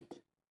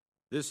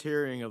This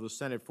hearing of the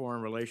Senate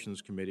Foreign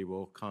Relations Committee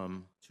will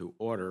come to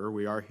order.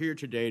 We are here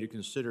today to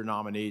consider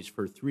nominees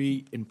for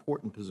three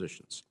important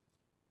positions: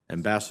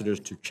 ambassadors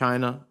to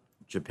China,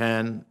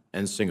 Japan,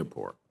 and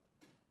Singapore.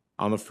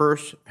 On the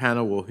first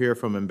panel, we'll hear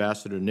from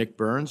Ambassador Nick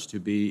Burns to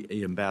be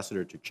an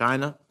ambassador to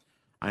China.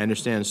 I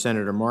understand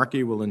Senator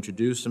Markey will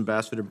introduce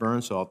Ambassador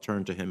Burns, so I'll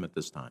turn to him at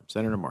this time.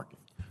 Senator Markey.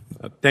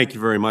 Thank you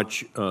very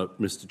much,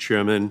 Mr.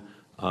 Chairman,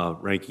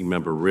 Ranking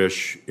Member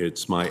Risch.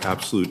 It's my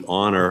absolute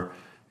honor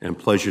and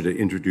pleasure to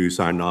introduce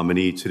our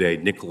nominee today,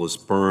 Nicholas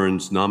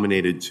Burns,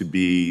 nominated to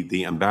be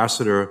the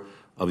Ambassador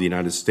of the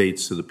United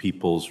States to the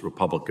People's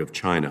Republic of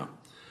China.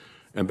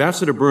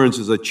 Ambassador Burns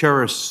is a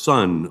cherished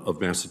son of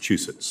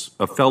Massachusetts,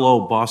 a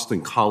fellow Boston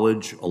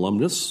College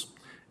alumnus,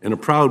 and a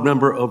proud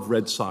member of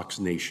Red Sox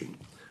Nation.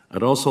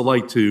 I'd also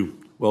like to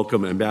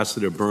welcome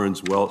Ambassador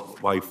Burns'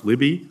 wife,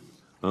 Libby,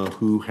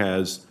 who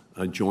has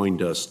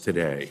joined us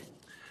today.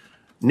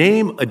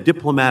 Name a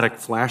diplomatic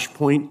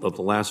flashpoint of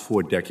the last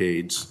 4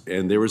 decades,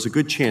 and there is a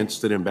good chance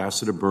that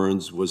Ambassador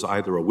Burns was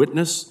either a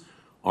witness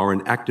or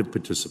an active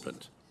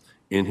participant.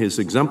 In his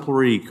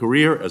exemplary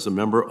career as a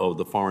member of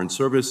the Foreign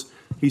Service,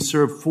 he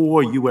served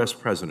 4 U.S.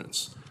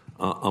 presidents.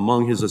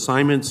 Among his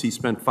assignments, he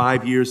spent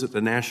 5 years at the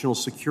National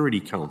Security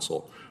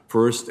Council,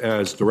 first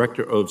as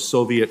Director of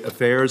Soviet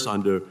Affairs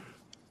under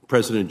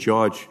President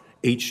George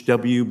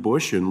H.W.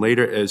 Bush, and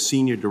later as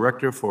Senior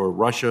Director for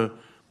Russia,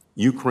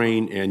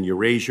 Ukraine, and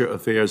Eurasia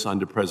Affairs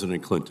under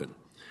President Clinton.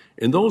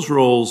 In those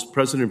roles,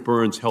 President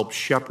Burns helped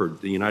shepherd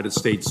the United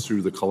States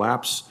through the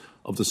collapse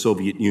of the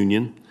Soviet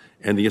Union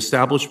and the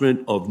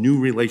establishment of new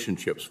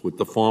relationships with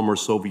the former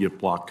Soviet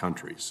bloc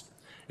countries.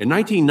 In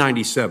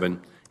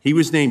 1997, he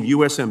was named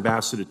U.S.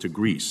 Ambassador to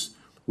Greece,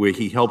 where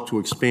he helped to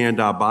expand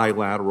our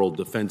bilateral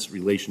defense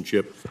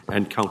relationship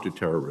and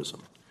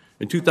counterterrorism.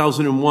 In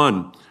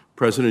 2001,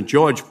 President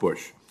George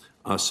Bush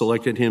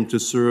selected him to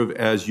serve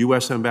as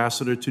U.S.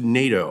 Ambassador to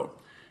NATO.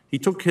 He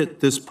took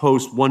this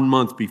post 1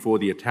 month before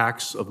the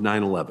attacks of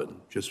 9/11,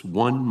 just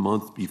 1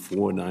 month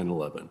before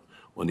 9/11,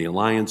 when the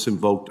alliance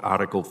invoked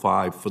Article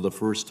 5 for the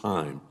first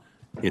time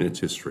in its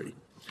history.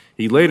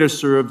 He later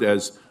served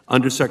as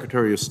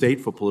Undersecretary of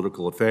State for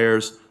Political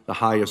Affairs, the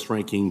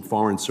highest-ranking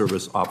Foreign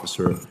Service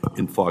officer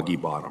in Foggy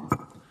Bottom.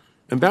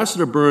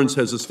 Ambassador Burns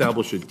has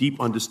established a deep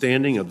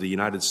understanding of the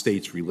United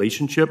States'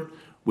 relationship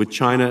with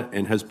China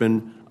and has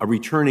been a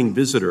returning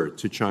visitor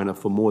to China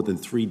for more than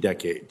 3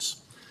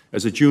 decades.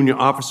 As a junior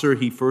officer,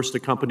 he first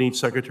accompanied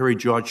Secretary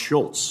George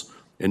Shultz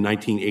in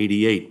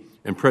 1988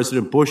 and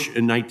President Bush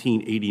in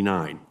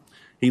 1989.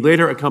 He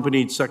later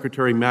accompanied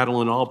Secretary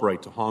Madeleine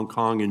Albright to Hong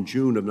Kong in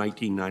June of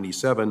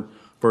 1997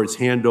 for its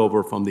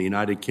handover from the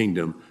United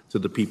Kingdom to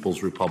the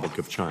People's Republic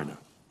of China.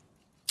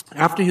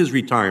 After his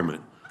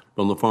retirement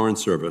from the Foreign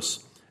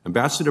Service,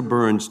 Ambassador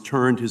Burns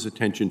turned his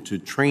attention to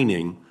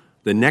training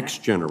the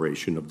next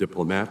generation of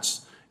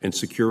diplomats and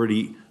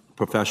security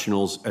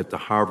professionals at the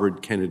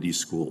Harvard Kennedy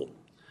School.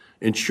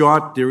 In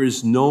short, there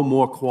is no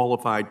more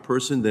qualified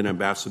person than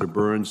Ambassador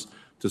Burns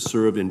to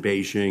serve in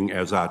Beijing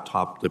as our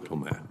top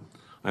diplomat.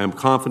 I am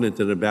confident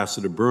that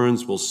Ambassador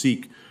Burns will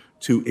seek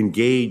to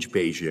engage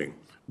Beijing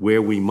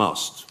where we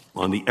must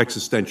on the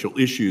existential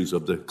issues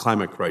of the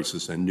climate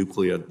crisis and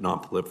nuclear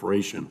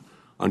nonproliferation,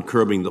 on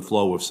curbing the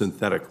flow of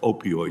synthetic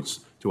opioids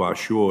to our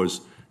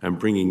shores, and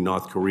bringing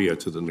North Korea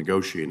to the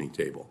negotiating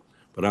table.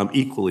 But I'm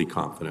equally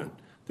confident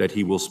that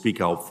he will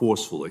speak out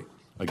forcefully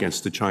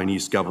against the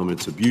Chinese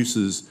government's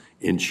abuses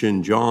in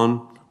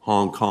Xinjiang,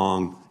 Hong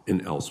Kong,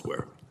 and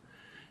elsewhere.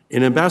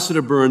 In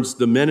Ambassador Burns,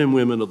 the men and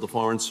women of the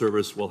Foreign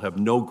Service will have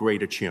no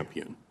greater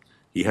champion.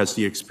 He has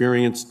the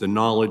experience, the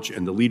knowledge,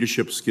 and the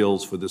leadership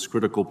skills for this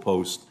critical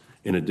post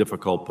in a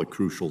difficult but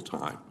crucial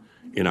time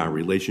in our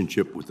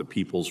relationship with the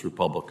People's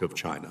Republic of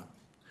China.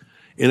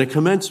 In a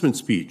commencement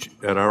speech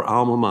at our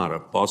alma mater,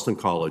 Boston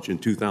College, in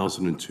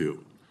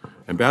 2002,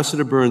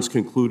 Ambassador Burns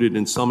concluded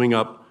in summing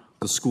up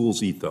the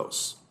school's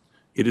ethos.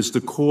 It is the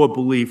core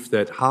belief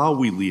that how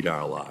we lead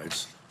our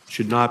lives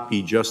should not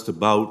be just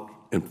about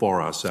and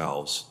for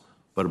ourselves,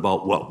 but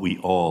about what we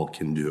all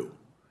can do.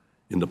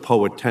 In the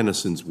poet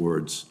Tennyson's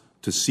words,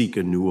 to seek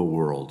a newer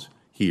world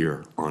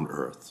here on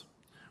earth.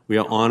 We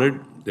are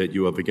honored that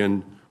you have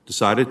again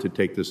decided to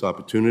take this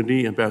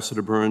opportunity,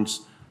 Ambassador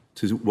Burns,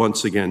 to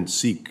once again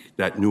seek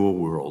that newer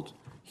world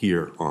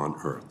here on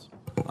earth.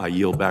 I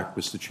yield back,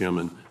 Mr.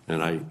 Chairman,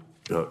 and I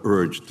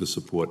urge the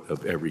support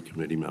of every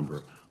committee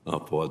member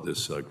for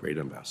this great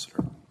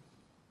ambassador.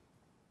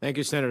 Thank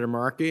you, Senator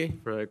Markey,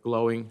 for a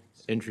glowing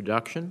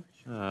introduction.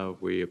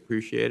 We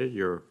appreciate it.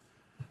 You're,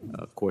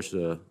 of course,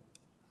 an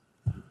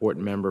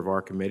important member of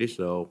our committee,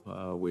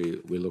 so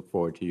we look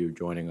forward to you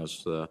joining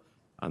us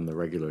on the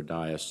regular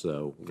dais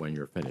when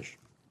you're finished.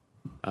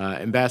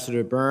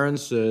 Ambassador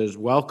Burns says,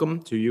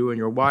 welcome to you and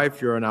your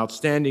wife. You're an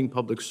outstanding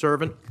public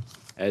servant.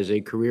 As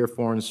a career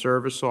Foreign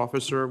Service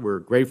officer, we're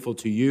grateful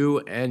to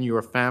you and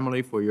your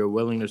family for your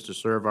willingness to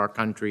serve our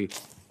country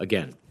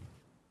again.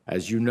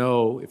 As you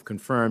know, if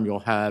confirmed,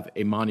 you'll have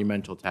a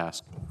monumental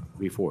task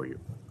before you.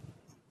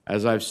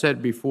 As I've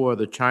said before,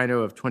 the China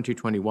of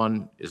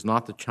 2021 is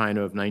not the China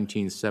of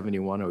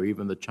 1971 or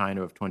even the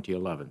China of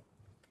 2011.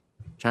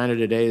 China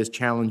today is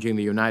challenging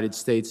the United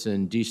States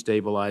and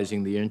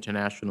destabilizing the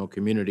international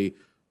community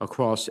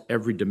across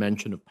every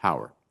dimension of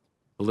power: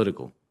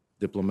 political,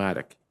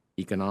 diplomatic,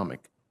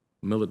 economic,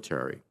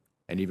 military,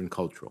 and even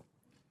cultural,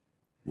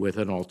 with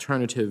an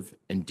alternative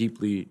and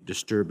deeply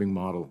disturbing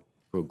model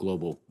for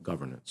global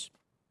governance.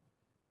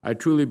 I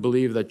truly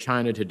believe that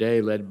China today,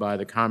 led by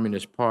the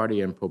Communist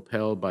Party and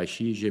propelled by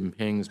Xi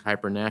Jinping's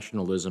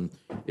hypernationalism,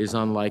 is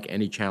unlike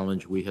any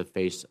challenge we have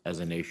faced as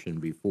a nation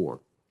before.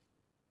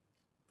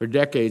 For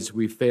decades,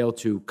 we failed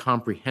to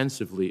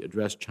comprehensively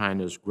address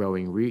China's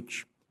growing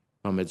reach,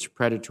 from its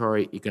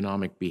predatory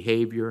economic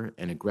behavior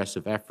and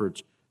aggressive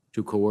efforts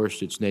to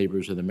coerce its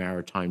neighbors in the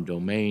maritime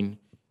domain,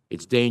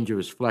 its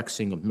dangerous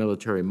flexing of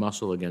military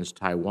muscle against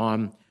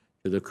Taiwan,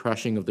 to the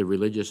crushing of the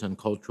religious and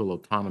cultural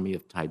autonomy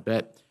of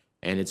Tibet,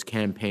 and its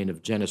campaign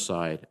of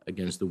genocide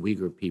against the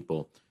Uyghur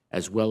people,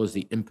 as well as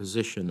the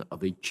imposition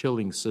of a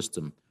chilling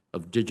system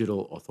of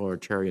digital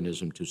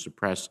authoritarianism to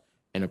suppress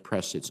and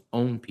oppress its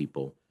own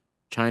people.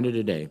 China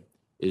today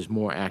is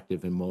more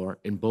active and more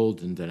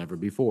emboldened than ever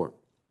before.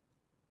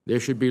 There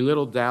should be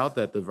little doubt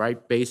that the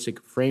right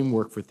basic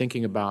framework for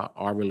thinking about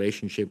our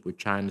relationship with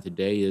China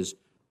today is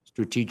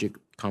strategic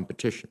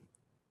competition,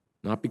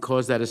 not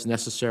because that is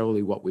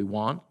necessarily what we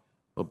want,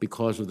 but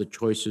because of the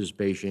choices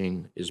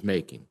Beijing is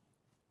making.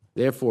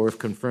 Therefore, if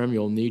confirmed,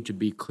 you'll need to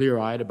be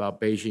clear-eyed about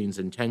Beijing's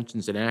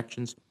intentions and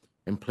actions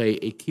and play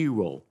a key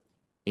role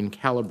in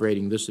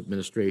calibrating this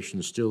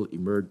administration's still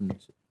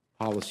emergent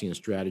policy and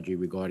strategy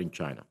regarding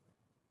China.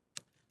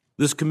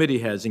 This committee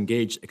has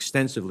engaged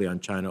extensively on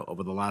China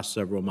over the last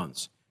several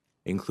months,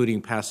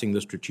 including passing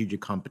the Strategic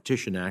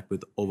Competition Act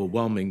with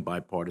overwhelming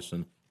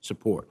bipartisan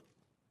support.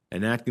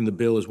 Enacting the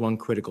bill is one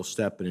critical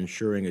step in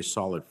ensuring a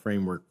solid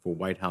framework for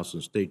White House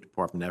and State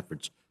Department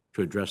efforts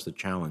to address the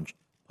challenge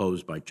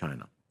posed by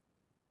China.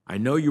 I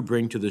know you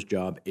bring to this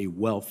job a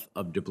wealth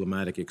of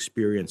diplomatic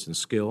experience and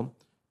skill,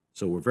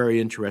 so we're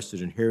very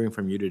interested in hearing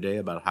from you today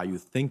about how you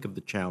think of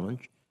the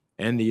challenge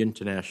and the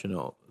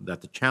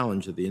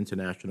challenge that the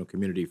international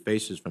community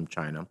faces from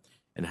China,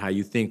 and how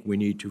you think we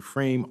need to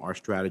frame our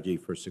strategy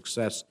for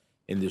success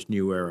in this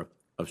new era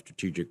of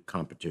strategic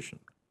competition.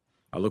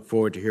 I look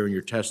forward to hearing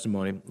your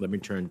testimony. Let me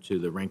turn to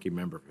the ranking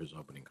member for his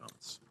opening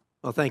comments.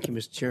 Well, thank you,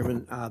 Mr.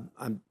 Chairman.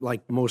 I'm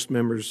like most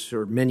members,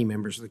 or many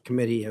members of the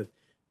committee, have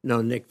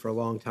known Nick for a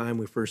long time.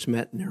 We first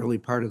met in the early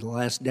part of the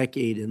last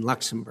decade in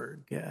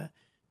Luxembourg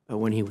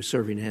when he was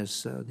serving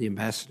as the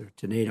ambassador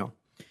to NATO.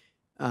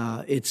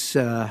 It's,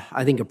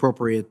 I think,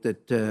 appropriate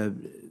that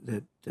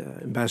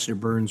Ambassador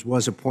Burns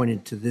was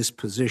appointed to this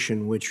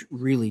position, which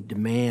really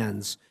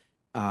demands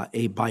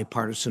a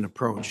bipartisan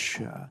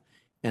approach.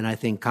 And I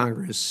think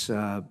Congress,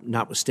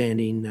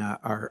 notwithstanding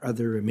our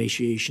other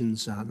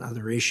emaciations on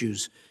other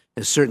issues,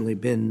 has certainly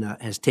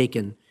has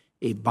taken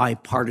a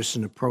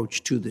bipartisan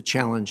approach to the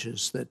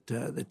challenges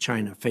that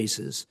China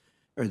faces,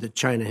 or that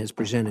China has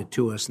presented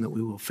to us and that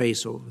we will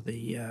face over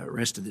the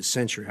rest of this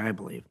century, I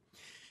believe.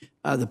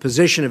 The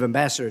position of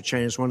ambassador to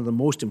China is one of the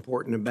most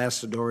important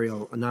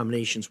ambassadorial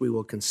nominations we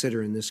will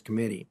consider in this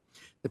committee.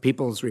 The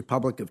People's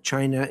Republic of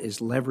China is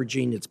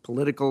leveraging its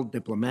political,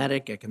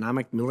 diplomatic,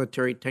 economic,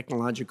 military,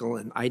 technological,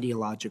 and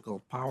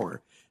ideological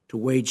power to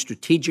wage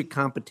strategic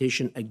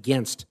competition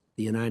against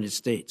the United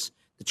States.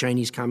 The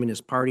Chinese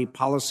Communist Party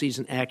policies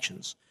and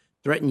actions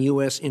threaten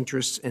U.S.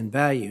 interests and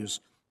values,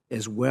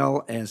 as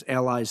well as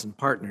allies and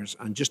partners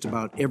on just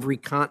about every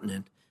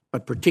continent,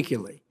 but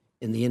particularly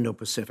in the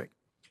Indo-Pacific.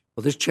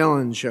 Well, this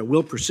challenge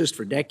will persist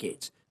for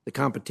decades. The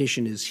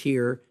competition is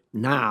here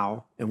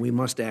now, and we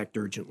must act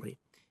urgently.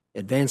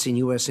 Advancing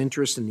U.S.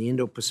 interests in the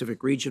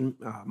Indo-Pacific region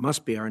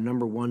must be our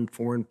number one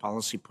foreign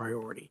policy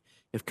priority.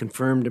 If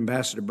confirmed,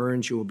 Ambassador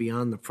Burns, you will be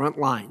on the front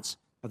lines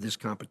of this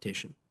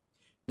competition.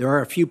 There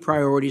are a few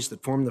priorities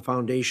that form the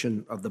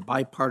foundation of the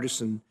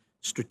Bipartisan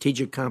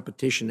Strategic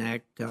Competition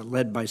Act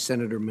led by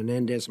Senator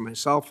Menendez and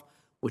myself,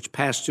 which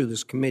passed through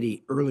this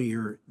committee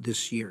earlier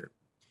this year.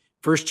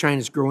 First,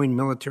 China's growing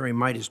military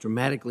might is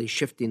dramatically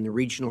shifting the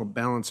regional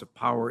balance of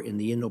power in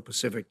the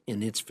Indo-Pacific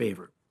in its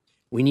favor.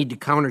 We need to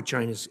counter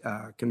China's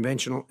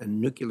conventional and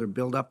nuclear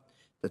buildup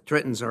that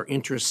threatens our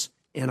interests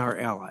and our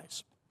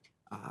allies.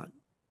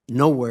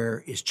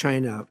 Nowhere is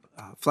China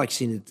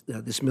flexing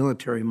this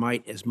military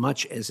might as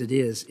much as it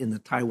is in the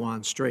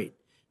Taiwan Strait.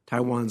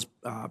 Taiwan's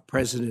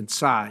President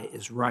Tsai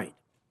is right.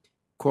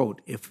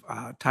 Quote, if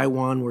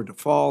Taiwan were to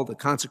fall, the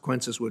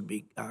consequences would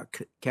be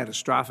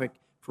catastrophic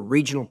for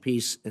regional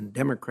peace and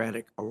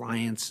democratic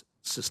alliance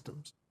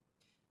systems,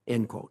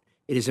 end quote.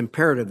 It is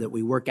imperative that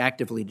we work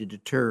actively to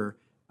deter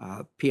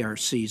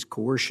PRC's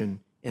coercion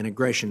and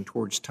aggression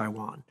towards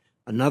Taiwan.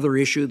 Another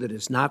issue that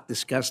is not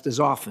discussed as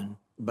often,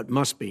 but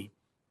must be,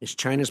 is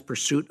China's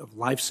pursuit of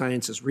life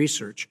sciences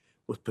research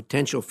with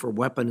potential for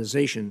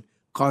weaponization,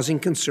 causing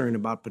concern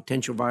about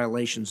potential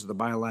violations of the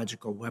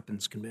Biological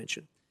Weapons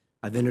Convention.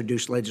 I've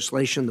introduced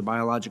legislation, the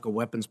Biological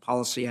Weapons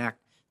Policy Act,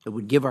 that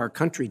would give our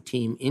country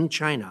team in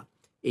China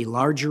a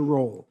larger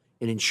role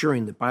in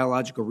ensuring that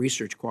biological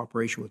research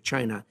cooperation with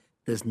China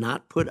does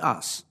not put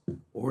us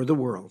or the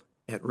world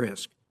at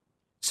risk.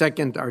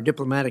 Second, our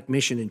diplomatic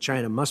mission in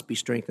China must be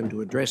strengthened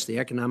to address the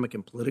economic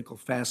and political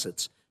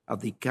facets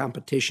of the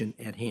competition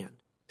at hand.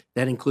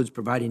 That includes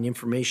providing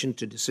information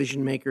to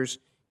decision makers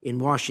in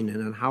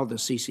Washington on how the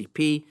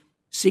CCP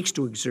seeks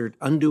to exert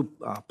undue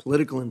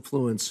political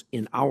influence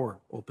in our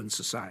open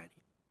society.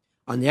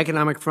 On the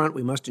economic front,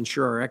 we must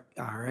ensure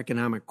our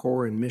economic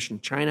core and mission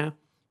China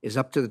is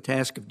up to the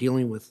task of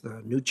dealing with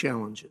new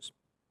challenges.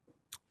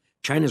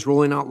 China is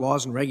rolling out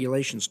laws and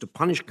regulations to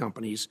punish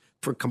companies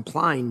for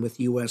complying with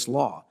U.S.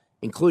 law,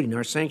 including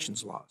our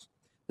sanctions laws.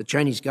 The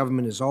Chinese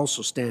government is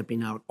also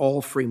stamping out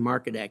all free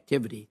market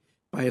activity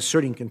by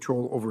asserting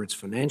control over its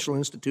financial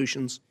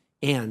institutions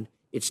and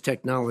its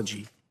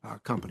technology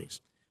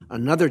companies.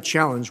 Another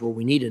challenge where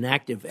we need an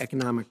active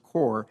economic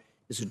core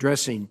is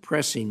addressing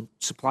pressing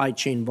supply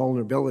chain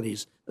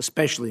vulnerabilities,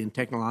 especially in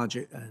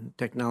technology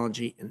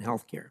and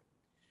healthcare.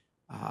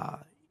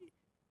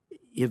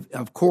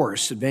 Of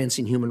course,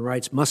 advancing human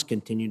rights must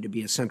continue to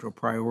be a central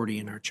priority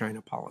in our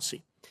China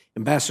policy.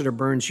 Ambassador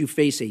Burns, you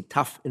face a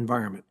tough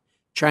environment.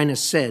 China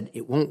said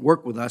it won't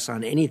work with us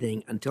on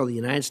anything until the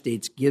United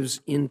States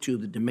gives into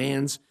the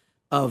demands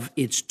of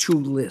its two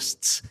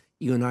lists.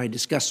 You and I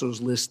discussed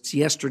those lists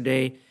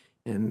yesterday,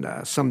 and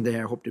someday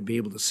I hope to be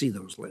able to see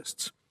those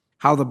lists.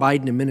 How the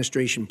Biden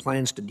administration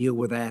plans to deal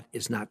with that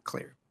is not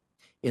clear.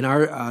 In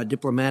our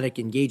diplomatic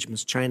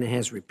engagements, China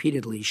has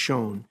repeatedly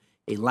shown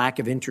a lack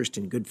of interest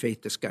in good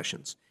faith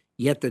discussions.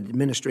 Yet the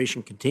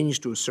administration continues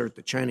to assert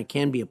that China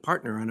can be a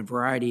partner on a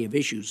variety of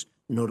issues,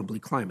 notably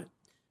climate.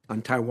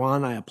 On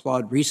Taiwan, I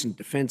applaud recent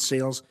defense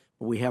sales,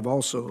 but we have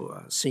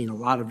also seen a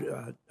lot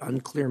of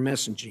unclear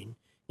messaging,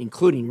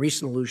 including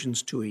recent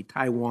allusions to a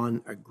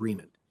Taiwan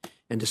agreement.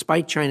 And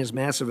despite China's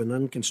massive and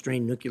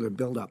unconstrained nuclear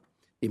buildup,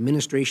 the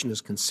administration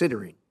is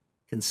considering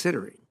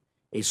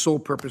a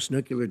sole-purpose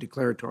nuclear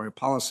declaratory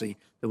policy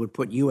that would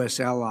put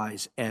U.S.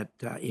 allies at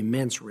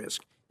immense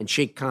risk and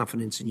shake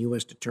confidence in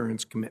U.S.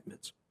 deterrence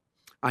commitments.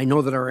 I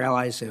know that our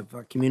allies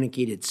have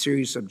communicated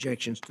serious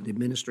objections to the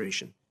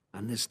administration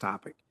on this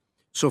topic.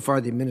 So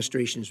far, the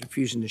administration is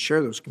refusing to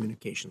share those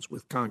communications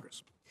with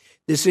Congress.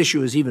 This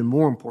issue is even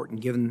more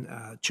important given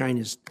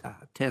China's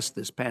test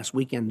this past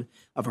weekend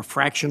of a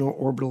fractional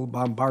orbital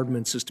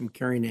bombardment system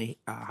carrying a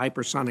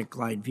hypersonic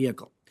glide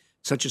vehicle.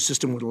 Such a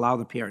system would allow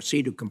the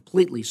PRC to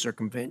completely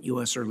circumvent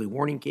U.S. early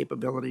warning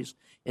capabilities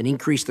and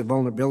increase the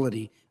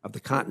vulnerability of the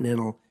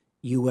continental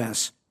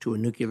U.S. to a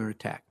nuclear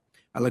attack.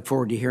 I look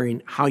forward to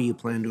hearing how you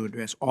plan to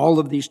address all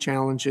of these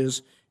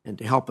challenges and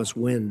to help us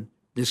win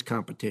this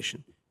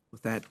competition.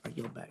 With that, I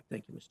yield back.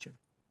 Thank you, Mr. Chairman.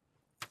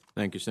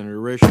 Thank you, Senator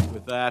Risch.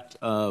 With that,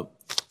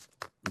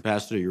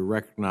 Ambassador, you're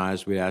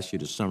recognized. We ask you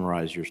to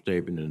summarize your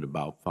statement in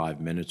about 5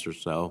 minutes or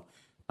so.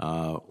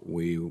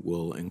 We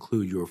will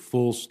include your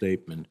full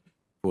statement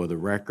for the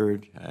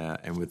record.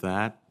 And with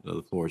that,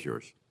 the floor is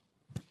yours.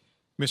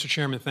 Mr.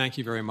 Chairman, thank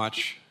you very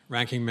much.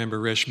 Ranking Member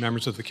Risch,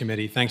 members of the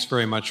committee, thanks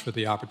very much for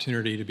the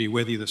opportunity to be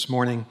with you this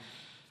morning.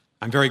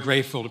 I'm very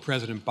grateful to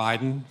President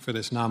Biden for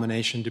this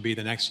nomination to be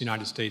the next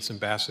United States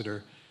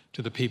ambassador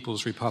to the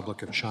People's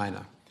Republic of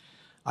China.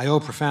 I owe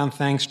profound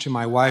thanks to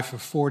my wife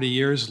of 40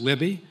 years,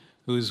 Libby,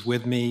 who's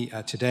with me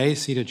today,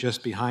 seated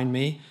just behind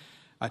me.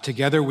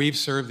 Together, we've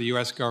served the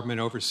U.S. government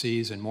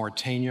overseas in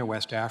Mauritania,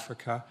 West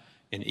Africa,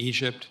 in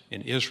Egypt,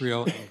 in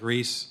Israel, in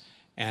Greece,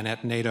 and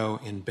at NATO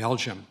in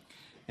Belgium.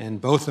 And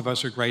both of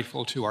us are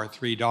grateful to our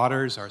 3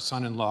 daughters, our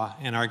son-in-law,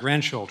 and our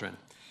grandchildren.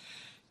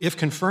 If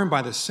confirmed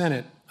by the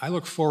Senate, I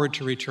look forward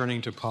to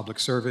returning to public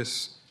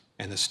service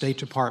and the State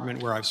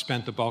Department, where I've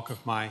spent the bulk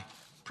of my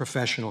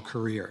professional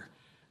career.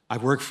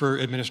 I've worked for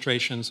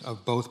administrations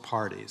of both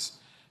parties,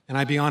 and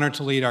I'd be honored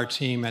to lead our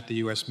team at the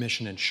U.S.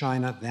 mission in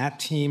China. That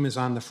team is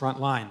on the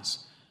front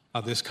lines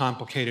of this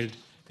complicated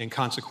and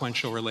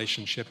consequential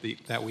relationship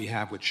that we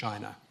have with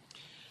China.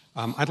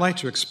 I'd like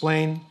to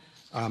explain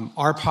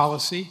our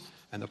policy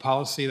and the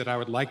policy that I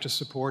would like to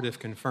support if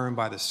confirmed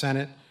by the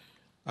Senate.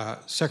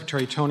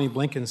 Secretary Tony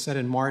Blinken said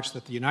in March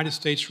that the United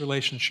States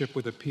relationship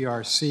with the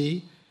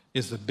PRC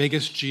is the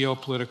biggest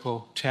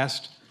geopolitical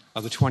test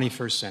of the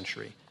 21st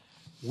century.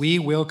 We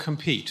will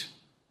compete,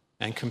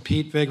 and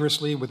compete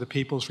vigorously with the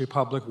People's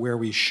Republic where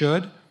we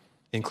should,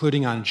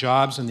 including on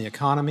jobs and the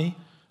economy,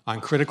 on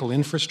critical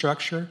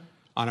infrastructure,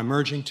 on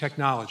emerging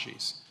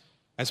technologies.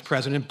 As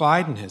President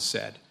Biden has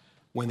said,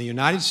 when the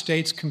United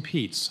States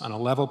competes on a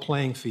level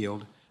playing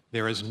field,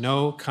 there is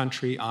no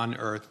country on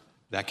earth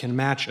that can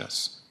match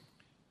us.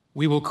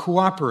 We will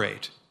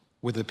cooperate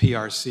with the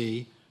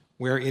PRC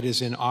where it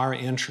is in our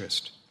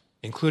interest,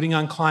 including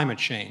on climate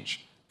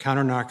change,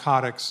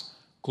 counter-narcotics,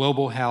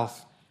 global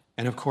health,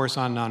 and of course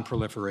on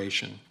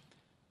non-proliferation.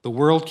 The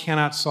world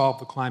cannot solve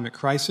the climate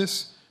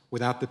crisis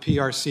without the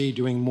PRC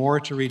doing more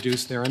to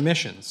reduce their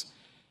emissions.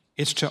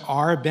 It's to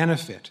our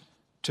benefit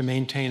to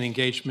maintain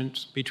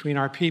engagement between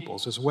our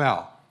peoples as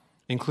well,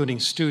 including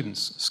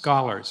students,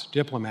 scholars,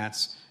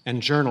 diplomats,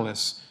 and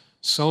journalists,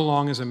 so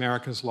long as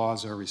America's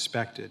laws are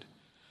respected.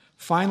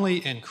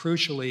 Finally and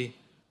crucially,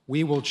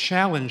 We will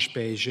challenge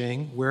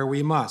Beijing where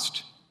we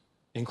must,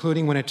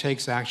 including when it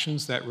takes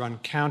actions that run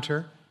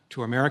counter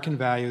to American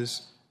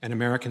values and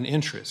American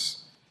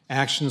interests,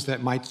 actions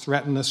that might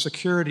threaten the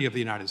security of the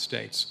United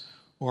States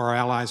or our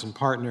allies and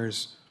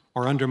partners,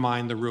 or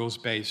undermine the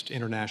rules-based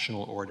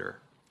international order.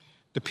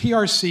 The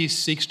PRC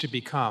seeks to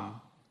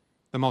become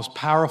the most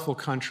powerful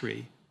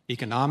country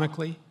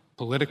economically,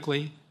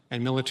 politically,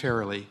 and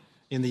militarily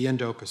in the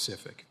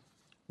Indo-Pacific.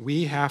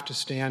 We have to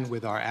stand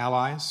with our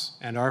allies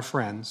and our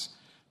friends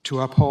to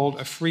uphold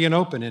a free and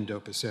open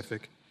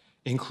Indo-Pacific,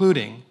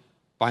 including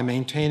by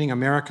maintaining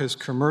America's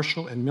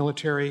commercial and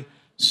military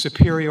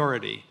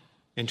superiority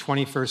in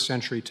 21st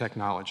century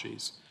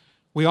technologies.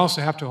 We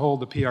also have to hold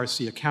the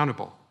PRC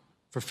accountable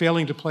for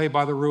failing to play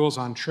by the rules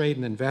on trade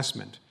and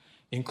investment,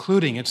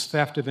 including its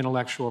theft of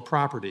intellectual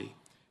property,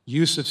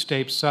 use of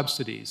state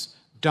subsidies,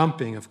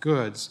 dumping of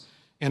goods,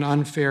 and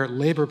unfair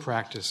labor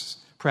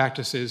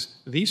practices.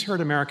 These hurt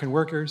American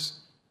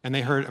workers, and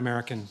they hurt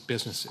American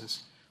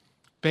businesses.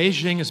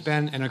 Beijing has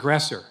been an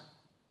aggressor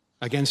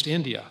against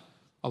India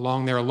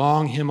along their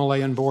long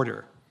Himalayan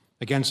border,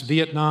 against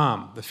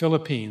Vietnam, the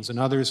Philippines, and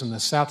others in the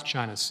South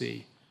China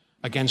Sea,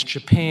 against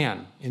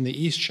Japan in the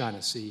East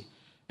China Sea,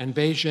 and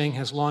Beijing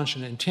has launched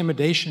an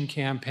intimidation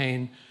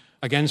campaign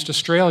against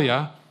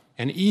Australia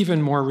and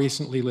even more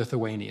recently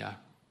Lithuania.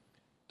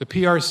 The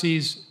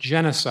PRC's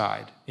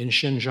genocide in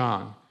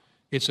Xinjiang,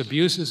 its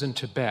abuses in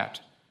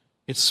Tibet,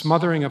 its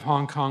smothering of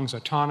Hong Kong's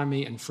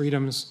autonomy and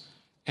freedoms,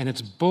 and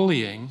its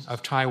bullying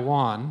of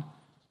Taiwan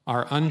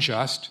are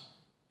unjust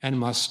and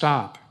must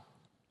stop.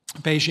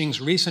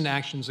 Beijing's recent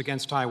actions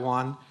against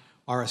Taiwan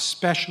are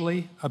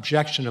especially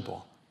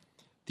objectionable.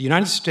 The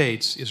United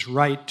States is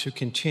right to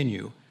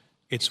continue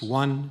its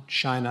one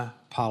China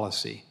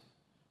policy,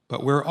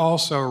 but we're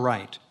also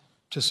right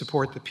to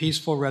support the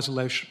peaceful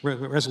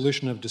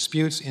resolution of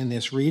disputes in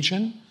this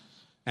region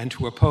and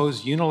to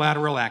oppose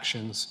unilateral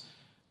actions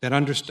that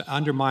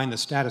undermine the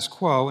status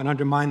quo and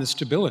undermine the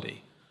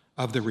stability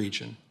of the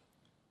region.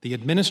 The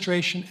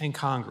administration and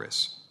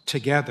Congress,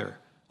 together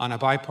on a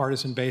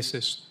bipartisan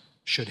basis,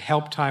 should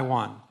help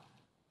Taiwan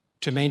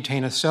to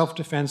maintain a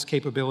self-defense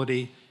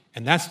capability,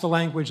 and that's the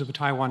language of the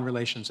Taiwan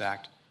Relations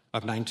Act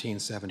of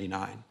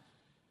 1979.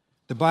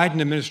 The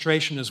Biden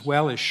administration, as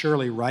well, is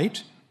surely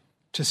right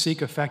to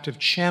seek effective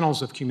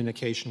channels of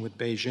communication with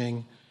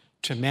Beijing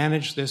to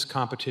manage this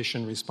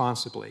competition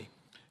responsibly,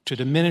 to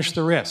diminish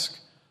the risk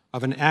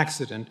of an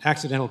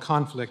accidental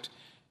conflict,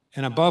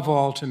 and above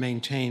all, to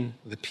maintain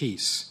the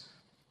peace.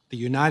 The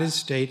United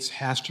States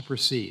has to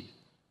proceed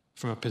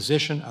from a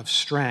position of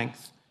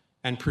strength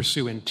and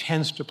pursue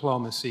intense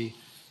diplomacy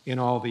in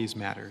all these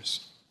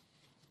matters.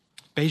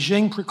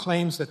 Beijing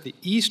proclaims that the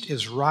East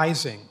is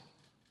rising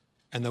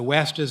and the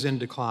West is in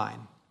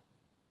decline.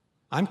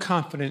 I'm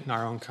confident in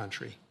our own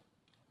country.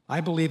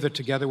 I believe that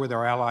together with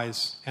our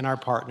allies and our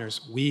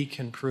partners, we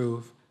can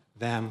prove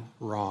them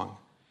wrong.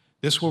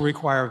 This will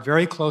require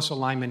very close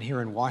alignment here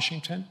in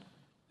Washington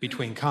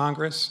between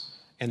Congress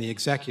and the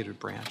executive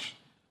branch.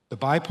 The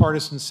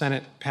bipartisan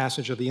Senate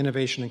passage of the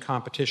Innovation and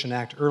Competition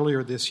Act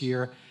earlier this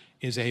year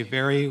is a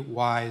very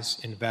wise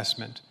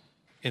investment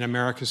in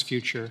America's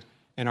future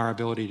and our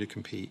ability to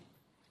compete.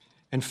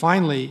 And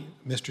finally,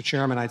 Mr.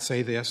 Chairman, I'd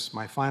say this,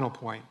 my final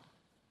point.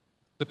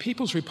 The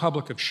People's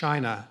Republic of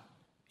China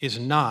is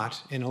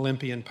not an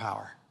Olympian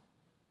power.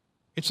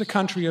 It's a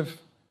country of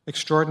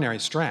extraordinary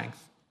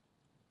strength,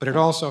 but it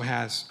also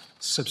has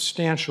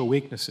substantial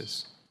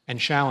weaknesses and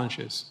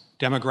challenges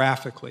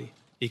demographically,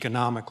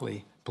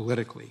 economically,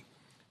 politically.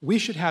 We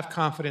should have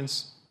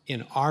confidence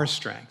in our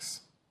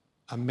strengths,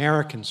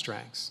 American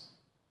strengths,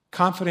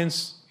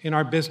 confidence in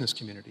our business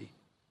community,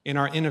 in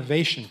our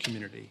innovation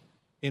community,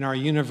 in our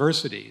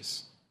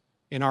universities,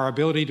 in our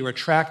ability to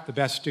attract the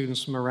best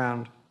students from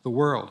around the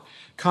world,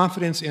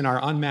 confidence in our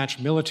unmatched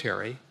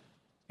military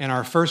and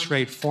our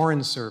first-rate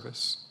foreign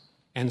service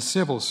and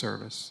civil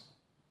service,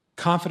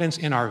 confidence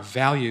in our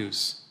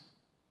values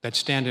that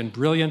stand in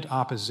brilliant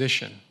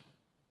opposition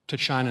to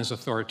China's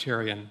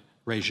authoritarian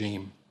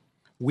regime.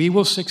 We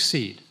will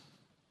succeed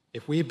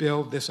if we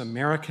build this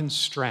American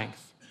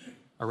strength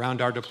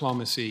around our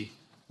diplomacy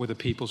with the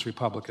People's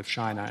Republic of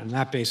China. And on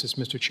that basis,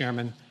 Mr.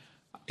 Chairman,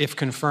 if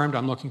confirmed,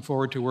 I'm looking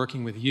forward to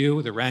working with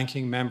you, the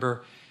ranking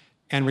member,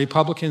 and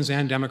Republicans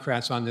and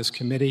Democrats on this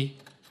committee.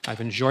 I've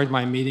enjoyed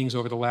my meetings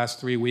over the last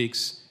 3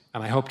 weeks,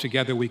 and I hope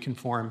together we can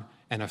form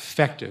an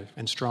effective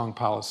and strong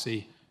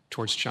policy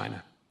towards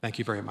China. Thank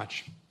you very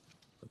much.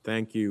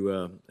 Thank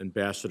you,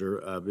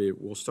 Ambassador.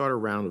 We'll start a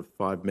round of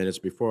 5 minutes.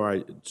 Before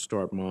I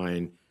start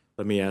mine,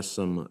 let me ask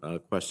some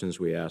questions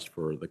we asked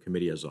for the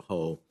committee as a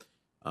whole.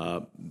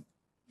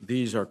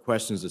 These are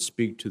questions that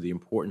speak to the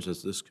importance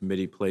that this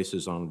committee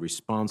places on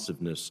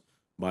responsiveness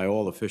by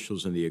all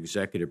officials in the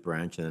executive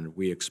branch, and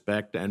we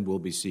expect and will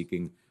be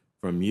seeking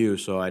from you.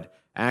 So I'd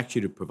ask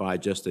you to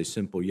provide just a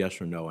simple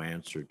yes or no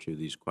answer to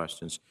these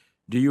questions.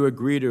 Do you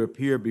agree to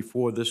appear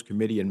before this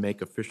committee and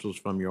make officials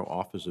from your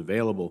office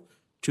available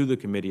to the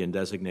committee and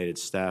designated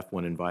staff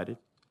when invited?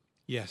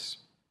 Yes.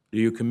 Do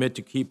you commit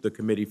to keep the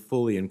committee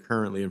fully and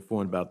currently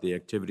informed about the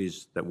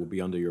activities that will be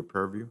under your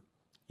purview?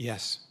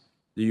 Yes.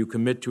 Do you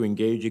commit to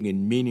engaging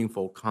in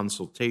meaningful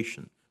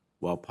consultation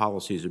while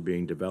policies are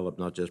being developed,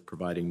 not just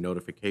providing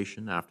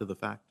notification after the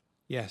fact?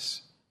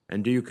 Yes.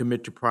 And do you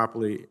commit to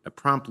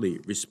promptly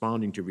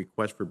responding to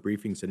requests for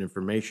briefings and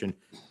information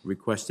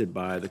requested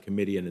by the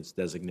committee and its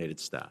designated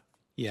staff?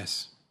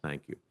 Yes.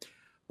 Thank you.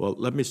 Well,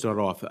 let me start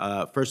off.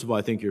 First of all,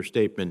 I think your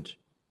statement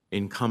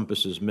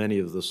encompasses many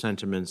of the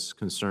sentiments,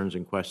 concerns,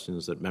 and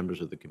questions that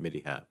members of the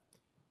committee have.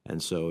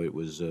 And so it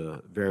was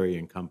very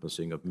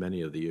encompassing of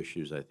many of the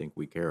issues I think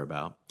we care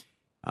about.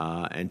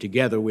 And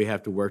together we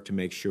have to work to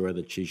make sure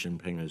that Xi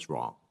Jinping is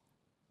wrong,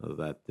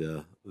 that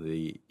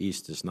the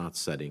East is not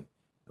setting,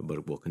 but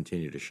it will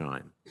continue to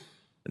shine.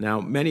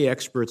 Now, many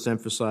experts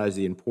emphasize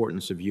the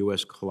importance of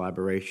U.S.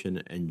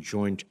 collaboration and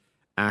joint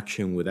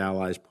action with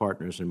allies,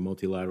 partners, and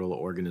multilateral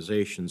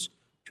organizations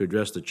to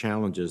address the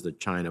challenges that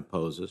China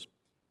poses.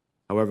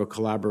 However,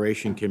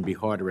 collaboration can be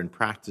harder in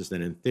practice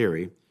than in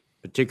theory,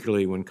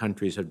 particularly when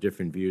countries have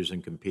different views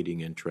and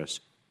competing interests.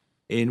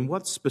 In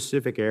what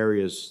specific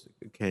areas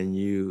can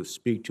you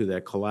speak to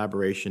that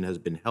collaboration has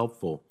been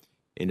helpful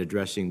in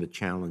addressing the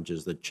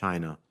challenges that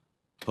China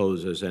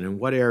poses, and in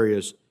what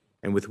areas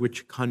and with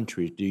which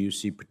countries do you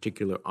see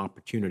particular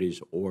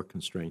opportunities or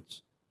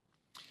constraints?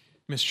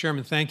 Mr.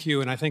 Chairman, thank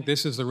you. And I think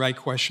this is the right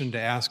question to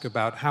ask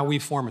about how we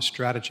form a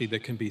strategy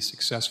that can be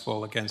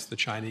successful against the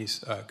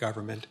Chinese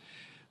government.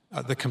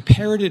 The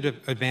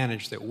comparative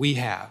advantage that we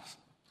have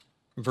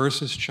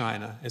versus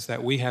China is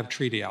that we have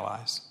treaty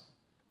allies.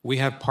 We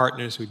have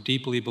partners who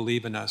deeply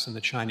believe in us, and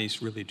the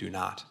Chinese really do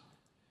not.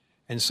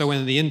 And so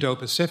in the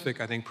Indo-Pacific,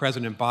 I think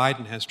President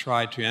Biden has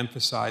tried to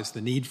emphasize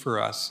the need for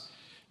us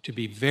to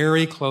be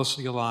very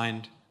closely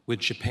aligned with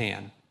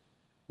Japan,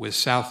 with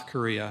South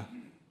Korea,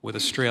 with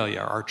Australia,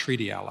 our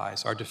treaty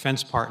allies, our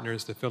defense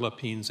partners, the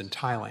Philippines and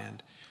Thailand.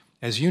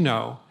 As you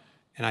know,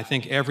 and I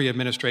think every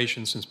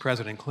administration since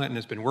President Clinton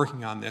has been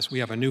working on this, we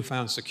have a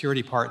newfound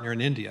security partner in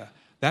India.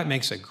 That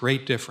makes a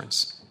great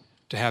difference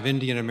to have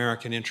Indian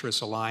American interests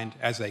aligned,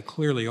 as they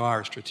clearly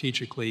are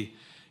strategically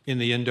in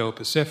the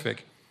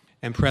Indo-Pacific.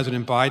 And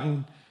President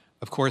Biden,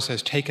 of course,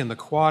 has taken the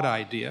Quad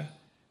idea,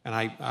 and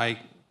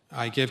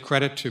I give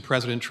credit to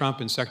President Trump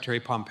and Secretary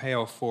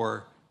Pompeo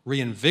for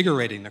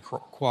reinvigorating the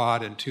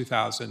Quad in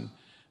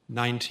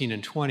 2019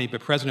 and 20,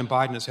 but President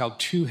Biden has held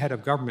 2 head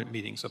of government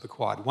meetings of the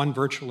Quad, one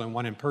virtual and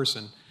one in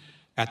person,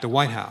 at the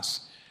White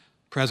House.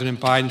 President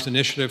Biden's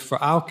initiative for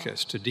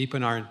AUKUS to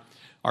deepen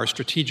our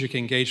strategic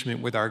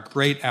engagement with our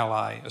great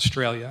ally,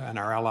 Australia, and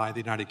our ally, the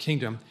United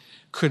Kingdom,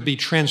 could be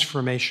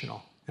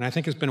transformational, and I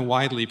think has been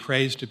widely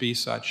praised to be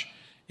such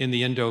in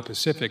the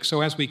Indo-Pacific. So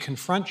as we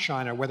confront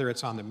China, whether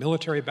it's on the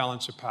military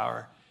balance of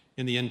power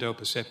in the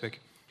Indo-Pacific,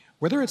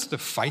 whether it's the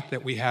fight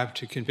that we have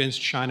to convince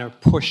China,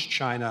 push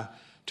China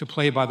to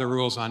play by the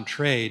rules on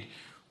trade,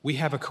 we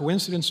have a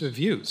coincidence of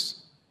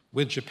views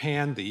with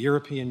Japan, the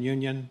European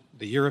Union,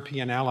 the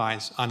European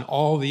allies on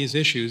all these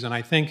issues. And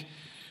I think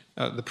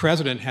the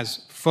President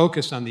has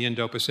focused on the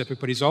Indo-Pacific,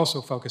 but he's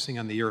also focusing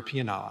on the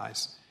European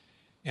allies.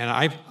 And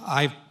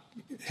I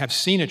have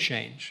seen a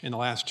change in the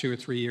last 2 or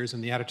 3 years in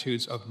the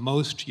attitudes of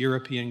most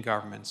European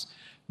governments,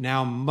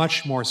 now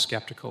much more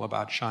skeptical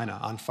about China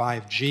on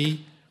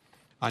 5G,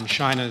 on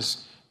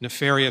China's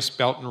nefarious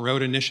Belt and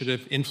Road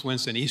Initiative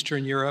influence in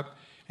Eastern Europe.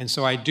 And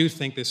so I do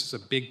think this is a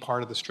big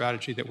part of the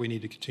strategy that we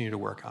need to continue to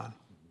work on.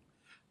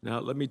 Now,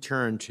 let me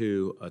turn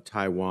to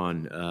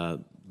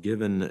Taiwan.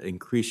 Given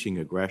increasing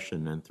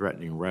aggression and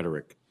threatening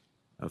rhetoric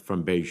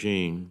from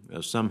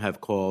Beijing, some have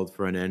called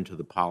for an end to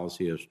the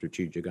policy of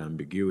strategic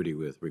ambiguity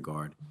with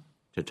regard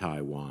to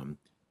Taiwan.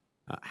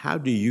 How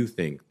do you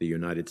think the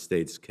United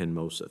States can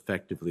most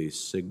effectively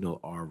signal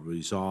our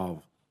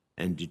resolve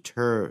and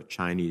deter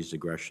Chinese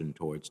aggression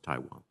towards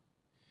Taiwan?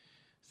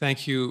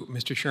 Thank you,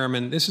 Mr.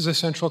 Chairman. This is a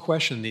central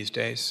question these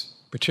days,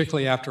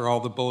 particularly after all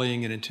the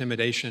bullying and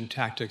intimidation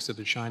tactics of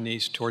the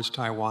Chinese towards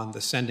Taiwan,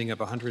 the sending of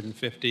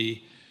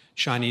 150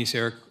 Chinese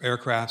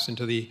aircrafts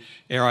into the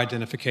air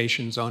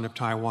identification zone of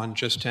Taiwan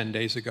just 10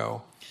 days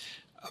ago.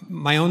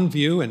 My own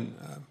view, and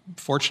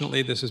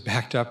fortunately this is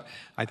backed up,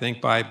 I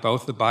think, by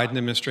both the Biden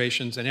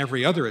administrations and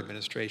every other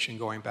administration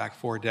going back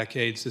 4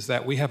 decades, is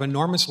that we have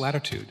enormous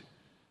latitude,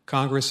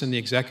 Congress and the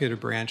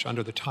executive branch,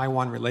 under the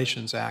Taiwan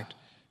Relations Act,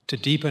 to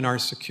deepen our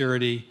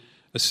security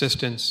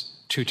assistance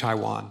to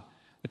Taiwan.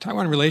 The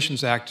Taiwan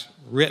Relations Act,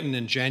 written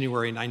in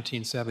January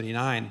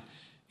 1979,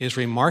 is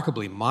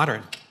remarkably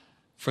modern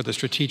for the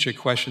strategic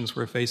questions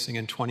we're facing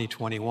in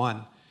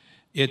 2021.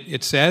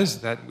 It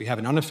says that we have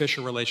an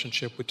unofficial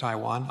relationship with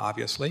Taiwan,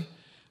 obviously,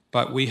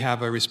 but we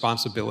have a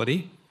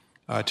responsibility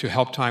to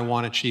help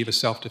Taiwan achieve a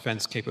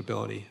self-defense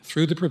capability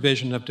through the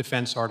provision of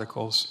defense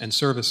articles and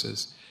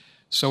services.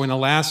 So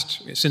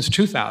since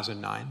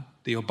 2009,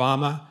 the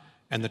Obama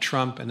and the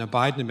Trump and the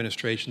Biden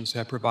administrations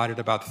have provided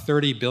about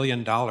 $30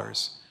 billion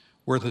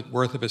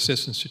worth of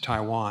assistance to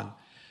Taiwan.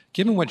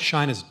 Given what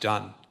China's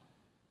done,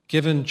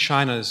 given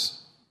China's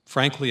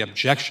frankly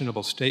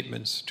objectionable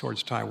statements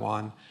towards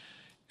Taiwan,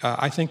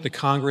 I think the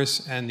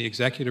Congress and the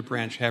executive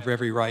branch have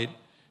every right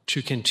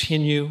to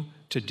continue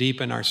to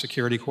deepen our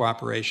security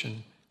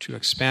cooperation, to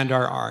expand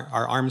our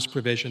arms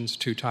provisions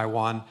to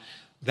Taiwan.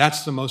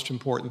 That's the most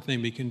important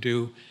thing we can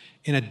do.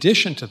 In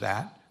addition to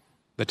that,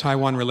 the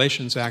Taiwan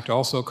Relations Act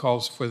also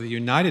calls for the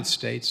United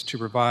States to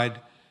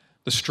provide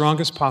the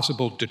strongest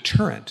possible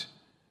deterrent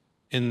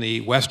in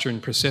the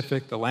Western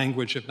Pacific, the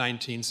language of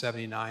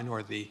 1979,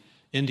 or the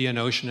Indian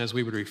Ocean as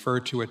we would refer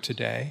to it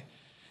today.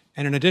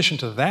 And in addition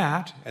to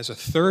that, as a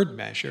third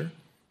measure,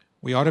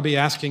 we ought to be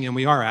asking, and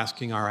we are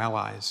asking our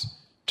allies,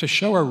 to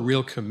show a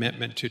real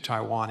commitment to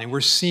Taiwan. And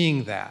we're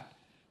seeing that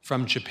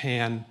from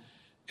Japan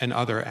and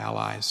other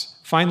allies.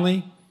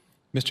 Finally,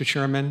 Mr.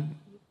 Chairman,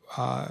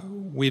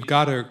 we've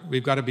got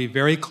to be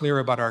very clear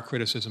about our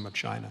criticism of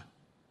China.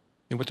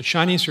 And what the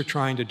Chinese are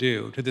trying to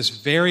do to this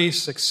very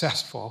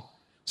successful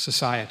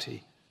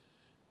society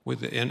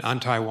on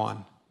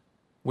Taiwan,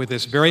 with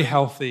this very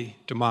healthy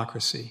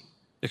democracy,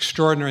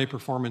 extraordinary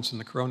performance in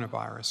the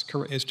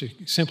coronavirus, is to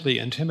simply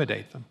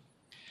intimidate them.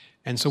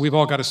 And so we've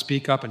all got to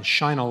speak up and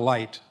shine a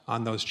light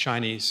on those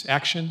Chinese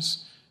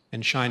actions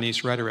and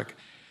Chinese rhetoric.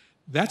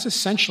 That's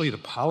essentially the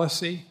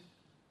policy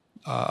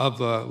of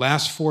the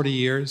last 40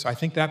 years. I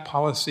think that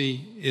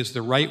policy is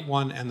the right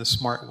one and the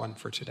smart one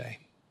for today.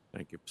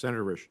 Thank you.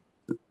 Senator Risch.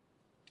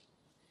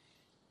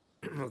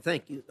 Well,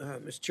 thank you,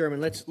 Mr.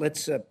 Chairman.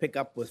 Let's pick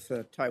up with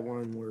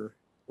Taiwan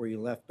where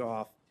you left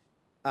off.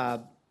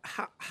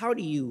 How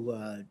do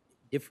you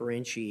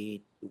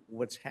differentiate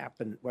what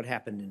happened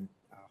in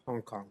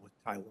Hong Kong with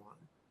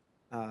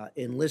Taiwan?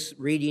 In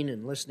reading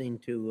and listening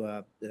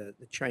to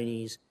the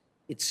Chinese,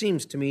 it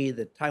seems to me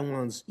that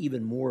Taiwan's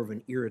even more of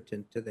an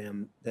irritant to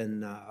them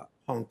than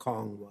Hong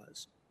Kong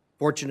was.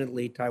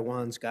 Fortunately,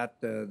 Taiwan's got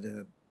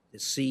the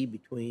sea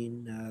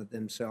between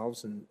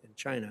themselves and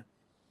China.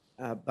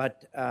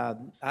 But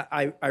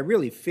I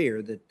really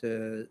fear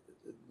that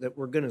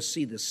we're going to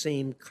see the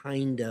same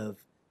kind of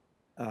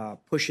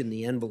pushing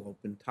the envelope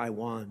in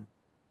Taiwan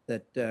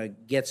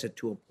that gets it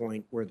to a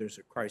point where there's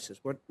a crisis.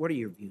 What are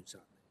your views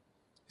on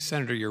that?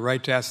 Senator, you're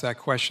right to ask that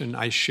question.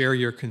 I share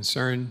your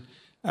concern.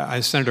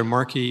 As Senator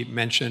Markey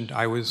mentioned,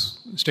 I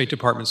was State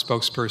Department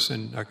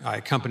spokesperson. I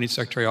accompanied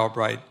Secretary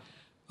Albright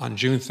on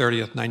June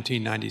 30th,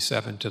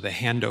 1997, to the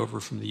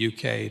handover from the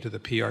UK to the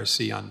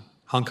PRC on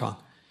Hong Kong.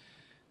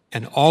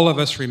 And all of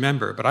us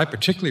remember, but I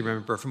particularly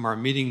remember from our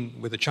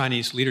meeting with the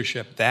Chinese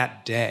leadership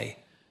that day,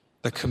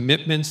 the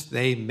commitments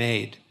they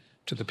made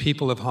to the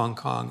people of Hong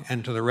Kong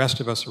and to the rest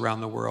of us around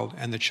the world,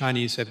 and the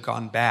Chinese have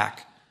gone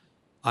back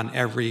on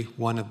every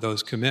one of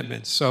those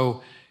commitments.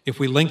 So if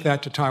we link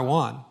that to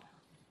Taiwan,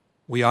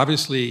 we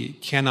obviously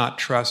cannot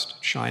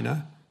trust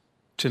China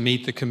to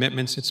meet the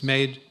commitments it's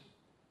made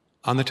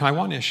on the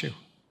Taiwan issue.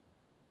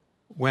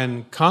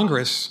 When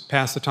Congress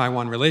passed the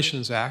Taiwan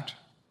Relations Act,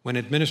 when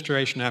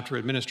administration after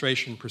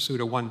administration pursued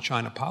a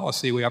one-China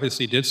policy, we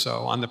obviously did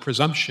so on the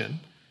presumption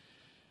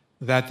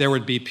that there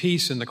would be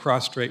peace in the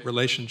cross-strait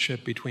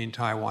relationship between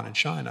Taiwan and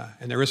China.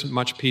 And there isn't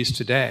much peace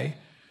today.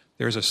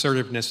 There's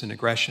assertiveness and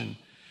aggression.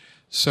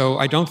 So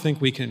I don't think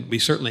we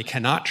certainly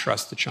cannot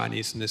trust the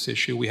Chinese in this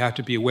issue. We have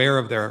to be aware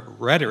of their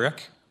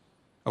rhetoric,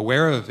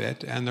 aware of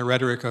it, and the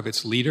rhetoric of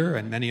its leader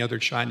and many other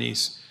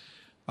Chinese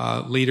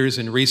leaders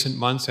in recent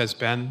months has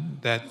been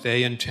that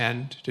they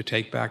intend to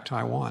take back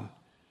Taiwan.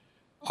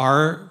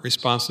 Our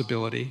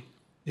responsibility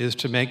is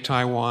to make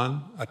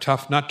Taiwan a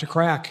tough nut to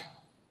crack,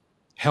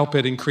 help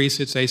it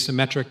increase its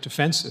asymmetric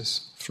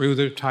defenses through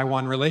the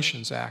Taiwan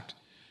Relations Act,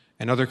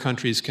 and other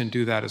countries can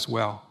do that as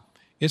well.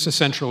 It's a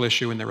central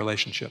issue in the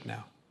relationship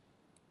now.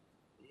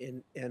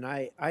 And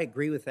I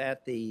agree with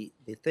that. The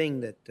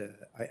thing that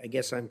I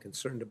guess I'm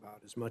concerned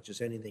about as much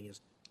as anything is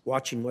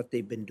watching what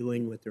they've been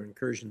doing with their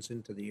incursions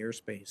into the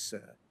airspace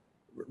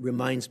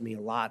reminds me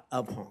a lot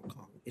of Hong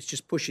Kong. It's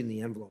just pushing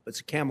the envelope. It's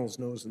a camel's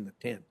nose in the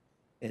tent,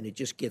 and it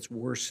just gets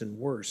worse and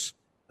worse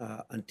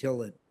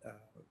until it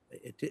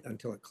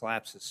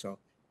collapses. So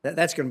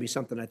that's going to be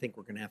something I think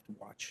we're going to have to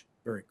watch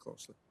very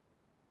closely.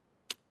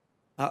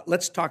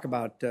 Let's talk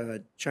about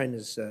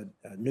China's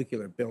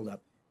nuclear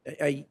buildup.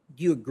 Do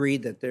you agree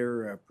that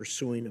they're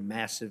pursuing a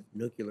massive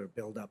nuclear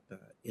buildup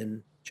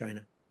in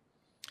China?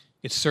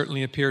 It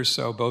certainly appears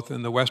so, both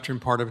in the western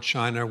part of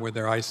China, where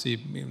the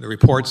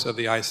reports of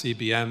the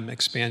ICBM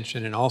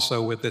expansion, and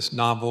also with this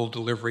novel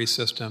delivery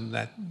system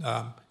that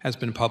has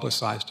been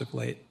publicized of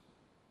late.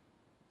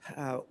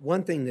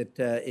 One thing that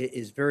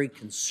is very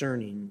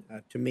concerning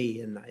to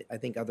me, and I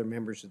think other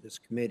members of this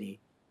committee,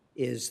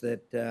 is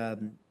that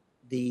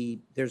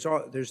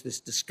there's this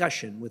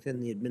discussion within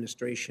the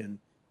administration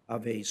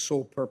of a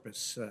sole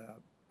purpose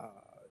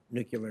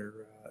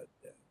nuclear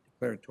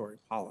declaratory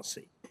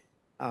policy,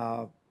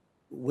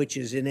 which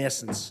is in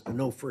essence a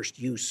no first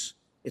use.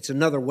 It's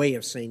another way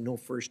of saying no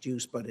first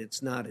use, but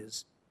it's not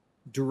as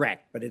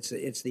direct, but it's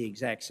the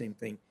exact same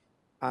thing.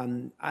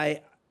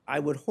 I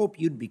would hope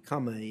you'd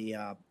become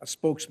a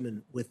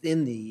spokesman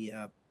within the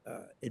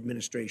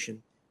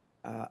administration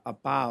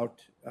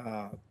about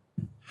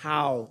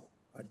how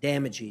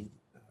damaging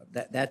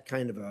that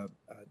kind of a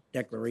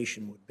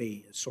declaration would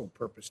be, a sole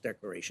purpose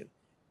declaration.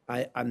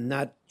 I'm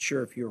not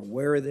sure if you're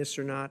aware of this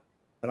or not,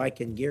 but I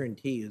can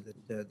guarantee you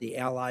that the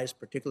allies,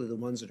 particularly the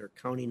ones that are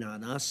counting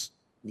on us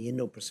in the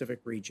Indo-Pacific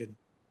region,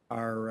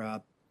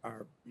 are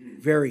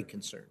very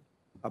concerned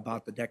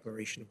about the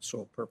declaration of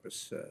sole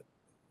purpose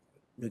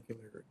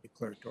nuclear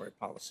declaratory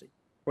policy.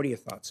 What are your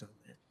thoughts on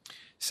that?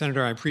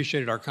 Senator, I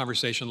appreciated our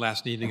conversation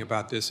last evening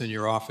about this in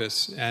your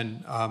office.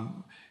 And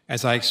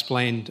as I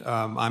explained,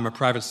 I'm a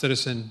private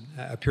citizen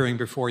appearing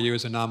before you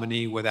as a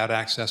nominee without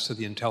access to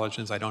the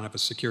intelligence. I don't have a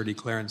security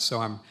clearance, so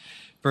I'm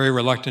very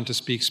reluctant to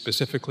speak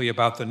specifically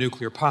about the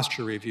nuclear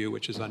posture review,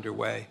 which is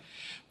underway.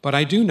 But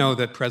I do know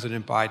that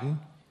President Biden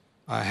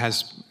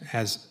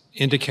has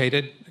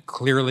indicated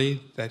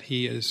clearly that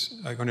he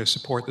is going to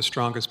support the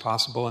strongest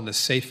possible and the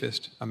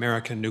safest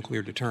American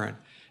nuclear deterrent,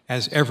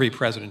 as every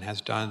president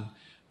has done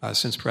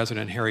since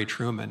President Harry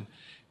Truman.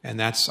 And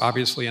that's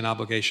obviously an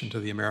obligation to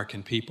the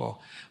American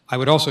people. I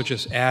would also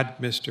just add,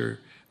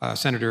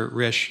 Senator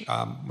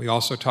Risch, we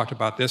also talked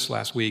about this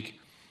last week.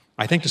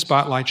 I think the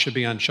spotlight should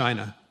be on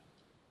China.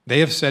 They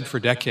have said for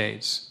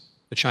decades,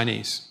 the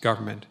Chinese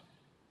government,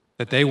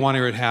 that they want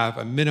to have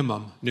a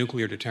minimum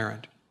nuclear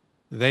deterrent.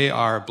 They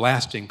are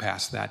blasting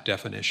past that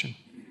definition,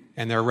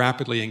 and they're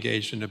rapidly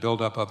engaged in the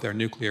buildup of their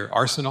nuclear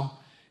arsenal,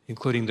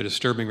 including the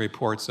disturbing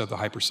reports of the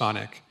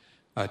hypersonic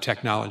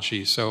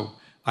technology. So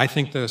I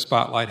think the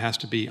spotlight has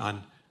to be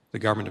on the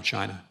government of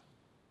China.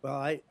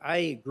 Well, I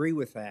agree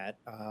with that.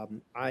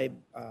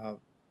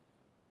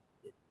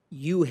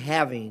 You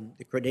having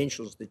the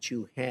credentials that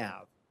you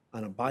have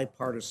on a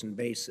bipartisan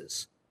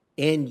basis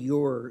and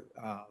your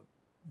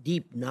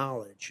deep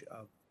knowledge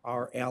of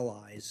our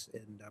allies,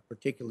 and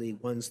particularly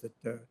ones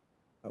that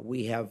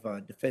we have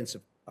a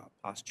defensive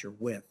posture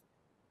with,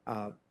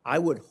 I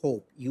would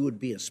hope you would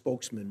be a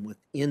spokesman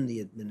within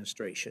the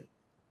administration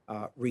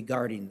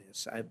regarding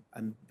this.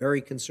 I'm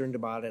very concerned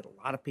about it.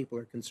 A lot of people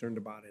are concerned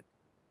about it.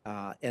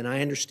 And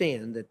I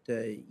understand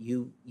that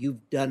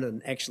you've done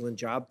an excellent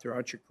job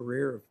throughout your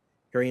career of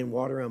carrying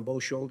water on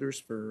both shoulders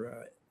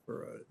for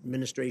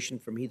administration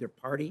from either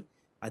party.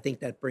 I think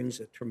that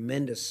brings a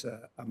tremendous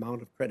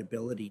amount of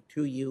credibility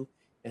to you.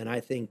 And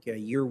I think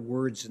your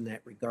words in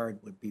that regard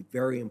would be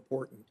very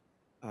important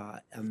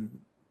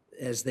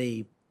as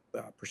they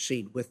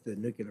proceed with the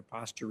nuclear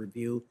posture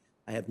review.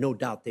 I have no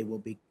doubt they will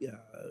be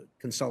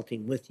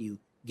consulting with you,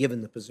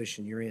 given the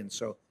position you're in.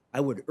 So I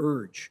would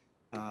urge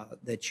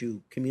that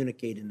you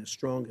communicate in the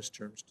strongest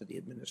terms to the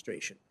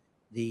administration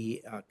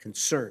the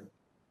concern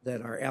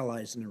that our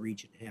allies in the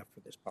region have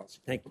for this policy.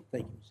 Thank you.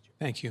 Thank you, Mr. Chairman.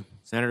 Thank you.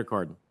 Senator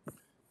Cardin.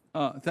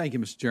 Thank you,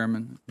 Mr.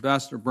 Chairman.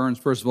 Ambassador Burns,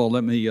 first of all,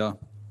 let me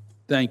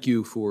thank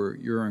you for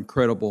your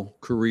incredible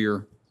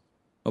career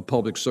of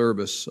public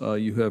service.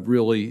 You have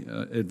really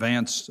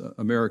advanced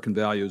American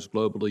values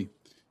globally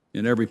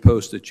in every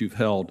post that you've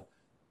held,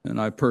 and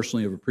I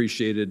personally have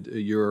appreciated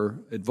your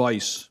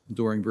advice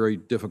during very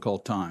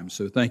difficult times.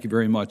 So thank you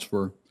very much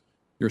for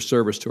your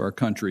service to our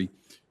country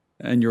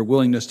and your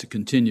willingness to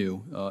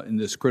continue in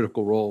this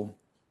critical role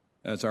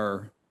as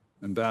our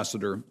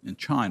ambassador in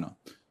China.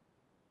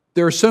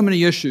 There are so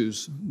many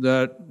issues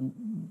that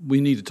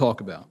we need to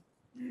talk about.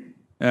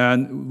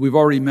 And we've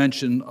already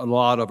mentioned a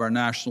lot of our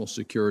national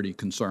security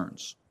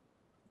concerns.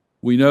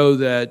 We know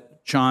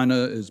that China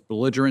is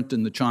belligerent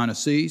in the China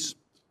Seas,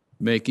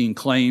 making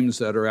claims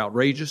that are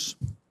outrageous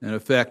and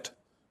affect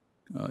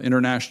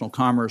international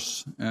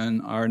commerce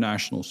and our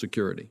national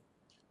security.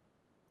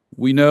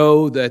 We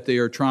know that they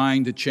are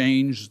trying to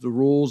change the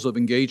rules of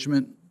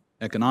engagement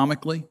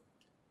economically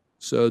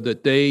so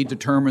that they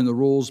determine the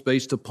rules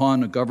based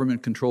upon a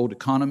government-controlled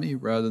economy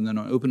rather than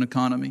an open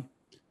economy,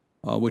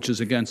 which is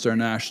against our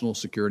national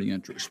security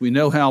interests. We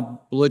know how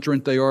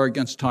belligerent they are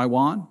against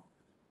Taiwan,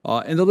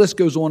 and the list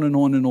goes on and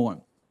on and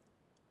on.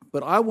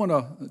 But I want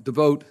to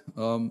devote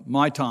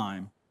my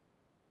time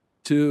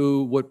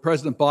to what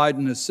President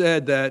Biden has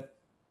said, that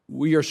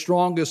we are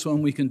strongest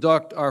when we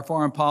conduct our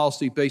foreign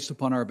policy based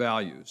upon our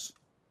values.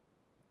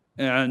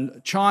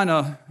 And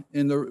China,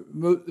 in the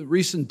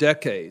recent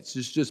decades,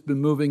 has just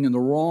been moving in the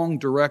wrong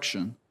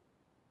direction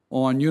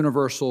on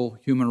universal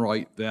human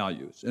right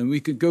values. And we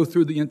could go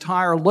through the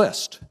entire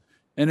list,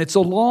 and it's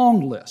a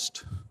long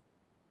list.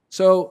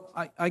 So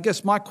I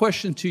guess my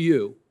question to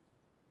you,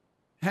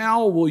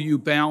 how will you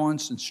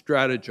balance and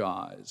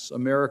strategize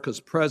America's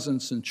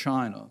presence in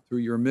China through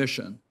your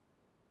mission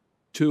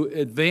to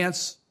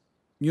advance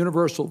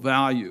universal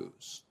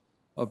values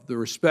of the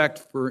respect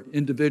for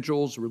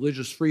individuals,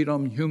 religious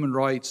freedom, human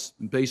rights,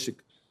 and basic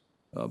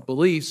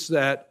beliefs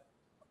that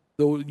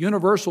the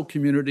universal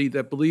community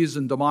that believes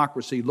in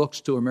democracy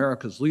looks to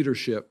America's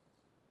leadership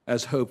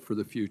as hope for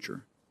the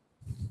future?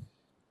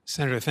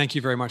 Senator, thank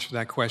you very much for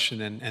that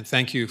question, and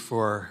thank you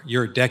for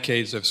your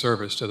decades of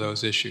service to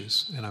those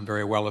issues, and I'm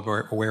very well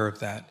aware of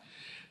that.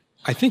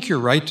 I think you're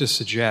right to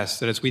suggest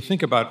that as we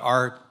think about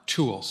our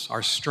tools,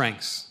 our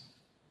strengths,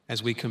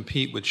 as we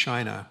compete with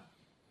China,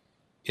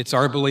 it's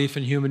our belief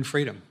in human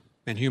freedom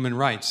and human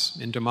rights,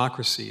 in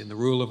democracy, in the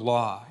rule of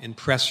law, in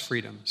press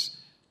freedoms,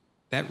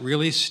 that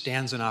really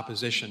stands in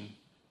opposition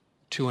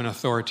to an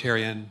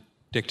authoritarian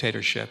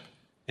dictatorship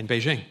in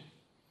Beijing.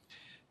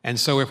 And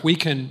so if we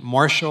can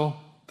marshal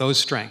those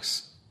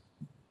strengths,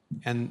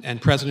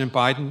 and President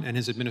Biden and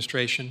his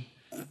administration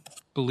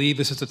believe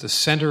this is at the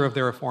center of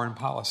their foreign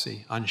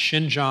policy on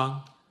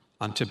Xinjiang,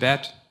 on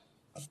Tibet,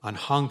 on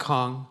Hong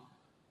Kong,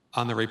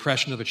 on the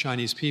repression of the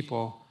Chinese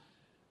people,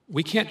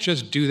 we can't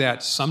just do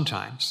that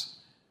sometimes.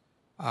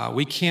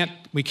 We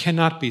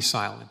cannot be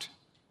silent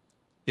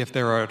if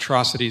there are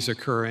atrocities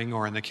occurring,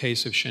 or in the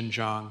case of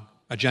Xinjiang,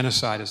 a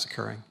genocide is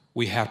occurring.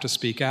 We have to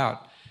speak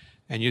out.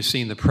 And you've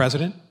seen the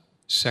President,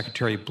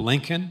 Secretary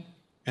Blinken,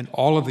 and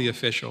all of the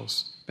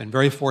officials been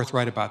very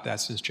forthright about that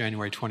since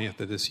January 20th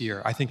of this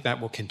year. I think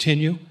that will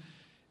continue,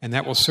 and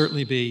that will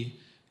certainly be,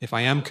 if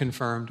I am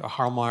confirmed, a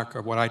hallmark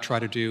of what I try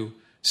to do,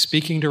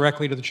 speaking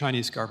directly to the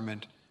Chinese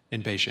government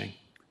in Beijing.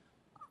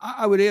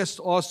 I would ask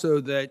also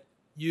that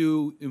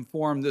you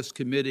inform this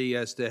committee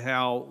as to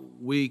how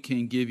we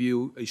can give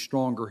you a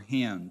stronger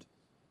hand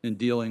in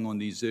dealing on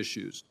these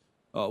issues.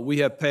 We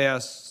have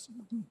passed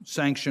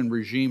sanction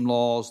regime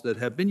laws that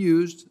have been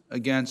used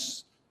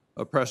against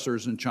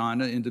oppressors in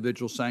China,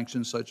 individual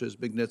sanctions such as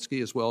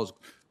Magnitsky, as well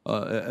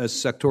as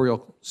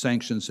sectorial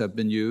sanctions have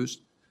been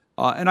used.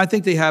 And I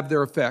think they have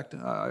their effect.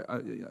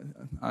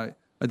 I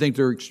think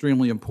they're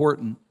extremely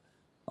important.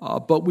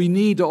 But we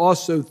need to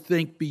also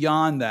think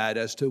beyond that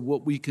as to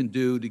what we can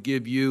do to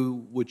give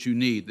you what you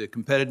need. The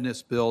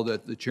competitiveness bill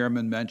that the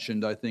chairman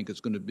mentioned, I think,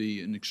 is going to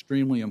be an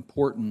extremely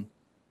important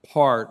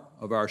part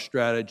of our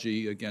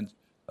strategy against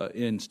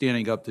in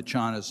standing up to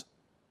China's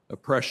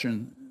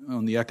oppression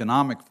on the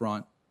economic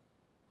front.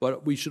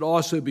 But we should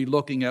also be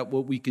looking at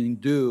what we can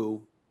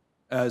do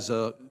as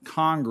a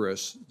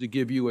Congress to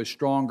give you a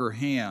stronger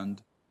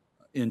hand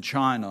in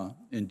China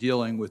in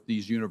dealing with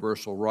these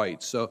universal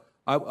rights. So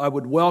I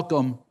would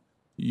welcome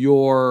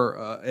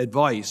your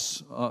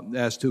advice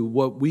as to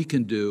what we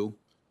can do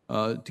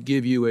to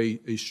give you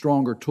a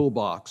stronger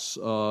toolbox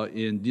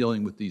in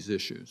dealing with these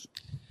issues.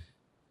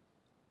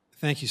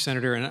 Thank you,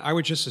 Senator. And I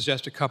would just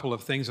suggest a couple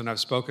of things, and I've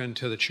spoken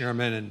to the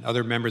chairman and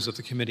other members of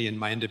the committee in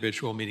my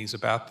individual meetings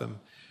about them.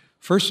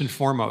 First and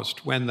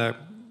foremost, when the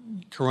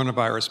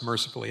coronavirus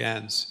mercifully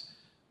ends,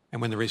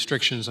 and when the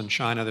restrictions on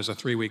China, there's a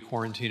 3-week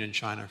quarantine in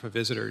China for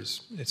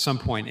visitors, at some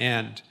point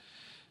end,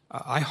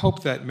 I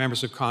hope that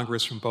members of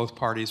Congress from both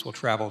parties will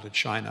travel to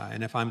China.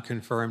 And if I'm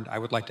confirmed, I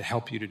would like to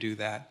help you to do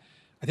that.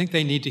 I think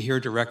they need to hear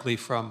directly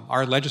from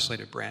our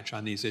legislative branch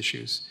on these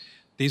issues.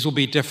 These will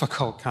be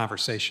difficult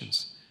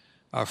conversations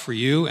for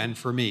you and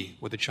for me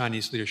with the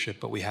Chinese leadership,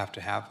 but we have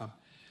to have them.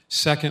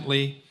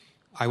 Secondly,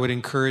 I would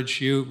encourage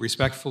you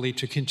respectfully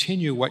to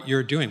continue what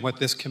you're doing, what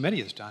this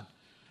committee has done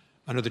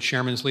under the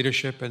chairman's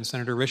leadership and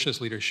Senator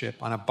Risch's leadership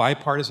on a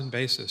bipartisan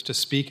basis to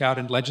speak out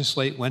and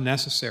legislate when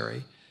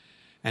necessary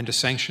and to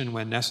sanction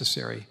when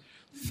necessary.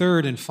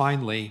 Third and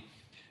finally,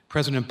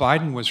 President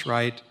Biden was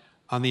right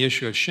on the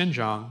issue of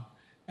Xinjiang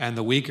and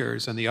the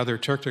Uyghurs and the other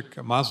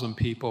Turkic Muslim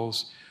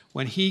peoples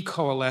when he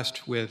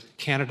coalesced with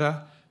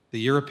Canada, the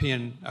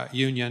European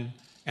Union,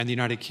 and the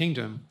United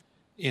Kingdom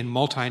in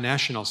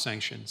multinational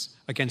sanctions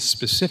against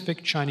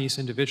specific Chinese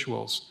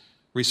individuals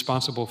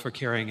responsible for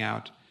carrying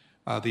out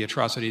the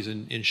atrocities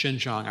in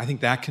Xinjiang. I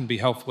think that can be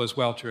helpful as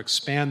well to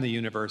expand the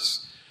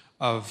universe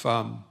of,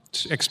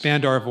 to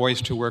expand our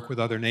voice to work with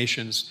other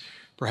nations,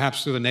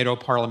 perhaps through the NATO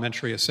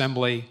Parliamentary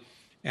Assembly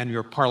and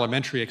your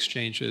parliamentary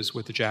exchanges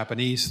with the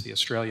Japanese, the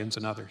Australians,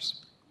 and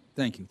others.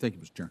 Thank you. Thank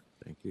you, Mr. Chairman.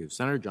 Thank you.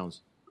 Senator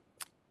Jones.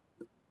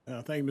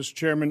 Thank you, Mr.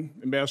 Chairman.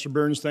 Ambassador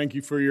Burns, thank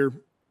you for your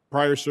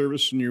prior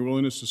service and your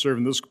willingness to serve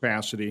in this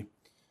capacity.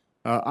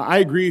 I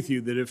agree with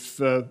you that if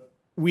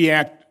we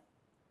act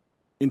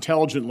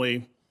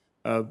intelligently,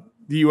 the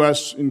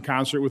U.S. in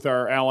concert with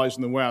our allies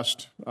in the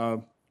West,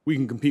 we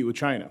can compete with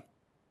China.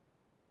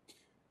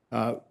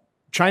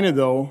 China,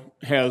 though,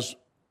 has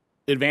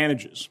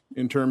advantages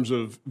in terms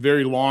of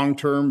very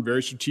long-term,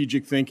 very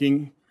strategic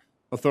thinking,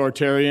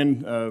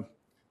 authoritarian.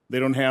 They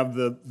don't have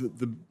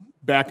the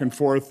back and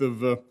forth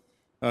of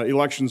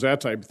elections,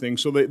 that type of thing.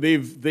 So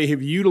they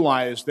have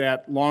utilized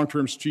that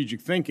long-term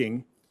strategic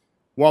thinking,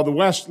 while the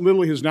West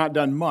literally has not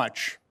done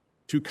much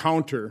to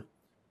counter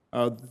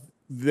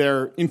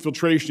their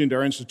infiltration into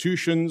our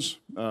institutions,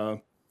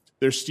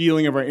 their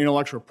stealing of our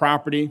intellectual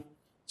property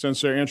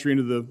since their entry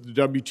into the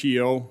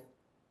WTO.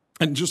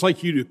 And just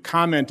like you to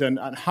comment on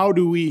how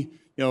do we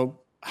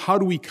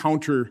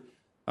counter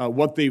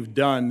what they've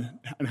done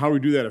and how do we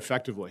do that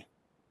effectively?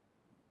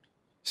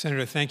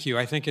 Senator, thank you.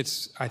 I think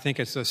it's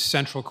a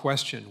central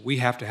question. We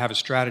have to have a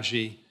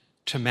strategy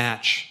to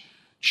match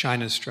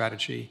China's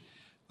strategy.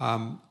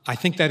 I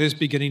think that is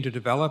beginning to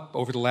develop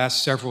over the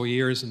last several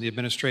years in the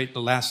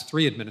last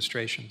 3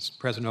 administrations,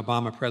 President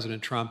Obama,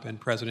 President Trump, and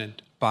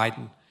President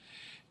Biden.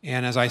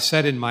 And as I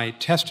said in my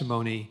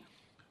testimony,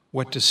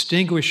 what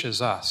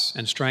distinguishes us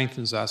and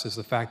strengthens us is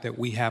the fact that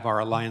we have our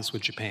alliance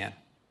with Japan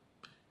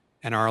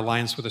and our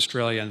alliance with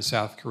Australia and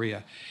South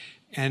Korea.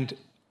 And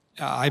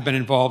I've been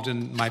involved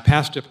in my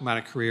past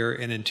diplomatic career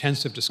in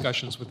intensive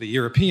discussions with the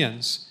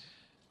Europeans.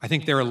 I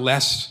think they're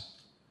less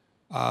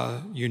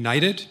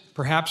united,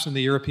 perhaps, in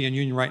the European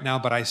Union right now,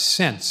 but I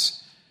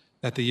sense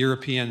that the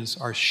Europeans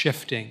are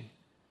shifting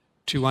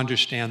to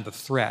understand the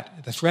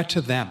threat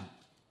to them,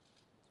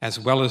 as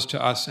well as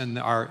to us and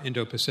our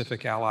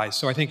Indo-Pacific allies.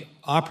 So I think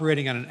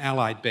operating on an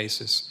allied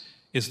basis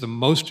is the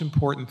most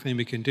important thing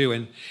we can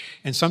do.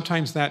 And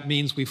sometimes that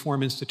means we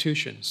form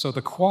institutions. So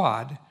the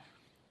Quad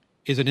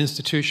is an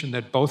institution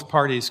that both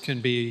parties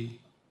can be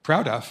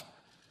proud of.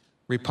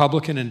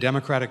 Republican and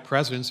Democratic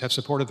presidents have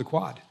supported the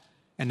Quad.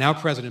 And now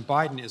President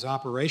Biden is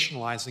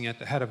operationalizing at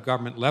the head of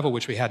government level,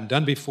 which we hadn't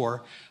done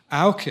before.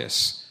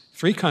 AUKUS,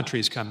 3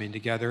 countries coming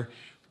together.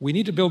 We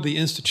need to build the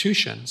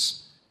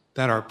institutions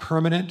that are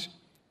permanent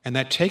and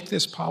that take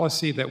this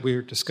policy that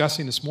we're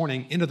discussing this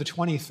morning into the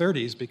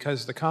 2030s,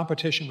 because the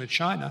competition with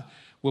China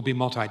will be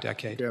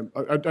multi-decade. Yeah,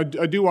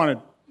 I do want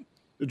to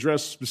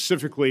address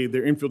specifically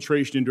their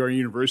infiltration into our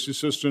university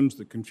systems,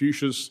 the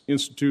Confucius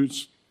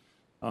Institutes,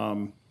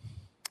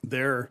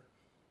 their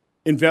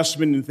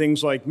investment in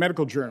things like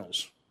medical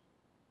journals.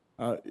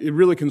 It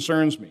really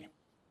concerns me.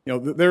 You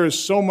know, there is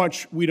so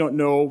much we don't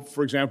know,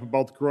 for example,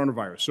 about the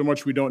coronavirus, so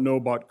much we don't know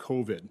about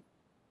COVID.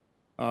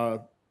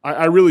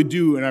 I really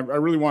do, and I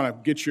really want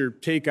to get your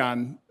take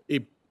on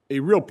a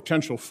real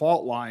potential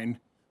fault line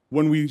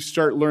when we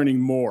start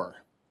learning more.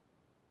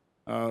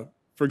 For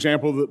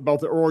example, about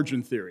the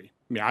origin theory.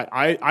 I mean,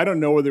 I don't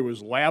know whether it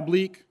was lab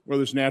leak,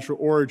 whether it's natural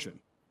origin.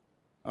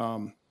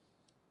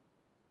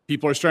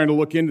 People are starting to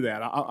look into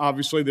that.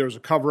 Obviously, there was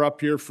a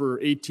cover-up here for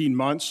 18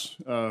 months,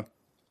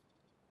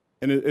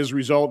 and as a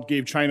result,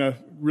 gave China a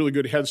really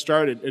good head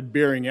start at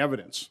bearing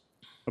evidence.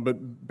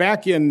 But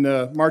back in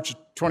March of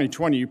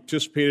 2020, you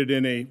participated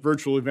in a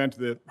virtual event at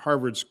the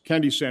Harvard's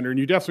Kennedy Center, and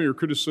you definitely were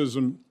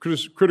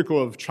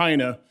critical of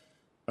China,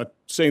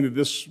 saying that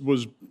this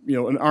was,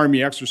 an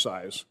army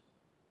exercise.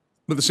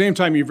 But at the same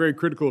time, you're very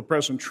critical of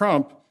President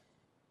Trump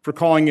for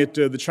calling it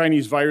the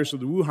Chinese virus or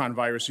the Wuhan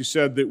virus. He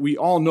said that we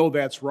all know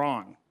that's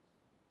wrong.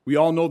 We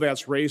all know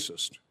that's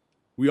racist.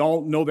 We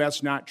all know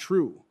that's not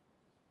true.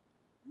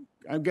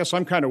 I guess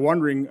I'm kind of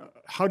wondering,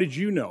 how did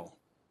you know?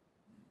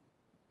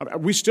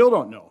 We still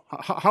don't know.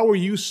 How are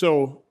you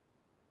so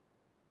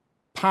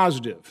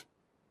positive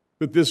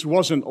that this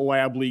wasn't a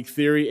lab leak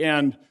theory?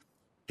 And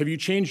have you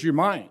changed your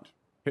mind?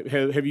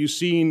 Have you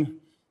seen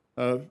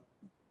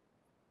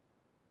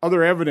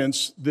other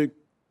evidence that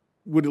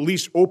would at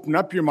least open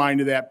up your mind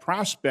to that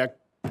prospect?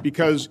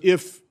 Because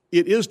if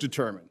it is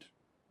determined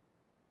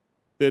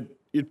that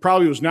it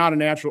probably was not a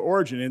natural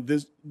origin, and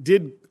this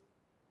did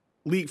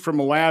leak from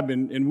a lab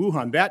in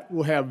Wuhan, that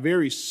will have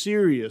very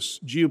serious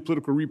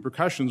geopolitical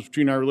repercussions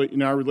in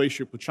our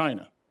relationship with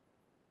China.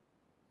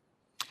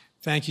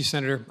 Thank you,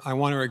 Senator. I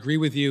want to agree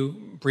with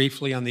you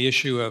briefly on the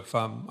issue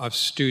of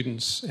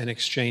students and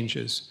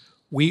exchanges.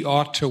 We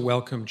ought to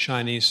welcome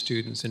Chinese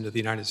students into the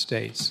United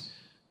States,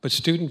 but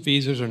student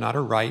visas are not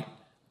a right.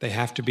 They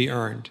have to be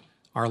earned.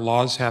 Our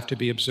laws have to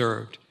be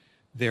observed.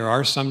 There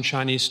are some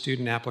Chinese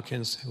student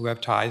applicants who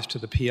have ties to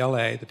the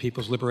PLA, the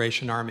People's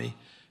Liberation Army,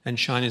 and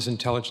China's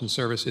intelligence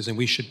services, and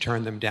we should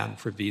turn them down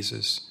for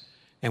visas.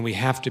 And we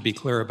have to be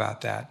clear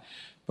about that.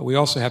 But we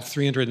also have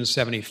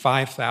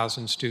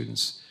 375,000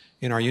 students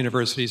in our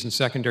universities and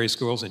secondary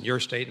schools in your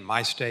state and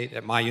my state,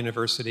 at my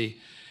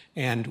university,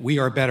 and we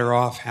are better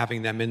off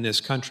having them in this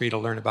country to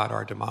learn about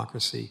our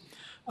democracy.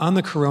 On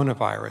the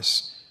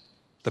coronavirus,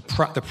 the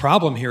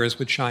problem here is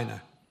with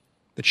China.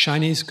 The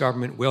Chinese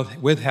government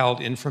withheld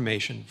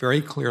information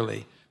very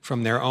clearly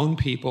from their own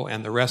people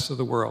and the rest of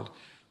the world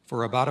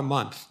for about a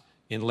month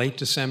in late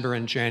December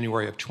and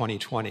January of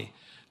 2020.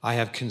 I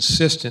have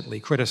consistently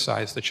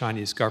criticized the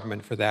Chinese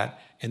government for that,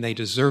 and they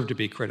deserve to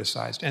be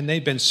criticized. And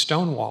they've been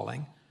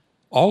stonewalling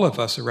all of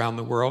us around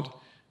the world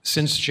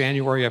since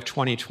January of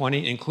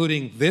 2020,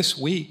 including this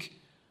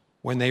week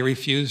when they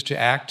refused to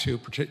act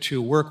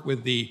to work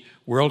with the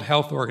World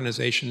Health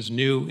Organization's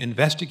new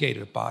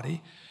investigative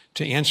body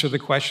to answer the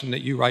question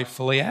that you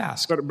rightfully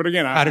asked. But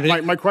again,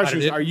 my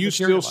question is, are you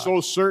still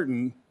so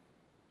certain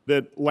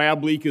that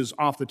lab leak is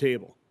off the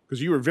table?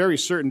 Because you were very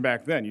certain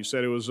back then. You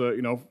said it was,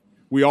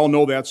 we all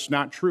know that's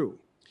not true.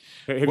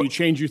 Have you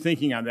changed your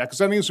thinking on that? Because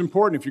I think it's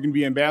important, if you're going to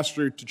be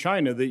ambassador to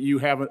China, that you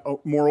have a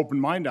more open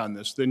mind on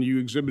this than you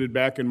exhibited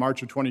back in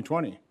March of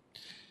 2020.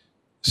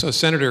 So,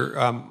 Senator,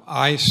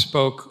 I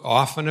spoke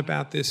often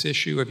about this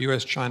issue of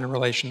U.S.-China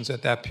relations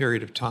at that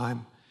period of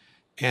time.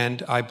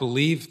 And I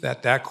believe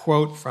that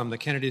quote from the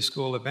Kennedy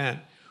School event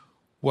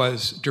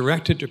was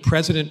directed to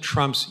President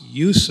Trump's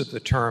use of the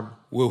term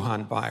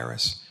Wuhan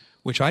virus,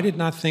 which I did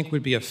not think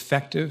would be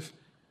effective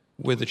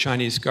with the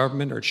Chinese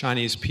government or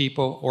Chinese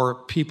people or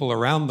people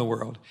around the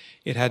world.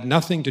 It had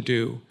nothing to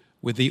do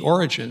with the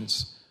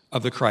origins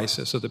of the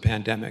crisis of the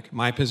pandemic.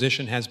 My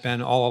position has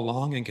been all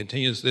along and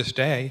continues this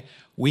day,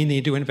 we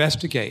need to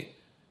investigate.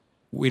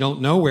 We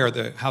don't know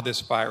how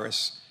this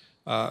virus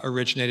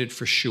originated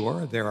for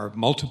sure. There are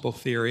multiple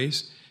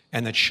theories,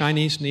 and the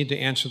Chinese need to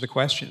answer the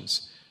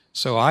questions.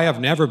 So I have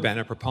never been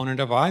a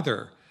proponent of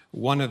either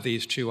one of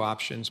these two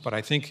options, but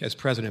I think, as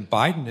President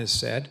Biden has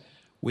said,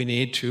 we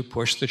need to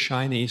push the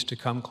Chinese to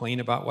come clean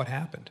about what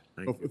happened.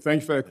 Well,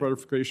 thank you for that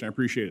clarification. I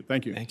appreciate it.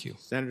 Thank you. Thank you.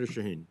 Senator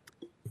Shaheen.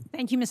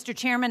 Thank you, Mr.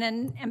 Chairman.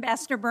 And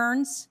Ambassador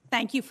Burns,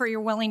 thank you for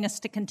your willingness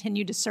to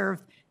continue to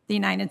serve the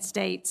United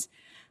States.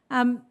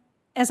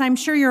 As I'm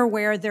sure you're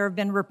aware, there have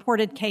been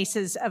reported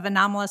cases of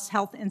anomalous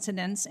health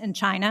incidents in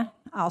China,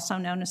 also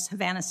known as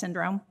Havana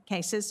syndrome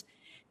cases.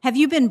 Have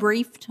you been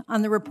briefed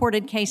on the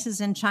reported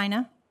cases in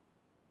China?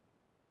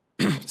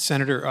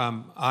 Senator,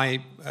 I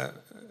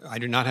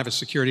do not have a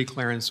security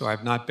clearance, so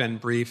I've not been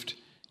briefed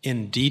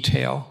in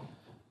detail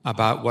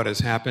about what has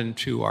happened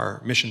to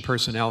our mission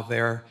personnel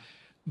there,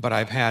 but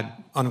I've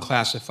had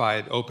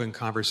unclassified, open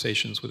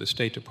conversations with the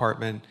State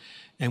Department,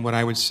 and what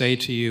I would say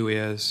to you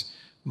is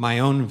my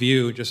own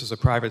view, just as a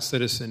private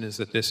citizen, is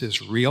that this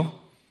is real.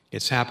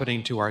 It's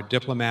happening to our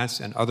diplomats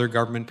and other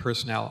government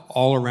personnel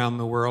all around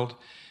the world,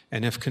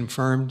 and if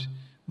confirmed,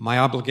 my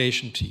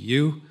obligation to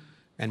you,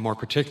 and more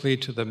particularly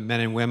to the men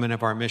and women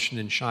of our mission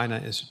in China,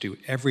 is to do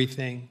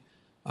everything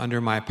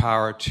under my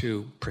power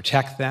to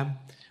protect them,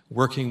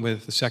 working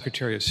with the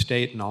Secretary of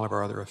State and all of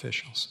our other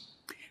officials.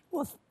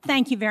 Well,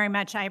 thank you very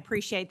much. I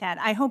appreciate that.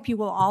 I hope you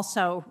will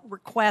also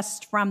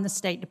request from the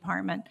State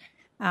Department,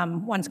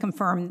 once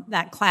confirmed,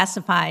 that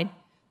classified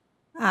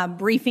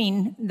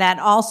briefing that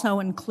also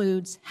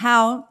includes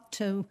how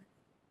to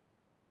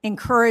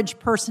encourage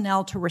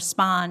personnel to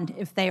respond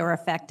if they are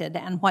affected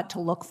and what to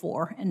look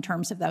for in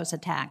terms of those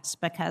attacks,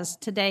 because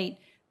to date,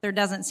 there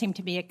doesn't seem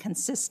to be a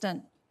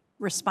consistent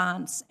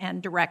response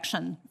and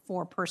direction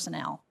for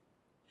personnel.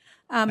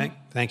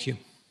 Thank you.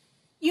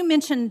 You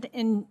mentioned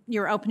in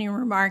your opening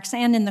remarks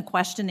and in the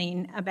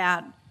questioning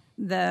about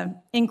the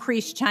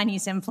increased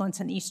Chinese influence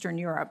in Eastern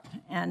Europe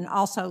and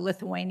also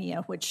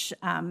Lithuania, which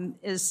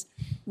is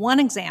one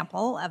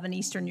example of an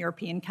Eastern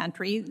European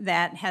country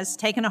that has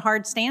taken a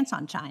hard stance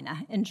on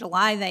China. In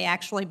July, they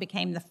actually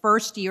became the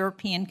first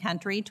European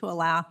country to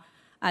allow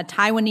a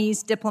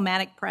Taiwanese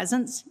diplomatic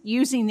presence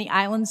using the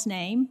island's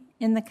name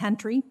in the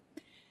country.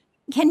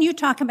 Can you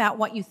talk about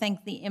what you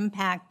think the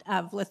impact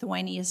of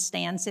Lithuania's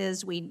stance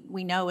is? We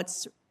know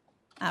it's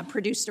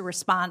produced a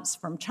response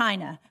from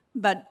China,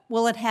 but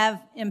will it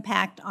have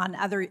impact on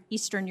other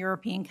Eastern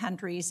European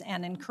countries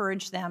and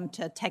encourage them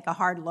to take a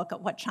hard look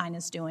at what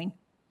China's doing?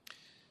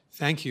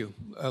 Thank you.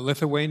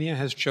 Lithuania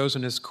has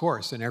chosen its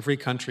course, and every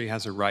country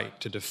has a right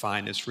to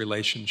define its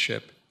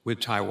relationship with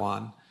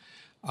Taiwan.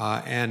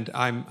 And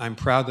I'm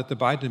proud that the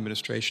Biden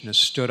administration has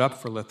stood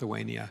up for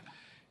Lithuania.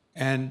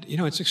 And, you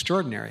know, it's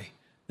extraordinary.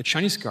 The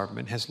Chinese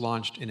government has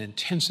launched an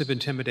intensive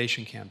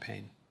intimidation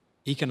campaign,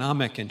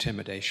 economic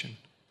intimidation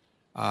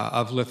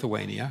of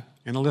Lithuania,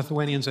 and the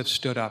Lithuanians have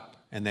stood up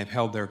and they've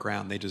held their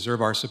ground. They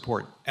deserve our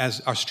support,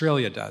 as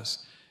Australia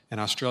does, and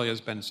Australia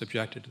has been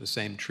subjected to the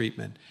same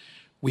treatment.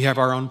 We have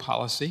our own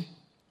policy,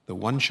 the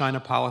One China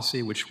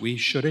policy, which we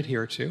should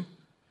adhere to,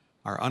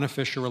 our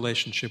unofficial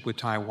relationship with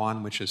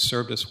Taiwan, which has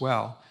served us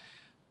well.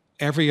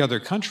 Every other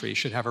country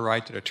should have a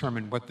right to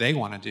determine what they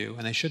want to do,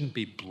 and they shouldn't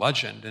be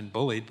bludgeoned and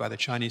bullied by the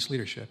Chinese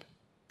leadership.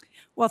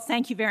 Well,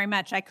 thank you very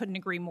much. I couldn't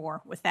agree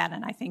more with that,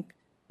 and I think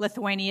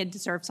Lithuania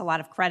deserves a lot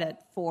of credit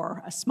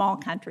for a small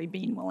country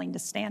being willing to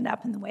stand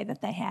up in the way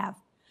that they have.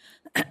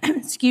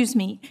 Excuse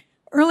me.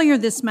 Earlier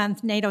this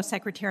month, NATO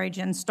Secretary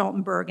Jens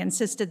Stoltenberg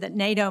insisted that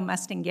NATO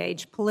must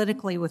engage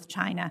politically with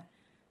China,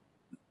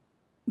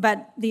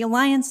 but the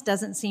alliance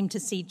doesn't seem to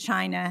see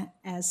China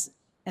as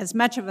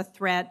much of a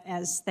threat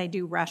as they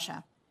do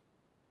Russia.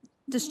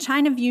 Does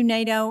China view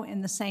NATO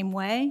in the same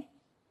way?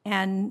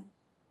 And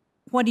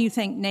what do you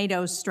think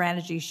NATO's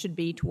strategy should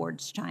be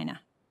towards China?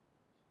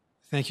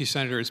 Thank you,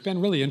 Senator. It's been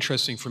really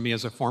interesting for me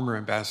as a former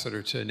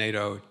ambassador to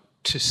NATO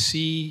to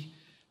see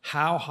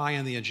how high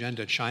on the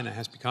agenda China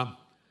has become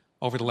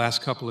over the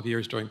last couple of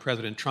years during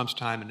President Trump's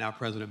time and now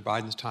President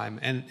Biden's time.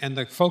 And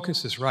the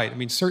focus is right. I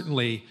mean,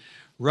 certainly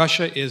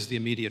Russia is the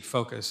immediate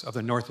focus of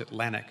the North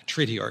Atlantic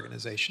Treaty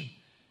Organization,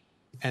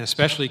 and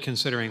especially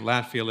considering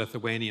Latvia,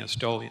 Lithuania,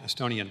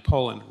 Estonia, and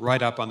Poland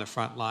right up on the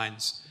front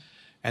lines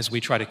as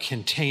we try to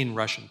contain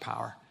Russian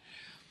power.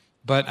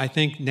 But I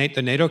think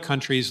the NATO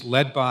countries,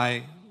 led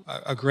by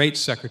a great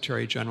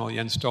Secretary General,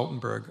 Jens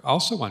Stoltenberg,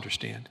 also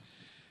understand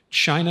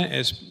China,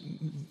 as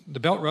the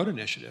Belt Road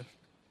Initiative,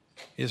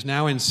 is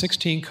now in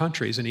 16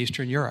 countries in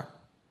Eastern Europe.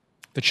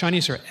 The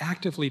Chinese are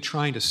actively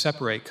trying to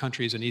separate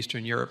countries in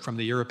Eastern Europe from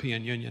the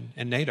European Union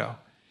and NATO.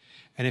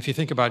 And if you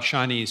think about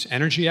Chinese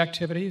energy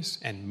activities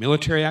and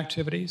military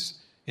activities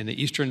in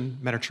the Eastern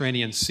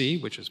Mediterranean Sea,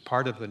 which is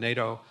part of the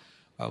NATO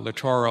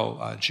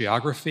littoral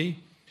geography,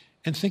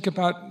 and think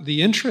about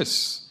the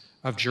interests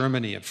of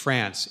Germany, of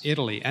France,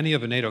 Italy, any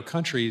of the NATO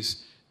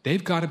countries,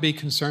 they've got to be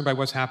concerned by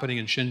what's happening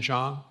in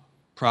Xinjiang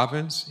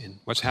province, in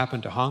what's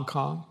happened to Hong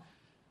Kong,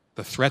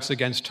 the threats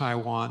against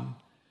Taiwan,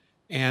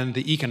 and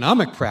the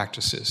economic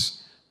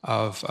practices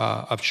of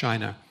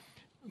China.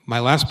 My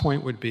last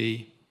point would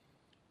be,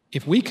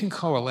 if we can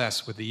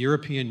coalesce with the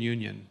European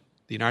Union,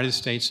 the United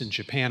States, and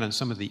Japan on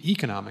some of the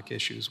economic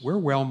issues, we're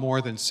well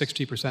more than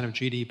 60% of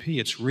GDP.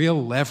 It's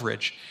real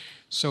leverage.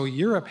 So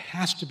Europe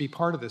has to be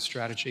part of this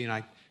strategy, and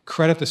I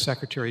credit the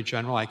Secretary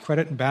General. I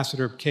credit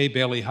Ambassador Kay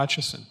Bailey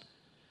Hutchison,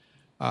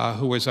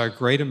 who was our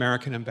great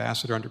American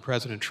ambassador under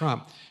President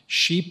Trump.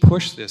 She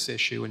pushed this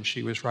issue, and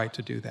she was right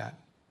to do that.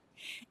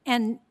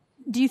 And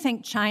do you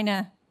think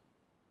China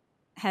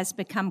has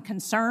become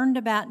concerned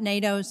about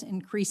NATO's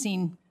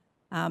increasing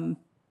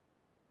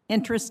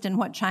interest in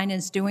what China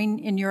is doing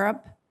in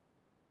Europe?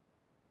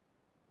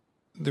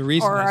 The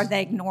reason or are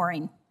they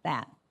ignoring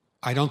that?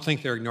 I don't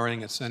think they're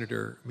ignoring it,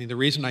 Senator. I mean, the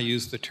reason I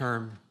use the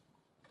term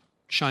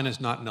China's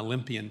not an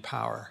Olympian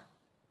power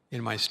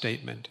in my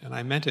statement, and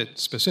I meant it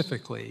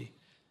specifically,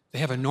 they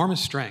have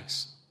enormous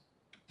strengths.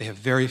 They have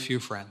very few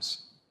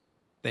friends.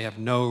 They have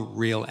no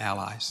real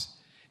allies.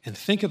 And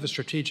think of the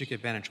strategic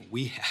advantage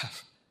we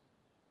have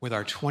with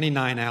our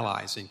 29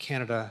 allies in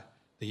Canada,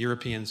 the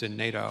Europeans in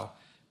NATO,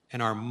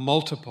 and our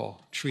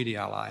multiple treaty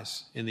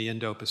allies in the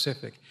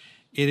Indo-Pacific.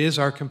 It is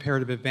our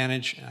comparative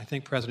advantage, and I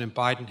think President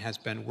Biden has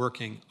been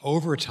working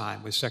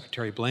overtime with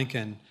Secretary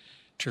Blinken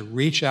to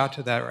reach out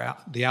to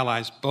the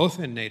allies, both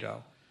in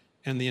NATO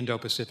and the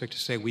Indo-Pacific, to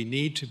say we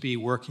need to be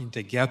working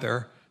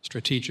together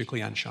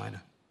strategically on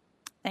China.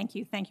 Thank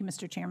you. Thank you,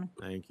 Mr. Chairman.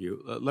 Thank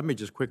you. Let me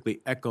just quickly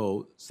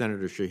echo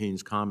Senator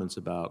Shaheen's comments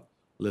about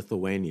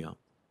Lithuania.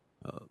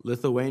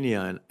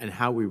 Lithuania and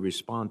how we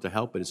respond to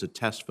help it is a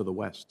test for the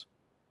West.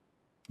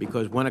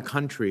 Because when a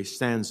country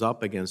stands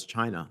up against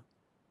China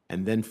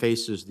and then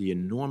faces the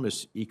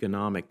enormous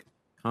economic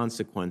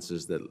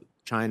consequences that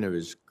China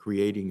is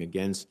creating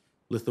against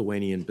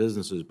Lithuanian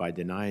businesses by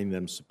denying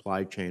them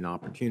supply chain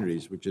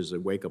opportunities, which is a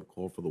wake-up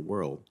call for the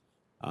world,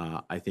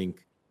 I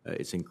think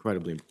it's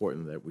incredibly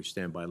important that we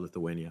stand by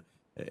Lithuania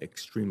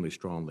extremely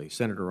strongly.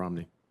 Senator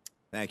Romney.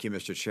 Thank you,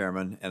 Mr.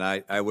 Chairman. And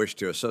I wish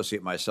to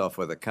associate myself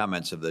with the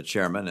comments of the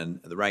chairman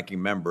and the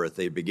ranking member at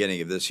the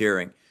beginning of this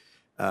hearing.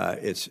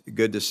 It's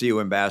good to see you,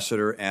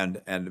 Ambassador,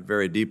 and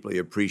very deeply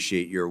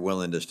appreciate your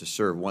willingness to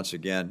serve once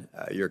again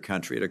your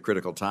country at a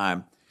critical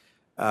time.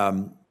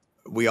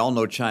 We all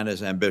know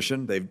China's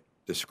ambition. They've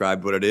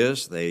described what it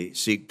is. They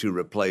seek to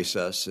replace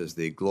us as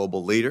the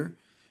global leader.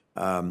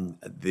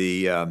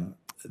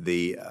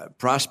 The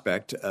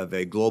prospect of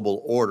a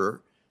global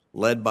order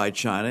led by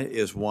China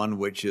is one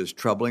which is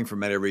troubling for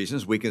many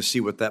reasons. We can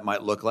see what that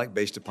might look like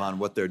based upon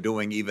what they're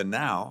doing even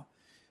now,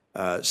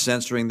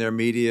 censoring their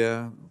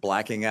media,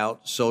 blacking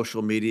out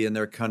social media in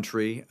their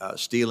country,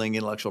 stealing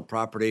intellectual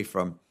property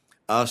from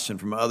us and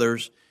from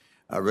others,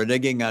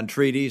 reneging on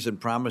treaties and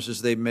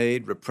promises they've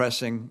made,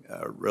 repressing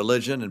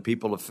religion and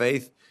people of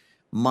faith,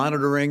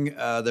 monitoring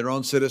their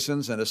own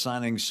citizens and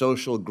assigning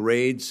social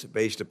grades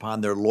based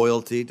upon their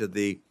loyalty to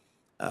the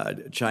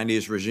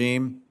Chinese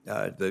regime,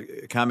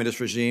 the communist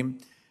regime,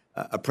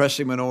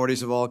 oppressing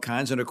minorities of all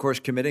kinds, and, of course,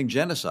 committing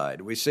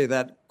genocide. We say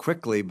that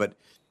quickly, but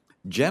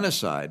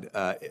genocide,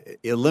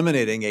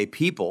 eliminating a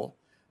people,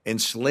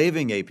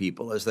 enslaving a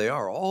people as they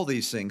are, all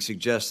these things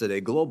suggest that a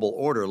global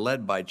order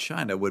led by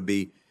China would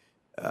be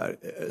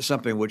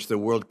something which the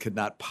world could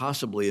not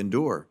possibly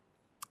endure.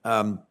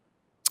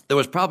 There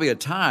was probably a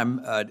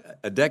time,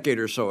 a decade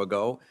or so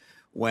ago,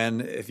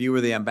 when if you were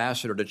the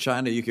ambassador to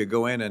China, you could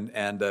go in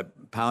and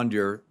pound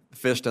your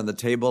fist on the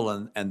table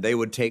and they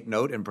would take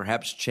note and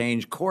perhaps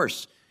change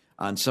course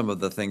on some of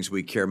the things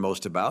we care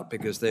most about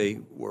because they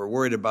were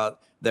worried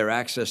about their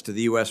access to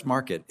the U.S.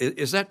 market.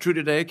 Is that true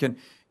today? Can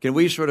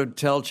we sort of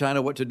tell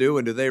China what to do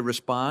and do they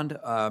respond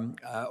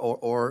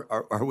or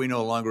are we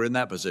no longer in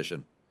that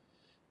position?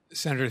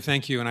 Senator,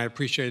 thank you, and I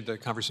appreciated the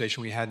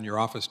conversation we had in your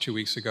office 2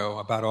 weeks ago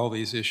about all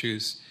these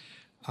issues.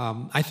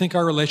 I think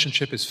our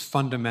relationship is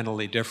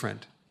fundamentally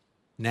different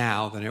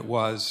now than it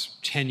was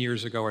 10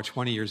 years ago or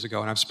 20 years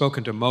ago, and I've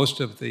spoken to most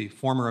of the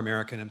former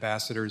American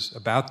ambassadors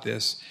about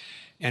this,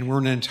 and we're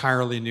in an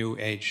entirely new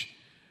age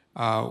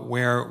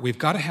where we've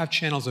got to have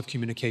channels of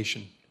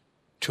communication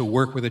to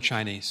work with the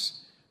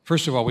Chinese.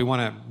 First of all, we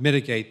want to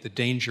mitigate the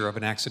danger of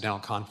an accidental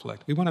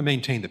conflict. We want to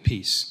maintain the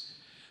peace.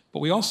 But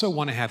we also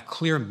want to have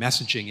clear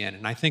messaging in,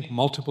 and I think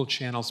multiple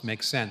channels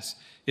make sense.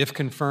 If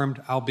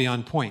confirmed, I'll be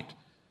on point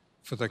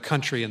for the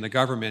country and the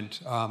government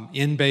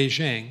in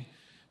Beijing,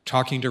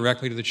 talking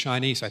directly to the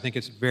Chinese. I think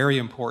it's very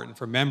important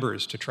for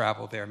members to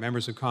travel there,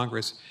 members of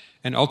Congress,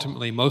 and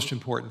ultimately most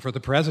important for the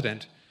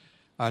president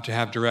to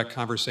have direct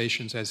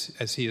conversations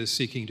as he is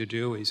seeking to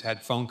do. He's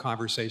had phone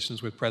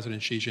conversations with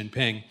President Xi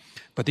Jinping,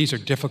 but these are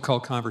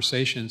difficult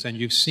conversations, and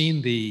you've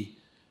seen the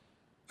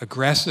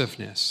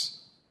aggressiveness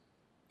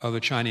of the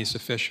Chinese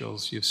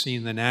officials. You've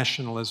seen the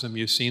nationalism.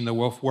 You've seen the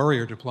wolf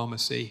warrior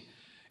diplomacy.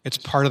 It's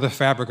part of the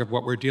fabric of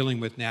what we're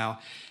dealing with now.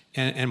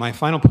 And my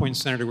final point,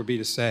 Senator, would be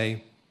to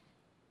say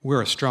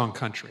we're a strong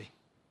country.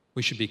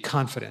 We should be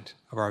confident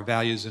of our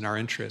values and our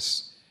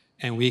interests,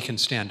 and we can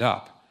stand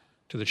up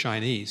to the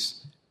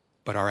Chinese.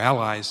 But our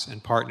allies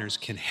and partners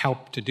can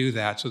help to do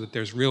that so that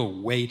there's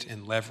real weight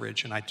and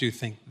leverage, and I do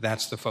think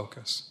that's the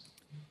focus.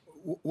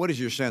 What is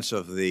your sense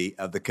of the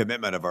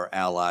commitment of our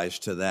allies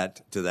to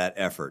that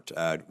effort?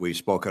 We've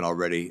spoken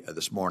already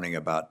this morning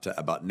about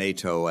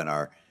NATO and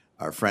our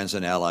friends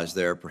and allies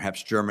there.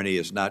 Perhaps Germany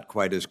is not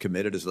quite as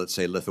committed as, let's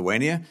say,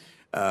 Lithuania.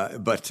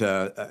 But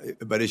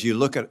as you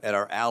look at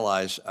our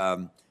allies,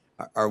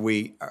 are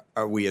we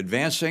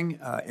advancing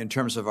in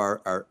terms of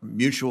our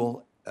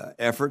mutual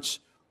efforts,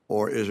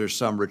 or is there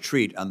some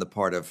retreat on the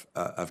part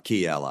of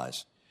key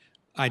allies?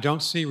 I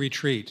don't see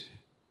retreat.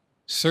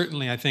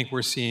 Certainly, I think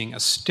we're seeing a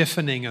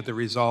stiffening of the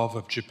resolve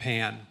of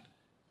Japan,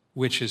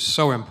 which is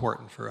so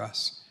important for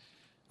us.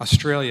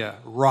 Australia,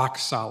 rock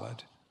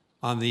solid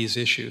on these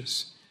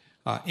issues.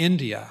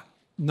 India,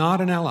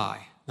 not an ally,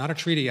 not a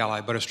treaty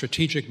ally, but a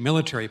strategic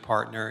military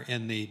partner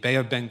in the Bay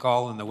of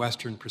Bengal and the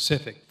Western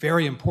Pacific.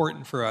 Very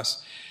important for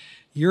us.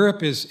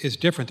 Europe is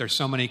different. There's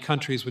so many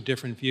countries with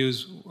different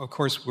views. Of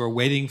course, we're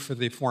waiting for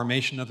the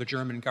formation of the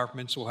German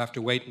government, so we'll have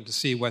to wait and to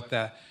see what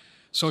the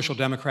Social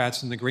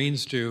Democrats and the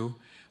Greens do.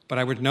 But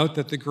I would note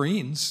that the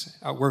Greens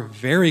were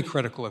very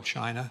critical of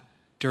China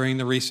during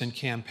the recent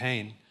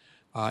campaign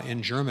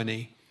in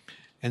Germany.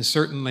 And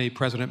certainly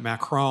President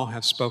Macron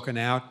has spoken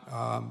out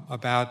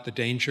about the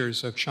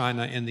dangers of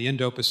China in the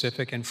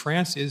Indo-Pacific. And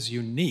France is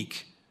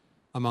unique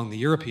among the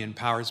European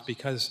powers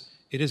because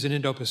it is an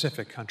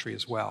Indo-Pacific country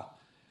as well.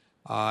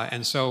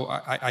 And so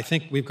I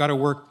think we've got to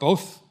work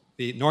both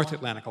the North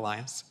Atlantic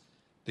Alliance,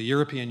 the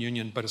European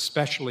Union, but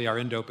especially our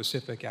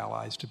Indo-Pacific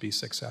allies to be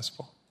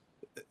successful.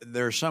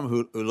 There are some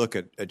who look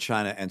at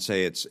China and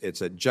say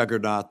it's a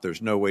juggernaut.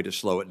 There's no way to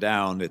slow it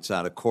down. It's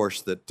on a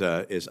course that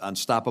is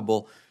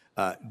unstoppable.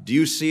 Do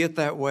you see it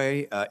that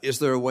way? Is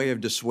there a way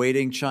of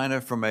dissuading China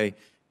from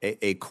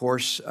a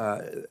course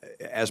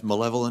as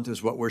malevolent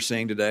as what we're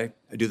seeing today?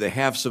 Do they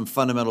have some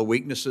fundamental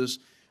weaknesses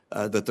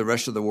that the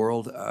rest of the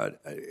world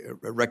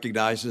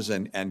recognizes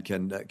and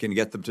can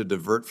get them to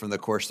divert from the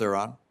course they're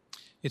on?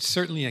 It's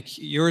certainly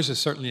yours is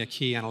certainly a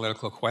key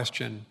analytical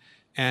question,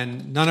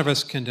 and none of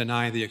us can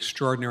deny the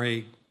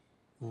extraordinary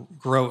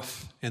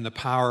growth in the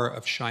power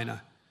of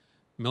China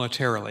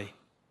militarily,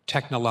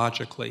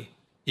 technologically,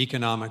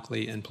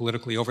 economically, and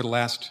politically over the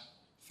last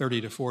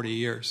 30 to 40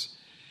 years.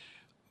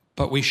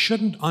 But we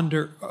shouldn't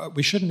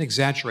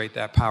exaggerate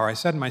that power. I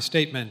said in my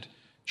statement,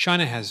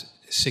 China has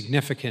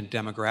significant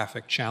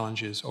demographic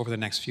challenges over the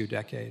next few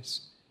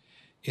decades.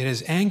 It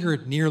has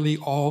angered nearly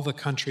all the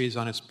countries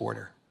on its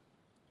border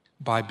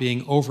by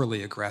being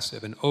overly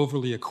aggressive and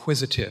overly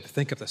acquisitive.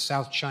 Think of the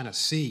South China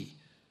Sea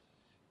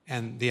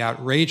and the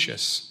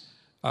outrageous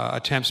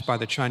attempts by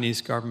the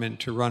Chinese government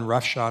to run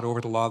roughshod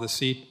over the Law of the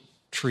Sea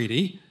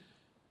Treaty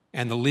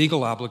and the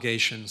legal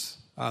obligations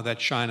that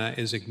China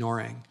is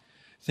ignoring.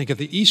 Think of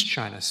the East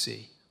China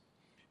Sea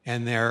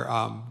and their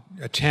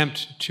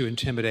attempt to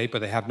intimidate,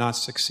 but they have not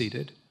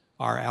succeeded,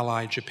 our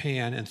ally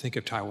Japan, and think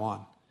of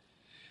Taiwan.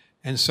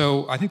 And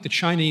so I think the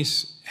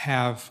Chinese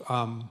have,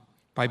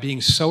 by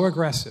being so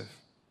aggressive,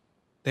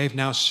 they've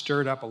now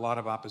stirred up a lot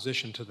of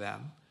opposition to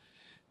them.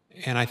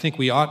 And I think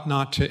we ought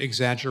not to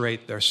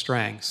exaggerate their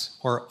strengths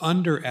or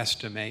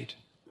underestimate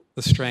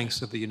the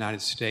strengths of the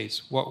United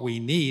States. What we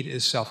need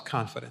is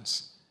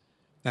self-confidence,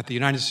 that the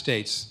United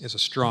States is a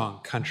strong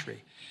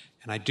country.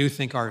 And I do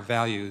think our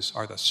values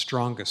are the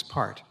strongest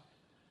part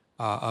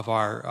of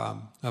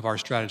our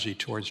strategy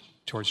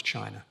towards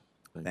China.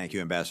 Thank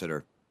you,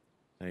 Ambassador.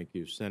 Thank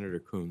you. Senator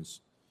Coons.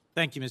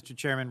 Thank you, Mr.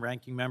 Chairman,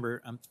 Ranking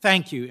Member.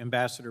 Thank you,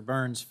 Ambassador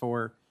Burns,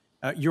 for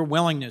your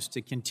willingness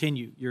to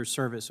continue your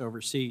service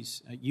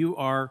overseas. You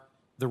are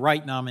the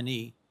right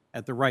nominee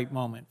at the right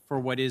moment for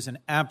what is an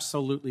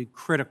absolutely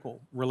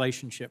critical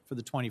relationship for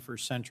the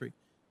 21st century.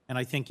 And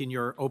I think in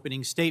your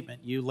opening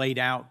statement, you laid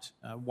out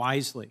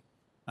wisely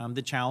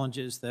the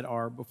challenges that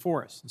are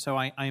before us. And so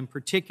I am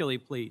particularly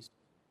pleased,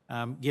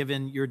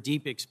 given your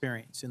deep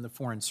experience in the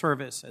Foreign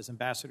Service as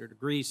ambassador to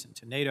Greece and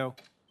to NATO,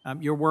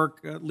 your work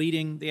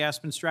leading the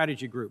Aspen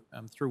Strategy Group,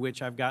 through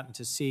which I've gotten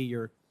to see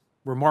your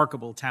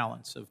remarkable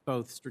talents of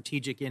both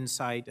strategic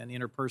insight and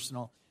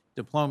interpersonal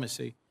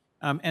diplomacy.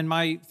 And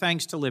my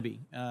thanks to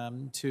Libby,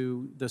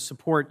 to the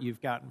support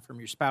you've gotten from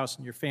your spouse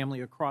and your family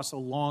across a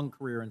long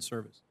career in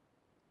service.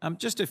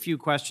 Just a few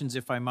questions,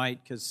 if I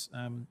might, because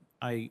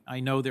I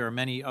know there are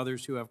many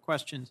others who have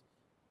questions.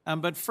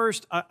 But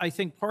first, I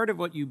think part of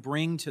what you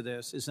bring to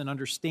this is an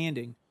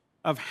understanding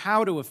of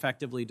how to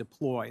effectively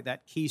deploy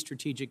that key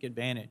strategic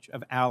advantage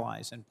of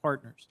allies and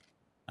partners.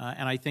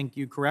 And I think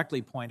you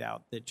correctly point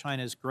out that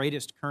China's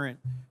greatest current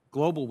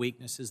global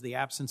weakness is the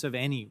absence of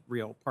any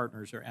real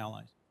partners or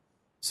allies.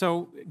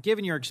 So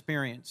given your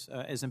experience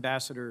as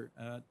ambassador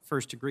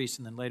first to Greece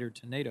and then later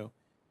to NATO,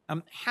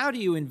 how do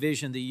you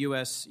envision the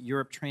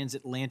U.S.-Europe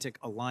transatlantic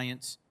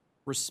alliance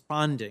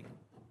responding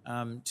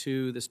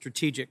to the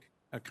strategic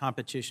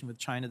competition with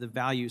China, the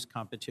values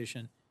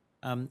competition,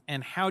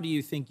 and how do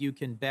you think you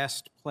can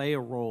best play a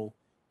role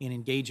in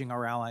engaging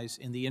our allies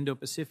in the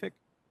Indo-Pacific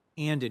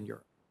and in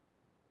Europe?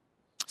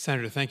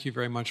 Senator, thank you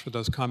very much for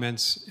those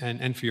comments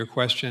and for your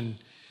question.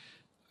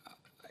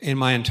 In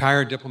my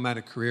entire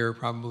diplomatic career,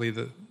 probably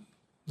the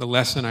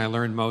lesson I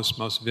learned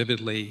most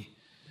vividly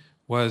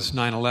was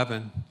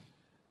 9/11.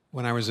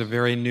 When I was a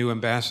very new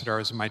ambassador, I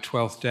was in my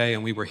 12th day,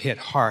 and we were hit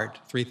hard,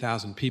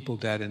 3,000 people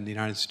dead in the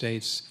United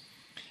States.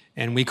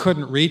 And we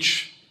couldn't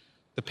reach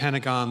the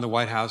Pentagon, the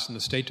White House, and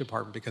the State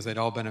Department because they'd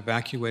all been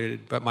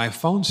evacuated. But my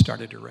phone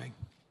started to ring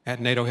at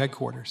NATO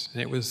headquarters,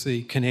 and it was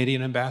the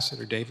Canadian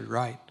ambassador, David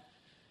Wright,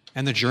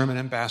 and the German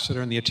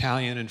ambassador and the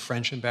Italian and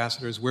French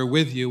ambassadors. We're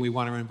with you. We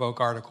want to invoke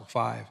Article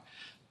 5.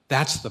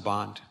 That's the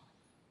bond.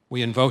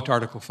 We invoked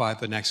Article 5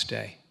 the next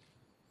day.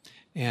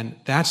 And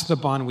that's the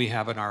bond we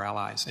have in our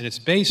allies. And it's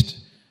based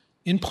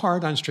in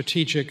part on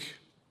strategic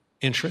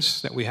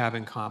interests that we have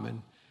in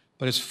common,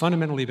 but it's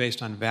fundamentally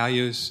based on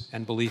values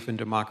and belief in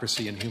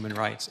democracy and human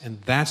rights.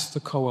 And that's the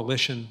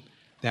coalition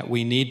that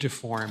we need to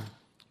form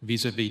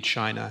vis-a-vis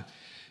China.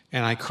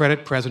 And I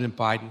credit President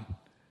Biden.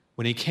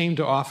 When he came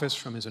to office,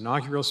 from his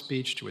inaugural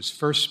speech to his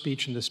first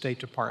speech in the State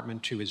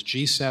Department to his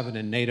G7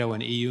 and NATO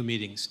and EU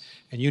meetings,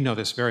 and you know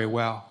this very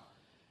well,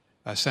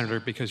 Senator,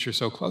 because you're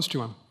so close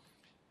to him,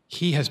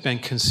 he has been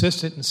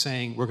consistent in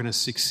saying we're going to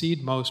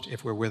succeed most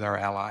if we're with our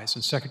allies.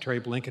 And Secretary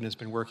Blinken has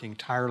been working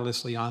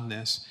tirelessly on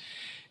this.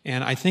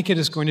 And I think it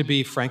is going to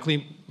be,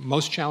 frankly,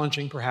 most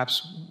challenging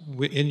perhaps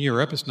in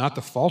Europe. It's not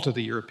the fault of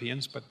the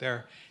Europeans, but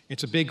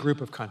it's a big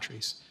group of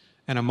countries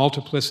and a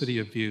multiplicity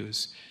of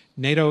views.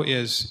 NATO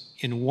is,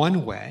 in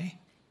one way,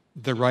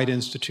 the right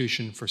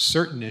institution for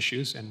certain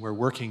issues, and we're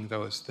working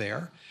those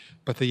there,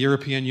 but the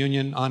European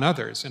Union on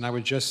others. And I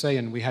would just say,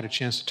 and we had a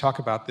chance to talk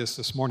about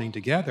this morning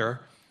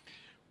together,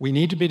 we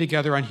need to be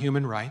together on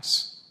human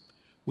rights.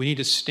 We need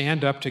to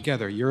stand up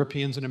together,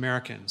 Europeans and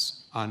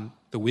Americans, on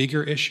the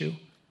Uyghur issue,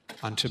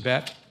 on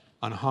Tibet,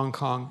 on Hong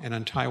Kong, and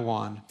on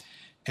Taiwan.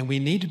 And we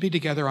need to be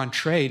together on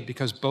trade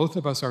because both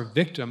of us are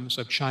victims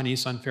of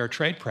Chinese unfair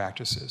trade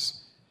practices.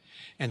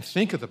 And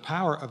think of the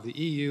power of the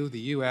EU, the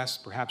US,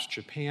 perhaps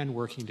Japan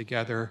working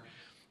together.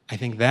 I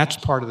think that's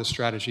part of the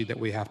strategy that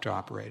we have to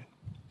operate.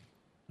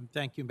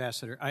 Thank you,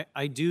 Ambassador.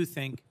 I do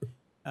think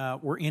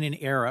we're in an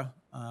era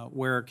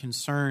where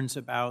concerns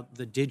about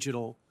the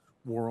digital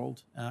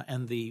world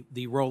and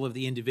the role of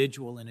the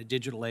individual in a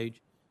digital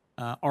age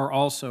are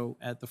also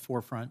at the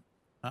forefront.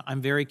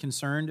 I'm very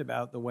concerned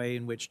about the way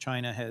in which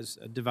China has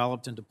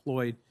developed and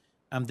deployed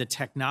the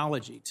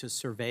technology to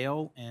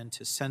surveil and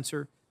to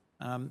censor,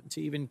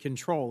 to even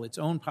control its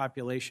own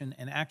population,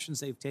 and actions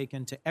they've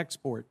taken to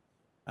export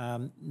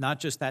not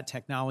just that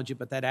technology,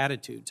 but that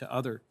attitude to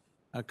other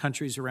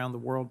countries around the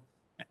world.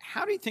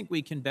 How do you think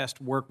we can best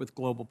work with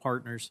global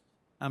partners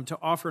to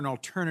offer an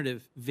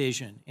alternative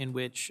vision in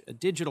which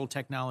digital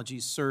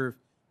technologies serve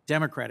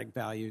democratic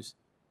values,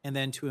 and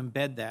then to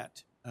embed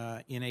that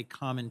in a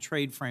common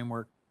trade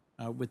framework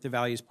with the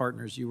values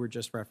partners you were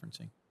just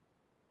referencing?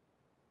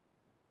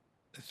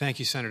 Thank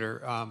you,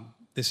 Senator.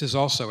 This is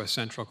also a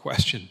central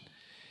question.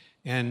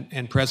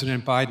 And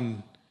President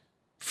Biden,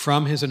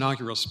 from his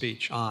inaugural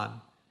speech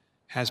on,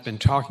 has been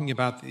talking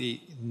about the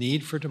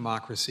need for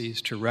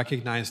democracies to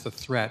recognize the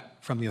threat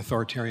from the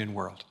authoritarian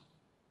world.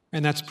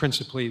 And that's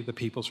principally the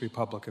People's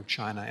Republic of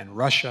China and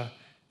Russia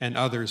and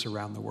others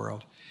around the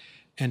world.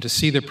 And to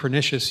see the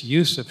pernicious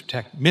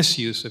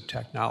misuse of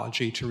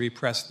technology to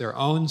repress their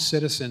own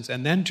citizens,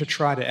 and then to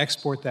try to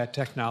export that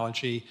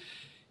technology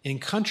in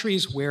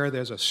countries where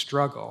there's a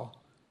struggle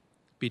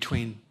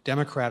between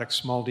democratic,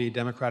 small d,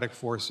 democratic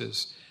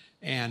forces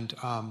and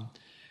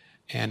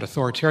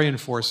authoritarian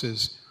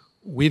forces.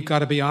 We've got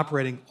to be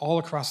operating all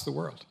across the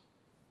world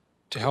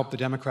to help the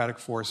democratic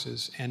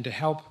forces and to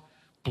help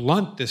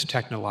blunt this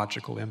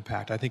technological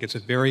impact. I think it's a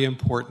very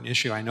important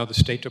issue. I know the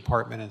State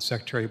Department and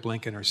Secretary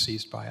Blinken are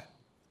seized by it.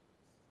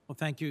 Well,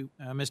 thank you,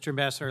 Mr.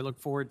 Ambassador. I look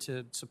forward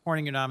to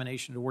supporting your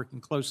nomination and working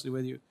closely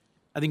with you.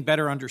 I think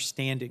better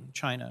understanding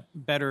China,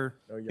 better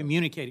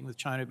communicating with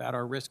China about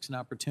our risks and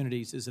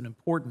opportunities is an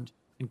important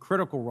and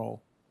critical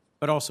role,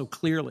 but also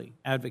clearly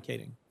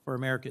advocating for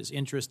America's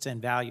interests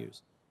and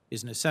values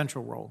is an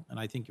essential role, and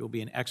I think you'll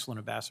be an excellent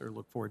ambassador.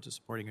 Look forward to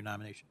supporting your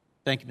nomination.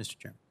 Thank you, Mr.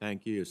 Chairman.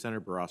 Thank you.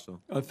 Senator Barrasso.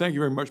 Thank you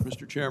very much,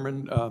 Mr.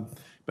 Chairman.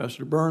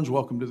 Ambassador Burns,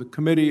 welcome to the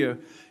committee.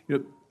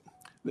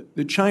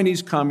 The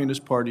Chinese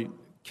Communist Party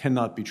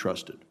cannot be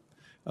trusted.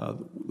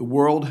 The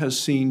world has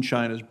seen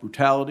China's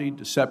brutality,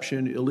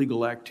 deception,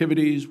 illegal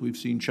activities. We've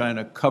seen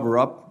China cover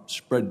up,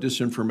 spread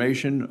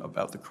disinformation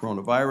about the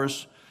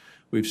coronavirus.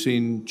 We've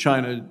seen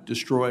China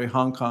destroy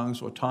Hong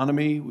Kong's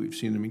autonomy. We've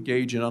seen them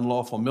engage in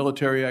unlawful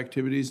military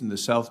activities in the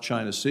South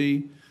China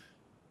Sea. We've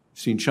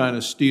seen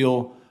China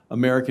steal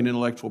American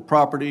intellectual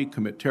property,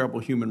 commit terrible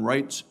human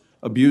rights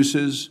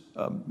abuses.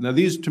 Now,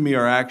 these, to me,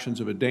 are actions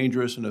of a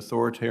dangerous and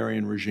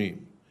authoritarian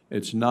regime.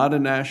 It's not a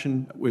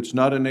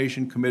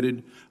nation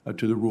committed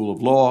to the rule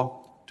of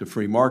law, to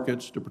free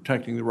markets, to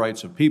protecting the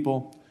rights of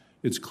people.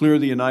 It's clear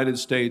the United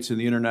States and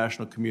the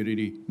international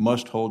community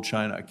must hold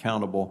China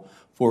accountable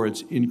for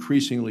its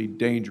increasingly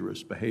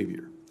dangerous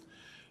behavior.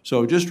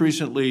 So just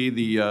recently,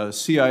 the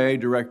CIA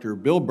Director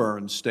Bill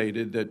Burns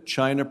stated that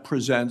China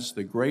presents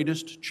the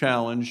greatest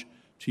challenge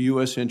to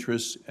U.S.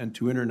 interests and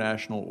to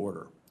international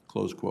order,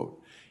 close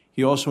quote.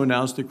 He also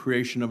announced the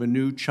creation of a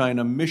new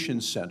China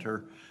Mission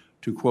Center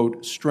to,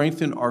 quote,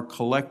 strengthen our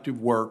collective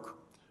work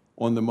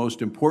on the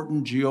most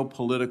important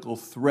geopolitical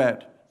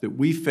threat that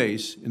we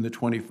face in the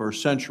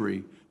 21st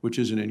century, which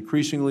is an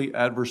increasingly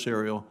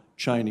adversarial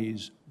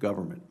Chinese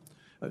government.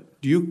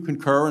 Do you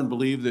concur and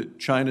believe that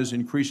China's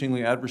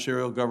increasingly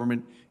adversarial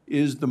government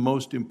is the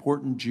most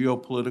important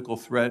geopolitical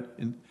threat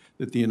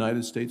that the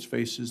United States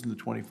faces in the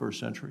 21st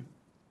century?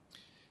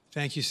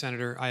 Thank you,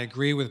 Senator. I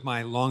agree with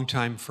my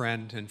longtime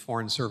friend and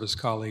Foreign Service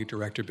colleague,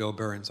 Director Bill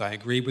Burns. I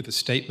agree with the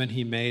statement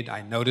he made.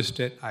 I noticed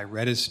it. I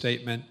read his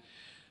statement.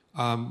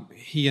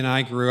 He and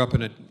I grew up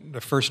in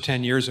the first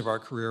 10 years of our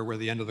career were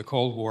the end of the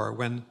Cold War,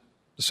 when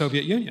the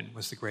Soviet Union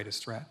was the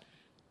greatest threat.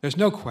 There's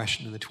no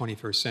question in the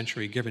 21st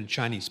century, given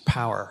Chinese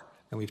power,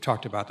 and we've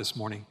talked about this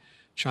morning,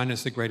 China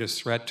is the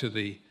greatest threat to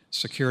the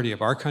security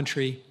of our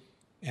country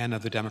and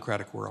of the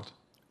democratic world.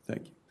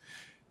 Thank you.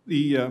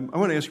 I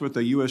want to ask you about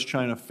the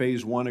U.S.-China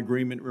Phase 1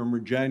 agreement. Remember,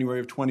 January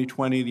of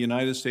 2020, the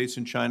United States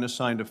and China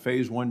signed a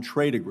Phase 1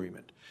 trade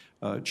agreement.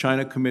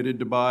 China committed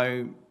to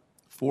buy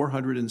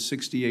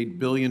 $468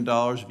 billion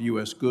of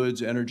U.S.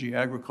 goods, energy,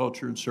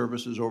 agriculture, and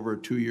services over a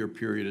 2-year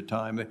period of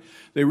time.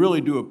 They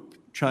really do.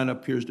 China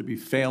appears to be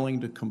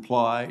failing to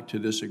comply to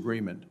this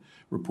agreement.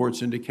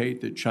 Reports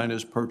indicate that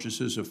China's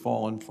purchases have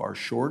fallen far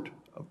short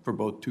for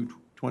both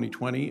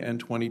 2020 and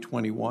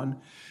 2021.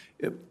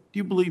 Do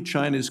you believe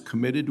China is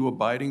committed to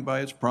abiding by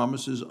its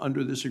promises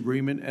under this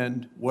agreement,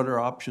 and what are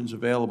options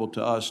available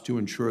to us to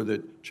ensure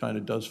that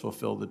China does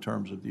fulfill the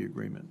terms of the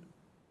agreement?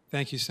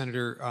 Thank you,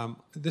 Senator.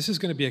 This is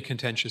going to be a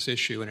contentious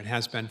issue, and it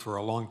has been for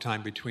a long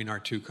time between our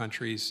two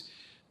countries.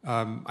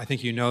 I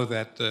think you know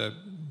that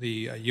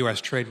the U.S.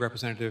 Trade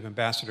Representative,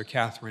 Ambassador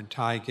Catherine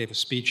Tai, gave a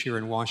speech here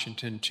in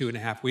Washington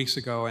 2.5 weeks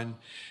ago, and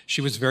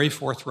she was very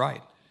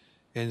forthright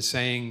in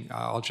saying,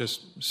 I'll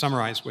just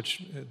summarize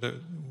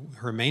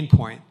her main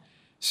point,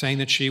 saying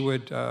that she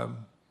would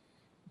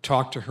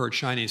talk to her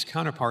Chinese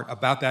counterpart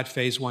about that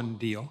Phase 1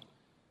 deal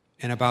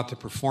and about the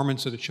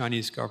performance of the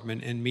Chinese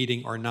government in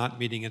meeting or not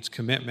meeting its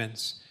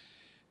commitments.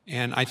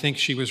 And I think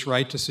she was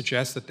right to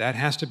suggest that that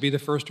has to be the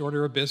first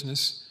order of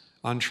business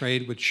on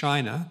trade with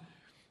China.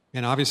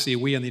 And obviously,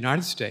 we in the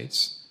United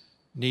States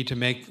need to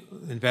make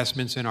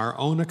investments in our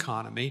own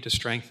economy to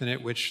strengthen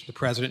it, which the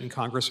President and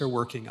Congress are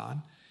working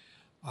on.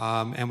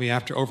 And we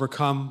have to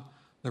overcome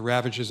the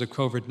ravages of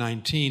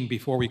COVID-19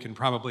 before we can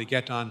probably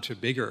get on to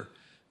bigger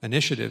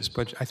initiatives.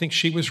 But I think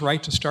she was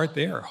right to start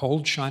there,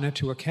 hold China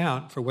to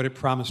account for what it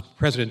promised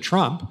President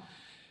Trump.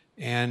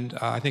 And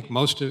I think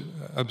most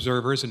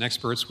observers and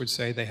experts would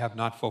say they have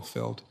not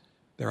fulfilled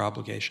their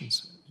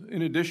obligations.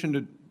 In addition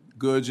to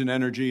goods and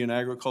energy and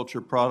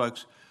agriculture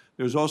products,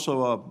 there's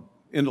also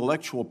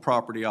intellectual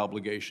property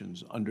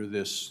obligations under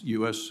this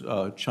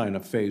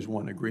U.S.-China Phase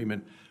 1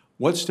 agreement.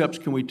 What steps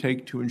can we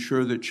take to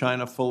ensure that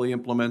China fully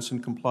implements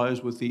and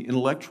complies with the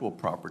intellectual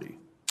property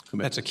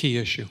commitment? That's a key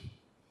issue,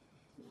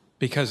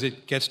 because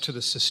it gets to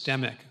the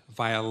systemic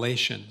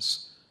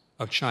violations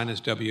of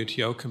China's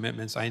WTO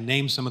commitments. I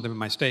named some of them in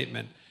my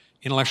statement: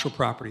 intellectual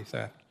property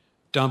theft,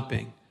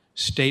 dumping,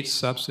 state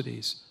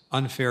subsidies,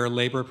 unfair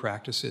labor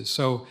practices.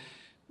 So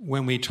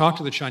when we talk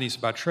to the Chinese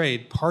about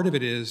trade, part of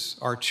it is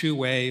our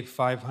two-way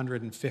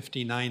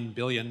 $559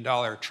 billion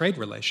trade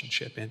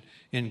relationship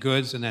in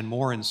goods and then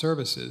more in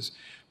services.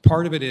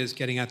 Part of it is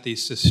getting at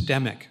these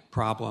systemic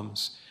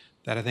problems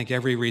that I think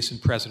every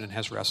recent president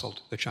has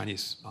wrestled the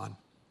Chinese on.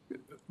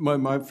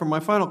 For my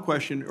final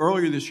question,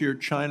 earlier this year,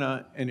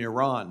 China and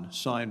Iran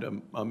signed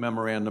a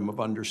memorandum of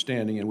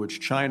understanding in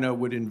which China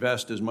would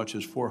invest as much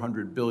as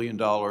 $400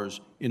 billion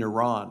in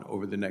Iran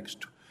over the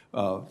next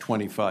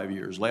 25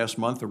 years. Last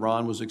month,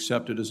 Iran was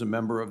accepted as a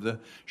member of the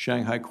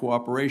Shanghai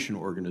Cooperation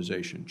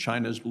Organization.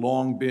 China's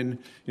long been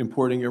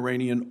importing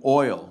Iranian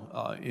oil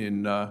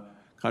in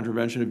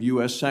contravention of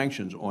U.S.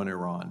 sanctions on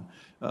Iran.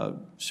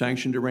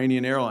 Sanctioned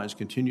Iranian airlines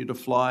continue to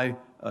fly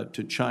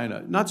to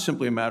China. Not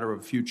simply a matter of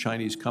a few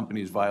Chinese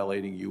companies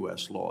violating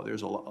U.S. law.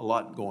 There's a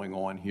lot going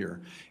on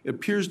here. It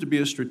appears to be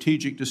a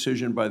strategic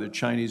decision by the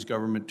Chinese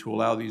government to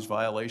allow these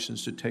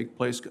violations to take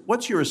place.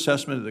 What's your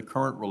assessment of the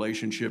current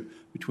relationship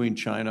between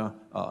China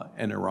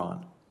and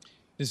Iran?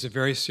 This is a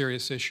very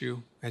serious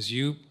issue. As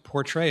you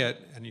portray it,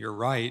 and you're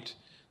right,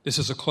 this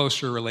is a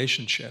closer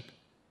relationship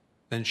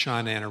than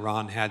China and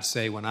Iran had,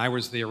 say, when I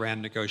was the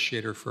Iran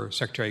negotiator for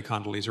Secretary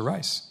Condoleezza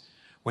Rice.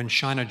 When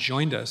China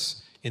joined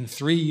us in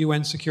 3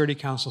 UN Security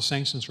Council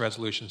sanctions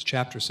resolutions,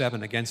 Chapter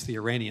 7, against the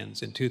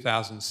Iranians in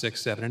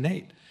 2006, 7, and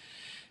 8.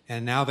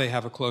 And now they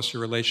have a closer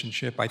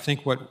relationship. I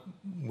think what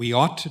we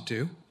ought to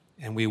do,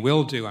 and we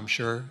will do, I'm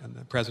sure, and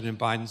the President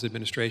Biden's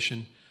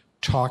administration,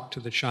 talk to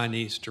the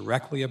Chinese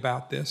directly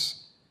about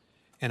this,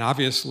 and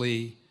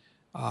obviously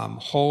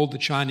hold the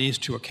Chinese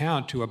to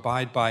account to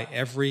abide by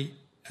every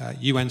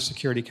UN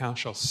Security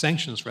Council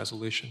sanctions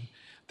resolution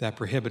that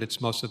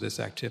prohibits most of this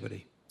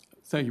activity.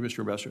 Thank you, Mr.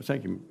 Ambassador.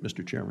 Thank you,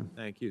 Mr. Chairman.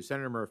 Thank you.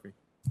 Senator Murphy.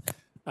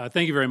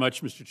 Thank you very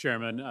much, Mr.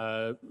 Chairman.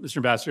 Mr.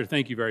 Ambassador,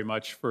 thank you very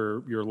much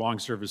for your long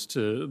service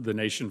to the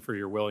nation, for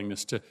your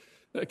willingness to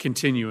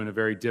continue in a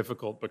very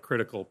difficult but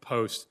critical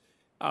post.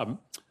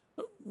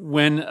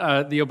 When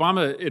the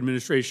Obama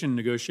administration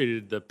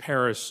negotiated the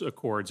Paris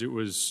Accords, it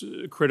was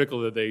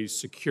critical that they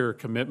secure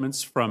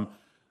commitments from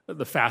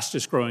the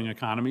fastest growing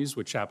economies,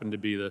 which happen to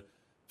be the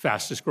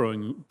fastest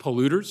growing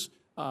polluters,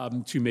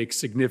 to make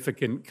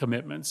significant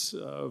commitments.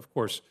 Of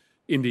course,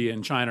 India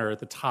and China are at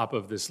the top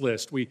of this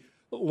list. We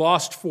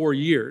lost 4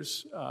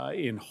 years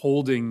in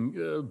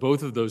holding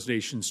both of those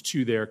nations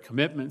to their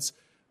commitments.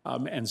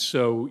 And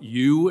so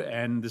you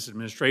and this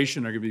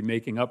administration are going to be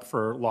making up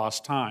for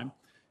lost time.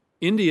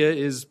 India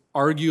is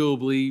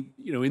arguably,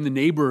 in the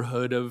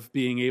neighborhood of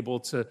being able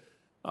to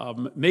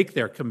make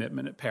their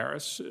commitment at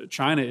Paris.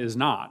 China is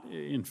not.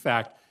 In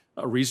fact,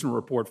 a recent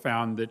report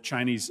found that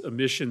Chinese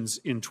emissions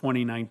in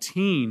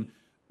 2019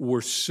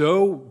 were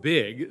so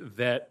big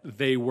that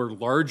they were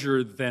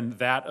larger than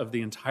that of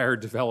the entire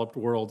developed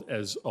world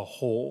as a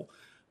whole.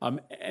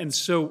 And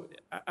so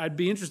I'd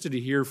be interested to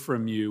hear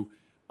from you,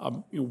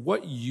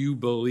 what you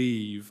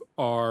believe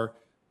are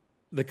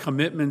the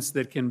commitments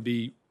that can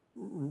be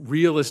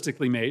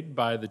realistically made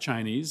by the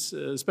Chinese,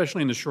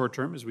 especially in the short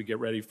term as we get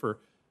ready for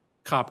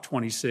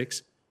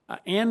COP26,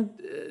 and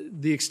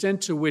the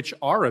extent to which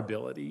our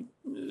ability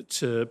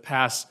to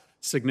pass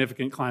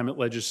significant climate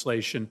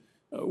legislation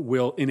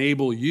will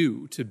enable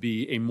you to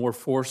be a more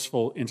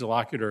forceful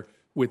interlocutor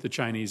with the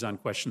Chinese on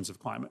questions of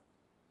climate.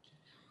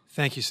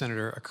 Thank you,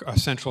 Senator.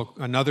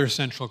 Another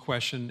central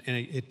question,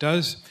 and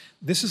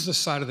this is the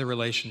side of the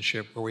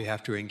relationship where we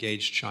have to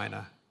engage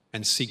China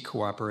and seek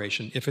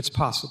cooperation if it's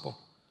possible.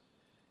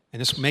 And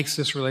this makes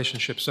this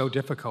relationship so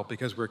difficult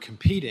because we're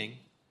competing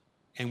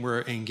and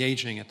we're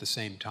engaging at the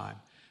same time.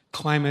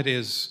 Climate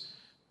is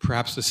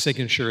perhaps the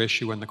signature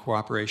issue on the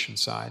cooperation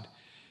side.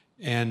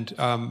 And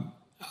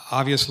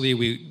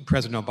obviously,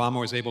 President Obama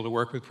was able to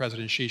work with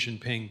President Xi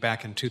Jinping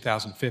back in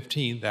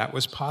 2015. That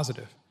was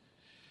positive.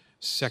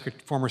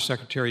 Former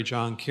Secretary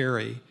John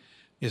Kerry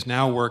is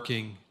now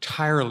working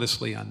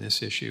tirelessly on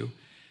this issue.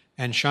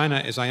 And China,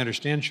 as I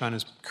understand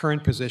China's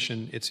current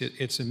position,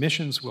 its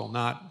emissions will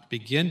not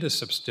begin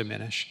to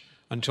diminish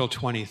until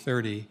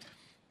 2030.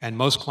 And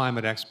most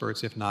climate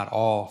experts, if not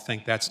all,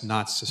 think that's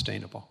not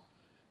sustainable.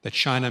 That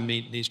China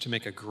needs to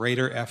make a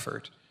greater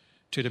effort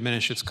to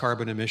diminish its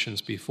carbon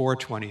emissions before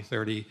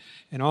 2030.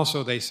 And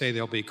also they say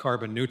they'll be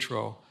carbon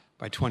neutral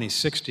by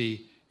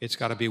 2060. It's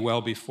got to be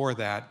well before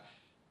that.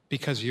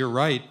 Because you're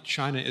right,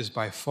 China is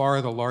by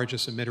far the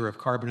largest emitter of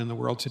carbon in the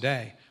world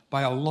today,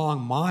 by a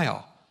long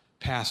mile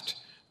past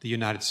the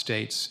United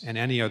States and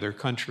any other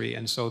country.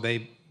 And so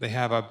they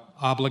have an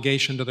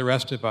obligation to the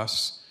rest of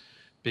us,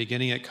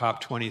 beginning at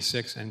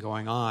COP26 and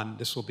going on.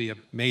 This will be a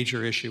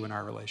major issue in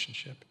our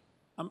relationship.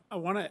 I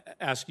want to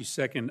ask you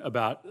second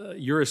about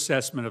your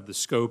assessment of the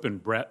scope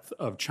and breadth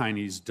of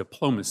Chinese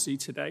diplomacy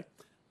today.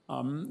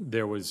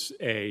 There was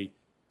a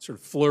sort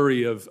of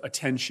flurry of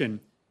attention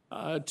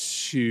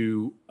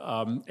to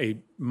a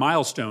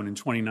milestone in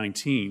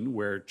 2019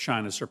 where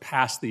China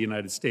surpassed the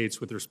United States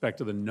with respect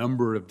to the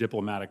number of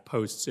diplomatic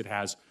posts it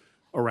has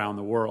around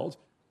the world.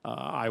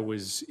 I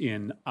was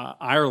in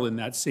Ireland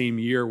that same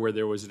year where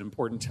there was an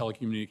important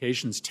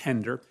telecommunications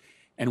tender,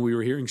 and we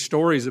were hearing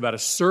stories about a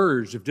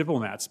surge of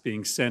diplomats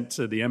being sent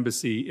to the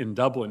embassy in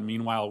Dublin.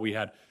 Meanwhile, we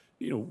had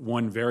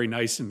one very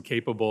nice and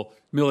capable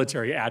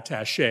military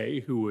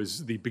attaché who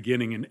was the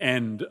beginning and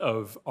end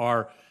of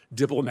our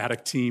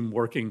diplomatic team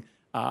working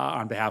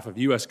on behalf of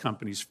U.S.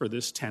 companies for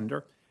this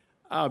tender.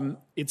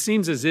 It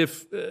seems as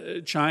if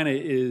China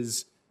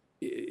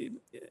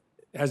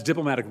has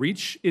diplomatic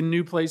reach in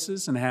new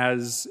places and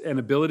has an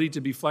ability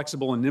to be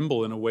flexible and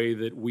nimble in a way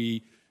that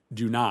we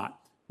do not.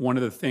 One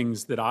of the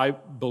things that I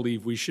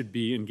believe we should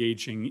be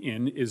engaging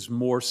in is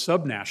more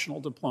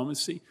subnational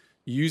diplomacy,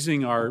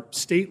 using our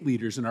state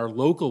leaders and our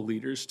local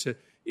leaders to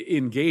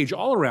engage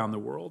all around the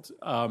world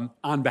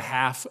on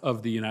behalf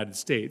of the United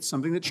States,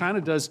 something that China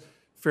does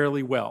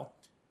fairly well.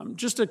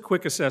 Just a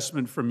quick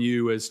assessment from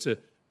you as to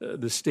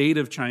the state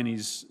of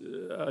Chinese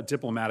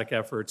diplomatic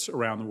efforts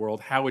around the world,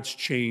 how it's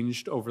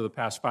changed over the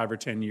past 5 or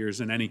 10 years,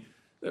 and any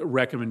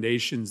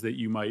recommendations that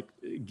you might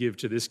give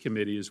to this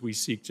committee as we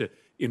seek to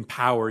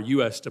empower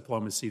U.S.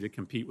 diplomacy to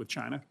compete with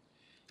China.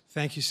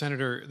 Thank you,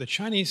 Senator. The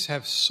Chinese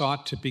have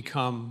sought to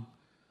become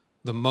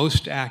the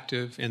most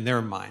active in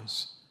their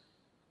minds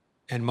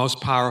and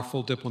most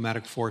powerful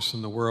diplomatic force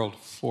in the world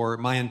for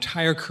my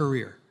entire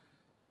career.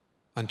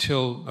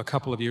 Until a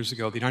couple of years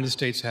ago, the United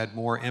States had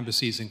more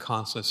embassies and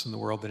consulates in the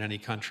world than any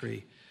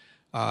country.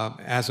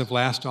 As of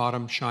last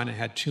autumn, China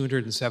had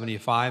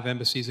 275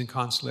 embassies and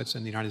consulates,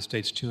 and the United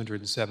States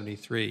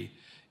 273.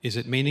 Is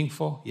it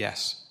meaningful?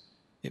 Yes.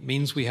 It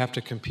means we have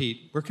to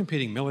compete. We're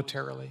competing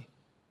militarily.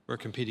 We're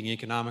competing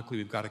economically.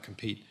 We've got to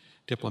compete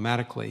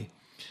diplomatically.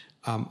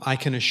 I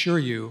can assure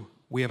you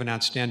we have an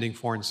outstanding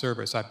foreign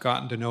service. I've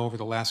gotten to know over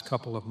the last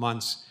couple of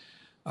months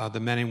the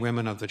men and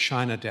women of the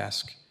China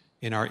desk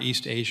in our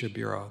East Asia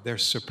Bureau. They're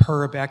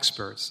superb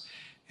experts.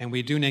 And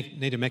we do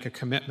need to make a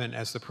commitment,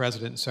 as the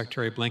President and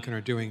Secretary Blinken are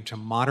doing, to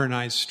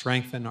modernize,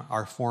 strengthen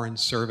our foreign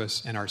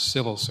service and our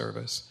civil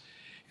service.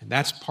 And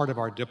that's part of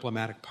our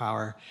diplomatic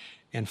power.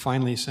 And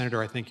finally,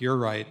 Senator, I think you're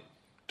right.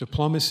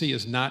 Diplomacy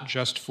is not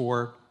just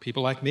for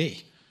people like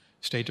me,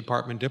 State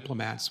Department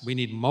diplomats. We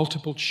need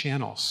multiple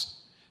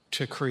channels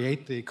to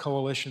create the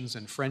coalitions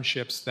and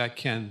friendships that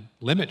can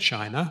limit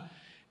China,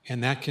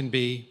 and that can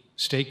be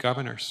state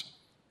governors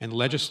and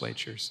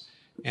legislatures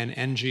and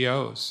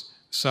NGOs,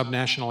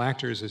 subnational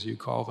actors, as you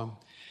call them.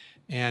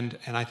 And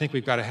I think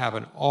we've got to have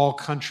an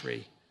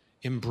all-country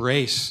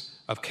embrace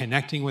of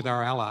connecting with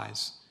our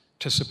allies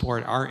to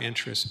support our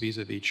interests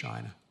vis-a-vis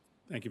China.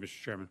 Thank you,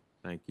 Mr. Chairman.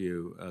 Thank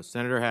you.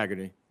 Senator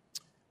Hagerty.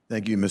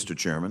 Thank you, Mr.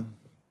 Chairman.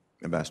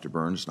 Ambassador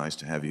Burns, nice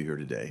to have you here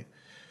today.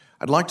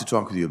 I'd like to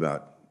talk with you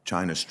about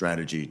China's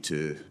strategy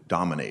to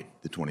dominate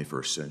the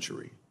 21st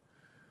century.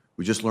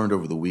 We just learned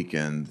over the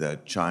weekend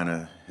that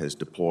China has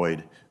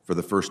deployed for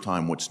the first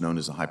time what's known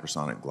as a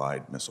hypersonic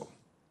glide missile.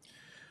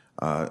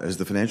 As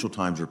the Financial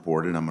Times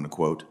reported, I'm going to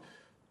quote,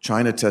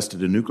 China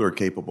tested a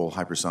nuclear-capable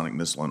hypersonic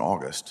missile in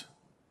August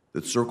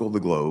that circled the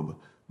globe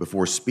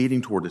before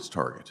speeding toward its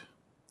target,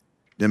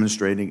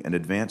 demonstrating an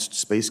advanced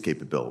space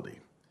capability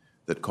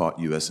that caught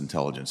U.S.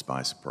 intelligence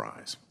by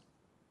surprise.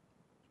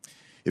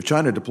 If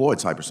China deployed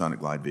hypersonic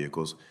glide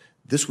vehicles,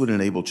 this would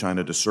enable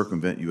China to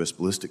circumvent U.S.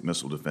 ballistic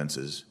missile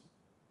defenses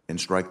and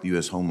strike the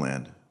U.S.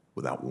 homeland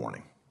without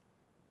warning.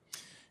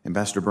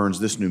 Ambassador Burns,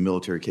 this new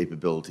military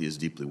capability is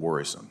deeply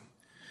worrisome.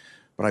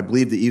 But I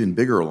believe the even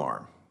bigger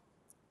alarm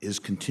is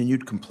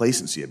continued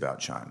complacency about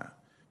China,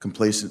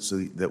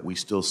 complacency that we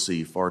still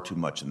see far too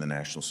much in the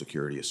national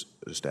security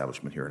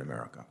establishment here in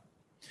America.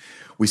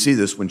 We see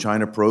this when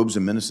China probes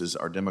and menaces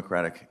our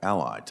democratic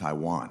ally,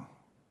 Taiwan,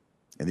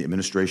 and the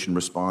administration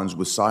responds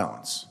with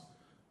silence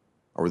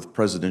or with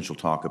presidential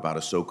talk about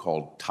a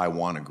so-called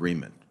Taiwan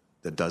agreement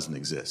that doesn't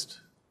exist.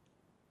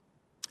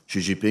 Xi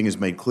Jinping has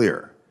made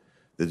clear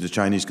that the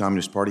Chinese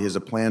Communist Party has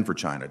a plan for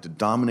China to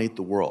dominate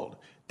the world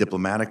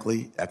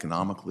diplomatically,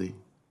 economically,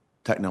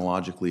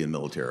 technologically, and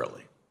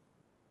militarily.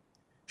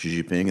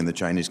 Xi Jinping and the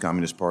Chinese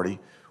Communist Party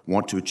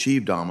want to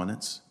achieve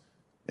dominance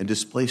and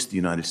displace the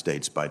United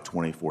States by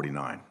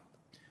 2049,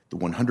 the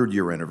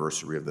 100-year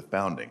anniversary of the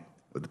founding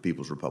of the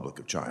People's Republic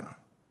of China.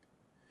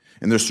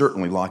 And they're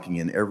certainly locking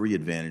in every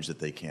advantage that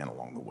they can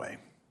along the way.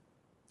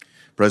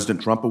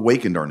 President Trump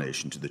awakened our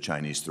nation to the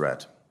Chinese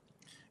threat,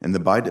 and the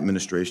Biden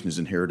administration has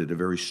inherited a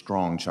very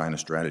strong China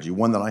strategy,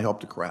 one that I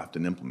helped to craft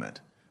and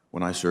implement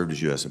when I served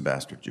as U.S.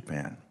 Ambassador to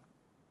Japan.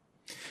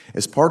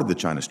 As part of the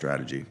China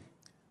strategy,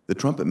 the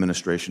Trump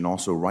administration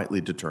also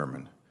rightly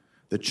determined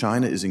that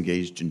China is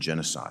engaged in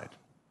genocide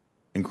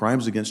and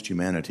crimes against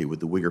humanity with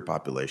the Uyghur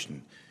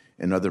population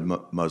and other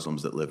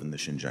Muslims that live in the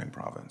Xinjiang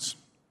province.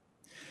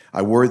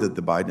 I worry that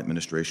the Biden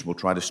administration will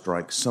try to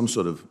strike some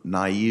sort of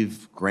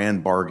naive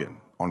grand bargain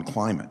on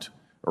climate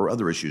or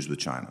other issues with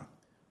China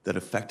that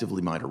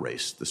effectively might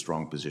erase the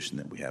strong position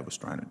that we have with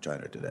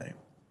China today.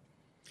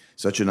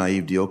 Such a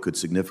naive deal could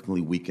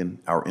significantly weaken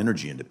our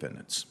energy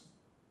independence.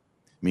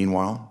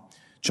 Meanwhile,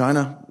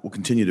 China will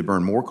continue to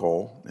burn more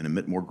coal and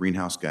emit more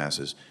greenhouse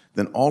gases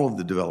than all of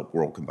the developed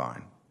world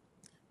combined,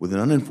 with an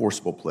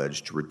unenforceable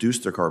pledge to reduce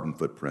their carbon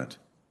footprint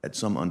at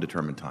some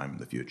undetermined time in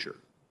the future.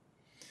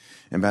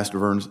 Ambassador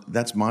Burns,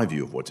 that's my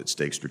view of what's at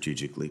stake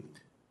strategically,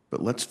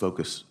 but let's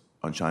focus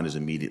on China's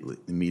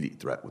immediate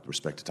threat with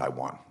respect to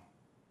Taiwan.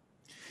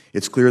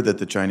 It's clear that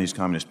the Chinese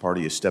Communist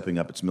Party is stepping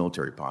up its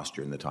military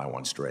posture in the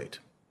Taiwan Strait.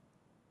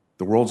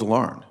 The world's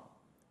alarmed,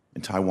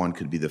 and Taiwan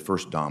could be the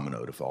first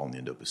domino to fall in the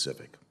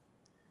Indo-Pacific.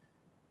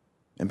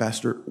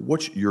 Ambassador,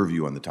 what's your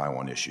view on the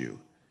Taiwan issue?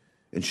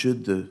 And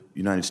should the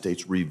United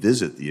States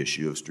revisit the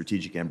issue of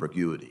strategic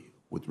ambiguity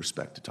with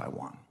respect to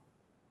Taiwan?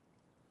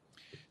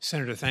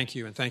 Senator, thank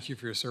you, and thank you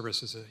for your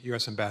service as a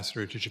U.S.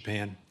 Ambassador to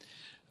Japan.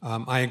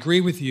 I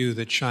agree with you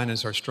that China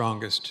is our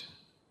strongest,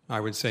 I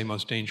would say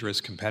most dangerous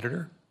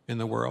competitor in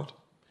the world.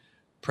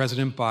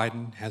 President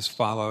Biden has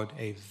followed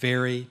a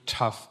very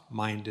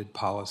tough-minded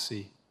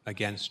policy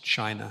against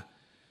China.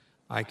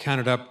 I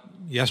counted up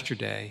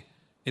yesterday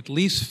at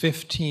least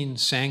 15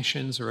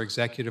 sanctions or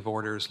executive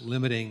orders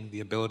limiting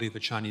the ability of the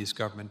Chinese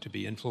government to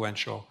be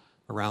influential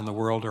around the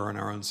world or in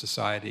our own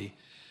society.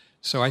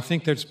 So I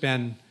think there's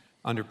been,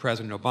 under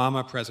President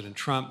Obama, President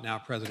Trump, now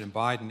President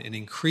Biden, an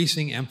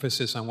increasing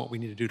emphasis on what we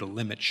need to do to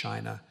limit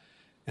China.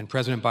 And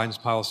President Biden's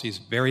policy is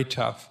very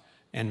tough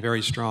and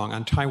very strong.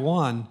 On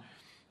Taiwan,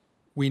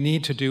 we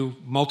need to do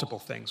multiple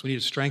things. We need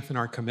to strengthen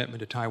our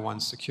commitment to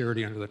Taiwan's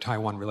security under the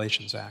Taiwan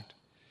Relations Act.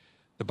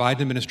 The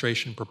Biden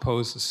administration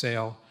proposed the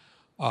sale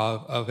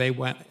of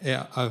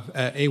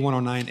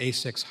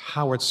A109A6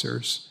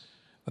 howitzers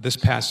this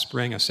past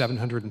spring, a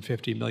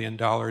 $750 million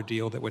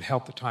deal that would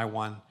help the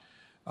Taiwan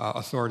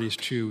authorities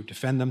to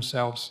defend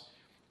themselves.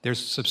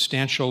 There's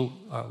substantial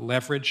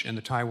leverage in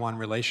the Taiwan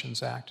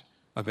Relations Act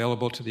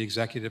available to the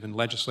executive and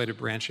legislative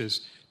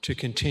branches to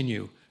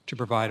continue to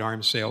provide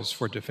arms sales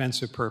for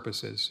defensive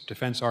purposes,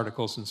 defense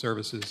articles and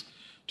services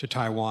to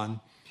Taiwan.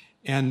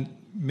 And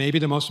maybe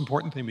the most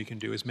important thing we can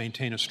do is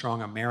maintain a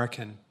strong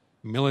American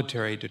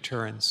military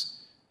deterrence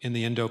in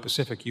the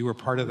Indo-Pacific. You were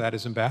part of that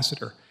as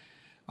ambassador.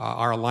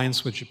 Our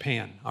alliance with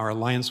Japan, our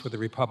alliance with the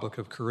Republic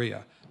of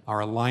Korea,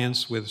 our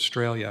alliance with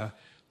Australia,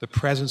 the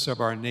presence of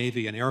our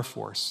Navy and Air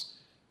Force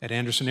at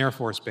Andersen Air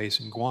Force Base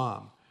in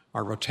Guam,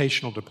 our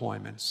rotational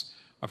deployments,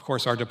 of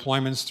course, our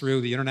deployments through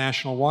the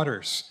international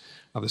waters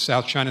of the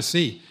South China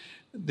Sea.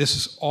 This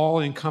is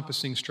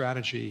all-encompassing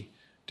strategy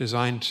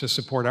designed to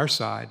support our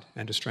side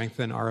and to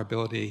strengthen our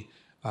ability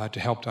to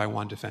help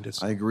Taiwan defend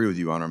itself. I agree with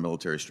you on our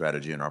military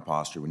strategy and our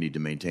posture. We need to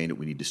maintain it.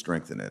 We need to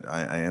strengthen it.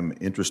 I am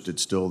interested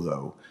still,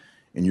 though,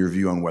 in your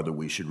view on whether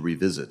we should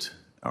revisit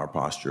our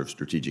posture of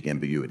strategic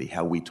ambiguity,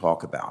 how we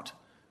talk about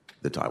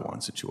the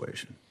Taiwan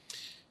situation.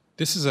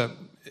 This is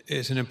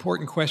an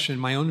important question.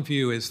 My own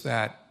view is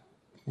that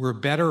we're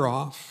better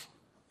off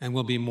and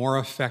will be more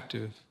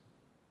effective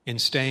in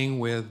staying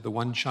with the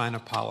one China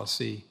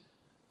policy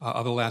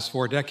of the last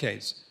 4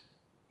 decades.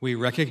 We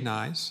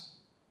recognize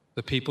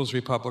the People's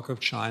Republic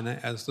of China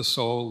as the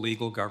sole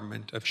legal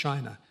government of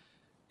China.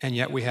 And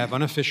yet we have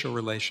unofficial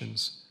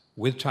relations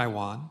with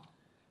Taiwan,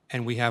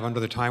 and we have under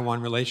the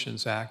Taiwan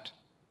Relations Act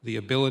the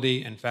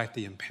ability, in fact,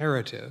 the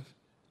imperative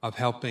of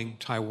helping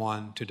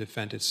Taiwan to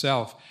defend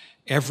itself.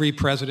 Every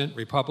president,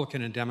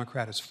 Republican and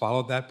Democrat, has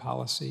followed that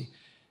policy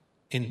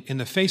in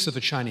the face of the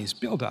Chinese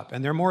buildup,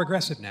 and they're more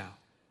aggressive now.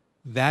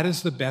 That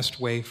is the best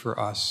way for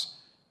us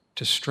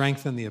to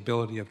strengthen the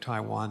ability of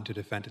Taiwan to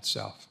defend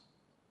itself.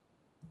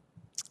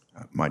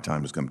 My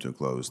time has come to a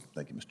close.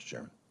 Thank you, Mr.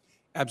 Chairman.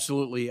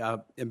 Absolutely.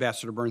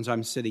 Ambassador Burns,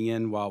 I'm sitting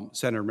in while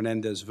Senator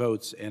Menendez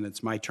votes, and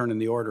it's my turn in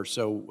the order,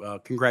 so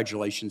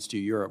congratulations to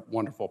you. You're a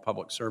wonderful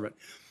public servant.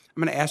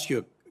 I'm going to ask you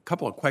a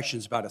couple of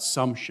questions about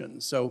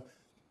assumptions. So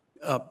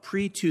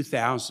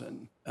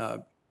pre-2000,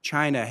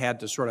 China had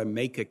to sort of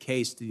make a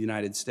case to the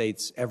United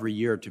States every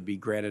year to be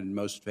granted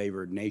most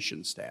favored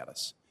nation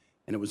status.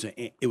 And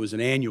it was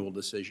an annual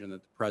decision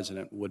that the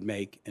president would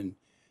make. And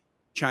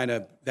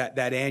China,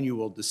 that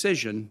annual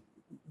decision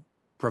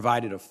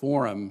provided a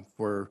forum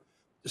for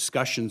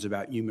discussions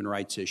about human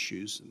rights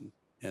issues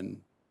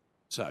and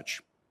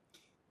such.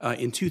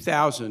 In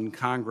 2000,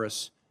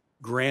 Congress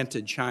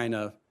granted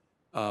China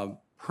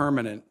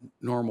permanent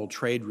normal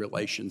trade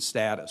relations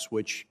status,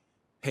 which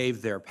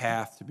paved their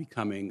path to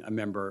becoming a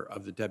member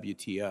of the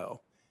WTO.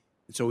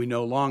 And so we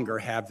no longer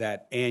have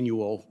that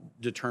annual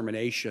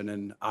determination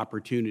and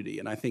opportunity.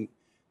 And I think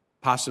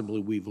possibly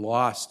we've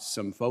lost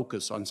some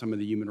focus on some of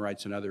the human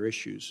rights and other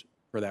issues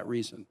for that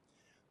reason.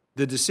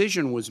 The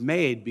decision was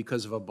made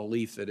because of a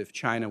belief that if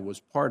China was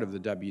part of the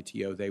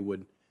WTO, they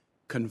would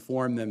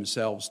conform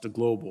themselves to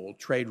global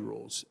trade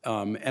rules.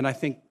 And I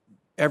think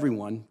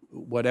everyone,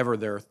 whatever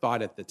their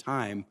thought at the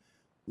time,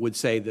 would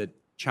say that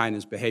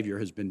China's behavior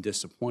has been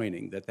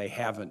disappointing, that they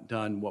haven't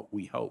done what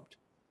we hoped.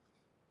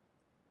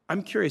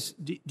 I'm curious,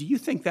 do you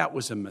think that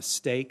was a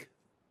mistake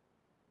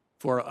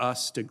for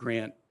us to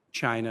grant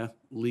China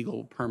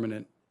legal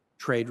permanent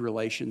trade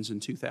relations in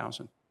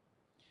 2000?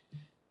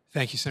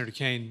 Thank you, Senator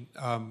Kaine.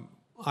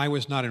 I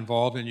was not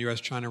involved in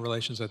U.S.-China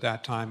relations at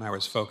that time. I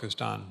was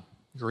focused on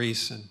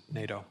Greece and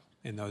NATO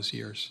in those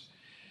years.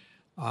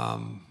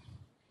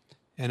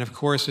 And of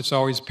course, it's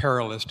always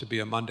perilous to be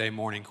a Monday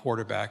morning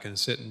quarterback and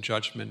sit in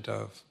judgment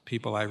of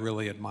people I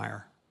really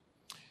admire.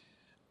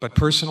 But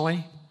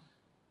personally,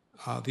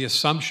 the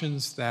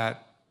assumptions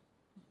that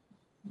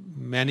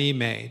many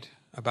made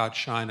about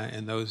China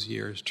in those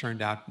years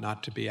turned out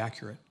not to be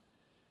accurate.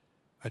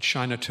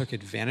 China took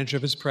advantage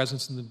of its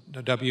presence in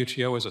the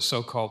WTO as a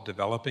so-called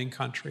developing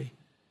country.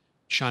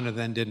 China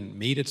then didn't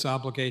meet its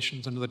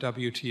obligations under the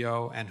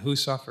WTO, and who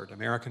suffered?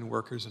 American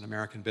workers and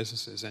American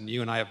businesses. And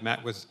you and I have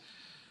met with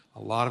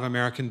a lot of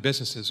American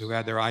businesses who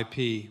had their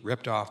IP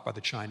ripped off by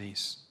the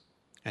Chinese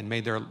and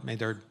made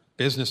their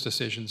business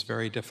decisions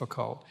very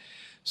difficult.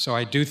 So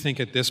I do think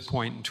at this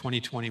point in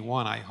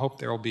 2021, I hope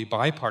there will be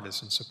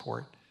bipartisan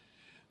support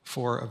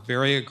for a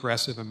very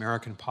aggressive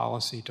American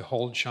policy to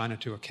hold China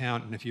to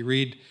account. And if you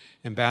read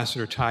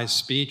Ambassador Tai's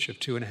speech of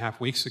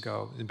 2.5 weeks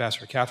ago,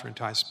 Ambassador Catherine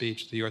Tai's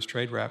speech, the U.S.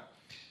 trade rep,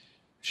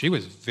 she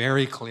was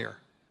very clear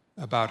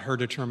about her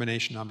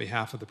determination on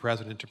behalf of the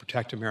president to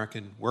protect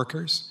American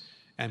workers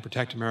and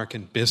protect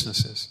American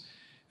businesses.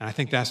 And I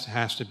think that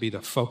has to be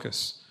the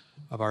focus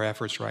of our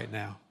efforts right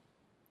now.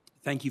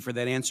 Thank you for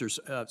that answer.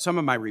 Some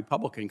of my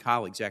Republican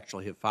colleagues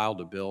actually have filed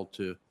a bill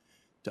to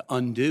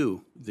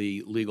undo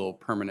the legal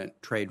permanent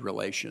trade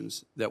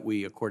relations that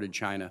we accorded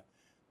China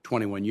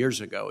 21 years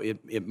ago.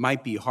 It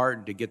might be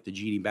hard to get the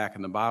genie back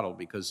in the bottle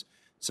because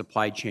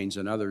supply chains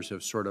and others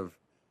have sort of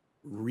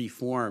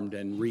reformed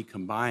and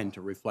recombined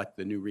to reflect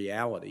the new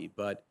reality.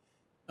 But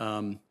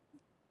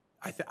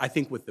I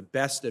think with the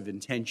best of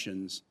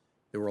intentions,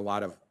 there were a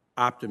lot of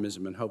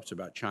optimism and hopes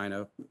about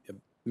China.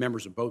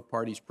 Members of both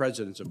parties,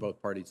 presidents of both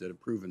parties that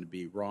have proven to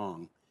be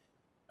wrong.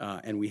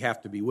 And we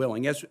have to be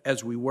willing,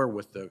 as we were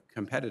with the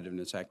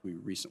Competitiveness Act we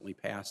recently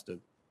passed, to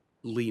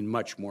lean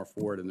much more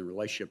forward in the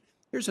relationship.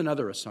 Here's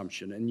another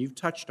assumption, and you've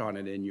touched on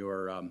it in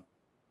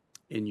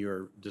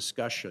your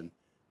discussion.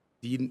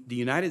 The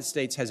United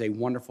States has a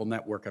wonderful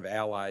network of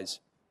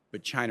allies,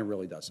 but China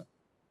really doesn't.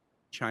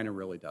 China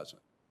really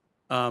doesn't.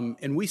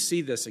 And we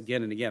see this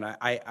again and again.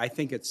 I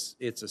think it's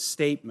a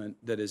statement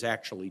that is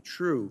actually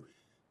true.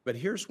 But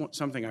here's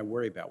something I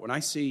worry about. When I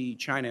see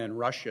China and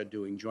Russia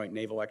doing joint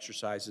naval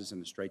exercises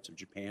in the Straits of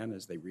Japan,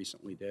 as they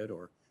recently did,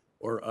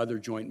 or other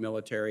joint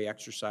military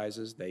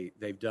exercises,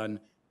 they've done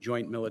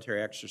joint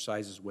military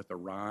exercises with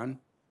Iran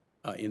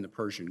in the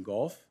Persian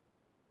Gulf.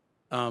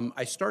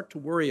 I start to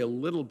worry a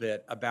little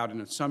bit about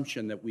an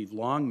assumption that we've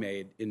long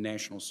made in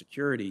national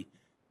security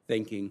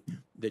thinking,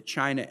 that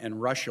China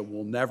and Russia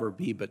will never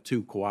be but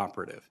too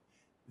cooperative.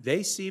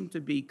 They seem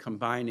to be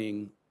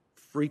combining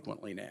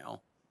frequently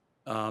now.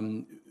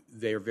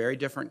 They are very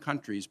different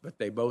countries, but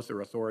they both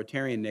are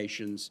authoritarian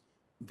nations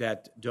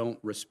that don't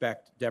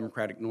respect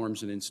democratic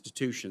norms and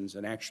institutions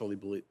and actually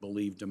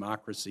believe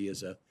democracy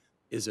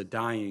is a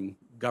dying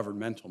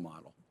governmental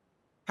model.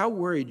 How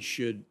worried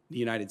should the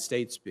United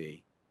States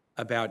be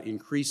about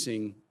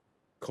increasing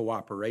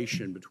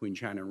cooperation between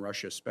China and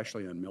Russia,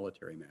 especially on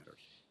military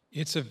matters?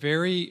 It's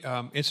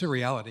a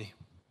reality.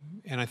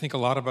 And I think a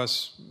lot of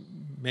us,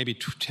 maybe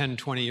 10,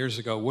 20 years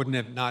ago, would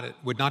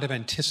not have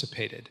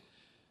anticipated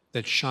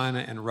that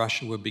China and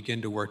Russia would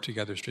begin to work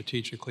together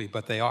strategically,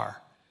 but they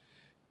are.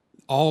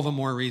 All the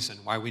more reason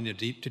why we need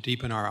to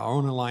deepen our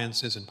own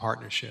alliances and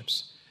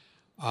partnerships.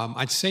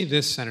 I'd say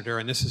this, Senator,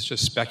 and this is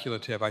just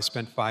speculative. I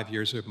spent 5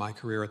 years of my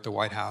career at the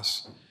White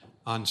House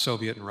on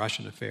Soviet and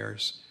Russian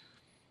affairs.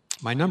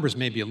 My numbers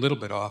may be a little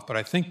bit off, but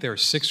I think there are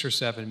 6 or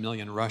 7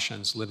 million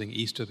Russians living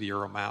east of the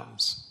Ural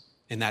Mountains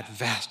in that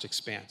vast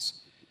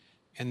expanse.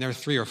 And there are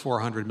 300 or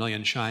 400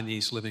 million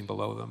Chinese living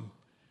below them.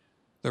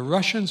 The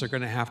Russians are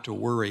going to have to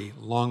worry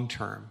long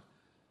term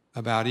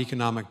about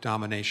economic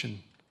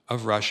domination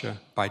of Russia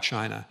by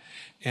China.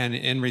 And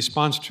in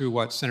response to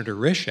what Senator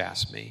Risch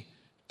asked me,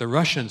 the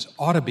Russians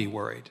ought to be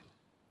worried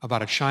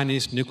about a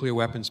Chinese nuclear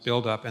weapons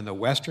buildup in the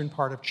western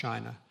part of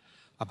China,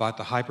 about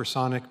the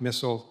hypersonic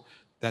missile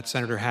that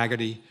Senator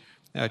Hagerty,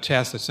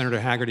 test that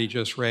Senator Hagerty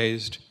just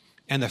raised,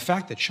 and the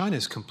fact that China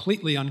is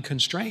completely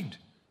unconstrained.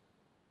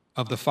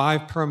 Of the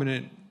 5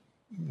 permanent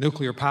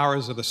nuclear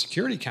powers of the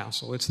Security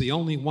Council, it's the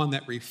only one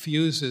that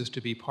refuses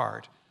to be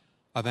part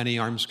of any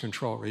arms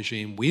control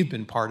regime. We've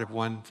been part of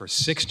one for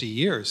 60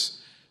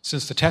 years,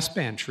 since the Test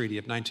Ban Treaty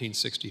of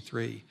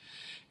 1963.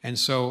 And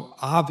so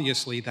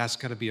obviously that's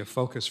going to be a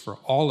focus for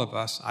all of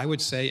us, I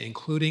would say,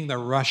 including the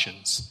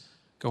Russians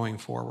going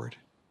forward.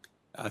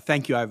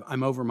 Thank you.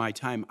 I'm over my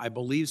time. I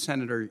believe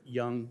Senator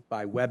Young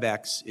by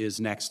WebEx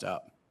is next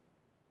up.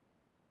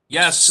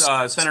 Yes,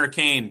 Senator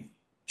Kaine.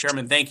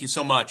 Chairman, thank you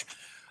so much.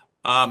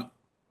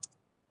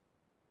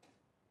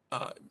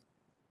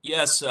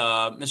 Yes,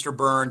 Mr.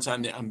 Burns,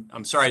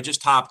 I'm sorry I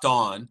just hopped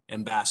on,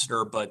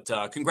 Ambassador, but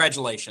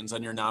congratulations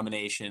on your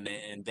nomination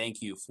and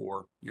thank you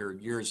for your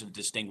years of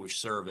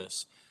distinguished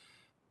service.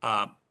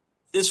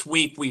 This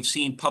week, we've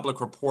seen public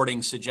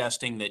reporting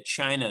suggesting that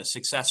China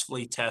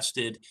successfully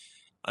tested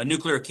a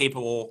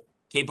nuclear-capable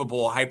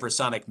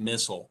hypersonic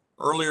missile.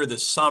 Earlier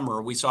this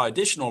summer, we saw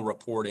additional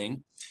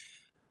reporting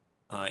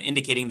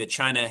indicating that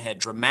China had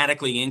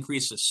dramatically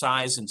increased the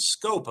size and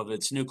scope of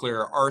its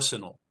nuclear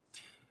arsenal.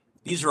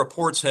 These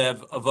reports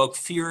have evoked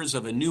fears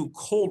of a new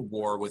Cold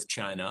War with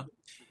China.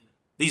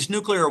 These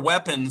nuclear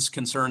weapons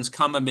concerns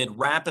come amid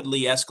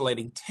rapidly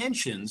escalating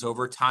tensions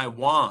over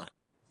Taiwan.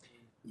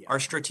 Our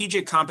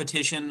strategic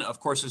competition, of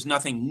course, is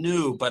nothing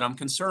new, but I'm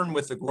concerned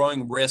with the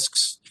growing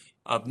risks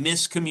of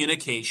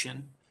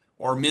miscommunication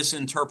or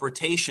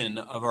misinterpretation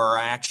of our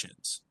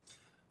actions.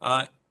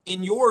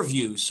 In your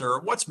view, sir,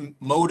 what's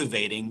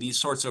motivating these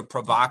sorts of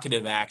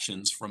provocative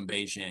actions from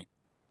Beijing?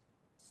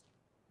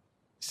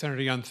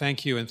 Senator Young,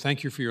 thank you, and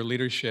thank you for your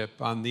leadership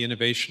on the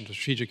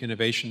strategic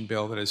innovation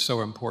bill that is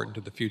so important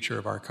to the future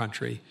of our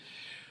country.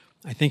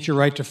 I think you're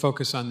right to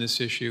focus on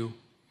this issue.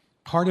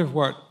 Part of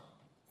what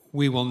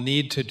we will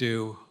need to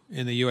do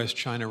in the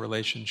U.S.-China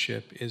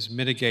relationship is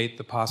mitigate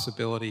the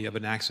possibility of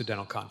an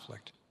accidental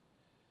conflict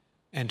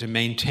and to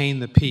maintain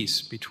the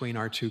peace between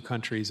our two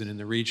countries and in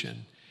the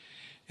region.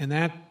 And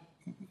that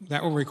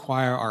will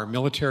require our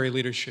military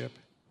leadership,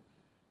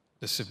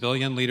 the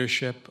civilian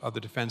leadership of the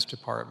Defense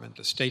Department,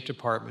 the State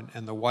Department,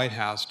 and the White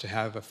House to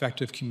have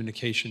effective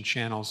communication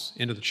channels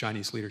into the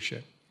Chinese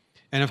leadership.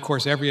 And of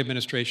course, every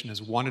administration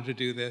has wanted to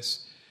do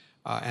this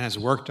and has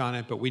worked on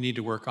it, but we need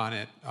to work on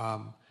it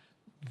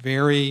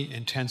very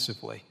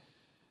intensively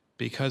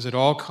because at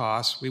all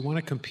costs, we want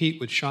to compete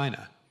with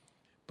China,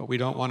 but we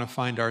don't want to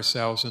find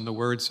ourselves, in the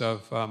words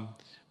of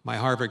my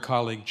Harvard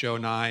colleague Joe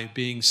Nye,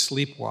 being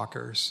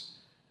sleepwalkers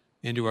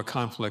into a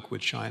conflict with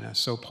China.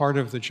 So part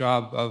of the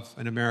job of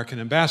an American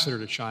ambassador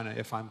to China,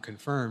 if I'm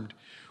confirmed,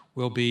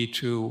 will be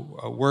to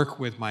work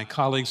with my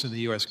colleagues in the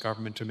U.S.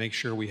 government to make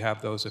sure we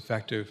have those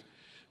effective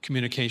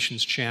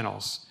communications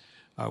channels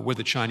with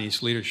the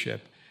Chinese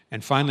leadership.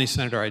 And finally,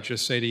 Senator, I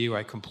just say to you,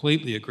 I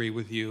completely agree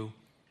with you.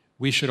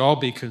 We should all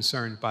be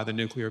concerned by the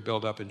nuclear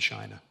buildup in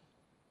China.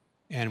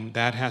 And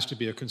that has to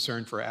be a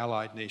concern for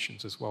allied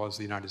nations as well as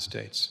the United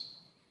States.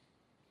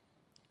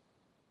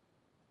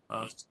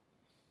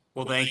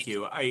 Well, thank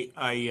you.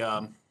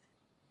 I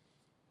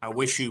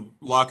wish you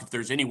luck. If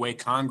there's any way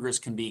Congress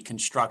can be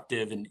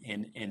constructive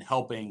in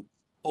helping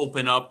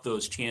open up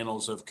those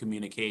channels of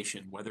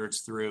communication, whether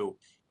it's through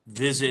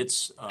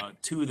visits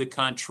to the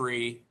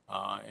country,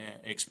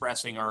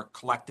 expressing our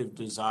collective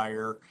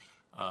desire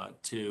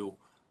to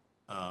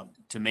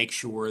make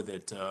sure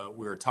that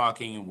we're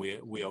talking and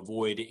we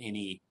avoid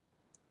any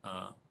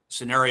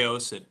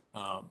scenarios that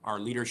our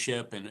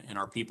leadership and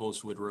our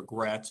peoples would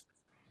regret,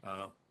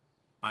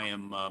 I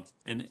am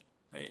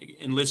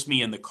enlist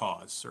me in the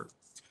cause, sir.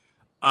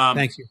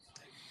 Thank you.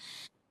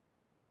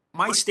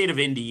 My state of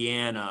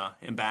Indiana,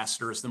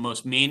 Ambassador, is the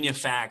most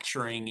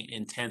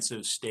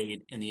manufacturing-intensive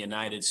state in the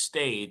United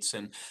States,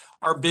 and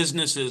our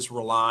businesses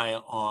rely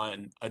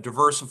on a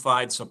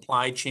diversified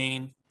supply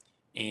chain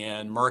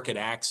and market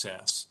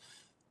access.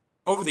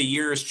 Over the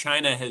years,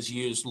 China has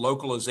used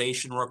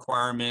localization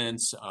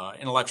requirements,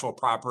 intellectual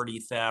property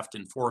theft,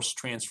 and forced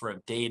transfer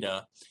of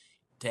data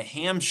to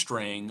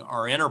hamstring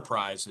our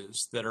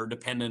enterprises that are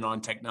dependent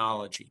on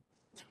technology.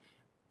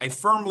 I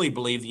firmly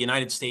believe the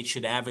United States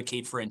should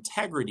advocate for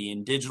integrity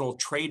in digital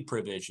trade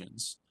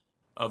provisions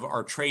of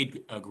our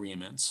trade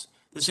agreements.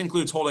 This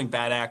includes holding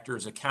bad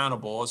actors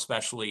accountable,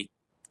 especially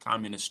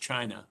Communist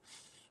China.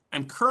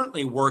 I'm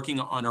currently working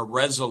on a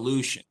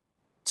resolution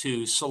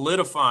to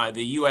solidify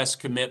the U.S.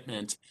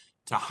 commitment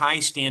to high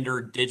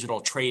standard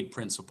digital trade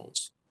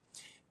principles.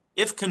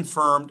 If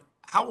confirmed,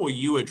 how will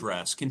you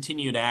address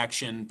continued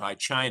action by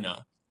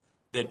China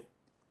that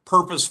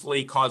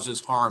purposefully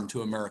causes harm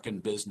to American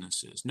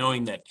businesses,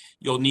 knowing that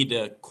you'll need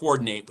to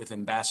coordinate with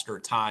Ambassador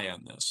Tai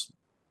on this?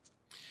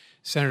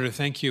 Senator,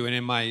 thank you. And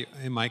in my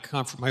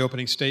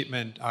opening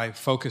statement, I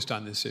focused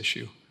on this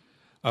issue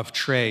of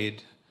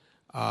trade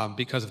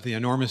because of the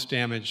enormous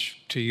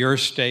damage to your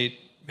state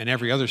and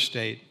every other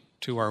state,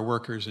 to our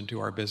workers and to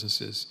our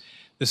businesses.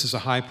 This is a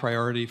high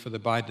priority for the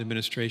Biden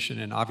administration,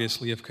 and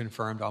obviously, if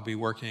confirmed, I'll be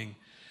working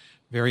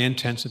very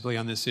intensively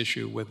on this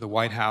issue with the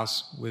White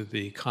House, with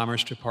the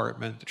Commerce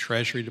Department, the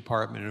Treasury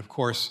Department, and of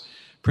course,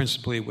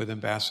 principally with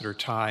Ambassador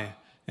Tai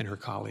and her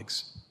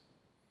colleagues.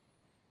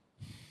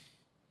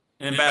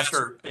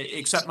 Ambassador,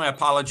 accept my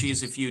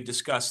apologies if you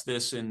discussed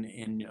this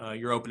in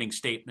your opening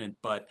statement,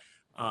 but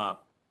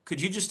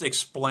could you just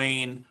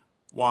explain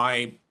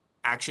why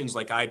actions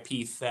like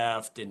IP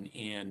theft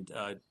and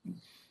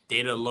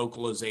data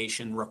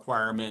localization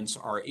requirements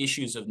are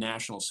issues of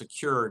national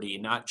security,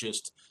 not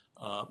just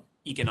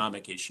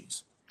economic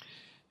issues?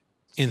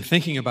 In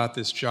thinking about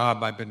this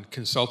job, I've been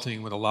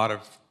consulting with a lot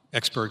of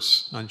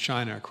experts on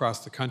China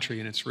across the country,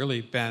 and it's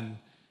really been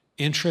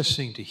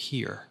interesting to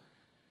hear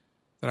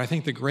that I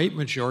think the great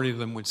majority of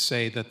them would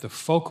say that the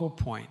focal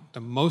point,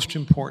 the most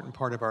important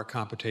part of our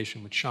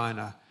competition with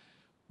China,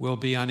 will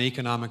be on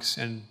economics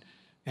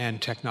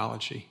and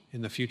technology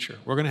in the future.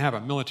 We're going to have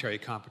a military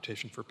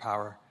competition for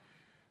power,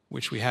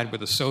 which we had with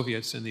the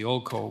Soviets in the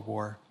old Cold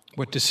War.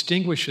 What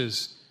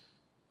distinguishes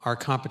our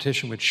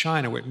competition with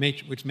China,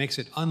 which makes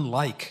it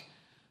unlike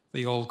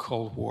the old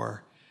Cold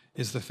War,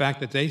 is the fact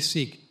that they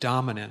seek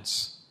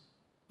dominance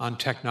on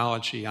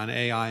technology, on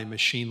AI,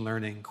 machine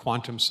learning,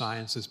 quantum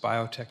sciences,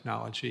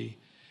 biotechnology.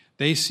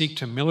 They seek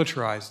to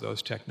militarize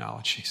those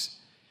technologies.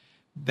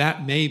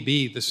 That may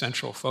be the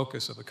central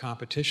focus of the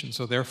competition.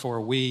 So therefore,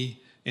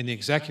 we in the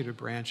executive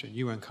branch and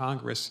you in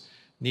Congress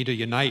need to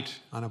unite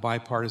on a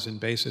bipartisan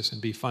basis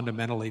and be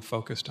fundamentally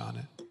focused on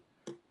it.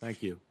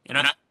 Thank you.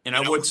 And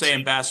I would say,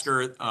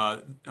 Ambassador,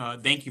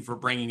 thank you for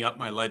bringing up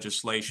my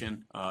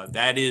legislation.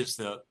 That is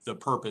the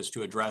purpose,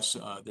 to address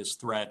this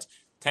threat,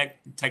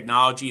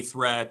 technology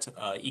threat,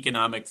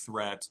 economic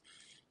threat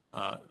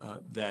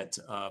that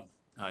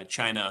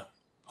China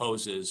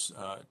poses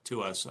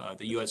to us,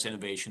 the U.S.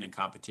 Innovation and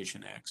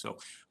Competition Act. So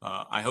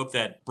I hope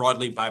that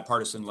broadly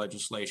bipartisan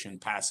legislation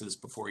passes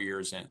before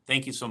year's end.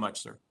 Thank you so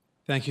much, sir.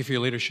 Thank you for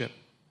your leadership.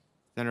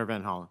 Senator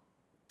Van Hollen.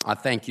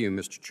 Thank you,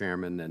 Mr.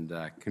 Chairman,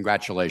 and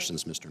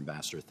congratulations, Mr.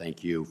 Ambassador.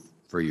 Thank you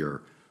for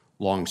your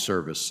long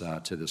service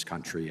to this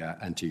country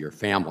and to your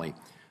family.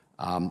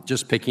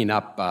 Just picking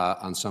up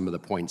on some of the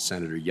points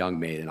Senator Young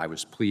made, and I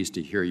was pleased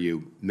to hear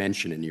you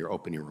mention in your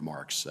opening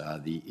remarks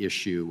the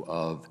issue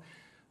of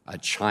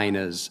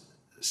China's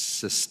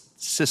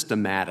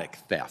systematic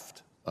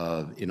theft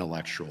of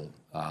intellectual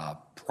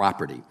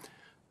property.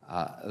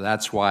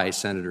 That's why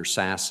Senator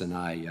Sass and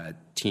I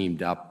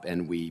teamed up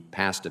and we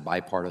passed a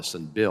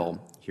bipartisan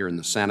bill here in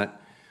the Senate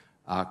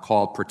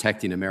called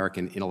Protecting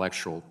American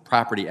Intellectual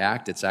Property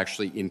Act. It's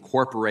actually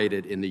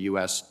incorporated in the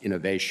U.S.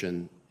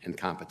 Innovation and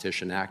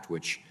Competition Act,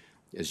 which,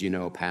 as you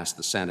know, passed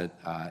the Senate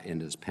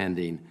and is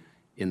pending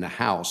in the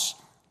House.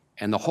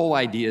 And the whole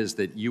idea is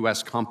that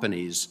U.S.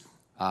 companies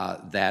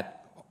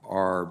that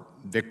are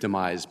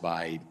victimized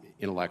by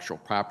intellectual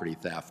property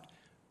theft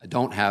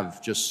don't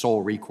have just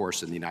sole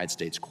recourse in the United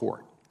States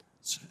court.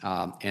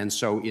 And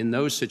so in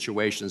those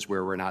situations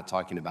where we're not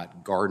talking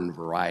about garden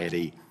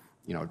variety,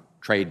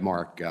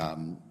 trademark,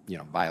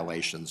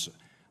 violations,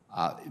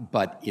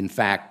 but in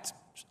fact,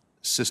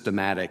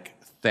 systematic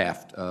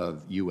theft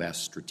of U.S.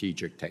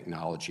 strategic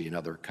technology and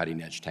other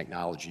cutting-edge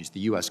technologies,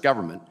 the U.S.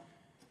 government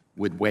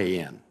would weigh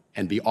in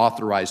and be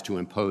authorized to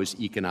impose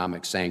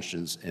economic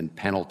sanctions and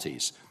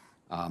penalties.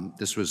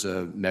 This was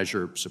a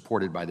measure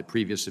supported by the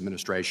previous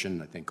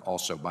administration, I think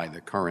also by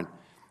the current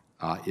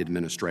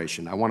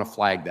administration. I want to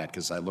flag that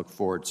because I look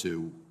forward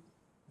to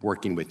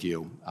working with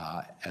you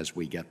as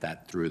we get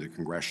that through the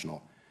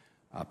congressional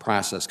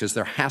process, because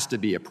there has to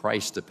be a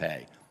price to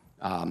pay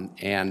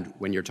And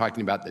when you're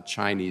talking about the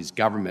Chinese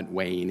government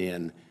weighing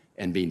in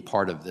and being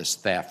part of this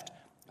theft,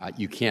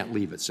 you can't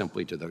leave it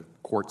simply to the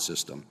court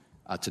system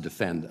to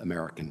defend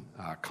American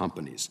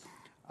companies.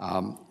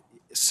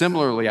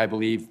 Similarly, I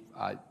believe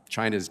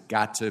China's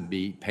got to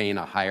be paying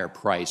a higher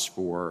price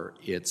for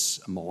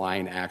its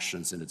malign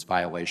actions and its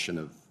violation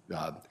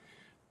of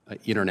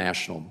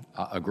international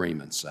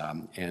agreements.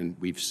 And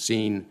we've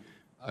seen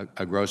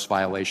a gross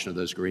violation of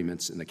those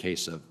agreements in the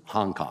case of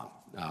Hong Kong,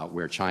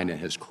 where China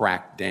has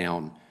cracked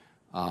down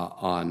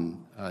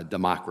on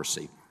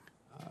democracy.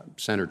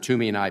 Senator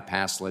Toomey and I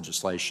passed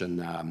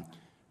legislation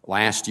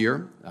last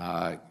year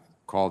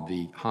called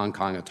the Hong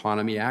Kong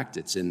Autonomy Act.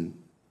 It's in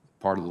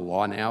part of the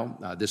law now.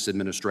 This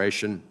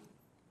administration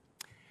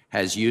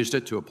has used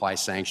it to apply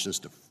sanctions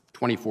to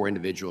 24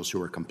 individuals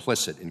who are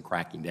complicit in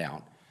cracking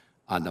down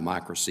on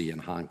democracy in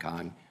Hong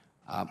Kong.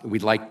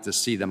 We'd like to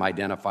see them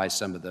identify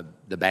some of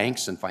the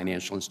banks and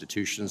financial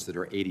institutions that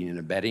are aiding and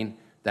abetting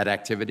that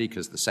activity,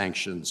 because the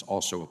sanctions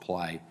also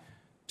apply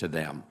to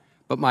them.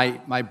 But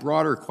my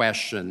broader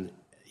question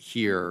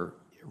here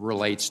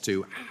relates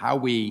to how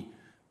we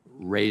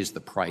raise the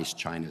price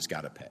China's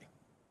got to pay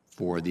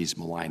for these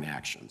malign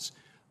actions.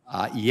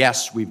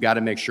 Yes, we've got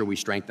to make sure we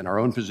strengthen our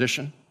own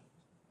position,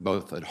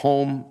 both at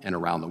home and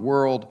around the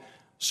world,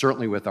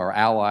 certainly with our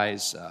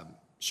allies,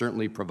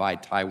 certainly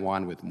provide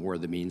Taiwan with more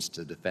of the means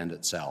to defend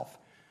itself.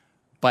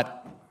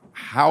 But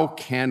how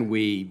can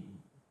we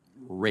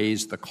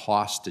raise the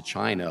cost to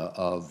China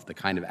of the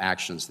kind of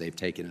actions they've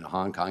taken in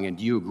Hong Kong? And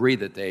do you agree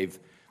that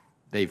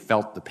they've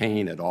felt the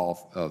pain at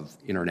all of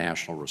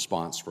international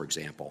response, for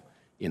example,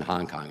 in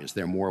Hong Kong? Is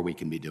there more we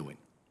can be doing?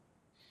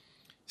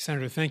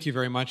 Senator, thank you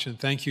very much, and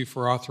thank you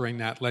for authoring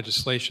that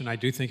legislation. I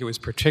do think it was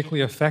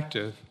particularly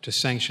effective to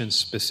sanction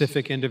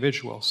specific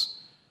individuals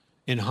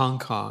in Hong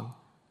Kong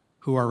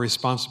who are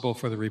responsible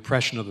for the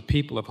repression of the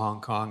people of Hong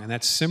Kong, and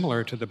that's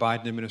similar to the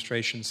Biden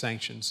administration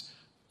sanctions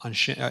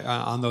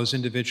on those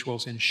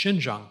individuals in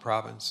Xinjiang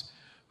province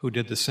who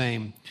did the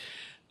same.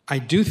 I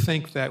do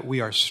think that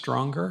we are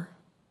stronger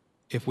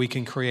if we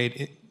can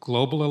create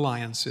global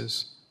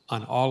alliances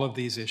on all of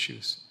these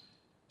issues.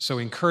 So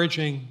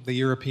encouraging the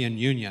European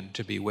Union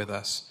to be with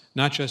us,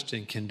 not just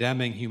in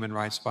condemning human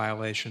rights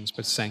violations,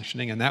 but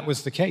sanctioning, and that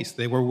was the case.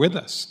 They were with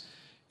us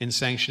in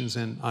sanctions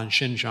on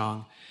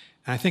Xinjiang.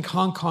 And I think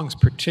Hong Kong's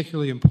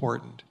particularly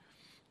important.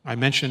 I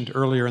mentioned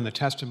earlier in the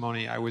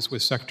testimony, I was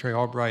with Secretary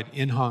Albright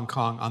in Hong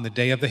Kong on the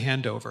day of the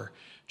handover,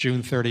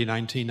 June 30,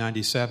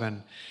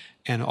 1997.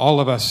 And all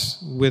of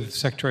us with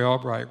Secretary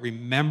Albright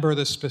remember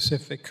the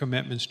specific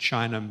commitments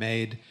China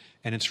made,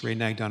 and it's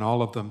reneged on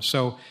all of them.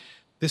 So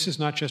this is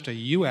not just a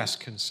U.S.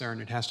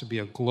 concern, it has to be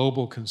a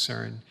global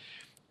concern.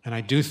 And I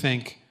do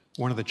think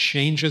one of the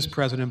changes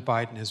President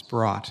Biden has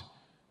brought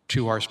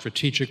to our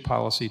strategic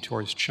policy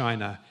towards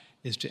China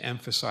is to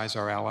emphasize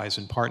our allies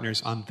and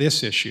partners on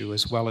this issue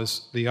as well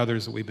as the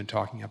others that we've been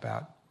talking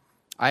about.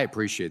 I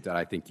appreciate that.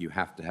 I think you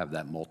have to have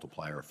that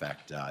multiplier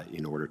effect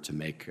in order to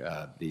make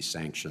these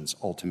sanctions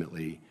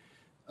ultimately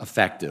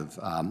effective.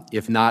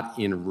 If not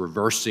in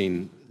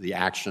reversing the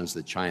actions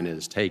that China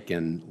has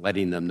taken,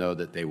 letting them know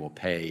that they will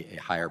pay a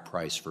higher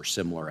price for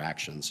similar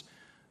actions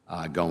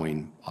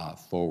going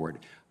forward.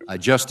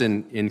 Just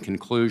in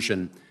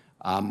conclusion,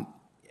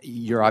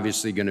 you're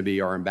obviously going to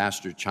be our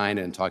ambassador to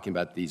China and talking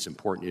about these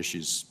important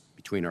issues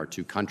between our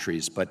two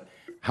countries, but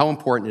how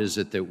important is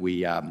it that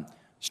we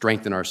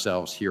strengthen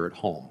ourselves here at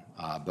home,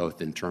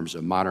 both in terms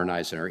of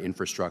modernizing our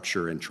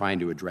infrastructure and trying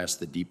to address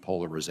the deep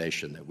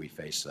polarization that we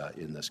face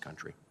in this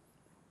country?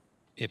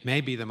 It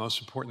may be the most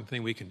important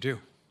thing we can do,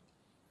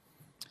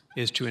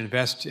 is to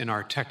invest in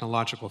our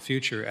technological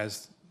future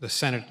as the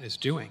Senate is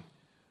doing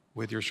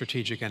with your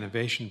strategic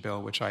innovation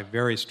bill, which I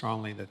very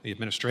strongly, that the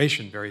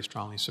administration very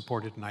strongly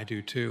supported, and I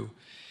do too.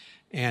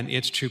 And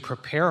it's to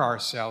prepare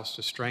ourselves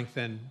to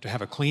strengthen, to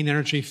have a clean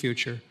energy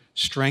future,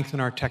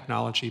 strengthen our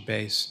technology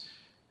base,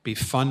 be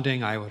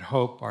funding, I would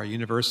hope, our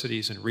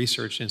universities and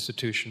research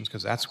institutions,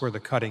 because that's where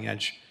the cutting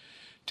edge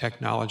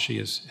technology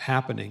is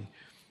happening,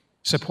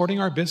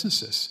 supporting our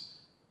businesses,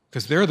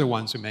 because they're the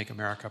ones who make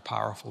America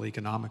powerful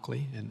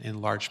economically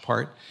in large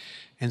part.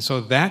 And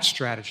so that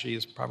strategy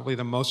is probably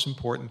the most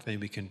important thing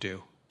we can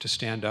do to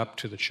stand up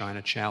to the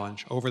China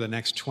challenge. Over the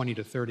next 20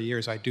 to 30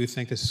 years, I do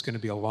think this is going to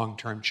be a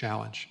long-term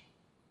challenge.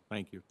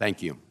 Thank you.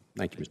 Thank you.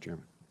 Thank you, Mr.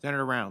 Chairman.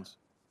 Senator Rounds.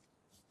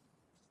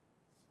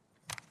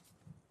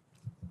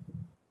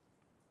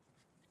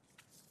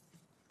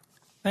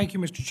 Thank you,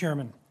 Mr.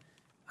 Chairman.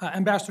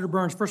 Ambassador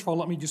Burns, first of all,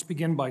 let me just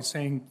begin by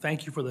saying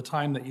thank you for the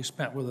time that you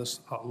spent with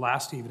us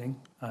last evening.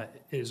 It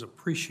is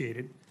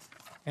appreciated,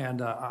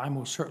 and I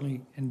most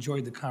certainly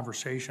enjoyed the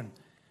conversation.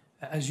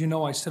 As you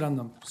know, I sit on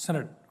the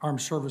Senate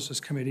Armed Services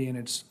Committee and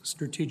its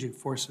Strategic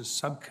Forces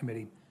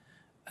Subcommittee.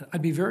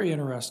 I'd be very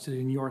interested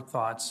in your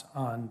thoughts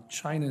on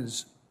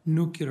China's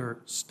nuclear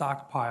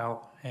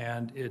stockpile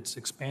and its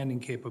expanding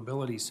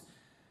capabilities,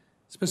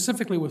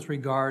 specifically with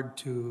regard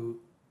to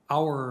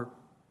our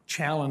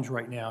challenge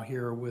right now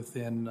here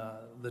within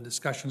the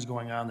discussions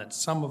going on that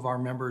some of our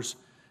members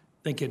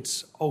think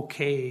it's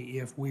okay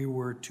if we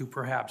were to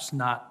perhaps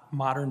not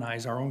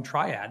modernize our own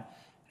triad.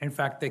 In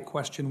fact, they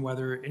question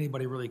whether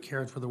anybody really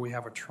cares whether we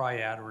have a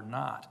triad or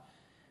not.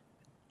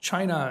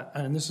 China,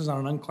 and this is on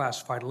an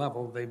unclassified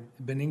level, they've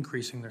been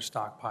increasing their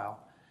stockpile.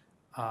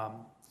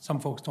 Some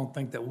folks don't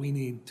think that we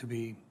need to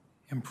be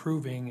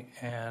improving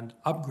and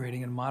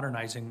upgrading and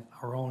modernizing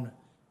our own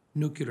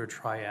nuclear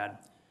triad.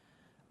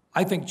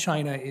 I think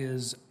China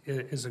is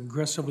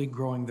aggressively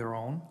growing their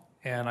own,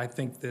 and I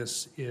think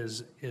this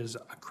is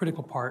a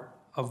critical part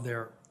of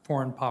their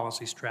foreign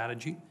policy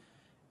strategy.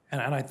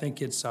 And I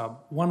think it's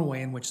one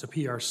way in which the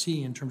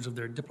PRC, in terms of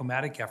their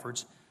diplomatic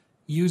efforts,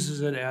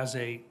 uses it as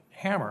a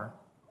hammer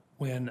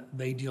when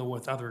they deal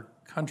with other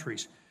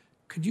countries.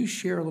 Could you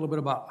share a little bit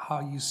about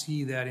how you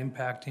see that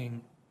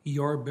impacting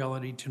your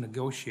ability to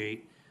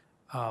negotiate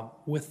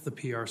with the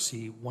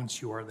PRC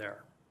once you are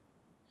there?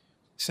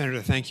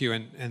 Senator, thank you,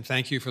 and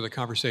thank you for the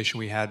conversation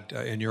we had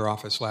in your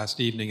office last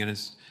evening. And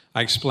as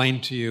I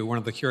explained to you, one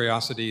of the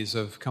curiosities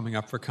of coming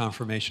up for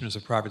confirmation as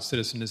a private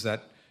citizen is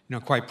that,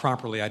 quite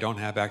properly, I don't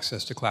have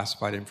access to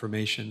classified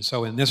information.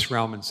 So in this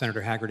realm, and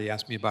Senator Hagerty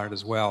asked me about it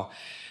as well,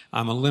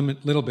 I'm a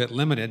little bit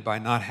limited by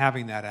not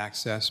having that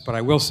access. But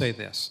I will say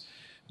this.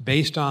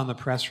 Based on the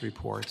press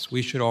reports,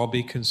 we should all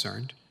be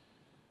concerned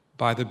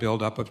by the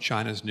buildup of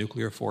China's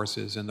nuclear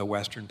forces in the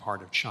western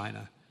part of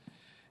China.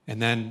 And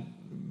then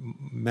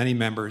many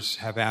members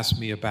have asked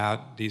me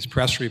about these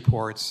press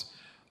reports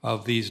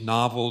of these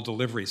novel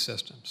delivery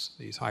systems,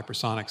 these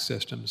hypersonic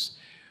systems.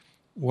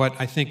 What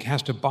I think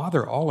has to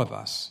bother all of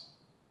us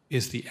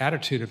is the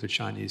attitude of the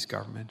Chinese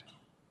government.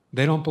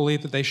 They don't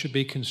believe that they should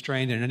be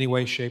constrained in any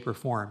way, shape, or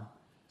form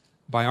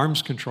by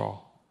arms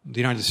control. The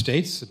United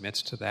States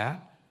submits to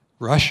that.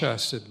 Russia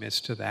submits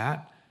to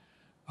that,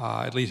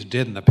 at least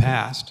did in the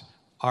past.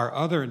 Our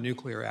other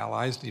nuclear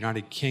allies, the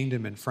United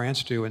Kingdom and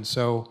France, do. And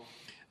so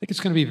I think it's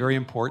going to be very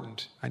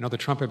important. I know the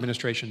Trump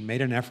administration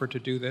made an effort to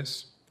do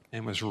this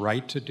and was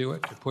right to do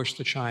it, to push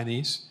the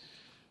Chinese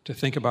to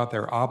think about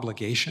their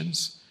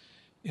obligations.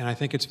 And I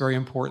think it's very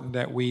important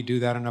that we do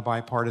that on a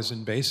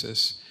bipartisan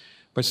basis.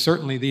 But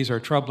certainly these are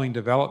troubling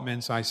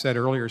developments. I said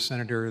earlier,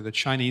 Senator, the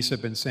Chinese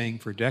have been saying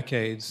for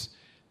decades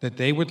that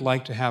they would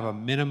like to have a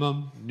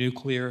minimum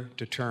nuclear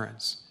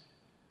deterrence.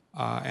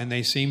 And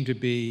they seem to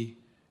be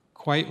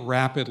quite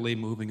rapidly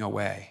moving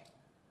away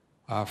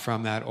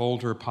from that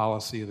older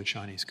policy of the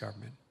Chinese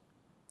government.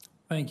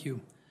 Thank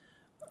you.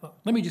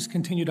 Let me just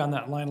continue down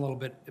that line a little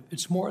bit.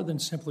 It's more than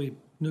simply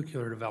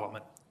nuclear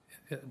development.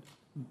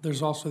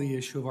 There's also the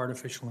issue of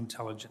artificial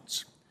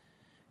intelligence.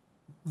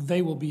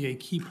 They will be a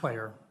key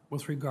player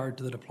with regard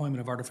to the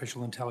deployment of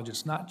artificial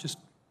intelligence, not just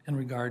in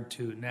regard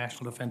to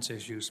national defense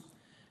issues,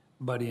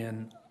 but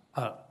in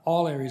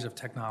all areas of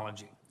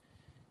technology.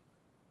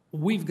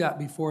 We've got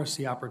before us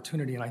the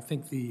opportunity, and I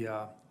think the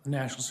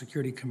National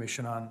Security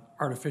Commission on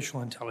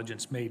Artificial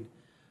Intelligence made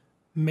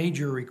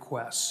major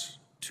requests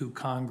to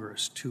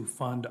Congress to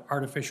fund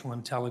artificial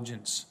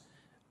intelligence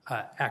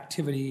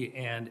activity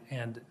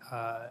and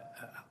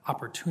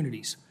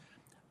opportunities.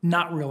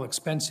 Not real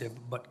expensive,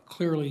 but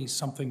clearly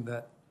something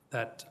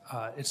that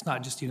it's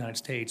not just the United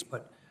States,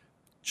 but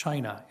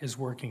China is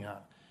working on.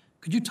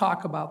 Could you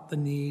talk about the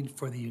need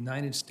for the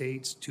United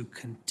States to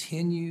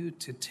continue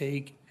to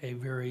take a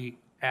very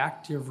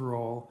active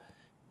role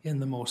in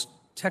the most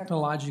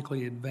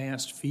technologically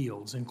advanced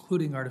fields,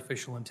 including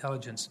artificial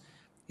intelligence,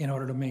 in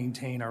order to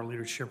maintain our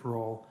leadership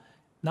role,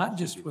 not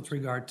just with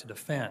regard to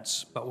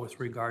defense, but with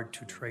regard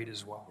to trade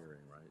as well?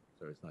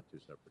 So it's not two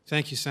separate.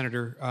 Thank you,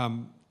 Senator.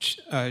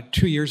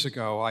 2 years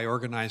ago, I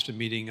organized a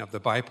meeting of the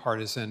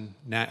bipartisan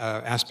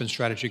Aspen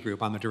Strategy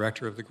Group. I'm the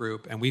director of the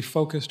group, and we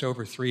focused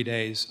over 3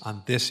 days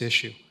on this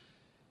issue.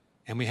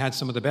 And we had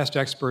some of the best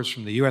experts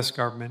from the U.S.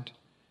 government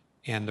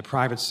and the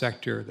private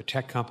sector, the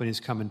tech companies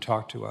come and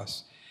talk to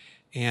us.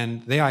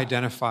 And they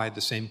identified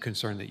the same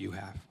concern that you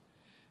have,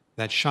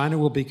 that China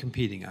will be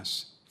competing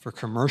us for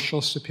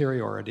commercial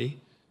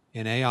superiority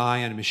in AI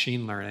and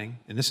machine learning,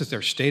 and this is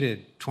their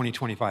stated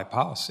 2025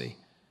 policy,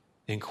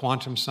 in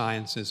quantum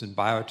sciences and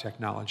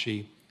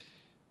biotechnology.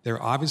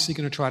 They're obviously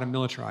going to try to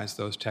militarize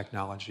those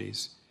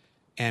technologies,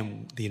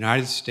 and the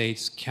United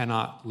States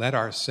cannot let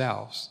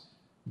ourselves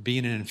be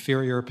in an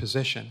inferior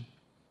position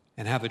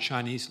and have the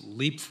Chinese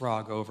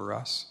leapfrog over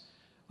us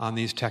on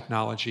these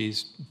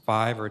technologies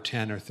 5 or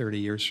 10 or 30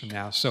 years from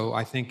now. So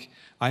I think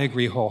I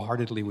agree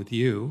wholeheartedly with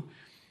you.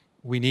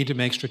 We need to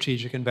make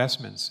strategic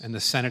investments, and the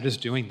Senate is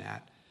doing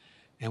that.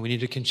 And we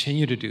need to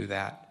continue to do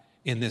that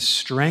in this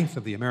strength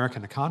of the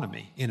American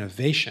economy,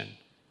 innovation,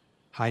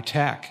 high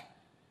tech,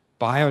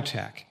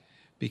 biotech,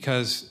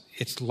 because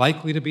it's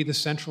likely to be the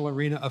central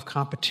arena of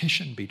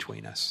competition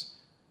between us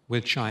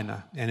with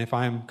China. And if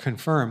I'm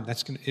confirmed,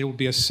 it will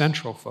be a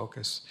central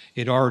focus.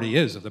 It already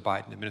is of the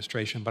Biden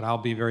administration, but I'll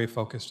be very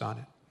focused on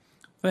it.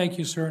 Thank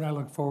you, sir, and I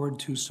look forward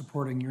to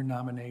supporting your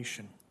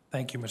nomination.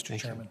 Thank you, Mr.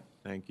 Chairman.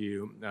 Thank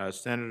you.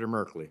 Senator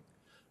Merkley.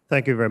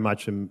 Thank you very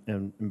much,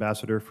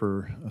 Ambassador,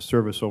 for a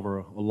service over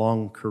a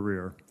long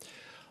career.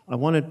 I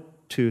wanted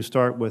to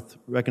start with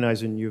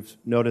recognizing you've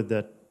noted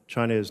that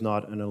China is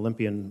not an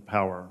Olympian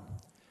power,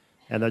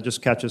 And that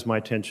just catches my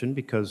attention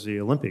because the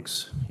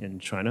Olympics in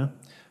China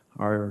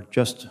are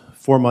just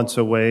 4 months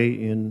away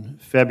in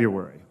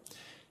February.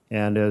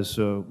 And as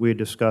we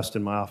discussed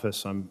in my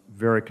office, I'm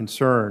very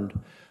concerned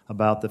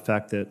about the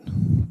fact that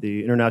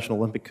the International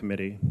Olympic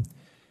Committee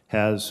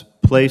has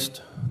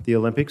placed the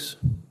Olympics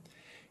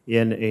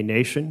in a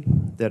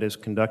nation that is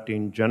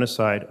conducting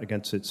genocide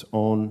against its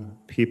own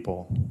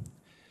people.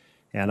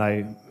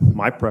 And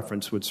my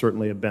preference would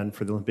certainly have been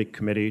for the Olympic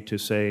Committee to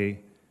say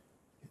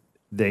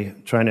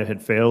China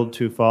had failed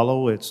to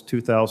follow its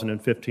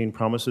 2015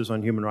 promises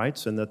on human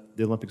rights and that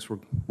the Olympics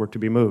were to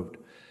be moved.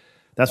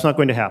 That's not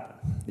going to happen.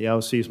 The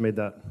IOC has made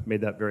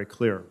that very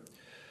clear.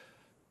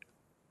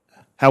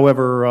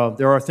 However,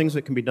 there are things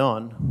that can be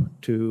done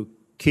to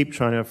keep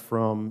China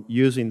from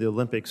using the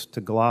Olympics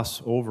to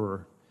gloss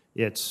over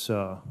its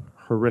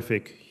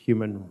horrific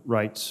human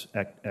rights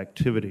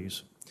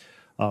activities.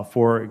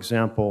 For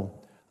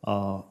example,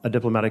 a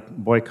diplomatic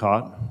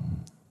boycott.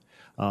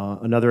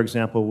 Another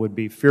example would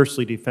be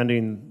fiercely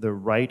defending the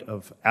right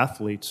of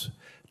athletes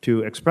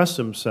to express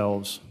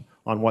themselves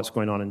on what's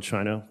going on in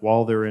China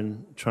while they're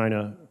in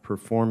China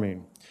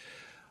performing.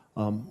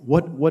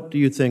 What do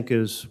you think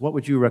what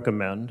would you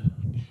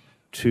recommend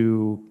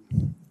to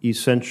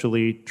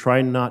essentially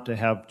try not to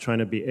have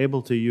China be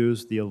able to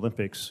use the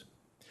Olympics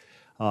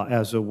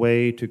as a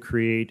way to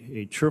create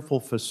a cheerful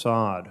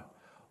facade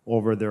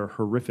over their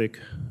horrific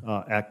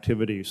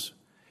activities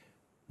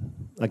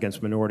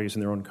against minorities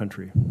in their own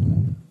country?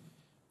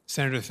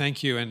 Senator,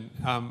 thank you. And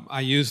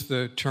I use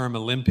the term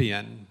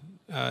Olympian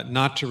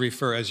not to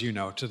refer, as you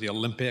know, to the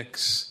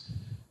Olympics,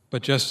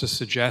 but just to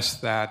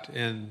suggest that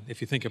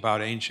if you think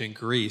about ancient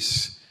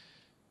Greece,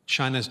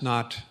 China's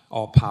not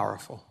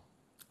all-powerful.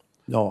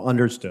 No,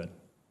 understood.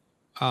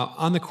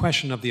 On the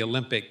question of the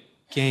Olympic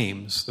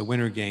Games, the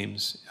Winter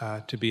Games,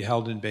 to be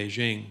held in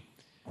Beijing,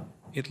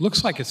 it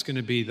looks like it's going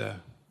to be the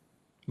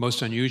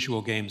most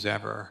unusual games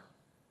ever.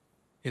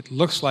 It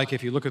looks like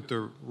if you look at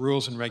the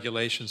rules and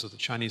regulations that the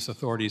Chinese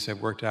authorities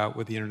have worked out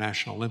with the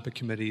International Olympic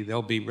Committee,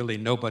 there'll be really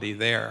nobody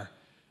there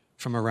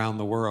from around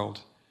the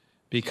world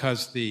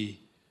because the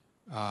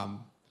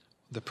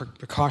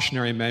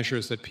precautionary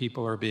measures that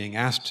people are being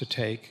asked to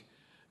take,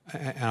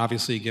 and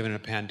obviously given a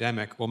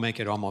pandemic, will make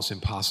it almost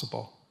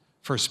impossible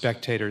for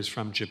spectators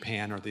from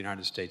Japan or the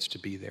United States to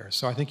be there.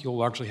 So I think you'll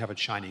largely have a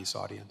Chinese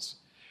audience.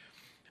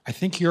 I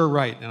think you're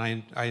right,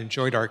 and I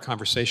enjoyed our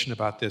conversation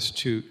about this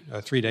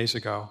 3 days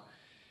ago.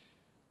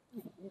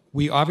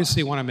 We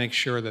obviously want to make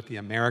sure that the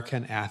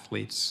American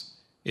athletes,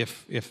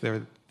 if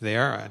they're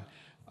there, and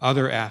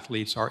other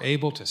athletes are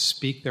able to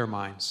speak their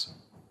minds,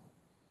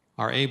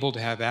 are able to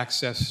have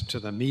access to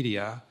the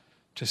media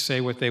to say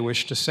what they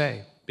wish to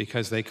say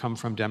because they come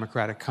from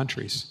democratic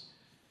countries.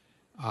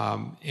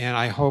 And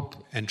I hope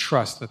and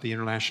trust that the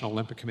International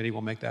Olympic Committee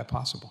will make that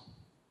possible.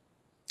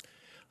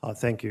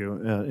 Thank you,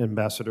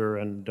 Ambassador,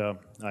 and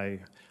I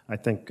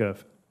think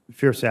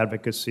fierce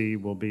advocacy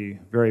will be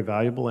very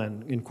valuable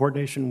and in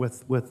coordination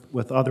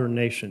with other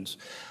nations.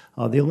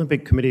 The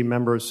Olympic Committee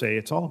members say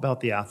it's all about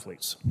the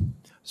athletes.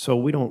 So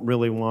we don't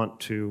really want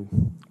to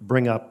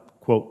bring up,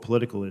 quote,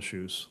 political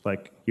issues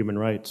like human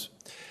rights.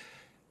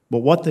 But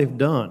what they've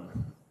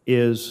done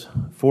is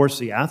force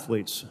the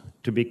athletes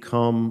to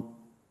become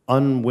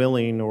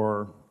unwilling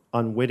or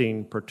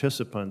unwitting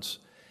participants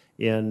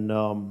in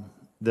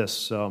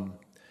this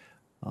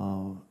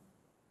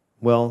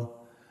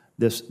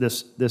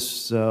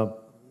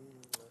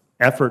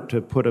effort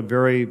to put a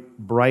very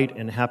bright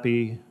and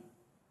happy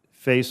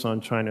face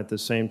on China at the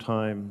same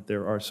time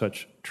there are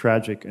such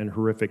tragic and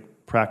horrific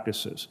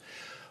practices.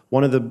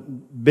 One of the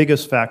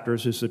biggest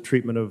factors is the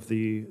treatment of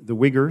the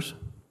Uyghurs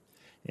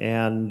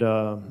and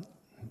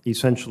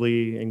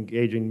essentially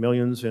engaging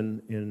millions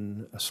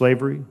in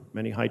slavery,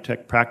 many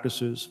high-tech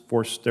practices,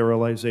 forced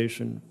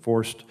sterilization,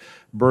 forced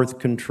birth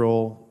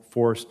control,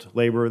 forced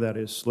labor, that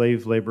is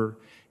slave labor,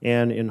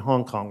 and in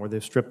Hong Kong, where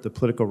they've stripped the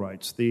political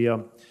rights.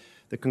 The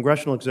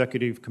Congressional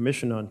Executive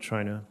Commission on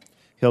China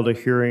held a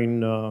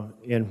hearing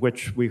in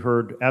which we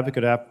heard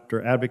advocate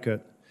after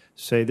advocate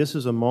say this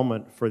is a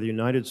moment for the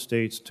United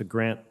States to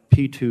grant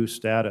P2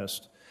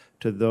 status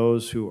to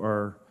those who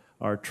are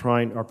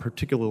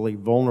particularly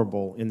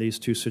vulnerable in these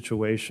two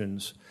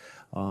situations,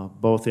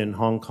 both in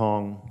Hong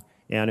Kong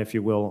and, if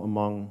you will,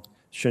 among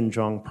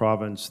Xinjiang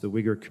province, the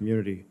Uyghur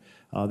community.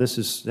 This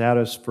is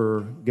status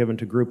given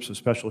to groups of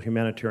special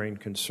humanitarian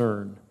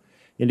concern.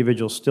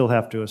 Individuals still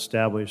have to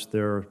establish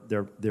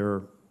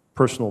their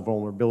personal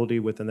vulnerability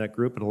within that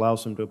group. It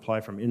allows them to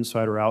apply from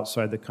inside or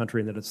outside the country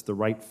and that it's the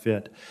right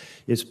fit.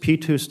 Is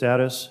P2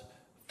 status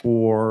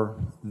for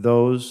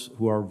those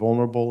who are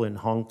vulnerable in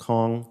Hong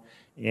Kong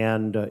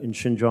and in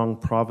Xinjiang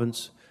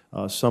province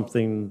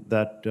something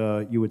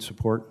that you would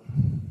support?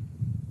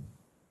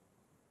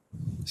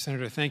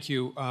 Senator, thank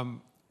you.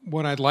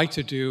 What I'd like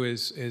to do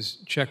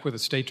is check with the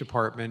State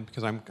Department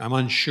because I'm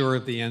unsure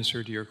of the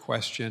answer to your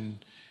question,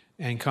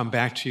 and come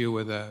back to you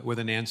with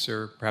an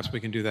answer. Perhaps we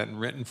can do that in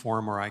written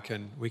form, or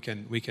we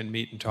can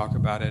meet and talk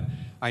about it.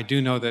 I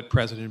do know that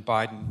President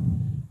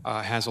Biden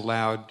has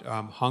allowed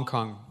Hong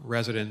Kong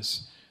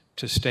residents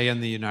to stay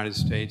in the United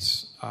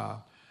States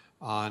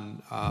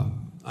on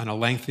a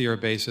lengthier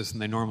basis than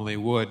they normally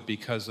would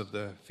because of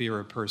the fear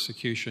of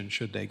persecution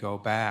should they go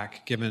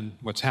back, given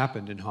what's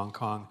happened in Hong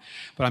Kong.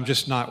 But I'm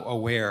just not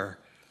aware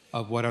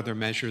of what other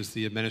measures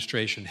the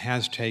administration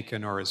has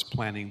taken or is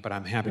planning, but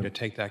I'm happy to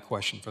take that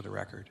question for the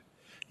record.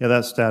 Yeah,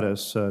 that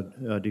status,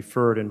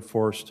 deferred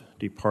enforced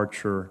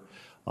departure,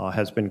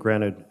 has been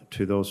granted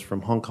to those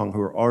from Hong Kong who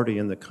are already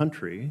in the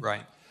country.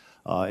 Right.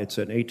 It's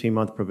an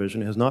 18-month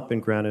provision. It has not been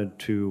granted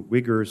to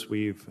Uyghurs.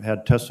 We've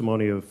had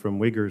testimony from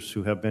Uyghurs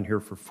who have been here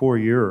for 4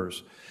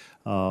 years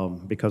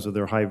because of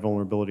their high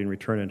vulnerability in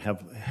return and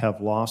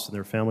have lost, and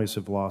their families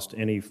have lost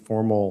any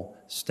formal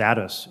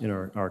status in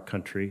our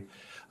country.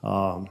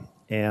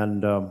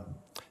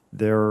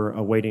 They're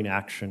awaiting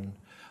action.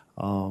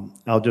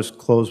 I'll just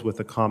close with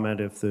a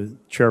comment. If the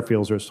chair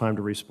feels there's time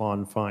to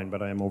respond, fine,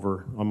 but I'm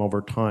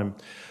over time,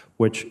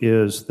 which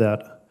is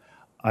that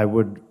I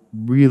would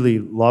really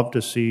love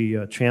to see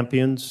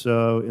champions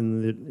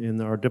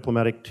in our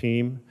diplomatic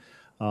team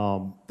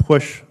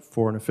push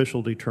for an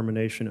official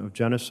determination of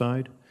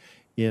genocide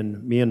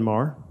in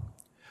Myanmar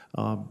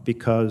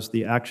because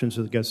the actions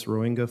against the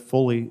Rohingya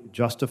fully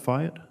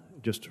justify it,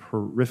 just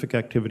horrific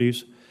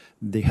activities.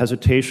 The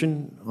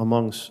hesitation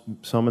among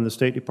some in the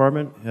State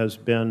Department has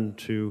been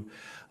to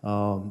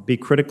be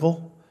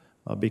critical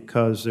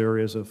because there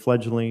is a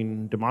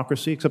fledgling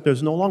democracy, except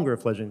there's no longer a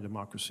fledgling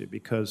democracy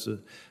because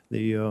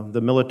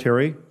the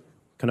military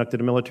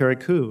conducted a military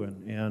coup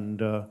and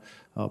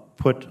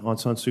put Aung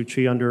San Suu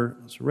Kyi under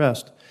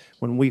arrest.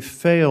 When we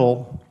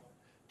fail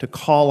to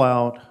call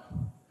out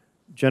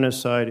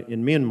genocide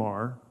in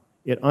Myanmar,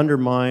 it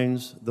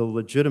undermines the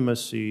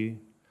legitimacy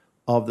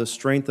of the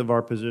strength of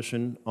our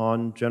position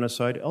on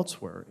genocide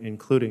elsewhere,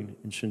 including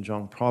in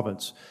Xinjiang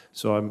province.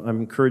 So I'm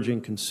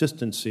encouraging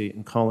consistency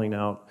in calling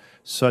out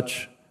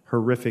such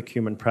horrific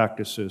human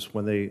practices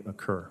when they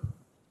occur.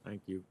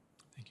 Thank you.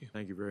 Thank you.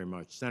 Thank you very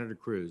much. Senator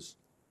Cruz.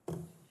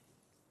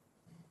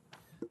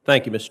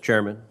 Thank you, Mr.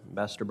 Chairman.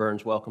 Ambassador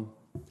Burns, welcome.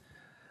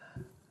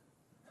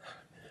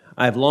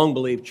 I have long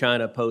believed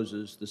China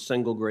poses the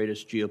single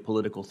greatest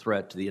geopolitical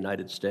threat to the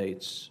United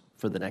States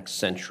for the next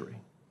century.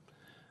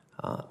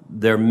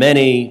 There are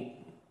many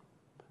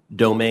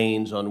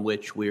domains on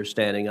which we are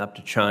standing up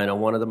to China.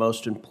 One of the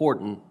most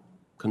important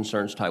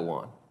concerns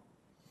Taiwan.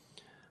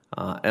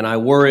 And I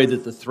worry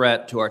that the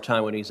threat to our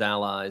Taiwanese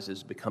allies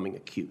is becoming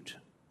acute.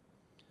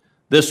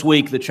 This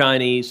week, the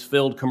Chinese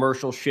filled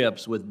commercial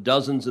ships with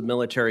dozens of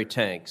military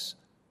tanks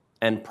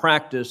and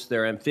practiced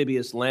their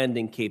amphibious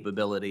landing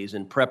capabilities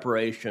in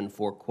preparation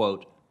for,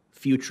 quote,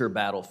 future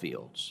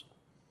battlefields.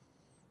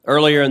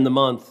 Earlier in the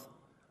month,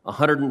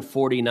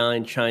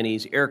 149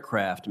 Chinese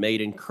aircraft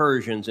made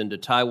incursions into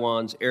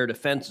Taiwan's air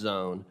defense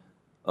zone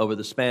over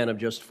the span of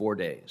just 4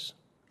 days.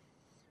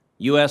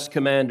 U.S.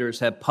 commanders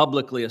have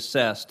publicly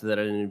assessed that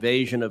an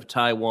invasion of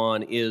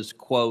Taiwan is,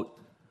 quote,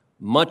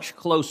 much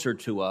closer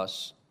to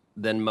us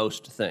than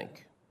most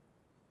think.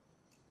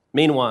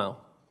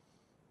 Meanwhile,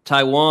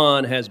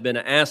 Taiwan has been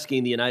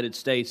asking the United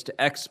States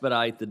to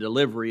expedite the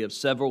delivery of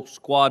several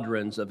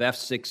squadrons of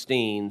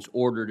F-16s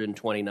ordered in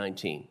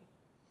 2019.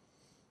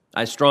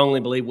 I strongly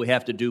believe we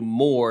have to do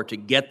more to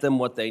get them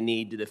what they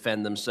need to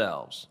defend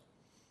themselves.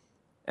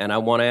 And I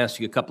want to ask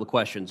you a couple of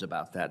questions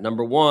about that.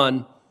 Number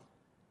one,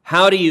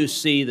 how do you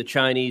see the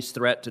Chinese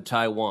threat to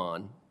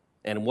Taiwan,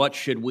 and what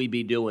should we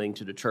be doing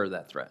to deter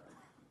that threat?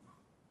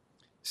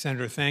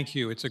 Senator, thank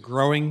you. It's a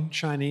growing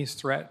Chinese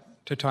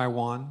threat to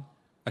Taiwan,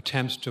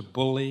 attempts to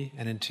bully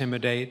and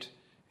intimidate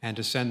and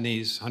to send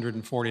these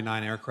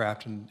 149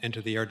 aircraft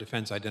into the air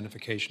defense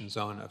identification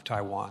zone of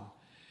Taiwan.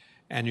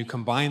 And you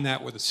combine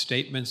that with the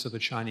statements of the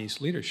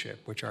Chinese leadership,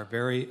 which are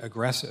very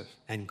aggressive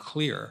and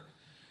clear.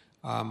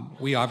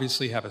 We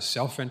obviously have a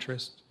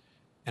self-interest,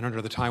 and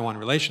under the Taiwan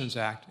Relations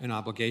Act, an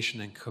obligation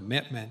and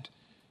commitment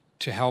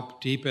to help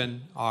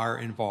deepen our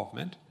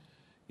involvement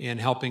in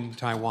helping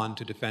Taiwan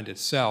to defend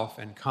itself.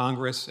 And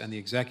Congress and the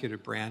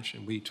executive branch,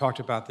 and we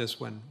talked about this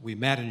when we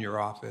met in your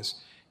office,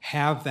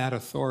 have that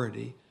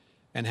authority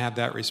and have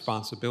that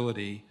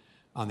responsibility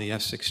on the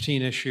F-16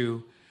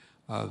 issue.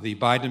 The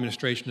Biden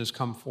administration has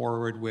come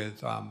forward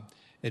with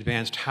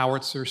advanced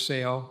howitzer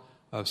sale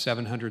of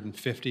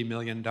 $750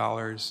 million.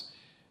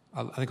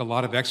 I think a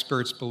lot of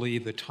experts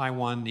believe that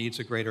Taiwan needs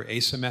a greater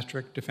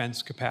asymmetric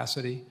defense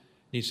capacity,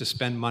 needs to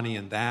spend money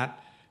in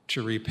that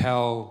to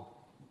repel,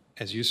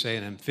 as you say,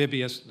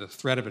 the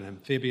threat of an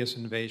amphibious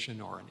invasion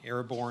or an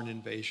airborne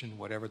invasion,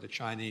 whatever the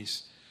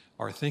Chinese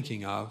are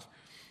thinking of.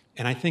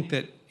 And I think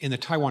that in the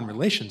Taiwan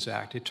Relations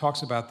Act, it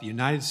talks about the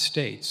United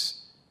States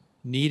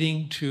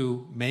needing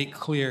to make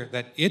clear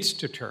that its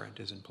deterrent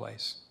is in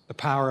place, the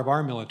power of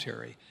our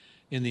military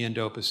in the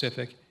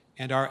Indo-Pacific,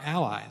 and our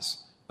allies,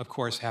 of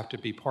course, have to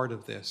be part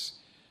of this.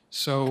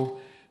 So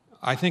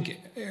I think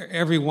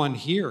everyone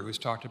here who's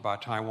talked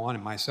about Taiwan,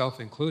 and myself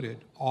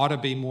included, ought to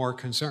be more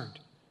concerned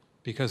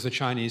because the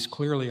Chinese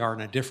clearly are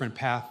on a different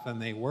path than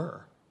they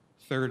were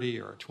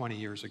 30 or 20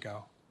 years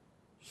ago.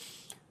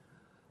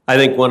 I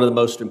think one of the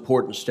most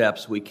important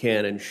steps we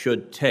can and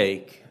should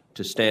take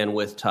to stand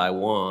with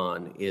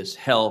Taiwan is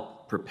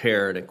help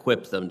prepare and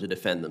equip them to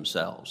defend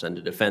themselves and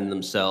to defend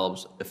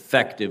themselves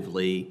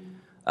effectively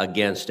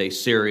against a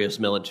serious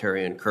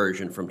military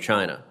incursion from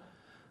China.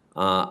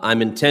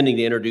 I'm intending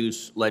to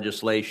introduce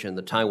legislation,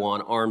 the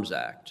Taiwan Arms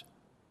Act,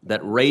 that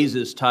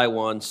raises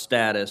Taiwan's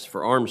status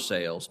for arms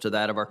sales to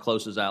that of our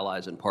closest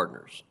allies and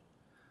partners.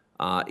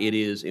 It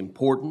is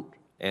important,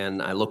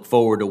 and I look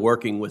forward to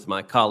working with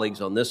my colleagues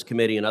on this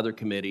committee and other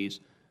committees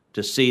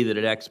to see that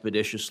it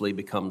expeditiously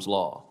becomes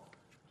law.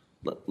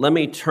 Let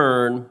me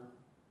turn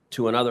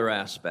to another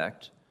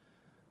aspect.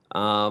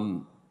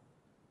 One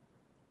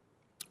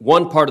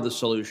part of the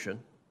solution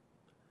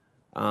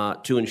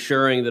to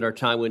ensuring that our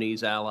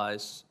Taiwanese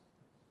allies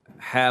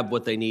have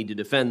what they need to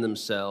defend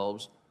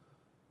themselves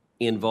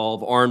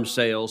involve arms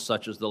sales,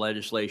 such as the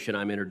legislation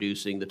I'm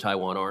introducing, the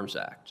Taiwan Arms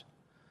Act.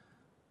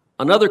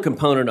 Another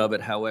component of it,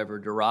 however,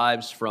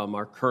 derives from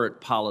our current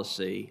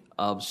policy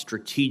of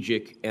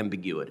strategic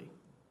ambiguity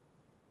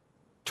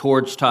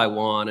towards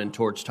Taiwan and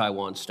towards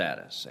Taiwan's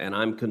status. And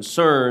I'm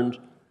concerned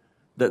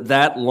that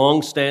that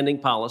longstanding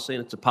policy,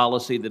 and it's a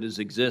policy that has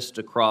existed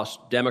across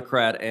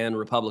Democrat and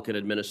Republican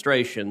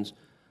administrations,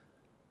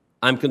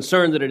 I'm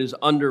concerned that it is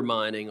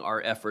undermining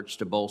our efforts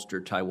to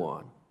bolster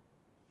Taiwan.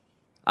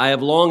 I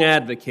have long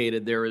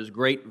advocated there is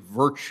great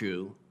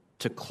virtue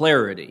to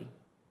clarity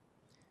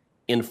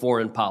in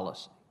foreign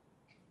policy.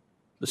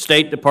 The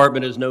State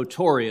Department is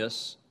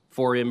notorious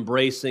for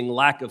embracing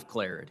lack of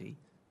clarity,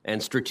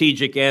 and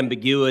strategic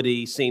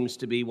ambiguity seems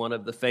to be one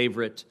of the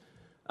favorite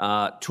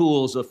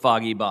tools of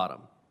Foggy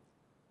Bottom.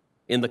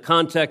 In the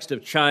context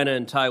of China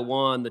and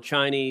Taiwan, the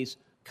Chinese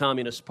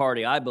Communist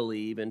Party, I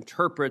believe,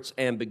 interprets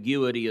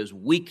ambiguity as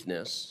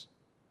weakness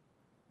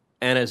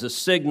and as a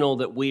signal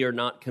that we are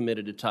not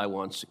committed to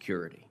Taiwan's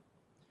security.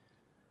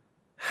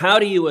 How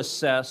do you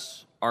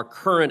assess our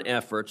current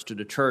efforts to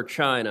deter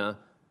China,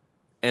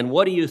 and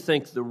what do you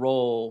think the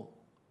role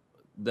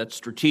that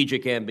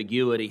strategic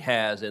ambiguity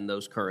has in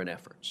those current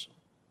efforts?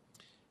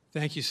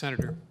 Thank you,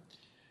 Senator.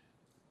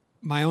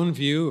 My own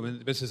view,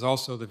 and this is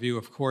also the view,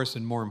 of course,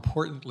 and more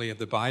importantly of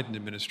the Biden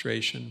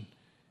administration,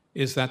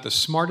 is that the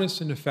smartest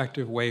and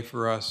effective way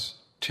for us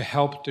to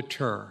help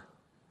deter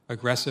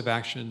aggressive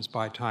actions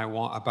by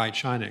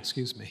China,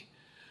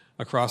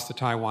 across the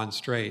Taiwan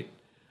Strait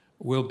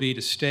will be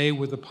to stay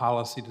with the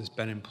policy that's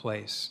been in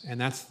place. And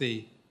that's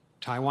the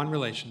Taiwan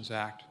Relations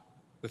Act,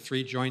 the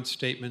three joint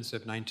statements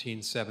of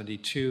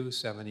 1972,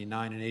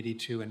 79, and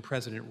 82, and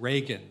President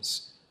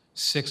Reagan's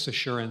 6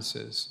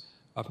 assurances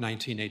of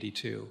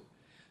 1982.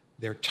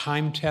 They're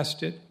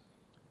time-tested.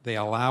 They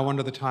allow,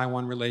 under the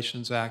Taiwan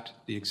Relations Act,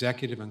 the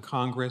executive and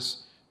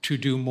Congress to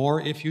do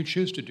more if you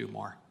choose to do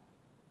more,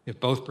 if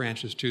both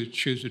branches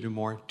choose to do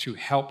more to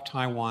help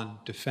Taiwan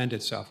defend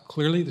itself.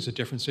 Clearly, there's a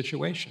different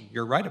situation.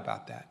 You're right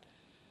about that.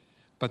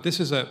 But this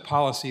is a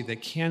policy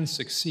that can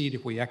succeed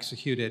if we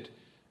execute it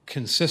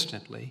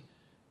consistently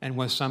and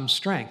with some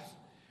strength.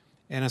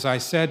 And as I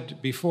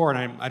said before,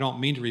 and I don't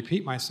mean to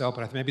repeat myself,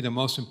 but I think maybe the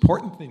most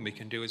important thing we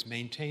can do is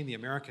maintain the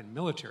American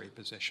military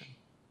position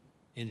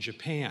in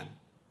Japan,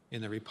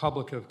 in the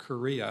Republic of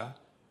Korea,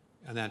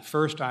 and that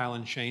first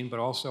island chain, but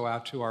also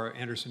out to our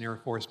Andersen Air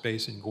Force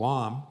Base in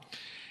Guam,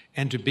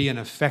 and to be an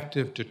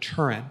effective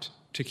deterrent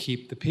to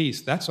keep the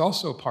peace. That's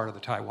also part of the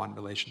Taiwan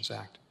Relations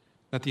Act,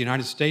 that the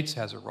United States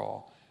has a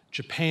role,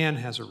 Japan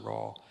has a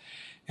role.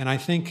 And I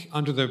think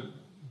under the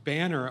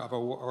banner of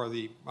or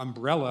the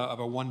umbrella of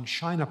a one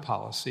China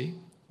policy,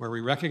 where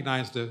we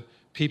recognize the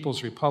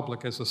People's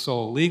Republic as the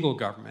sole legal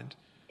government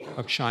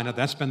of China,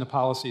 that's been the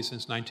policy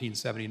since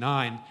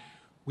 1979,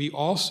 we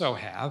also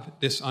have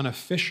this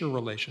unofficial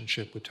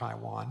relationship with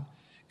Taiwan,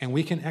 and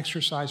we can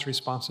exercise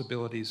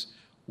responsibilities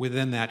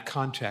within that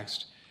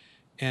context.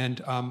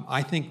 And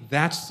I think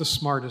that's the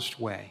smartest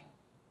way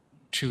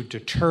to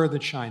deter the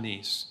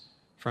Chinese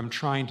from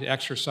trying to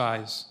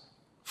exercise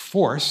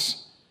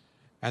force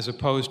as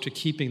opposed to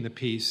keeping the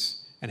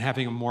peace and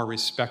having a more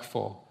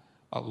respectful,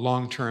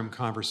 long-term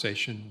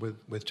conversation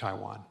with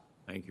Taiwan.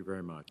 Thank you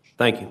very much.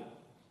 Thank you.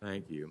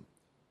 Thank you.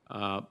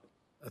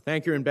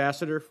 Thank you,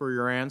 Ambassador, for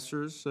your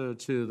answers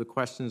to the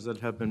questions that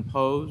have been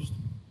posed.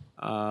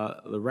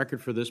 The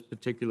record for this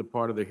particular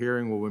part of the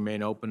hearing will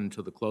remain open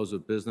until the close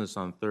of business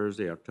on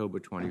Thursday, October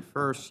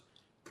 21st.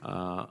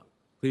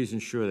 Please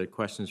ensure that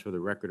questions for the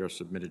record are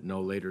submitted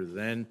no later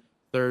than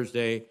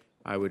Thursday.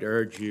 I would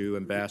urge you,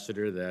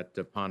 Ambassador, that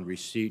upon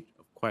receipt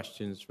of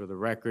questions for the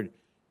record,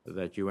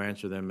 that you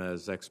answer them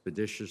as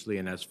expeditiously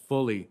and as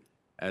fully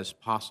as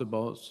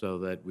possible so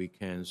that we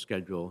can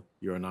schedule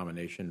your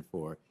nomination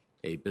for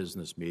a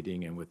business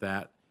meeting. And with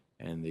that,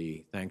 and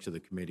the thanks of the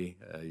committee,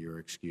 you're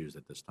excused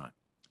at this time.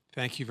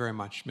 Thank you very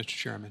much, Mr.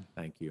 Chairman.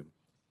 Thank you.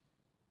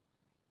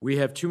 We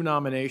have 2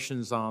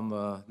 nominations on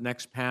the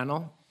next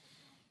panel,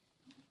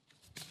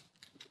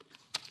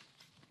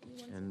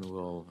 and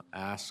we'll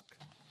ask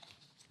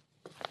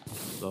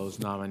those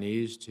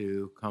nominees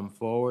to come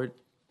forward.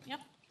 Yep.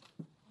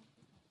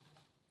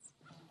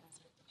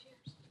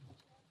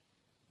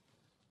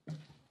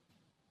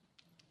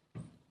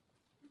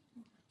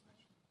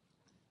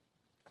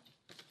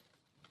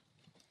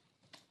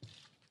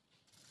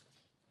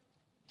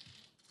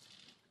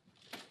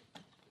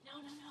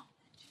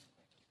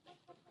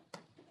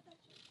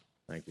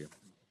 Thank you.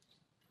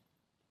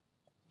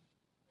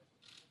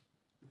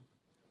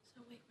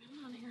 So wait,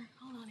 hold on here.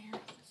 Hold on here.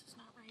 This is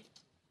not right.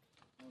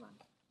 Hold on.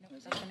 No,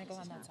 that's going to go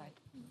on that side.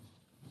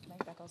 No,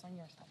 that goes on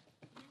your side.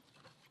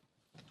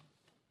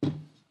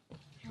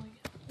 Here we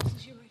go. This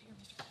is you right here,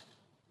 Mr.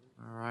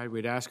 All right,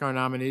 we'd ask our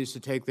nominees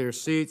to take their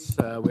seats.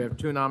 We have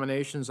two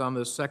nominations on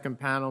the second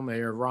panel,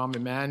 Mayor Rahm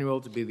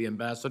Emanuel to be the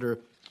ambassador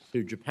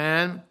to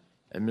Japan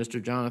and Mr.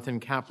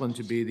 Jonathan Kaplan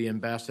to be the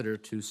ambassador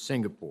to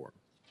Singapore.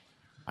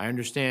 I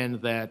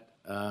understand that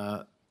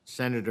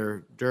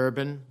Senator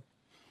Durbin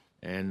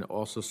and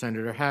also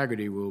Senator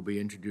Hagerty will be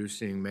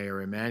introducing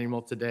Mayor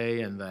Emanuel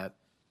today, and that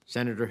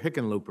Senator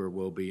Hickenlooper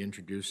will be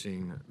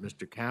introducing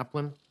Mr.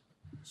 Kaplan.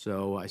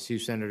 So I see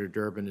Senator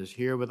Durbin is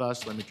here with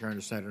us. Let me turn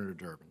to Senator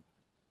Durbin.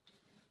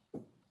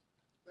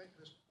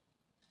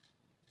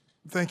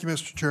 Thank you,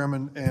 Mr.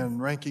 Chairman and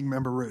Ranking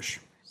Member Risch.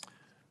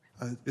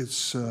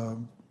 It's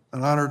an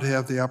honor to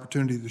have the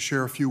opportunity to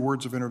share a few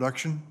words of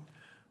introduction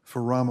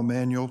for Rahm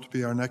Emanuel to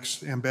be our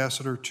next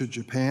ambassador to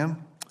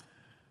Japan.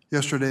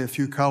 Yesterday, a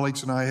few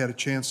colleagues and I had a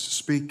chance to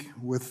speak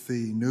with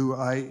the new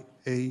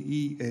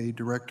IAEA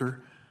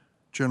Director,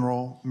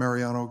 General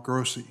Mariano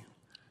Grossi.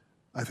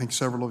 I think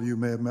several of you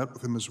may have met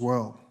with him as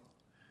well.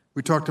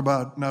 We talked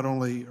about not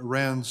only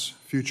Iran's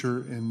future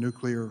and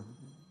nuclear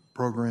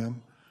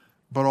program,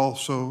 but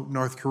also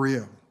North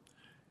Korea.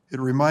 It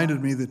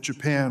reminded me that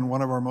Japan,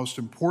 one of our most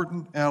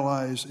important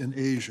allies in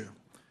Asia,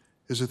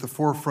 is at the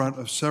forefront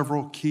of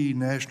several key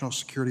national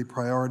security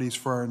priorities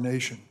for our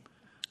nation,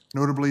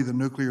 notably the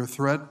nuclear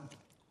threat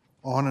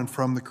on and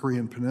from the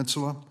Korean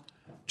Peninsula,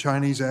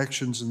 Chinese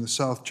actions in the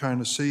South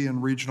China Sea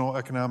and regional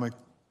economic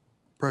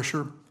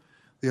pressure,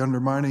 the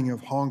undermining of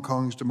Hong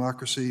Kong's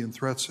democracy and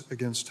threats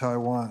against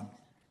Taiwan.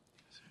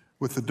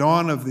 With the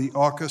dawn of the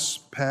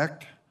AUKUS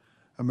Pact,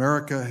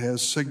 America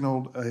has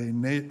signaled a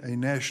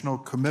national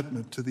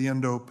commitment to the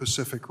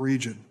Indo-Pacific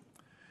region.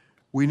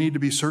 We need to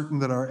be certain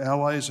that our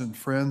allies and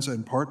friends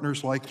and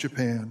partners like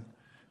Japan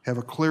have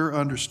a clear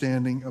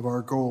understanding of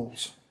our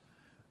goals.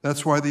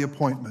 That's why the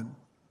appointment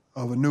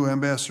of a new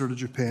ambassador to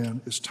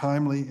Japan is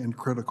timely and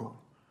critical.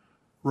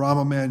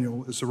 Rahm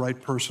Emanuel is the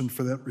right person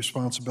for that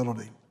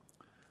responsibility.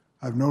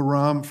 I've known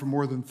Rahm for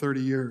more than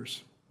 30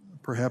 years.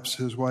 Perhaps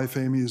his wife,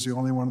 Amy, is the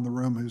only one in the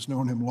room who's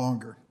known him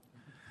longer.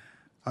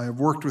 I have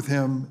worked with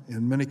him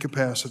in many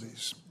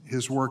capacities.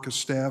 His work as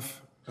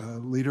staff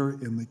leader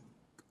in the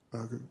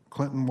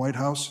Clinton White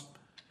House,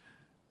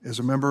 as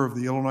a member of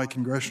the Illinois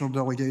congressional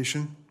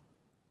delegation,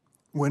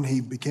 when he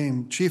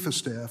became chief of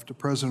staff to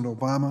President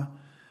Obama,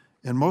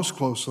 and most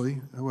closely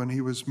when he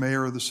was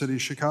mayor of the city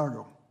of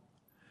Chicago.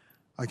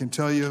 I can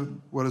tell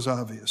you what is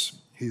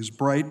obvious. He is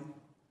bright,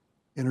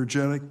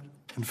 energetic,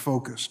 and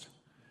focused.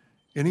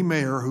 Any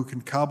mayor who can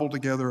cobble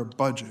together a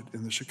budget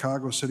in the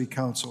Chicago City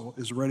Council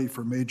is ready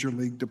for major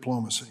league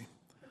diplomacy.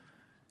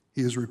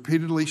 He has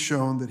repeatedly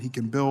shown that he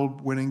can build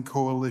winning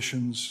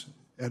coalitions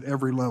at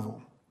every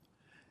level,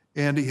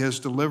 and he has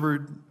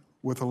delivered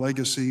with a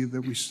legacy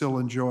that we still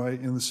enjoy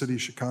in the city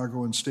of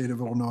Chicago and state of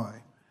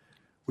Illinois.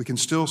 We can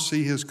still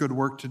see his good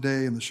work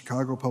today in the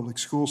Chicago public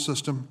school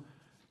system,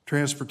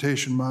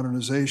 transportation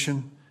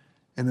modernization,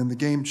 and in the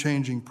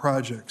game-changing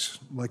projects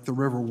like the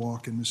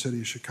Riverwalk in the city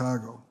of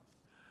Chicago.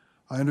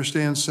 I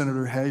understand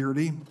Senator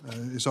Hagerty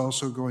is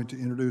also going to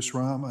introduce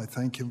Rahm. I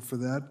thank him for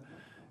that.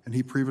 And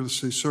he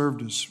previously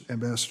served as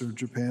ambassador to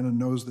Japan and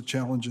knows the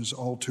challenges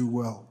all too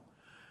well.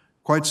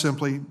 Quite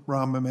simply,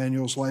 Rahm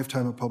Emanuel's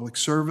lifetime of public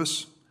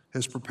service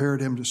has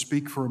prepared him to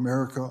speak for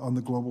America on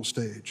the global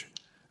stage.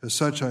 As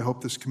such, I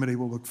hope this committee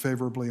will look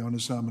favorably on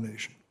his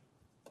nomination.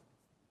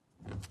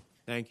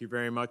 Thank you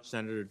very much,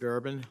 Senator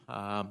Durbin.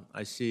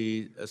 I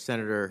see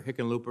Senator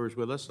Hickenlooper is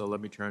with us, so let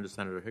me turn to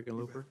Senator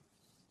Hickenlooper.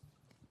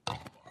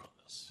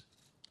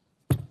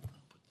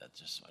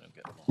 Just so I don't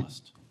get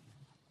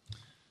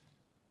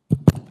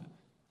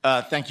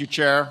lost. Thank you,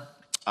 Chair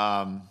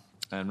and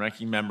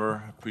Ranking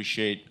Member.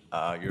 Appreciate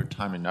your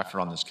time and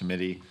effort on this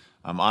committee.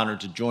 I'm honored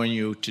to join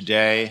you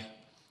today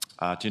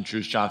to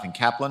introduce Jonathan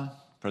Kaplan,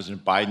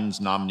 President Biden's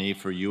nominee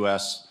for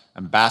U.S.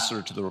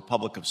 Ambassador to the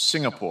Republic of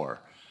Singapore.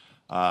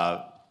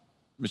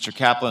 Mr.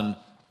 Kaplan,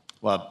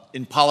 well,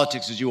 in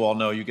politics, as you all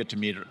know, you get to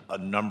meet a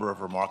number of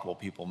remarkable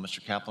people.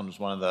 Mr. Kaplan was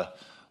one of the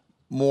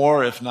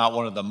more, if not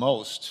one of the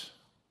most,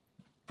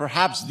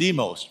 perhaps the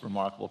most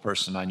remarkable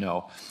person I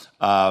know.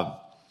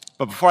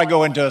 But before I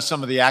go into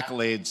some of the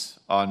accolades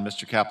on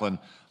Mr. Kaplan,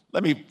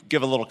 let me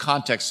give a little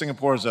context.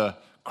 Singapore is a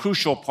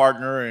crucial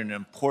partner in an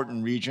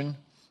important region,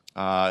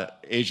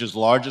 Asia's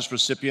largest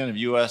recipient of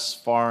U.S.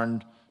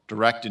 foreign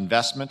direct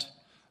investment,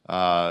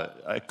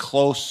 a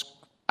close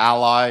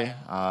ally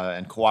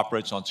and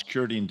cooperates on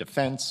security and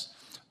defense.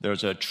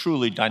 There's a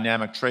truly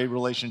dynamic trade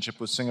relationship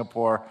with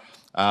Singapore,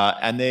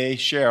 and they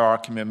share our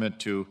commitment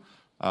to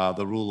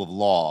the rule of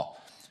law.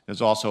 There's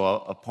also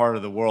a part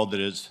of the world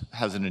that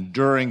has an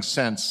enduring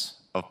sense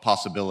of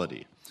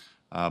possibility.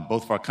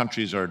 Both of our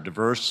countries are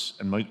diverse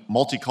and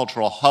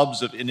multicultural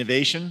hubs of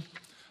innovation.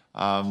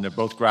 They're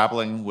both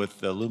grappling with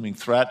the looming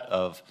threat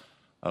of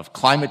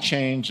climate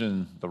change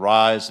and the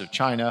rise of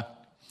China.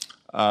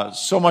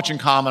 so much in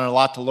common and a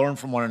lot to learn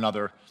from one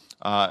another.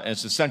 And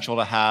it's essential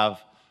to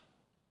have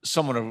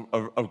someone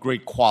of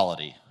great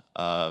quality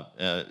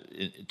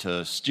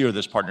to steer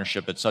this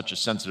partnership at such a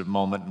sensitive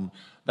moment. And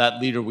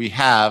that leader we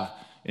have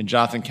in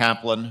Jonathan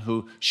Kaplan,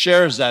 who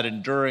shares that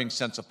enduring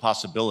sense of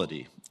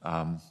possibility.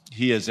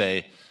 He is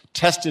a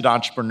tested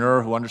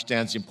entrepreneur who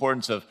understands the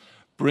importance of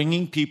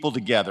bringing people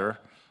together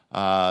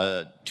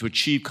to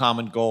achieve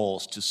common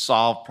goals, to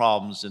solve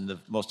problems in the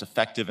most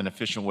effective and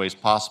efficient ways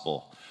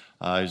possible.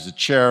 He's the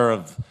chair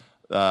of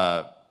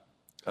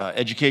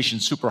Education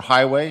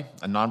Superhighway,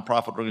 a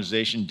nonprofit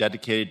organization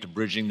dedicated to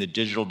bridging the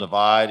digital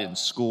divide in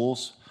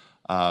schools.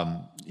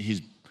 John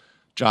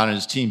and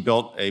his team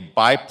built a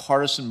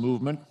bipartisan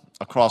movement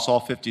across all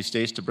 50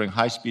 states to bring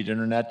high-speed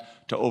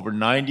internet to over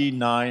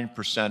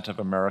 99% of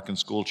American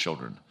school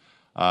children.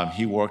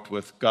 He worked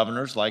with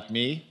governors like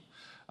me.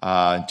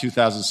 In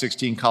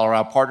 2016,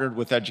 Colorado partnered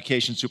with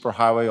Education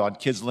Superhighway on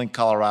KidsLink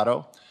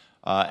Colorado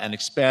and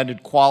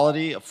expanded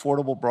quality,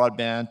 affordable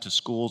broadband to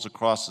schools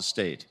across the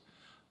state.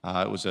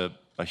 It was a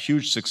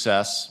huge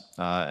success,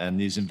 and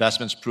these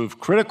investments proved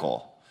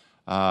critical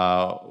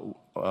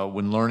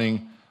when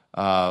learning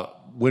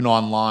went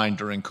online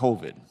during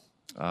COVID.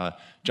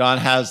 John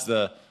has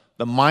the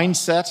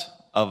mindset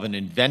of an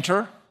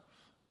inventor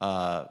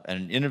and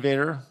an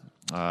innovator.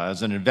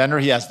 As an inventor,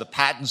 he has the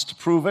patents to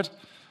prove it.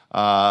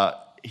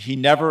 He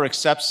never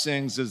accepts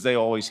things as they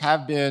always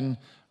have been.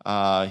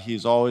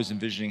 He's always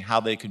envisioning how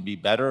they can be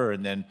better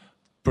and then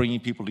bringing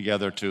people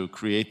together to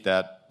create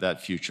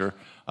that future.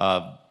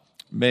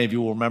 Many of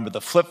you will remember the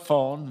flip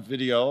phone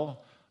video,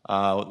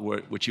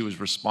 which he was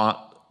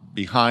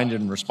behind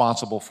and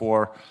responsible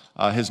for.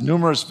 His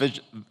numerous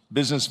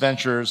business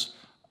ventures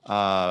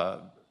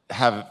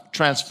have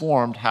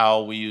transformed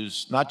how we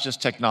use not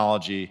just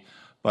technology,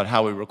 but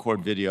how we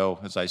record video,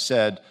 as I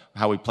said,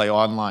 how we play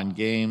online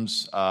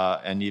games,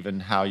 and even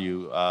how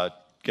you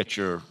get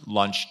your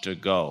lunch to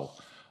go.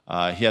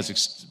 He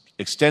has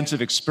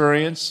extensive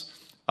experience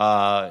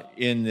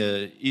in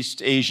the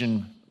East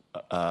Asian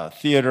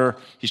theater.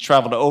 He's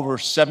traveled to over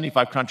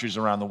 75 countries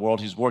around the world.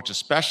 He's worked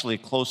especially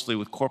closely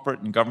with corporate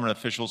and government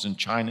officials in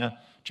China,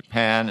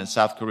 Japan, and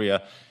South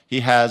Korea. He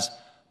has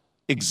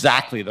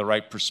exactly the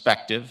right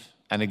perspective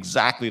and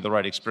exactly the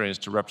right experience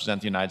to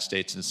represent the United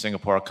States and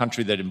Singapore, a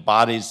country that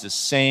embodies the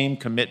same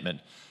commitment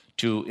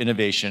to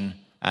innovation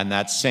and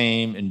that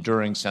same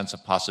enduring sense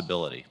of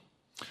possibility.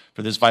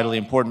 For this vitally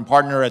important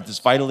partner at this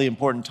vitally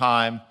important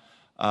time,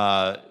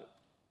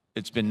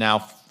 it's been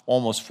now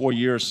almost 4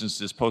 years since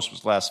this post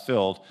was last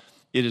filled.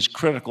 It is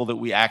critical that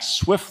we act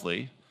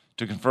swiftly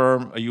to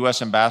confirm a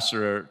U.S.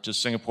 ambassador to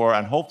Singapore,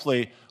 and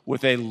hopefully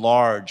with a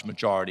large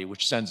majority,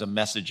 which sends a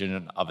message in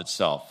and of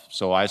itself.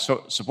 So I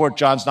support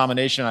John's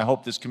nomination. I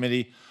hope this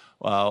committee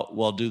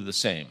will do the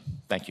same.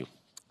 Thank you.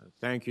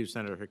 Thank you,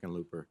 Senator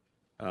Hickenlooper.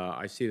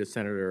 I see that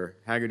Senator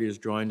Hagerty has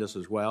joined us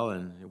as well,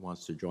 and he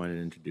wants to join in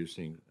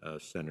introducing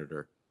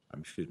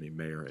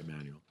Mayor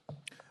Emanuel.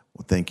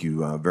 Well, thank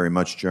you very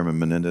much, Chairman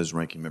Menendez,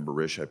 Ranking Member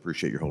Risch. I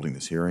appreciate your holding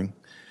this hearing.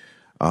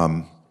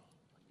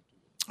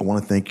 I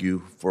want to thank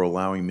you for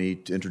allowing me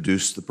to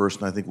introduce the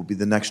person I think will be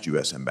the next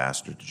U.S.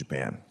 ambassador to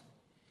Japan.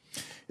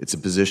 It's a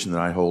position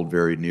that I hold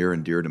very near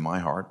and dear to my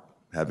heart,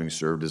 having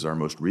served as our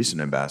most recent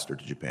ambassador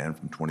to Japan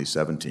from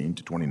 2017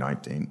 to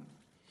 2019. And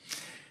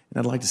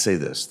I'd like to say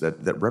this,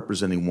 that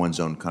representing one's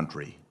own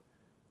country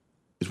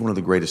is one of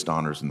the greatest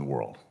honors in the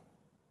world.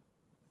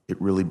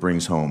 It really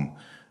brings home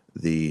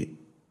the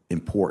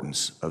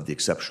importance of the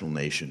exceptional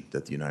nation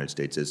that the United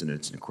States is, and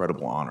it's an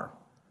incredible honor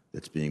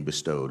that's being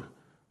bestowed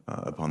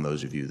upon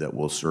those of you that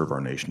will serve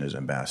our nation as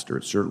ambassador.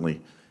 It's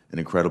certainly an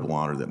incredible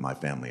honor that my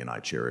family and I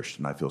cherish,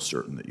 and I feel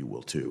certain that you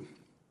will too.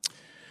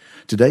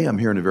 Today, I'm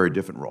here in a very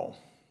different role.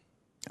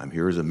 I'm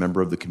here as a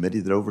member of the committee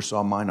that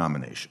oversaw my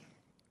nomination.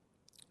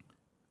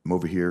 I'm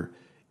over here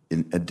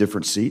in a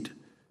different seat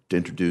to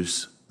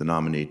introduce the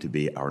nominee to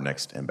be our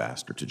next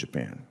ambassador to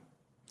Japan.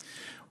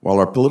 While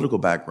our political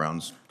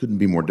backgrounds couldn't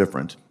be more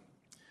different,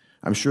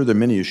 I'm sure there are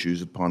many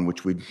issues upon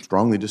which we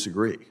strongly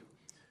disagree.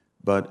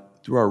 But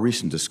through our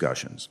recent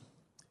discussions,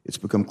 it's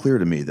become clear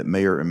to me that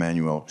Mayor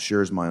Emanuel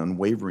shares my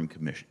unwavering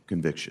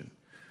conviction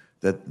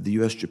that the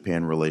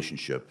U.S.-Japan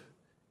relationship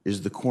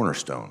is the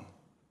cornerstone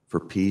for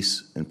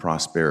peace and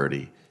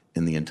prosperity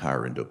in the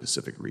entire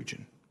Indo-Pacific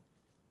region.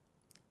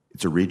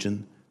 It's a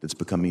region that's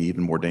becoming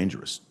even more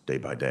dangerous day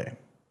by day.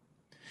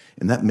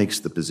 And that makes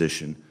the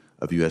position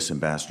of U.S.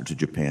 Ambassador to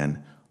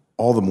Japan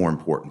all the more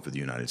important for the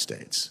United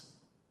States.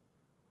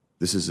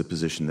 This is a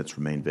position that's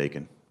remained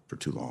vacant for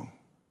too long.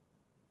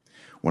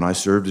 When I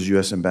served as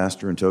U.S.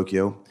 Ambassador in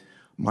Tokyo,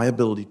 my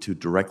ability to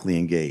directly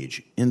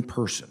engage in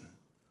person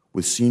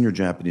with senior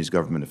Japanese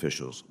government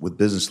officials, with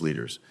business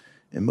leaders,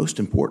 and most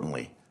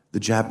importantly, the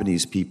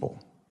Japanese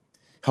people,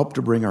 helped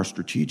to bring our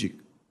strategic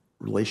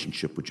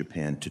relationship with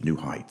Japan to new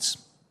heights.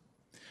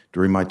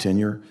 During my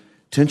tenure,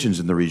 tensions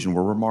in the region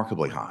were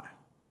remarkably high,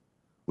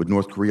 with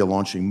North Korea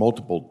launching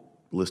multiple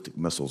ballistic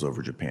missiles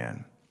over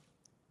Japan,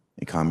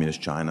 and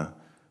Communist China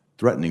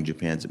threatening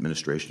Japan's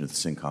administration of the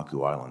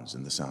Senkaku Islands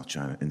in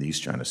the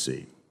East China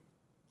Sea.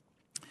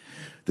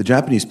 The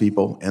Japanese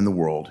people and the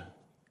world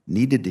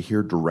needed to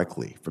hear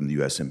directly from the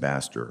U.S.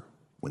 ambassador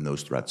when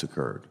those threats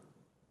occurred,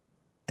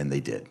 and they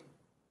did.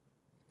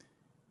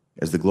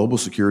 As the global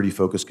security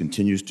focus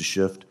continues to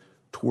shift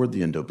toward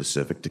the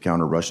Indo-Pacific to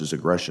counter Russia's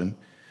aggression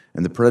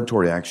and the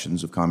predatory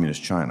actions of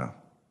Communist China,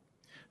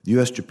 the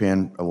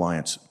U.S.-Japan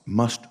alliance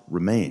must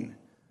remain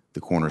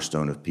the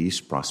cornerstone of peace,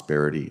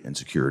 prosperity, and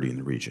security in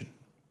the region.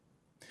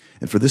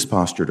 And for this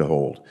posture to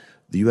hold,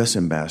 the U.S.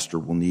 ambassador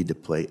will need to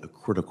play a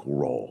critical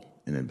role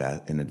in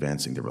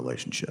advancing the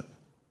relationship.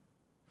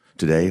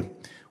 Today,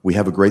 we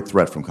have a great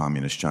threat from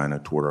Communist China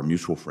toward our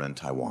mutual friend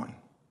Taiwan.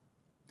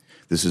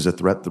 This is a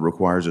threat that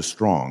requires a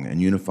strong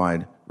and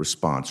unified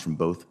response from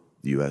both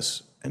the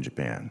U.S. and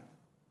Japan.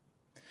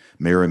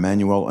 Mayor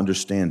Emanuel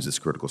understands this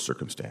critical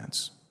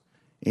circumstance,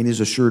 and he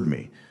has assured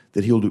me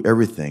that he will do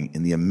everything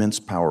in the immense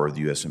power of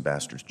the U.S.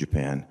 ambassador to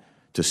Japan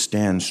to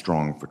stand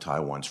strong for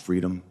Taiwan's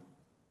freedom,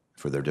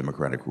 for their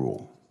democratic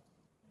rule.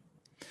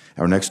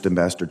 Our next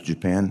ambassador to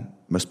Japan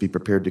must be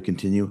prepared to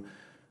continue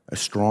a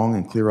strong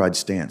and clear-eyed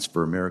stance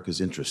for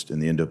America's interest in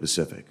the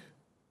Indo-Pacific.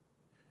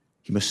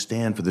 He must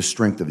stand for the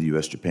strength of the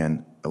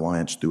U.S.-Japan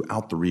alliance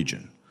throughout the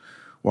region,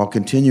 while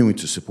continuing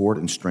to support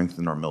and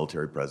strengthen our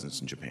military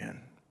presence in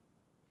Japan.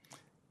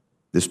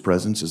 This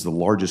presence is the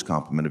largest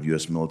complement of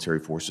U.S. military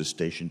forces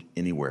stationed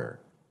anywhere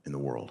in the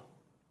world.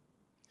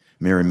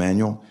 Mayor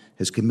Emanuel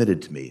has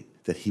committed to me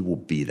that he will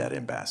be that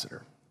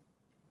ambassador.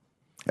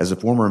 As a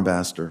former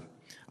ambassador,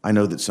 I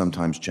know that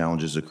sometimes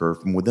challenges occur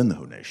from within the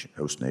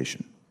host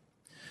nation.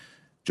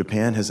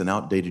 Japan has an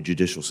outdated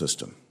judicial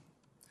system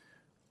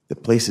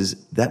that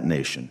places that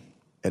nation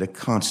at a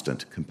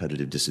constant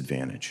competitive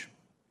disadvantage.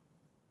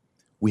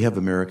 We have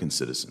American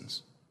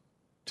citizens,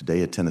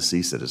 today a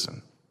Tennessee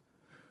citizen,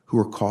 who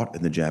are caught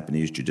in the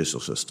Japanese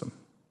judicial system,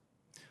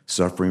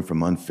 suffering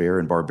from unfair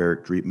and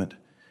barbaric treatment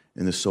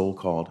in the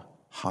so-called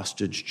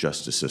hostage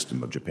justice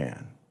system of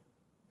Japan.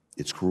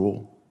 It's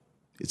cruel,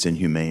 it's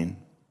inhumane,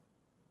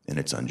 and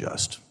it's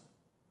unjust.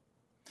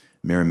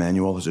 Mayor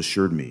Emanuel has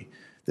assured me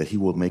that he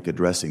will make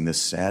addressing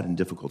this sad and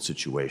difficult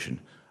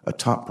situation a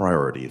top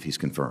priority if he's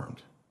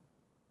confirmed.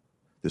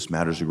 This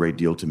matters a great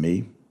deal to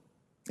me,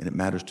 and it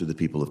matters to the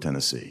people of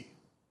Tennessee.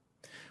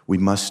 We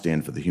must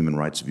stand for the human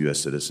rights of U.S.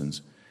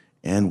 citizens,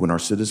 and when our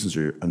citizens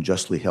are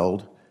unjustly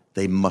held,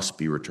 they must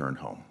be returned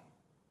home.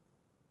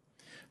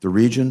 The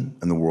region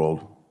and the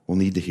world will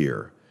need to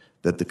hear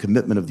that the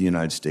commitment of the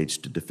United States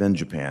to defend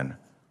Japan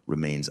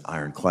remains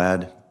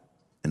ironclad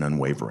and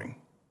unwavering.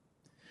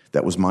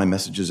 That was my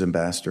message as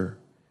ambassador,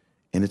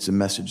 and it's a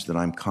message that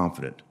I'm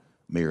confident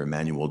Mayor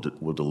Emanuel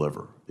will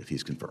deliver if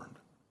he's confirmed.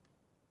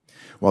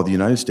 While the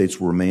United States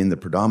will remain the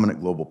predominant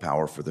global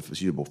power for the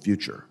foreseeable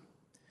future,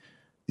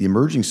 the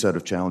emerging set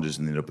of challenges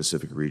in the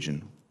Indo-Pacific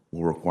region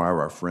will require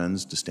our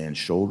friends to stand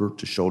shoulder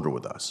to shoulder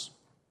with us,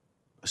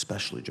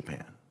 especially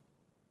Japan.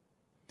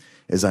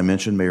 As I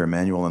mentioned, Mayor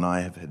Emanuel and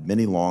I have had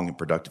many long and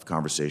productive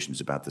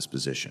conversations about this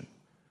position,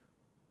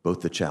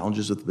 both the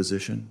challenges of the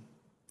position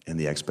and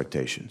the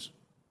expectations.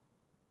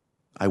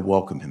 I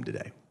welcome him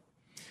today,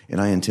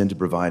 and I intend to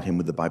provide him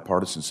with the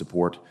bipartisan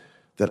support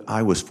that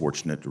I was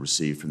fortunate to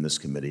receive from this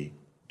committee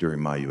during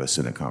my U.S.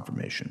 Senate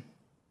confirmation.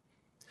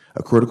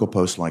 A critical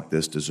post like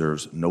this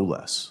deserves no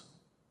less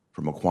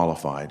from a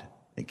qualified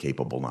and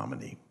capable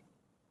nominee.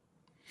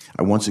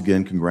 I once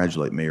again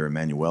congratulate Mayor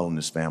Emanuel and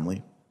his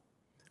family.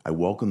 I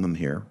welcome them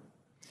here,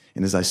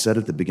 and as I said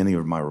at the beginning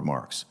of my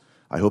remarks,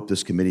 I hope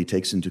this committee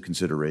takes into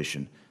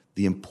consideration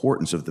the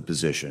importance of the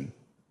position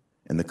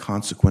and the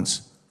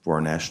consequence for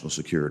our national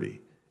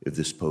security if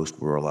this post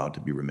were allowed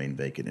to remain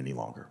vacant any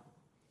longer.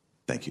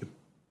 Thank you.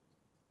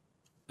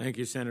 Thank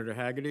you, Senator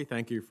Hagerty.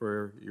 Thank you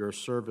for your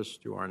service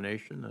to our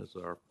nation as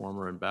our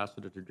former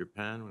ambassador to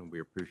Japan, and we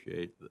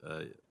appreciate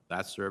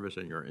that service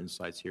and your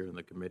insights here in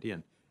the committee,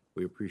 and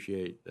we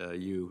appreciate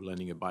you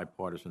lending a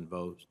bipartisan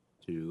vote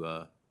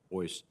to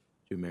voice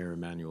to Mayor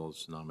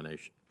Emanuel's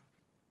nomination.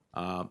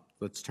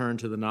 Let's turn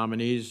to the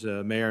nominees.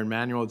 Mayor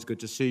Emanuel, it's good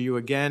to see you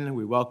again.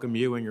 We welcome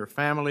you and your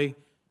family,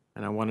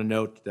 and I want to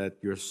note that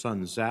your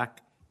son,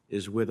 Zach,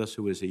 is with us,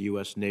 who is a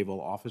U.S.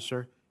 naval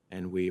officer,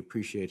 and we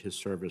appreciate his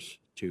service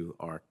to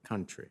our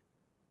country.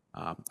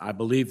 I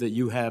believe that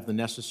you have the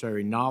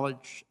necessary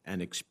knowledge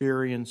and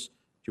experience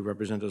to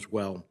represent us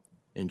well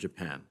in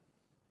Japan.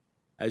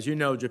 As you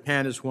know,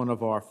 Japan is one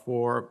of our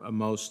four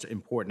most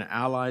important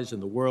allies in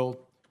the world.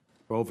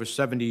 For over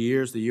 70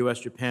 years, the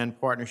U.S.-Japan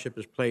partnership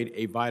has played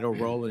a vital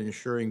role in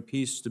ensuring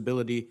peace,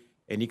 stability,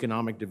 and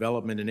economic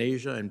development in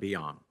Asia and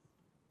beyond.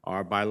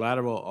 Our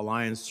bilateral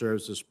alliance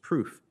serves as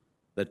proof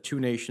that two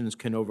nations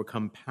can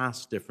overcome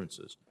past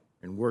differences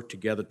and work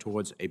together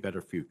towards a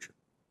better future.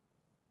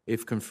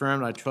 If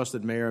confirmed, I trust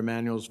that Mayor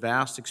Emanuel's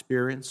vast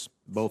experience,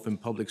 both in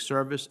public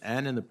service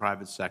and in the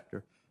private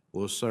sector,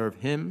 will serve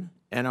him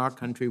and our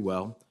country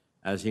well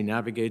as he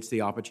navigates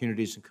the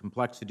opportunities and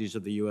complexities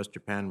of the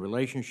U.S.-Japan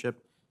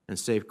relationship and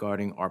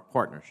safeguarding our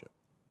partnership,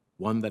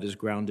 one that is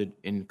grounded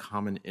in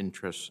common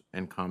interests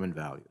and common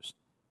values.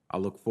 I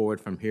look forward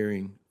from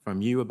hearing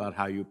from you about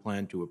how you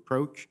plan to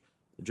approach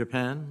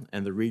Japan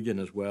and the region,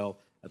 as well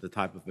the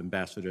type of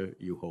ambassador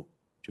you hope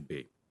to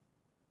be.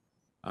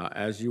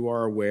 As you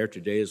are aware,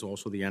 today is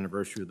also the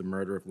anniversary of the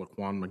murder of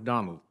Laquan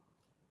McDonald.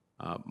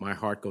 My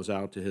heart goes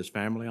out to his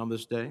family on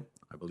this day.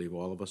 I believe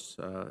all of us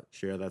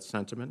share that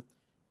sentiment,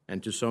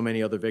 and to so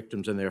many other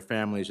victims and their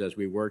families as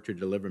we work to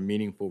deliver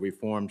meaningful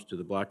reforms to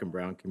the Black and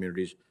brown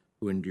communities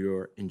who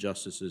endure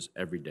injustices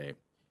every day.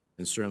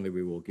 And certainly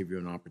we will give you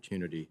an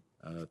opportunity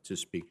to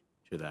speak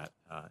to that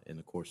in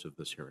the course of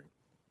this hearing.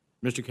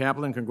 Mr.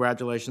 Kaplan,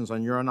 congratulations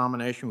on your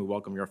nomination. We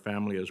welcome your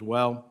family as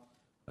well.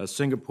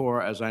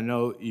 Singapore, as I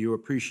know you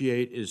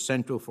appreciate, is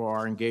central for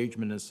our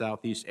engagement in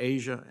Southeast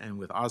Asia and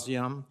with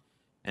ASEAN,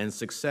 and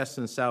success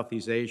in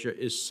Southeast Asia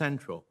is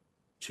central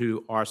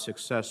to our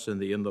success in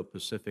the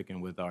Indo-Pacific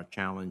and with our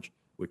challenge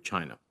with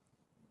China.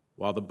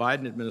 While the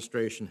Biden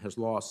administration has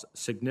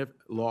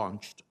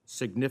launched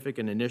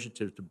significant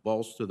initiatives to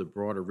bolster the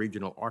broader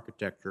regional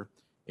architecture,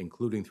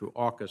 including through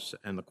AUKUS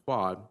and the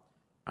Quad,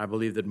 I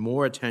believe that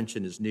more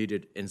attention is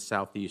needed in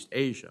Southeast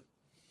Asia,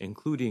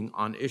 including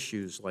on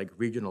issues like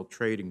regional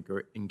trade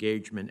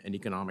engagement and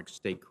economic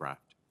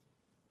statecraft.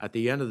 At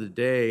the end of the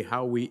day,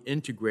 how we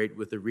integrate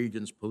with the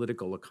region's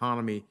political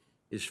economy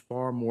is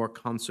far more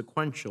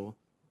consequential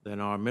than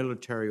our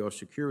military or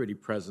security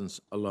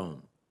presence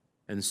alone.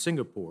 And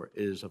Singapore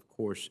is, of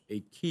course, a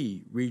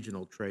key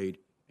regional trade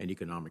and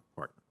economic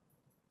partner.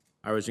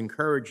 I was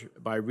encouraged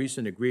by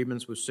recent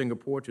agreements with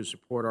Singapore to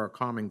support our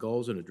common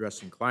goals in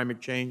addressing climate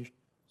change,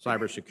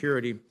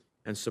 cybersecurity,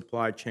 and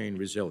supply chain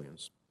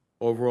resilience.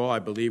 Overall, I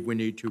believe we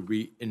need to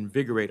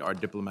reinvigorate our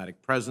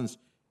diplomatic presence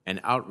and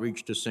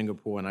outreach to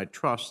Singapore, and I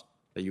trust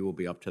that you will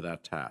be up to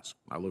that task.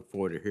 I look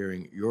forward to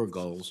hearing your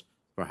goals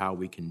for how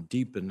we can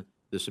deepen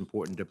this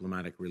important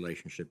diplomatic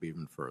relationship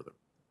even further.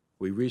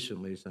 We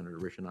recently, Senator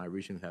Risch and I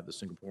recently had the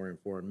Singaporean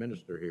foreign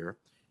minister here,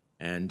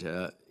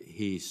 and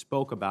he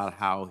spoke about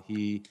how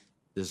he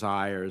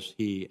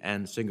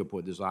and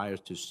Singapore desires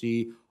to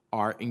see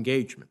our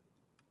engagement.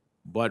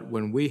 But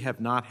when we have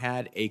not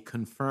had a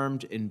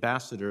confirmed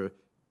ambassador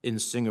in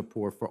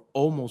Singapore for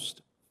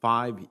almost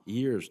 5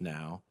 years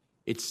now,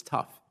 it's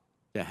tough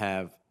to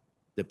have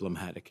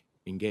diplomatic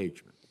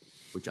engagement,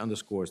 which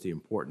underscores the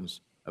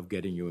importance of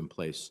getting you in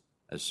place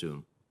as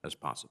soon as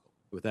possible.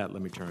 With that,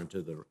 let me turn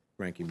to the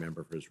ranking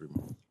member for his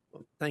remarks.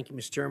 Well, thank you,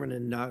 Mr. Chairman,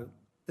 and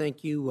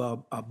thank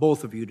you,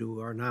 both of you,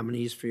 to our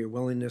nominees for your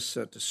willingness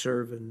to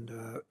serve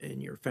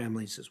and your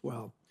families as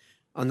well.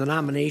 On the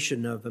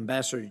nomination of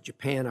Ambassador to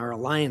Japan, our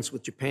alliance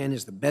with Japan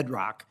is the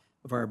bedrock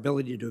of our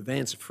ability to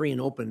advance a free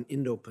and open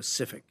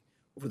Indo-Pacific.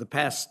 Over the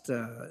past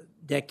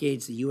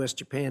decades, the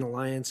U.S.-Japan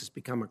alliance has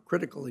become a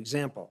critical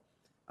example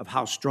of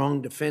how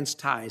strong defense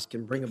ties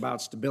can bring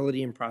about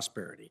stability and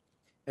prosperity.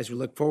 As we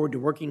look forward to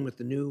working with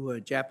the new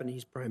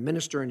Japanese Prime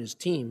Minister and his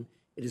team,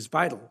 it is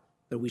vital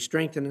that we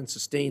strengthen and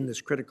sustain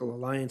this critical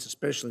alliance,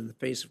 especially in the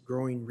face of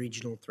growing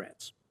regional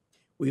threats.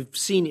 We've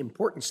seen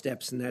important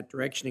steps in that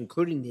direction,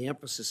 including the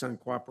emphasis on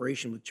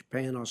cooperation with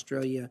Japan,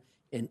 Australia,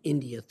 and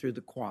India through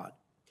the Quad.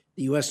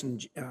 The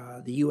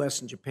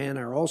U.S. and Japan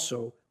are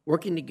also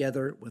working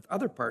together with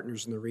other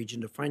partners in the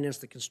region to finance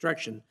the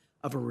construction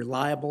of a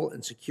reliable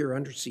and secure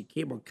undersea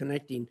cable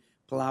connecting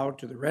Palau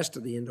to the rest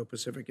of the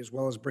Indo-Pacific, as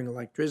well as bring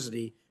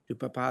electricity to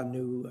Papua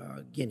New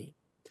Guinea.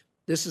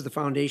 This is the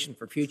foundation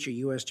for future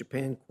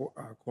U.S.-Japan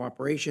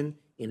cooperation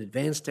in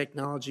advanced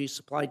technology,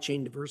 supply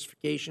chain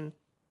diversification,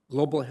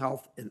 global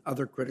health, and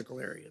other critical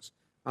areas.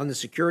 On the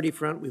security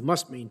front, we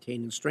must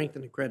maintain and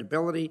strengthen the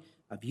credibility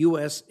of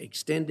U.S.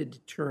 extended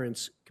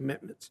deterrence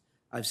commitments.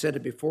 I've said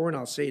it before, and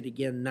I'll say it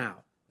again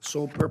now.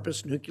 Sole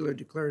purpose nuclear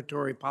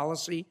declaratory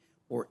policy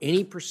or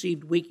any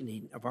perceived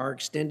weakening of our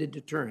extended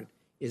deterrent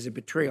is a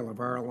betrayal of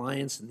our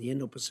alliance in the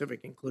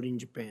Indo-Pacific, including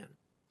Japan.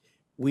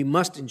 We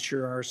must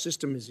ensure our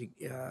system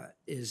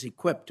is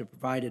equipped to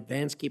provide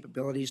advanced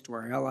capabilities to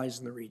our allies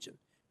in the region.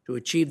 To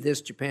achieve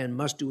this, Japan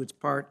must do its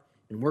part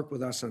and work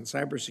with us on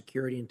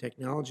cybersecurity and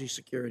technology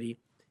security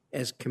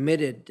as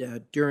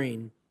committed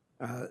during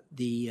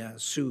the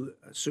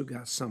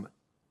Suga Summit,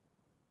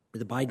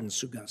 the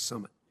Biden-Suga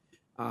Summit.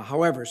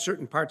 However,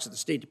 certain parts of the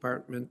State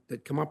Department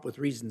that come up with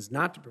reasons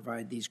not to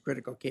provide these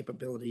critical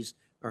capabilities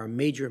are a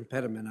major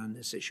impediment on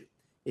this issue.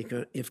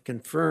 If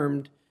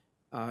confirmed,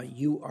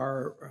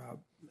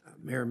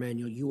 Mayor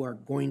Emanuel, you are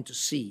going to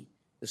see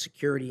the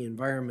security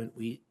environment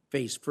we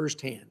face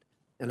firsthand,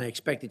 and I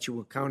expect that you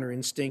will counter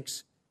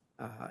instincts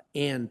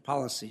and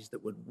policies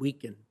that would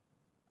weaken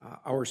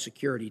our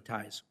security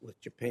ties with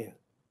Japan.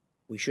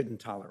 We shouldn't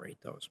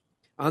tolerate those.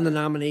 On the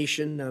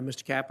nomination,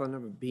 Mr. Kaplan,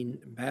 of being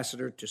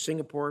ambassador to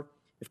Singapore,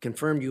 if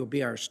confirmed, you will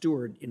be our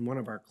steward in one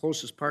of our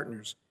closest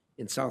partners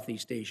in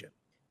Southeast Asia.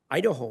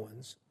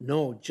 Idahoans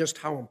know just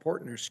how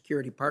important our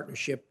security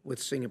partnership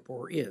with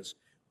Singapore is.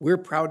 We're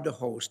proud to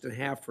host and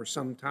have for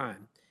some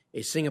time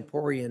a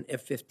Singaporean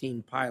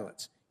F-15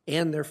 pilots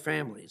and their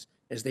families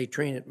as they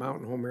train at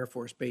Mountain Home Air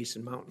Force Base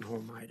in Mountain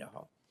Home,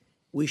 Idaho.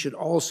 We should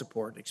all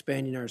support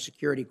expanding our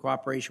security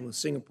cooperation with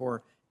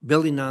Singapore,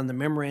 building on the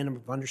Memorandum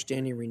of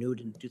Understanding renewed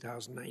in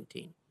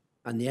 2019.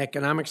 On the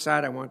economic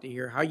side, I want to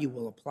hear how you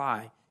will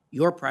apply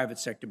your private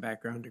sector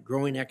background to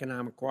growing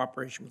economic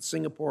cooperation with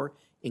Singapore,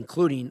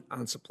 including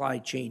on supply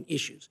chain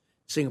issues.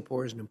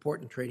 Singapore is an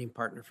important trading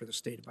partner for the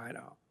state of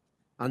Idaho.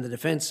 On the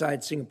defense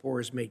side, Singapore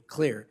has made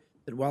clear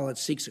that while it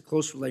seeks a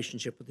close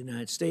relationship with the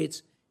United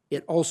States,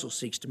 it also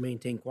seeks to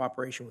maintain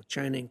cooperation with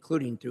China,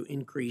 including through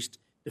increased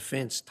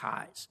defense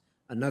ties.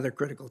 Another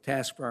critical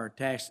task for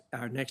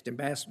our next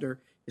ambassador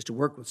is to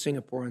work with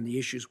Singapore on the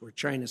issues where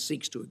China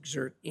seeks to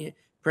exert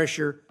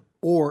pressure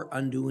or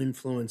undue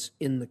influence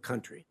in the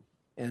country.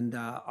 And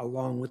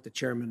along with the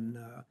chairman,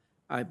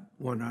 I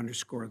want to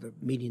underscore the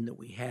meeting that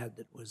we had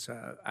that was,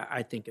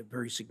 I think, a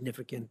very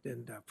significant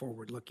and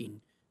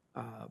forward-looking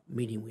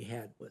meeting we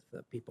had with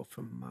people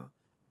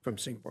from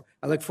Singapore.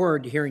 I look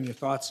forward to hearing your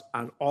thoughts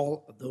on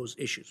all of those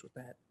issues with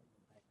that.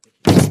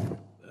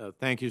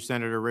 Thank you,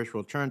 Senator Risch.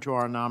 We'll turn to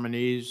our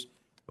nominees.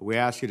 We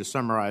ask you to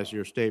summarize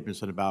your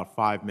statements in about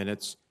 5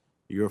 minutes.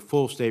 Your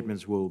full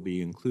statements will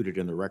be included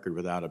in the record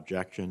without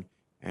objection,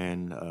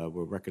 and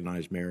we'll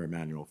recognize Mayor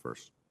Emanuel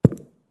first.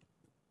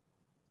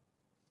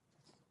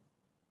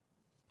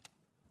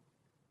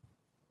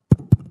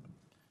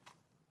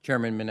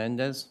 Chairman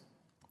Menendez,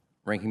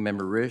 Ranking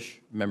Member Risch,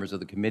 members of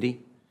the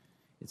committee,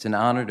 it's an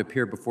honor to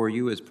appear before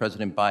you as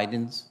President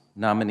Biden's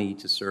nominee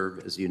to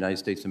serve as the United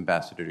States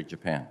Ambassador to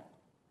Japan.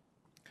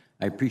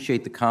 I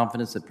appreciate the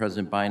confidence that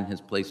President Biden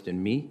has placed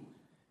in me,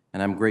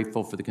 and I'm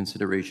grateful for the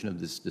consideration of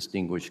this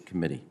distinguished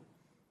committee.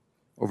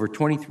 Over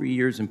 23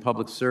 years in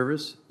public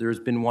service, there has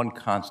been one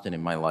constant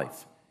in my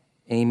life: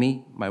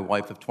 Amy, my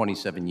wife of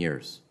 27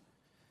 years.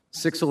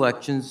 6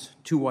 elections,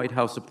 2 White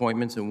House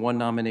appointments, and 1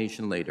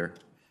 nomination later,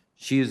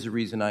 she is the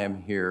reason I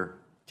am here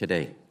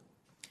today.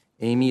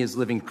 Amy is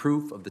living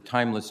proof of the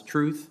timeless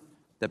truth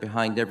that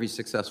behind every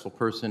successful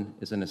person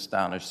is an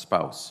astonished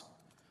spouse.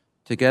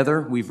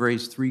 Together, we've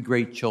raised 3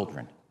 great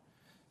children.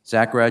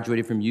 Zach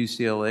graduated from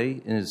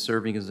UCLA and is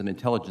serving as an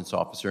intelligence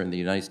officer in the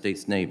United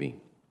States Navy.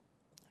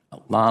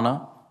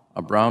 Lana,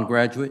 a Brown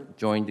graduate,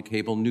 joined the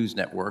cable news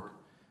network,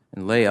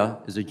 and Leah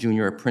is a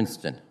junior at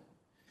Princeton.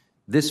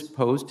 This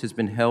post has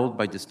been held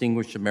by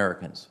distinguished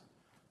Americans: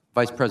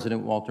 Vice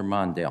President Walter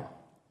Mondale,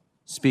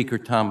 Speaker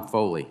Tom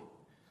Foley,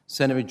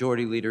 Senate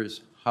Majority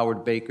Leaders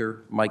Howard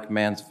Baker, Mike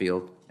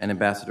Mansfield, and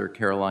Ambassador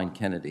Caroline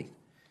Kennedy.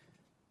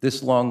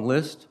 This long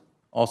list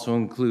also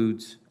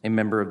includes a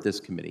member of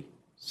this committee,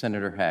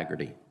 Senator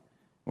Hagerty.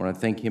 I want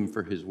to thank him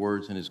for his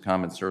words and his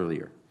comments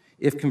earlier.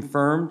 If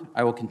confirmed,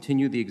 I will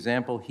continue the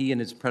example he and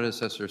his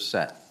predecessors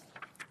set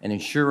and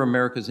ensure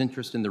America's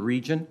interest in the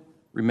region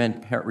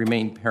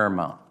remain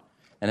paramount.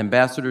 An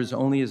ambassador is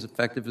only as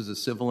effective as the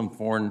civil and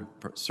foreign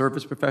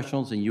service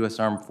professionals and U.S.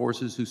 Armed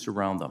Forces who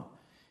surround them.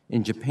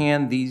 In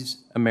Japan,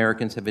 these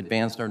Americans have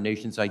advanced our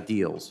nation's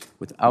ideals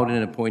without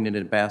an appointed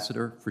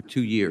ambassador for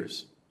 2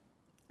 years.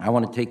 I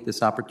want to take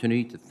this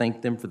opportunity to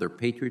thank them for their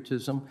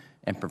patriotism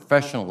and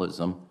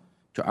professionalism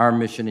to our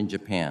mission in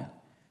Japan,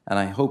 and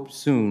I hope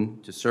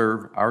soon to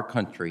serve our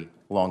country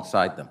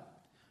alongside them.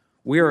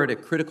 We are at a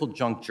critical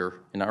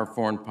juncture in our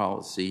foreign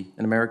policy,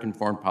 in American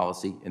foreign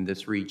policy in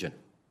this region.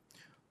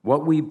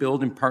 What we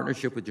build in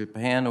partnership with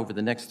Japan over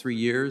the next 3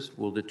 years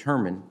will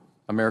determine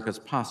America's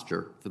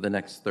posture for the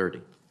next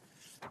 30.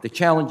 The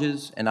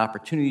challenges and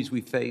opportunities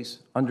we face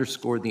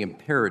underscore the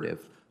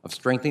imperative of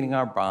strengthening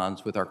our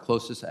bonds with our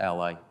closest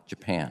ally,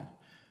 Japan.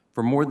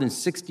 For more than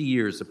 60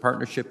 years, the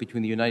partnership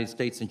between the United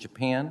States and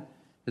Japan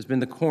has been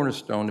the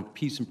cornerstone of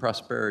peace and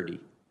prosperity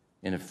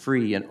in a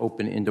free and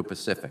open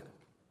Indo-Pacific.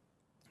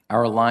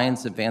 Our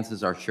alliance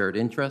advances our shared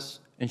interests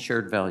and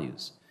shared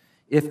values.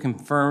 If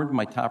confirmed,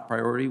 my top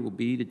priority will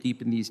be to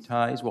deepen these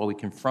ties while we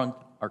confront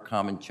our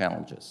common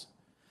challenges.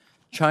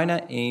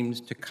 China aims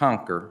to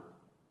conquer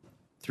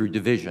through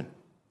division.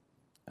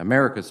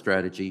 America's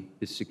strategy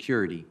is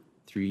security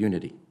through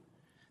unity.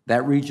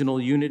 That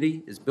regional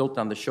unity is built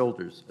on the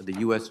shoulders of the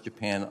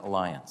U.S.-Japan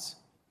alliance.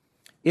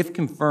 If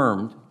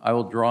confirmed, I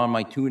will draw on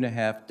my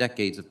 2.5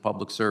 decades of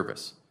public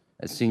service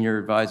as senior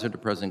advisor to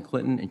President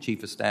Clinton and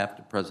chief of staff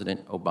to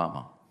President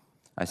Obama.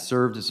 I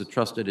served as a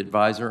trusted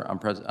advisor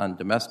on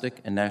domestic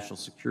and national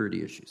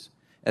security issues.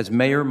 As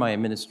mayor, my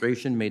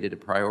administration made it a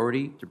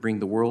priority to bring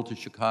the world to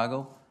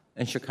Chicago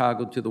and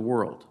Chicago to the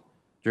world.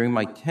 During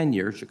my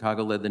tenure,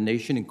 Chicago led the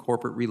nation in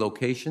corporate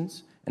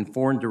relocations and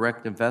foreign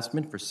direct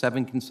investment for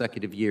 7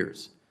 consecutive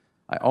years.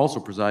 I also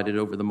presided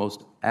over the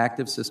most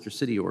active sister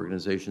city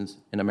organizations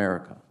in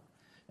America.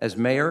 As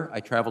mayor, I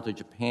traveled to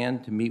Japan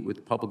to meet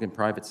with public and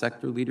private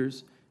sector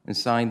leaders and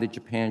signed the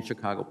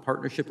Japan-Chicago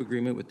Partnership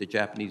Agreement with the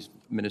Japanese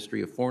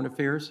Ministry of Foreign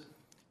Affairs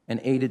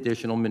and 8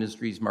 additional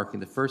ministries,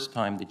 marking the first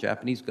time the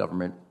Japanese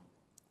government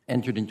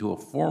entered into a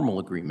formal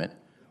agreement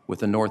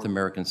with a North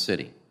American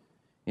city.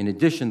 In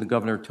addition, the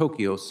governor of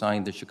Tokyo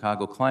signed the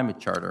Chicago Climate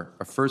Charter,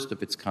 a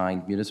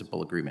first-of-its-kind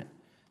municipal agreement.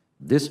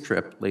 This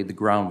trip laid the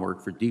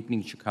groundwork for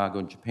deepening Chicago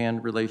and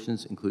Japan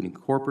relations, including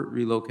corporate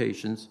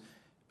relocations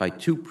by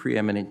 2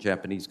 preeminent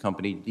Japanese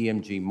companies,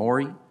 DMG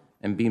Mori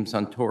and Beam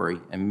Suntory,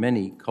 and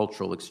many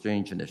cultural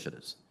exchange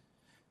initiatives.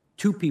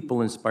 2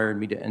 people inspired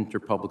me to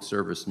enter public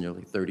service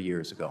nearly 30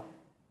 years ago.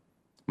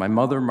 My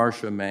mother,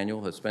 Marcia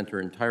Emanuel, has spent her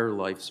entire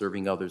life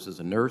serving others as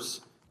a nurse,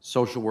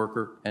 social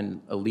worker,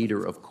 and a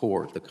leader of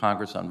CORE, the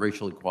Congress on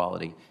Racial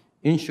Equality,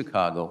 in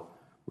Chicago,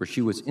 where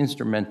she was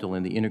instrumental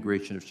in the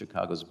integration of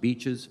Chicago's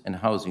beaches and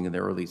housing in the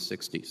early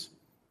 60s.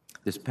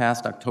 This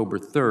past October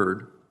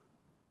 3rd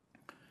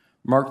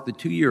marked the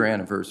 2-year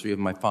anniversary of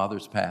my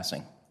father's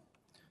passing.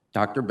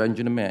 Dr.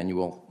 Benjamin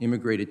Emanuel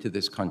immigrated to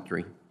this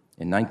country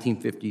in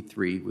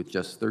 1953 with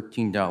just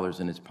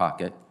 $13 in his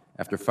pocket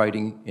after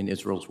fighting in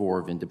Israel's War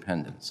of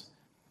Independence.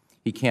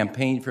 He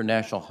campaigned for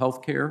national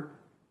health care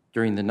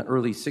during the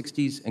early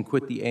 60s and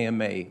quit the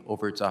AMA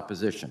over its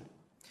opposition.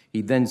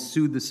 He then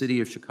sued the city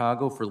of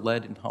Chicago for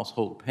lead in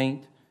household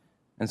paint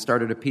and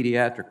started a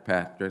pediatric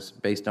practice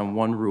based on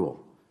one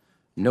rule: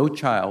 no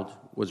child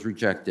was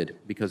rejected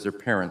because their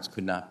parents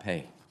could not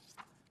pay.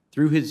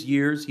 Through his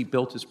years, he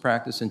built his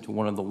practice into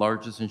one of the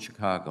largest in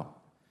Chicago.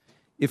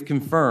 If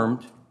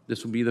confirmed,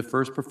 this will be the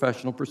first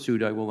professional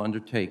pursuit I will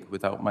undertake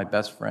without my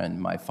best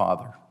friend, my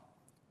father,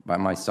 by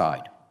my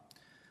side.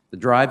 The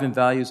drive and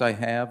values I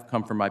have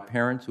come from my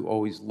parents, who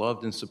always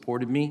loved and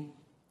supported me,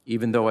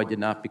 even though I did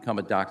not become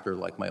a doctor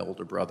like my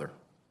older brother.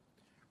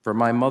 For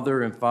my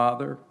mother and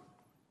father,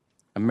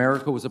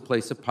 America was a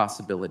place of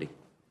possibility.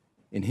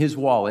 In his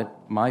wallet,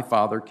 my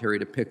father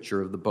carried a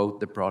picture of the boat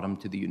that brought him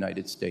to the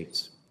United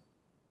States.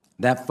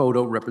 That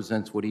photo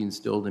represents what he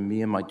instilled in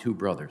me and my 2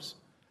 brothers,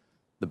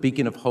 the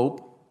beacon of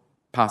hope,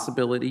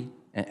 possibility,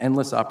 and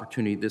endless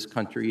opportunity this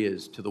country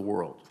is to the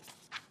world.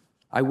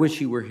 I wish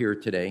he were here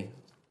today.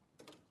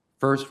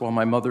 First, while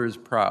my mother is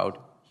proud,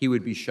 he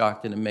would be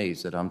shocked and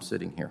amazed that I'm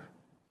sitting here.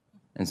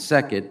 And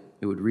second,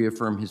 it would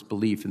reaffirm his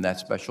belief in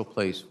that special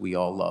place we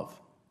all love,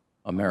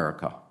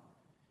 America.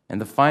 And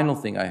the final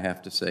thing I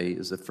have to say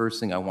is the first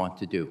thing I want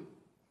to do: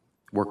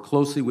 work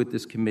closely with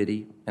this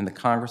committee and the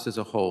Congress as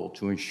a whole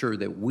to ensure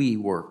that we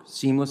work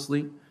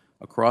seamlessly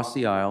across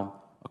the aisle,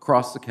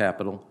 across the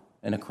Capitol,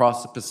 and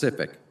across the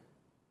Pacific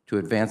to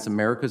advance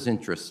America's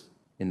interests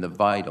in the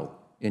vital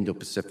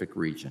Indo-Pacific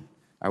region.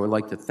 I would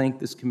like to thank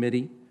this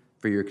committee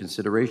for your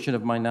consideration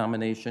of my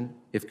nomination.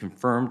 If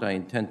confirmed, I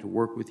intend to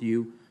work with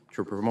you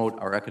to promote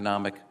our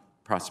economic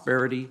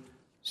prosperity,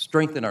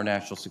 strengthen our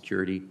national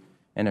security,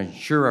 and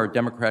ensure our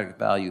democratic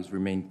values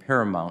remain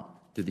paramount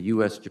to the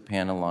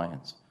U.S.-Japan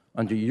alliance.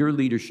 Under your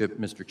leadership,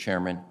 Mr.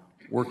 Chairman,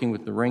 working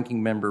with the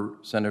ranking member,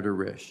 Senator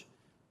Risch,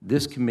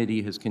 this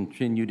committee has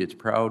continued its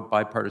proud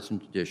bipartisan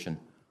tradition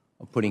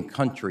of putting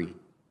country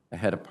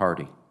ahead of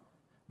party.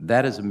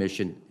 That is a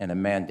mission and a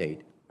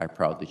mandate I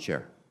proudly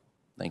share.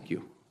 Thank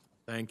you.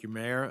 Thank you,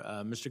 Mayor.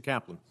 Mr.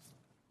 Kaplan.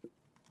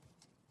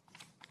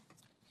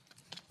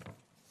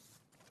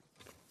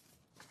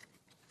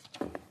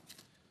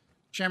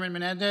 Chairman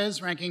Menendez,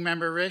 Ranking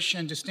Member Risch,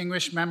 and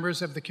distinguished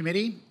members of the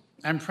committee,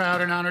 I'm proud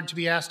and honored to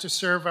be asked to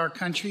serve our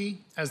country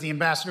as the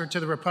ambassador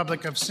to the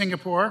Republic of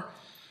Singapore,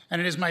 and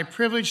it is my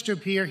privilege to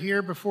appear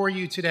here before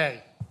you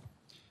today.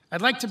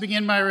 I'd like to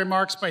begin my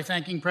remarks by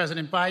thanking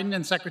President Biden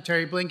and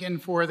Secretary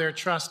Blinken for their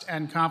trust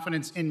and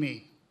confidence in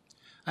me.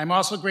 I'm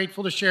also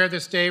grateful to share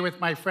this day with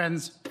my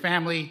friends,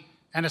 family,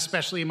 and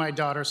especially my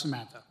daughter,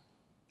 Samantha.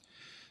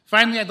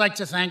 Finally, I'd like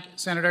to thank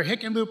Senator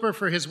Hickenlooper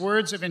for his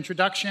words of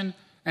introduction,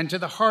 and to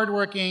the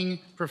hardworking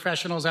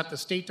professionals at the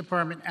State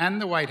Department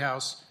and the White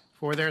House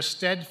for their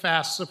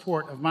steadfast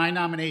support of my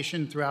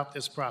nomination throughout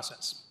this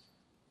process.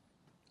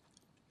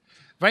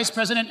 Vice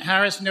President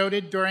Harris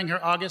noted during her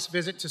August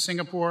visit to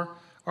Singapore,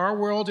 our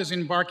world is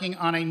embarking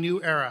on a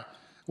new era,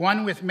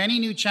 one with many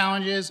new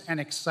challenges and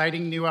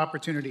exciting new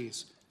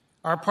opportunities.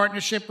 Our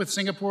partnership with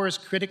Singapore is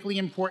critically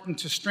important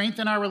to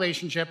strengthen our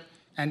relationship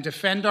and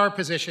defend our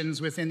positions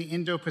within the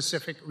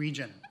Indo-Pacific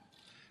region.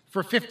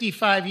 For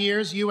 55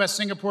 years,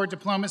 U.S.-Singapore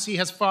diplomacy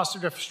has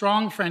fostered a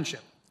strong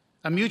friendship,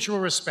 a mutual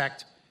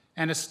respect,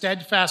 and a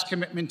steadfast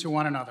commitment to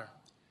one another.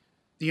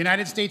 The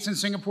United States and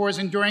Singapore's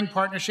enduring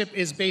partnership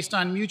is based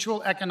on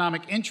mutual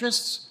economic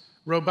interests,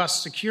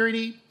 robust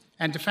security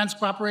and defense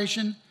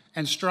cooperation,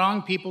 and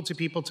strong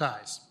people-to-people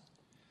ties.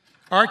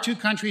 Our 2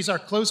 countries are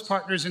close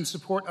partners in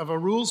support of a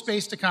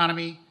rules-based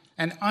economy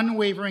and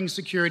unwavering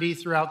security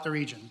throughout the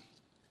region.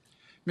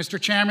 Mr.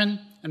 Chairman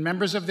and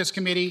members of this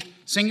committee,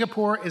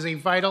 Singapore is a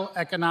vital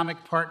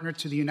economic partner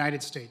to the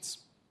United States.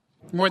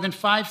 More than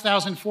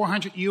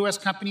 5,400 U.S.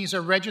 companies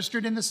are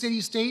registered in the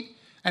city-state,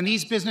 and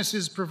these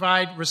businesses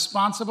provide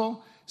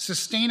responsible,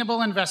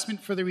 sustainable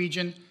investment for the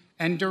region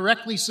and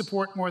directly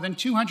support more than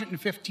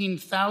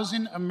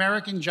 215,000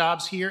 American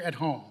jobs here at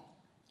home.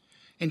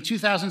 In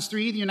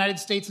 2003, the United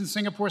States and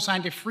Singapore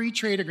signed a free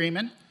trade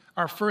agreement,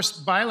 our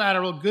first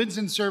bilateral goods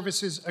and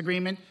services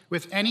agreement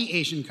with any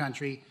Asian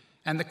country,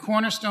 and the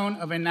cornerstone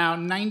of a now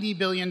 $90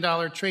 billion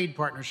trade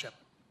partnership.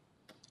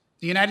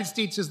 The United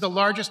States is the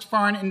largest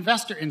foreign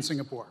investor in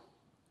Singapore,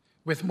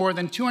 with more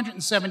than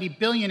 $270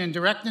 billion in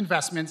direct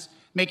investments,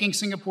 making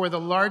Singapore the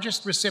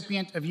largest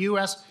recipient of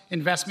U.S.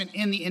 investment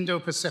in the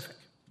Indo-Pacific.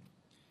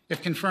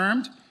 If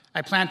confirmed,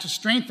 I plan to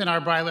strengthen our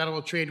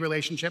bilateral trade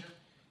relationship,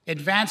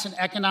 advance an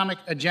economic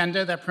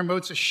agenda that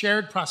promotes a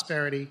shared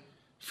prosperity,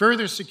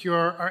 further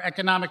secure our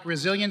economic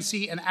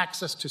resiliency and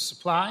access to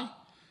supply,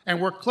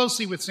 and work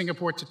closely with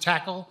Singapore to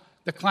tackle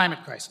the climate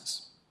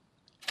crisis.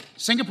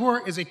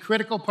 Singapore is a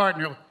critical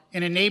partner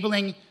in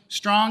enabling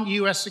strong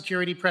U.S.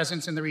 security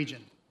presence in the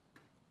region.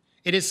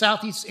 It is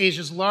Southeast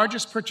Asia's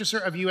largest purchaser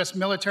of U.S.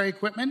 military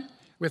equipment,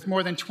 with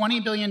more than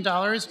 $20 billion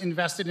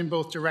invested in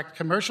both direct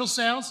commercial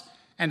sales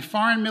and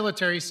foreign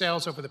military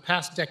sales over the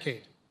past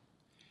decade.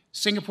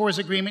 Singapore's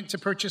agreement to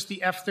purchase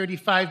the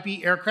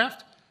F-35B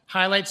aircraft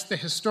highlights the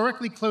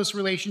historically close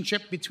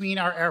relationship between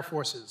our air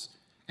forces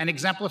and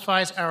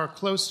exemplifies our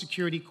close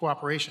security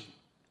cooperation.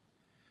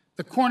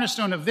 The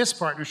cornerstone of this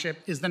partnership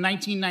is the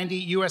 1990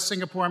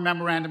 U.S.-Singapore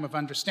Memorandum of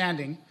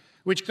Understanding,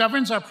 which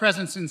governs our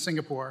presence in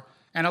Singapore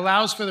and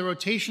allows for the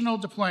rotational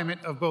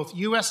deployment of both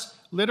U.S.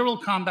 littoral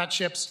combat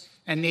ships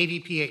and Navy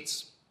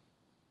P-8s.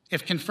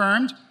 If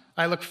confirmed,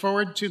 I look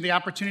forward to the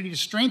opportunity to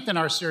strengthen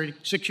our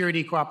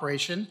security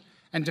cooperation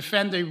and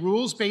defend a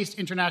rules-based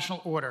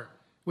international order,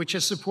 which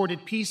has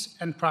supported peace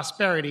and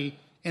prosperity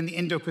in the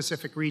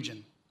Indo-Pacific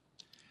region.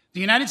 The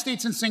United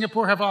States and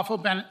Singapore have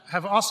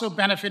also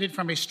benefited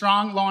from a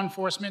strong law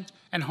enforcement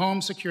and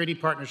home security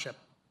partnership.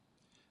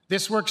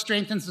 This work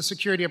strengthens the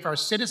security of our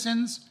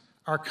citizens,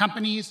 our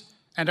companies,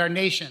 and our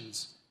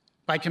nations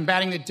by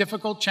combating the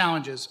difficult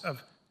challenges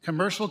of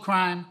commercial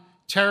crime,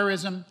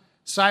 terrorism,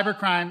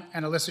 cybercrime,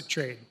 and illicit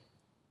trade.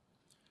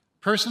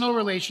 Personal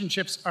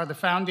relationships are the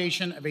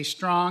foundation of a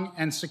strong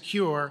and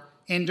secure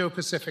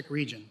Indo-Pacific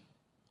region.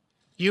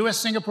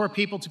 U.S.-Singapore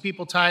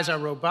people-to-people ties are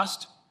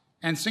robust,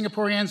 and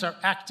Singaporeans are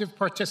active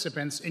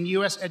participants in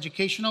U.S.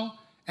 educational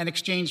and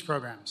exchange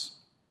programs.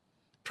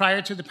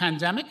 Prior to the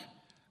pandemic,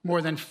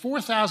 more than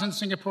 4,000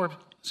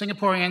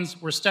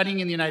 Singaporeans were studying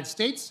in the United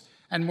States,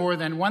 and more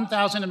than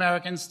 1,000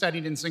 Americans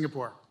studied in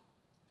Singapore.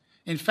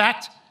 In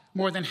fact,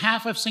 more than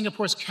half of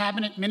Singapore's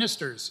cabinet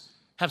ministers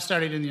have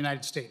studied in the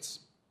United States,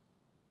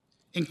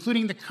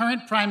 including the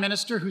current Prime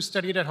Minister who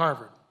studied at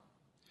Harvard.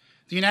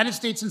 The United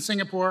States and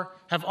Singapore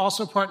have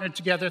also partnered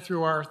together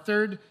through our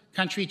third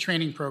country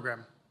training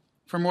program.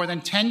 For more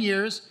than 10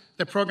 years,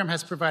 the program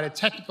has provided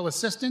technical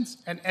assistance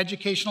and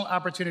educational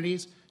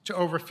opportunities to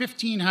over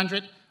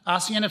 1,500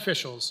 ASEAN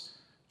officials,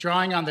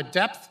 drawing on the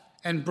depth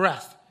and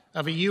breadth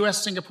of a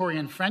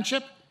U.S.-Singaporean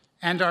friendship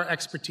and our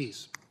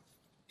expertise.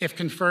 If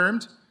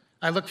confirmed,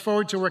 I look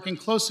forward to working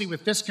closely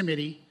with this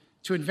committee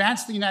to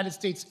advance the United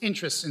States'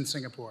 interests in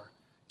Singapore,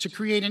 to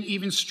create an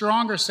even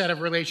stronger set of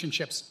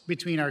relationships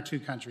between our two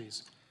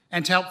countries,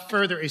 and to help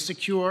further a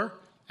secure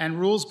and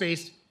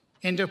rules-based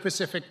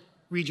Indo-Pacific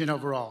region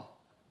overall.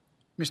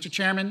 Mr.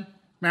 Chairman,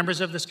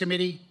 members of this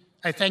committee,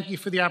 I thank you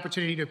for the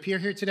opportunity to appear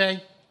here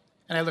today,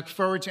 and I look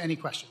forward to any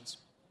questions.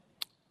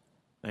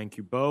 Thank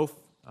you both.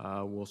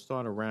 We'll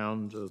start a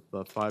round of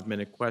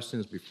 5-minute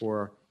questions.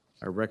 Before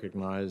I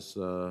recognize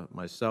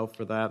myself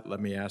for that, let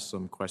me ask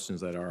some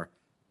questions that are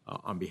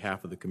on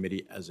behalf of the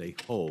committee as a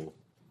whole.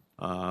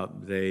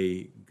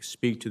 They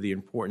speak to the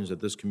importance that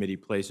this committee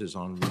places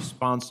on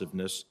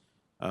responsiveness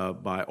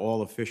by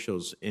all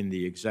officials in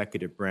the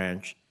executive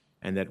branch,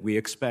 and that we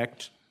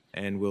expect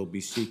and will be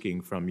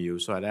seeking from you.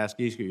 So I'd ask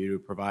each of you to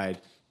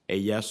provide a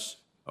yes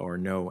or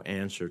no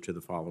answer to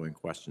the following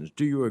questions.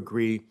 Do you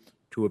agree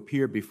to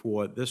appear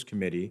before this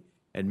committee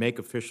and make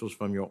officials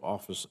from your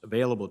office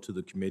available to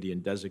the committee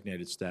and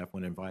designated staff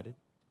when invited?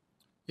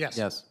 Yes.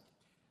 Yes.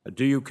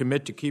 Do you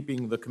commit to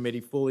keeping the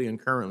committee fully and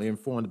currently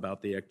informed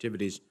about the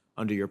activities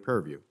under your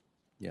purview?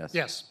 Yes.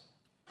 Yes.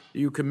 Do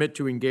you commit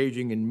to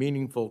engaging in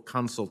meaningful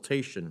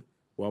consultation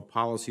while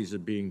policies are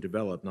being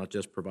developed, not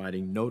just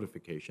providing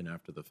notification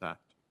after the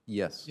fact?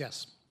 Yes.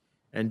 Yes.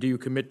 And do you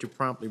commit to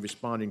promptly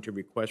responding to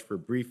requests for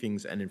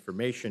briefings and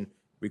information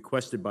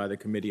requested by the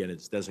committee and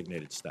its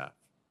designated staff?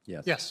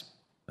 Yes. Yes.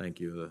 Thank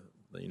you.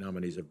 The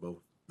nominees have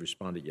both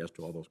responded yes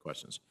to all those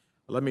questions.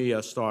 Let me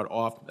start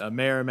off.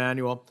 Mayor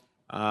Emanuel,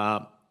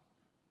 I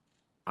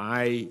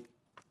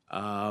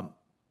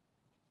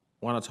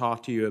want to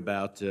talk to you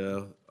about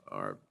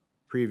our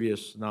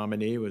previous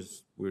nominee. We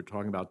were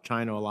talking about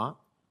China a lot.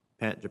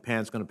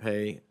 Japan's going to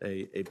play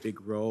a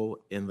big role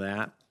in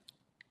that.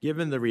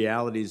 Given the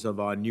realities of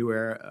our new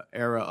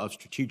era of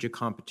strategic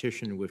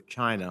competition with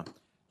China,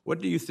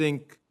 what do you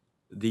think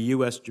the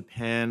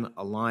U.S.-Japan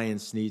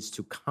alliance needs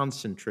to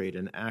concentrate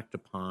and act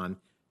upon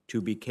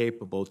to be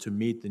capable to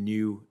meet the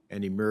new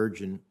and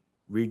emerging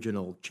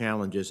regional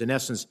challenges? In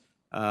essence,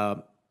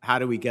 how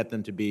do we get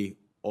them to be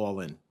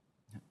all in?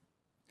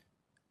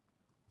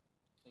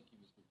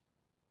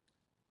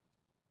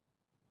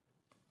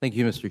 Thank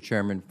you, Mr.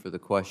 Chairman, for the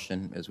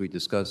question. As we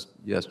discussed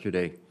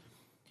yesterday,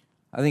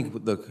 I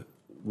think the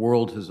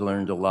world has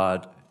learned a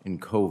lot in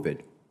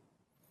COVID.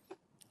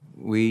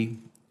 We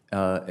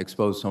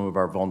exposed some of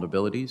our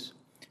vulnerabilities,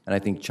 and I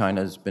think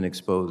China's been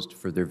exposed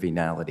for their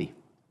venality.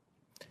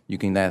 You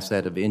can ask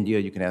that of India,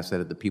 you can ask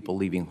that of the people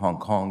leaving Hong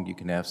Kong, you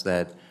can ask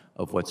that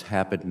of what's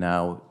happened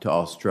now to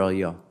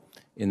Australia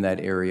in that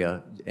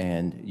area,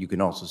 and you can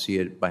also see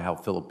it by how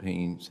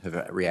Philippines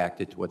have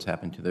reacted to what's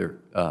happened to their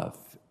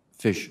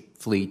fish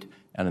fleet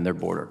and in their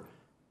border.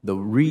 The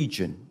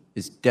region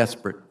is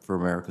desperate for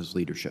America's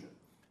leadership,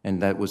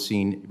 and that was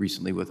seen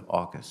recently with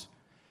AUKUS.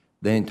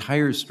 The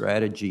entire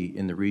strategy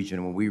in the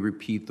region, when we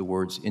repeat the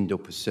words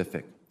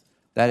Indo-Pacific,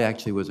 that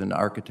actually was an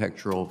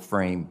architectural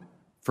frame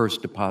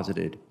first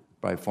deposited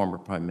by former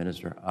Prime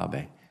Minister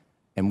Abe.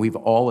 And we've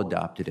all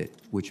adopted it,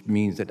 which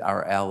means that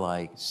our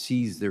ally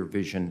sees their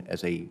vision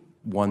as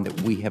one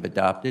that we have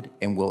adopted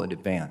and will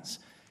advance.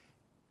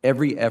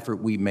 Every effort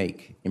we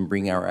make in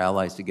bringing our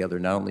allies together,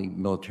 not only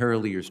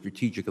militarily or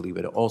strategically,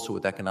 but also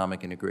with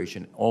economic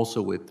integration,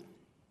 also with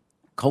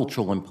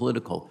cultural and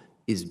political,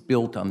 is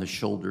built on the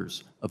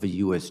shoulders of a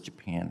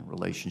U.S.-Japan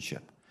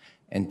relationship.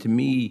 And to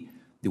me,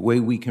 the way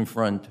we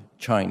confront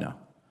China,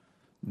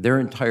 their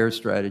entire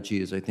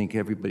strategy, as I think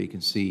everybody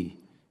can see,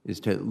 is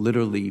to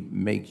literally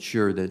make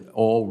sure that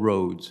all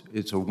roads,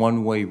 it's a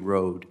one-way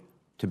road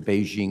to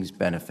Beijing's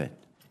benefit.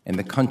 And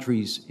the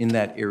countries in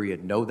that area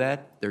know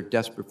that. They're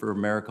desperate for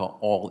America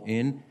all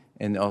in,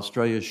 and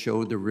Australia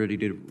showed they're ready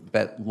to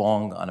bet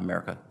long on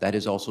America. That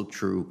is also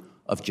true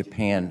of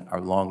Japan,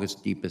 our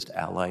longest, deepest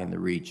ally in the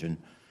region.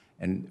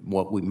 And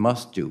what we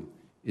must do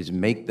is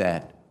make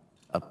that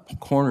a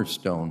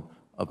cornerstone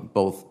of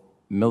both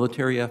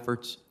military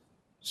efforts,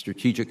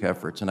 strategic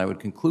efforts. And I would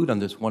conclude on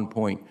this one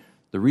point.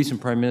 The recent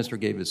Prime Minister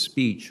gave a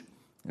speech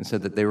and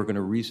said that they're going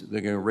to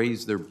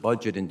raise their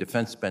budget in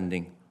defense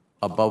spending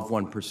above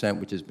 1%,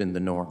 which has been the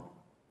norm.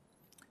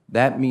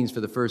 That means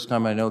for the first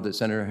time, I know that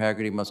Senator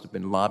Hagerty must have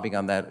been lobbying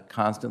on that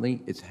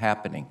constantly. It's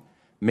happening.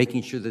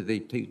 Making sure that they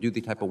do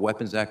the type of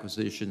weapons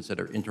acquisitions that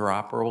are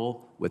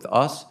interoperable with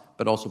us,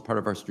 but also part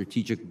of our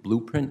strategic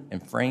blueprint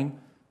and frame,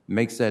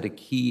 makes that a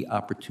key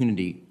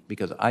opportunity,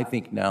 because I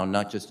think now,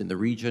 not just in the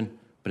region,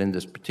 but in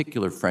this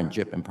particular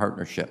friendship and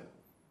partnership,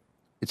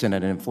 it's at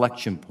an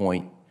inflection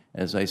point.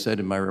 As I said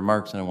in my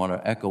remarks, and I want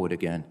to echo it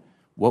again,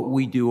 what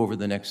we do over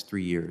the next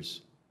 3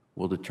 years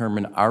will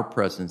determine our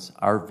presence,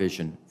 our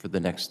vision for the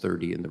next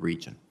 30 in the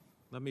region.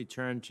 Let me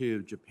turn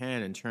to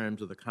Japan in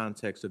terms of the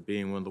context of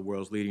being one of the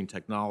world's leading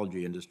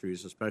technology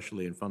industries,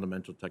 especially in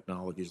fundamental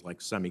technologies like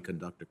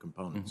semiconductor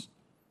components.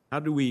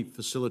 How do we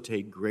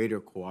facilitate greater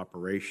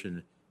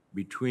cooperation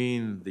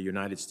between the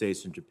United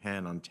States and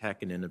Japan on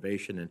tech and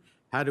innovation, and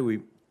how do we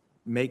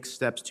make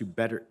steps to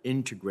better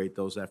integrate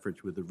those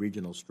efforts with the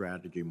regional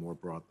strategy more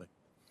broadly?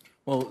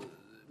 Well,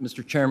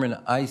 Mr. Chairman,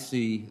 I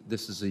see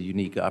this as a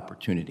unique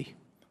opportunity,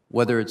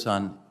 whether it's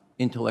on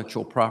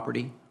intellectual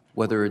property,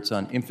 whether it's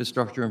on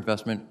infrastructure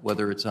investment,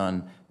 whether it's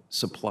on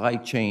supply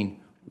chain.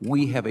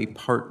 We have a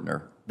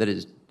partner that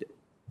is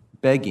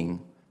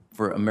begging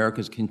for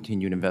America's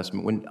continued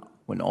investment.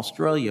 When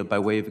Australia, by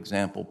way of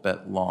example,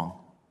 bet long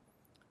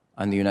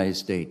on the United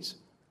States,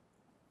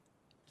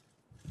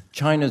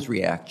 China's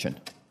reaction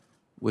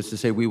was to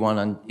say we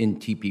want in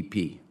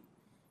TPP.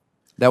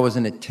 That was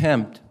an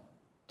attempt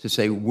to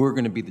say we're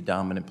going to be the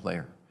dominant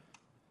player.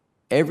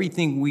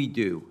 Everything we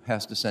do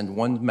has to send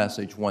one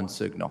message, one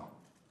signal.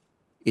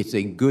 It's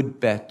a good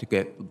bet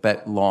to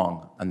bet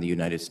long on the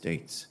United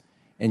States.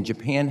 And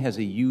Japan has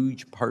a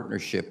huge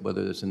partnership,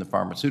 whether it's in the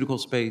pharmaceutical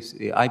space,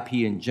 the IP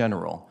in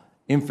general,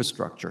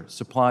 infrastructure,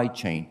 supply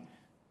chain,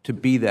 to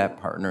be that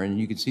partner. And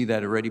you can see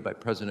that already by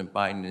President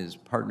Biden and his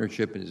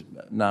partnership, is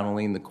not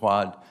only in the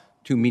Quad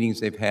 2 meetings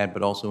they've had,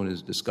 but also in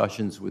his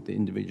discussions with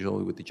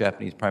the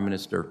Japanese Prime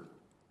Minister.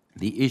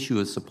 The issue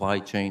of supply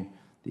chain,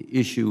 the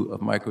issue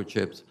of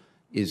microchips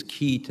is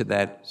key to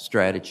that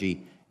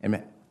strategy.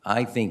 And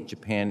I think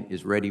Japan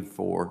is ready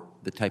for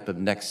the type of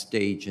next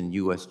stage in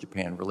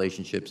U.S.-Japan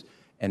relationships,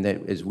 and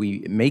that as we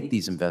make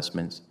these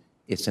investments,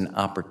 it's an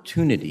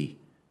opportunity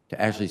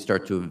to actually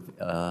start to,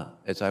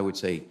 as I would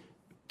say,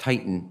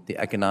 tighten the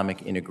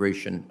economic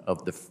integration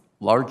of the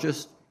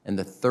largest and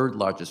the third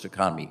largest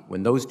economy.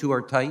 When those two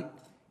are tight,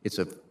 it's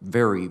a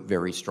very,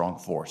 very strong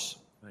force.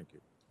 Thank you.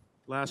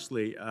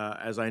 Lastly,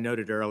 as I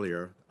noted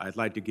earlier, I'd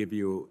like to give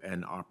you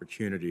an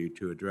opportunity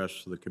to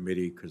address the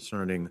committee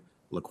concerning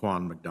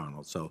Laquan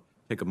McDonald. So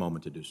take a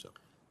moment to do so.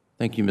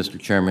 Thank you, Mr.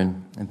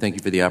 Chairman, and thank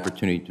you for the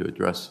opportunity to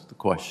address the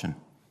question.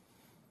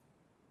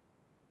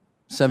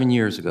 7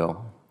 years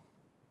ago,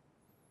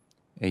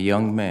 a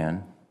young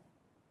man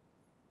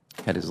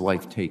had his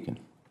life taken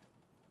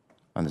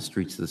on the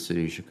streets of the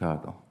city of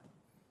Chicago.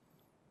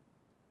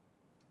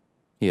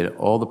 He had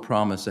all the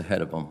promise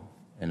ahead of him,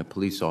 and a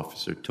police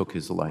officer took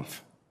his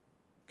life,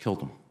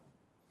 killed him.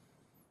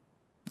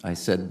 I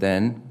said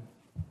then,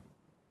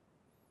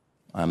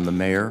 I'm the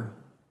mayor,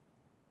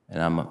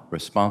 and I'm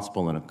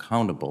responsible and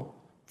accountable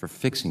for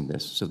fixing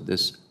this so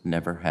this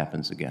never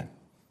happens again.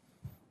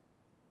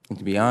 And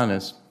to be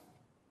honest,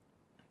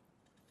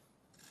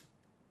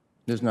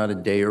 there's not a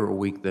day or a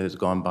week that has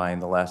gone by in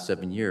the last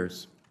 7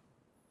 years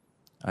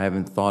I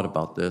haven't thought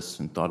about this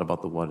and thought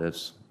about the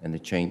what-ifs and the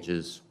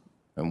changes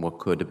and what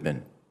could have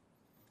been.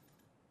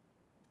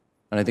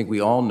 And I think we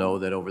all know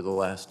that over the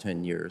last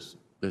 10 years,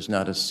 there's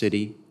not a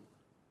city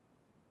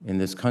in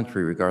this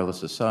country,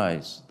 regardless of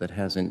size, that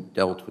hasn't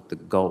dealt with the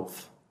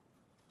gulf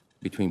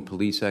between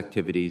police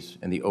activities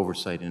and the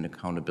oversight and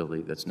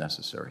accountability that's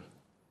necessary.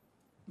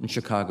 And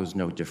Chicago's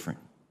no different.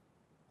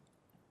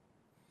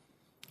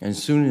 And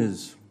as soon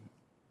as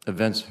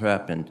events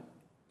happened,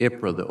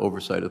 IPRA, the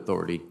Oversight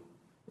Authority,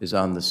 is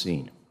on the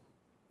scene.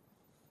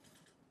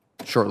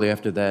 Shortly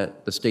after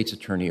that, the state's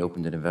attorney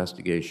opened an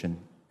investigation,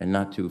 and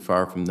not too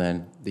far from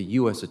then, the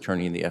U.S.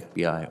 attorney and the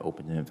FBI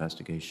opened an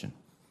investigation.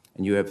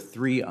 And you have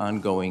 3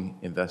 ongoing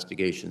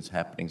investigations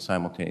happening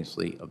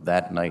simultaneously of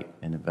that night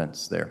and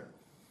events there.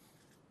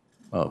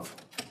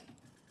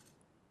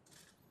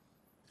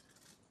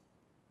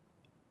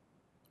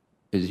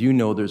 As you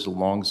know, there's a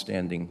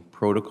longstanding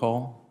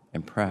protocol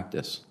and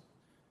practice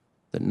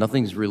that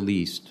nothing's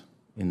released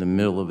in the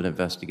middle of an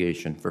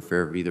investigation for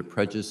fear of either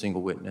prejudicing a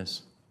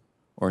witness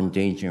or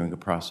endangering a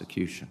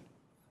prosecution.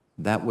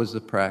 That was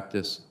the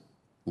practice,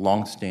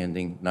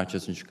 longstanding, not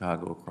just in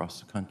Chicago,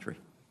 across the country.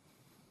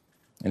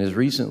 And as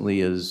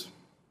recently as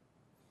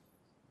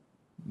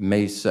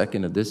May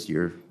 2nd of this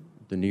year,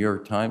 the New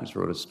York Times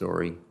wrote a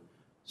story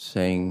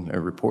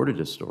reported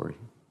a story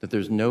that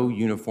there's no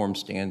uniform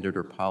standard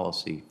or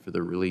policy for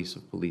the release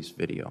of police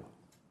video.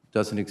 It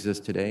doesn't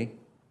exist today,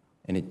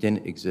 and it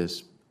didn't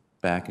exist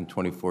back in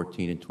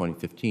 2014 and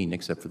 2015,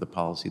 except for the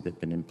policy that had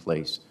been in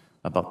place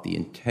about the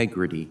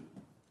integrity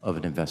of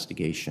an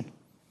investigation.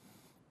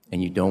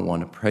 And you don't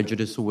want to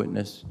prejudice a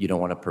witness, you don't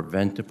want to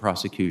prevent a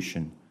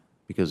prosecution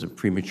because of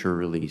premature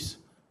release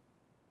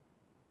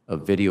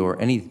of video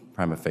or any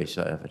prima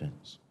facie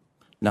evidence.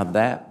 Now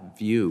that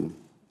view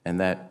and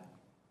that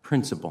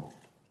principle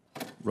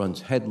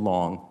runs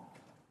headlong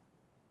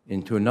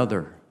into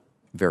another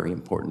very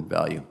important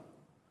value,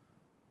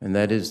 and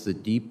that is the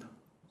deep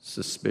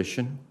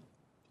suspicion,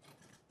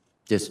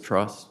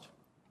 distrust,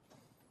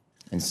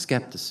 and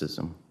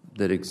skepticism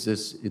that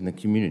exists in the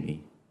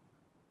community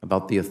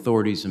about the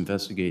authorities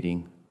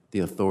investigating the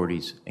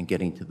authorities and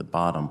getting to the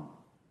bottom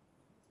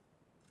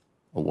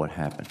of what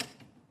happened.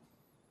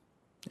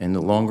 And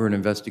the longer an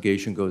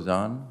investigation goes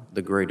on,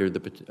 the greater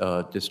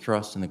the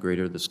distrust and the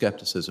greater the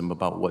skepticism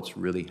about what's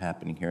really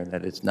happening here, and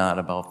that it's not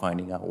about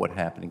finding out what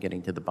happened and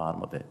getting to the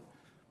bottom of it,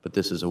 but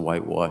this is a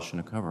whitewash and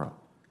a cover-up.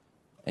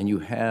 And you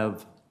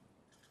have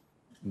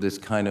this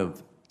kind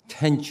of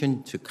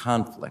tension to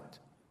conflict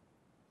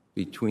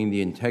between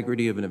the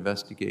integrity of an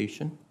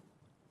investigation,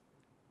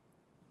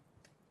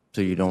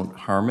 so you don't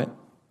harm it,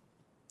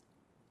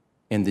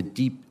 and the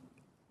deep,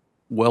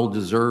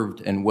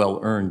 well-deserved and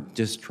well-earned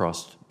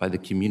distrust by the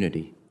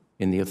community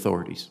in the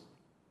authorities.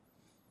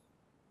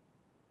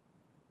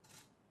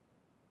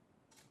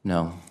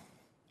 Now,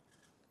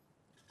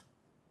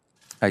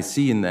 I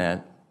see in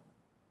that,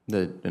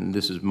 and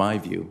this is my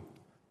view,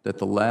 that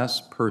the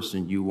last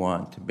person you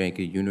want to make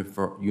a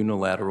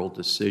unilateral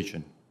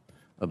decision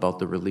about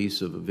the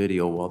release of a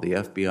video while the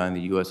FBI and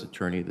the U.S.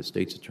 Attorney, the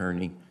state's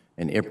attorney,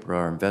 and IPRA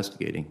are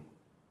investigating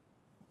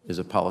is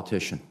a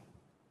politician.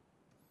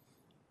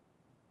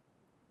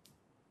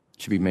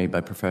 It should be made by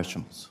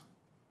professionals.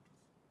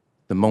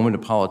 The moment a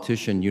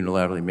politician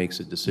unilaterally makes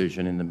a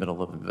decision in the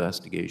middle of an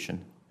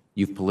investigation,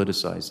 you've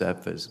politicized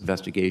that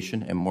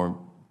investigation, and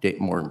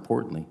more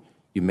importantly,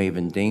 you may have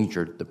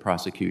endangered the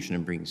prosecution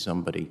in bringing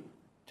somebody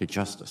to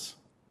justice.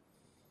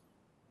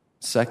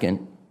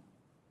 Second,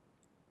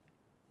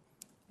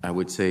 I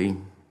would say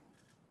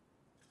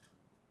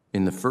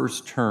in the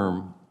first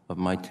term of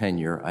my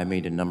tenure, I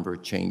made a number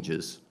of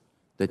changes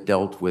that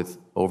dealt with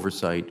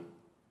oversight,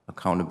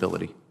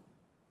 accountability.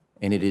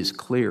 And it is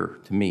clear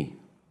to me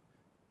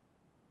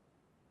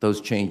those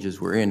changes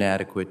were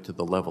inadequate to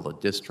the level of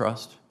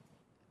distrust.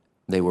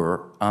 They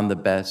were, on the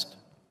best,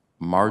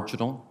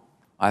 marginal.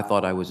 I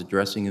thought I was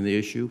addressing the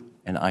issue,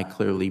 and I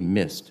clearly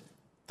missed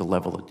the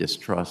level of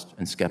distrust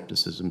and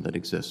skepticism that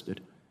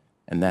existed,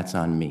 and that's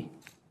on me.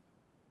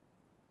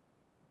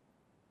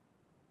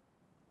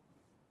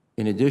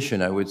 In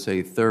addition, I would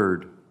say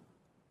third,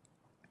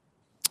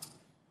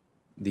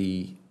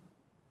 the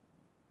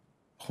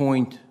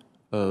point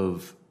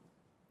of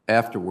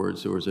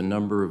afterwards, there was a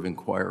number of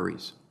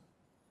inquiries,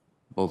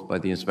 both by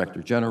the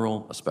Inspector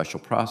General, a special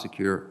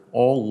prosecutor,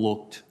 all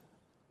looked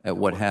at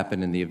what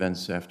happened in the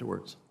events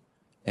afterwards.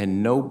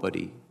 And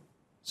nobody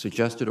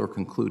suggested or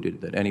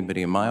concluded that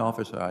anybody in my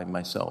office or I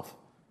myself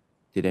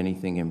did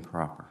anything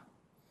improper.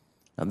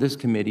 Now, this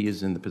committee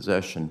is in the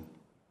possession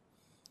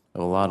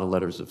of a lot of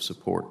letters of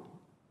support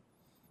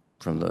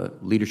from the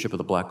leadership of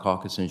the Black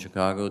Caucus in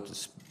Chicago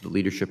to the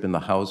leadership in the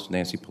House,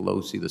 Nancy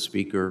Pelosi, the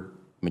Speaker,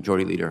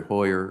 Majority Leader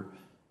Hoyer,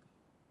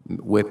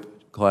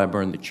 Whip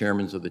Clyburn, the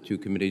chairmen of the two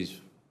committees,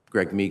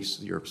 Greg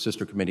Meeks, your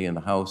sister committee in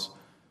the House,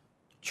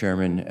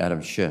 Chairman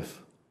Adam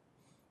Schiff.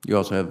 You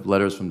also have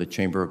letters from the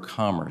Chamber of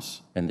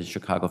Commerce and the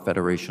Chicago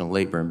Federation of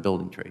Labor and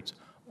Building Trades.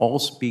 All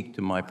speak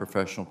to my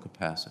professional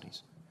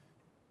capacities.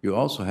 You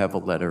also have a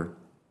letter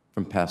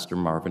from Pastor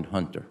Marvin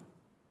Hunter.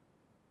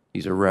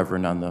 He's a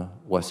reverend on the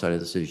west side of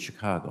the city of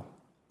Chicago.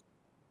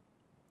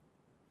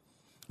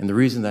 And the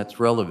reason that's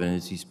relevant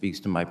is he speaks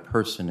to my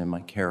person and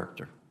my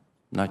character,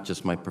 not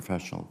just my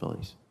professional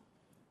abilities.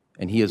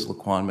 And he is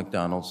Laquan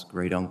McDonald's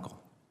great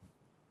uncle.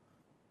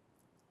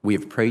 We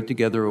have prayed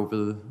together over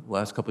the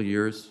last couple of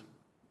years,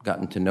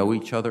 gotten to know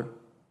each other,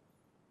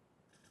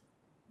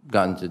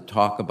 gotten to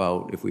talk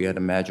about, if we had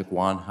a magic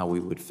wand, how we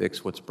would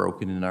fix what's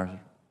broken in our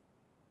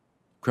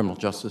criminal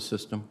justice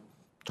system,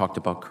 talked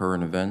about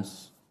current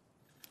events.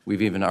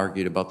 We've even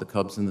argued about the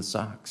Cubs and the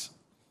Sox.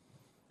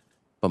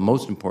 But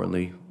most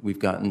importantly, we've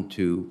gotten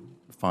to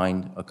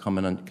find a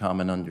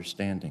common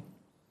understanding.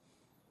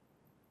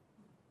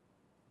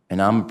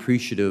 And I'm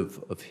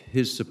appreciative of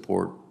his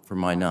support for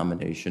my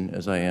nomination,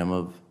 as I am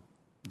of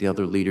the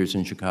other leaders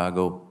in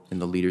Chicago and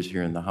the leaders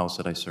here in the House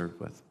that I serve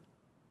with.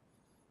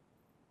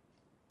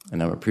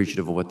 And I'm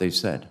appreciative of what they've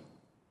said.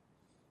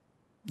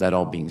 That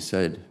all being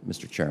said,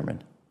 Mr.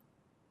 Chairman,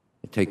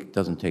 it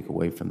doesn't take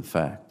away from the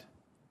fact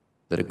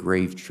that a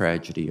grave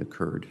tragedy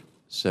occurred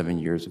 7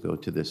 years ago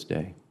to this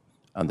day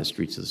on the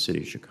streets of the city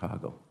of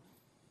Chicago.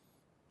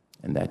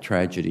 And that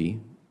tragedy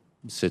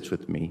sits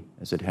with me,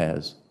 as it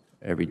has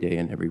every day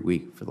and every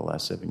week for the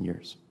last 7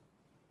 years.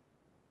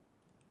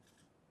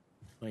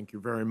 Thank you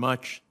very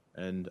much.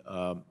 And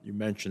you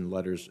mentioned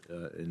letters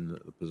in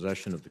the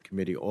possession of the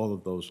committee. All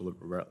of those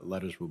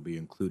letters will be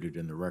included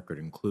in the record,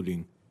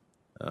 including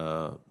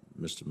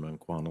Mr.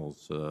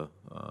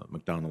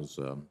 McDonald's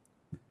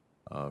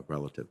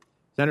relative.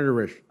 Senator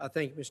Risch.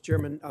 Thank you, Mr.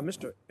 Chairman.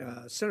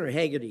 Senator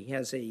Hagerty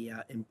has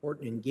a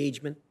important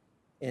engagement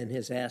and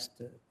has asked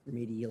for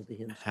me to yield to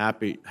him.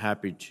 Happy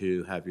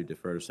to have you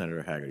defer to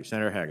Senator Hagerty.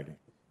 Senator Hagerty.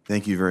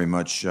 Thank you very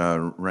much,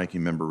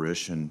 Ranking Member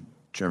Risch and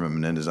Chairman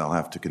Menendez. I'll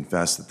have to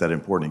confess that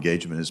important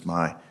engagement is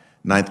my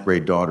 9th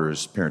grade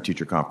daughter's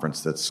parent-teacher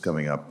conference that's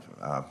coming up,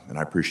 and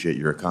I appreciate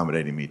your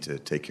accommodating me to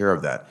take care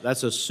of that.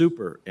 That's a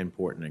super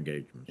important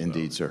engagement.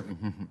 Indeed, sir.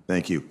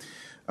 Thank you.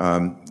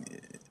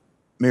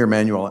 Mayor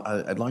Emanuel,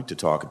 I'd like to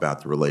talk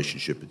about the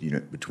relationship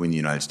between the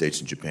United States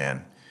and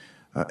Japan.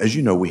 As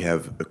you know, we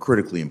have a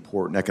critically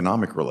important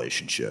economic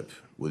relationship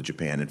with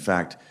Japan. In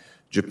fact,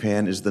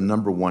 Japan is the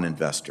 #1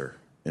 investor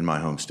in my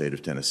home state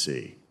of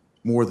Tennessee,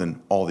 more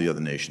than all the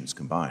other nations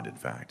combined, in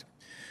fact.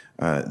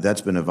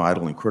 That's been a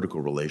vital and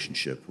critical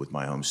relationship with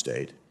my home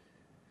state.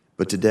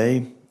 But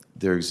today,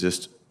 there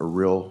exists a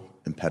real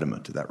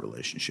impediment to that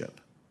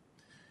relationship.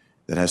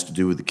 That has to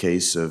do with the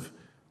case of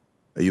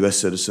a U.S.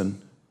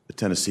 citizen, a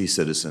Tennessee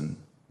citizen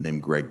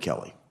named Greg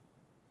Kelly.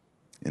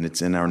 And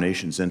it's in our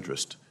nation's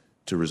interest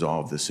to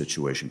resolve this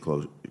situation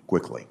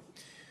quickly.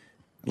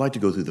 I'd like to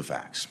go through the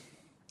facts.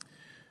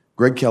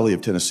 Greg Kelly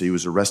of Tennessee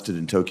was arrested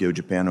in Tokyo,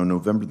 Japan on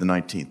November the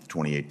 19th,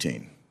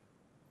 2018.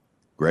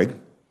 Greg,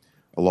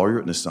 a lawyer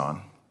at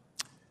Nissan,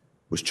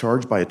 was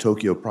charged by a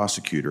Tokyo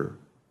prosecutor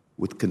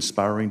with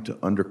conspiring to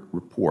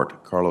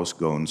underreport Carlos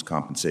Ghosn's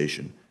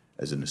compensation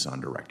as a Nissan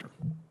director.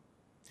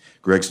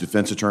 Greg's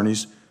defense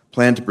attorneys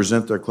plan to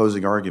present their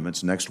closing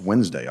arguments next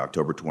Wednesday,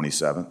 October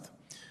 27th,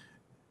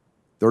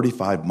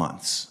 35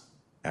 months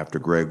after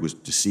Greg was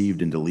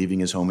deceived into leaving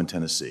his home in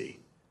Tennessee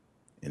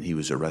and he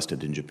was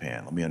arrested in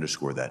Japan. Let me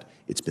underscore that.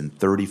 It's been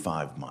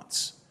 35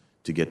 months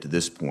to get to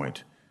this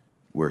point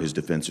where his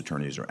defense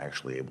attorneys are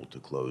actually able to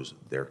close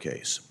their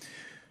case.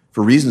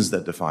 For reasons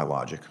that defy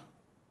logic,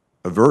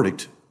 a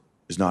verdict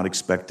is not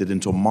expected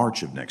until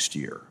March of next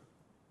year,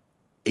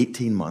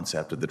 18 months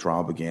after the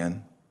trial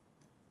began,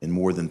 and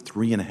more than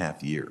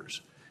 3.5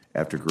 years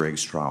after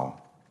Greg's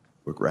trial,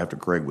 after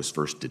Greg was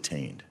first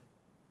detained.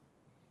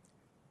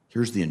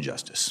 Here's the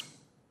injustice.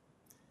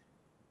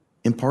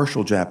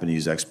 Impartial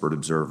Japanese expert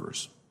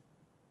observers,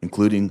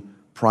 including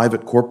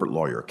private corporate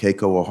lawyer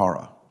Keiko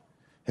Ohara,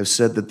 have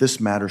said that this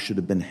matter should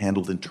have been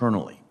handled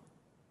internally,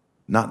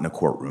 not in a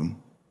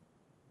courtroom.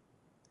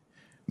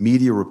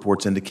 Media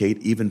reports indicate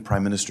even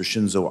Prime Minister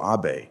Shinzo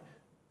Abe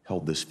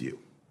held this view.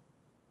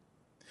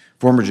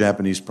 Former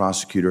Japanese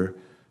prosecutor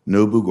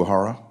Nobu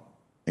Gohara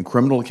and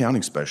criminal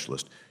accounting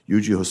specialist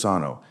Yuji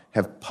Hosono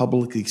have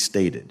publicly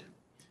stated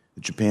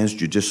that Japan's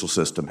judicial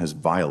system has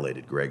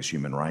violated Greg's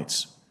human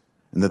rights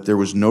and that there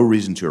was no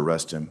reason to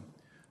arrest him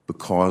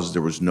because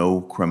there was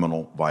no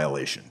criminal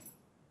violation.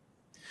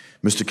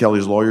 Mr.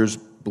 Kelly's lawyers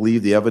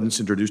believe the evidence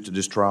introduced at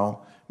his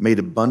trial made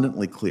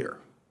abundantly clear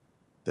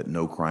that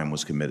no crime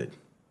was committed.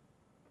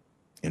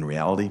 In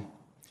reality,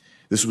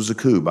 this was a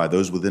coup by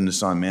those within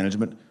Nissan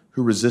management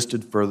who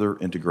resisted further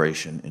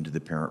integration into the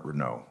parent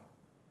Renault.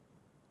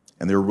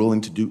 And they were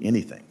willing to do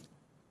anything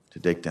to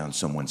take down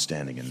someone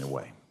standing in their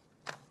way.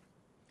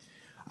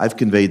 I've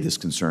conveyed this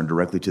concern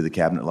directly to the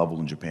cabinet level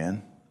in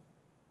Japan.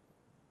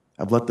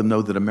 I've let them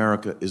know that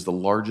America is the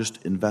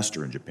largest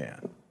investor in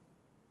Japan,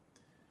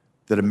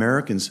 that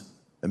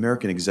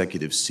American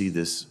executives see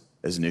this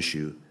as an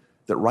issue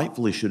that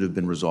rightfully should have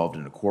been resolved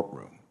in a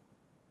courtroom,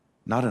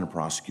 not in a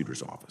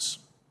prosecutor's office.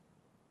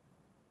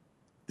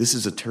 This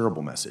is a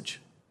terrible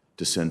message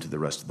to send to the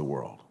rest of the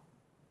world.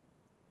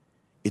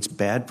 It's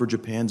bad for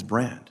Japan's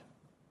brand,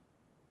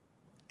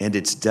 and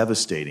it's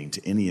devastating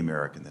to any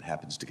American that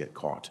happens to get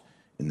caught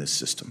in this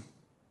system.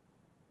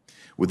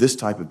 With this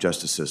type of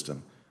justice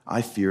system,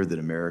 I fear that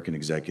American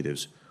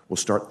executives will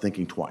start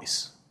thinking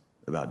twice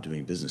about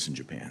doing business in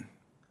Japan.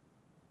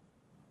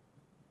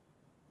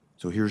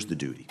 So here's the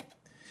duty.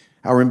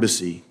 Our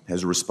embassy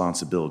has a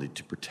responsibility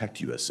to protect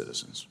U.S.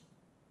 citizens,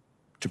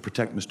 to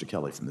protect Mr.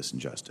 Kelly from this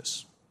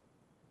injustice.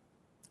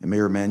 And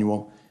Mayor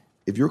Emanuel,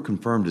 if you're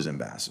confirmed as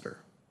ambassador,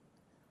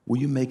 will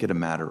you make it a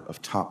matter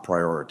of top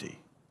priority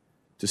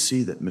to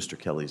see that Mr.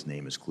 Kelly's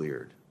name is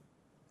cleared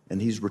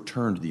and he's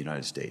returned to the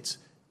United States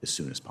as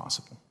soon as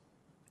possible.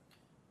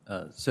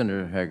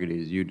 Senator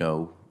Hagerty, as you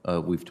know,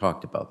 we've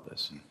talked about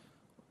this.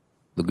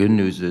 The good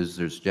news is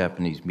there's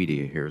Japanese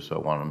media here, so I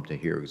want them to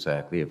hear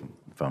exactly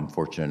if I'm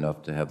fortunate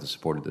enough to have the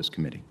support of this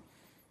committee.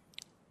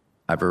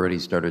 I've already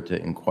started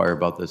to inquire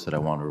about this, and I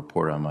want to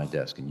report on my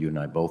desk. And you and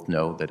I both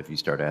know that if you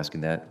start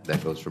asking that,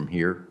 that goes from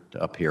here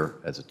to up here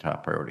as a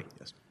top priority.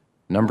 Yes.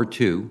 Number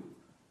two,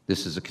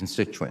 this is a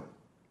constituent.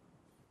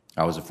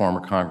 I was a former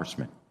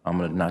congressman. I'm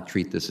going to not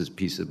treat this as a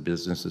piece of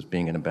business as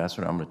being an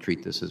ambassador. I'm going to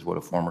treat this as what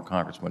a former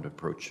congressman would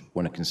approach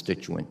when a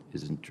constituent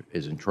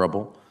is in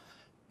trouble,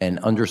 and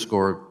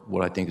underscore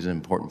what I think is an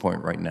important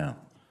point right now.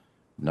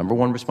 Number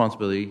one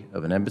responsibility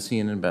of an embassy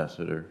and an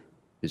ambassador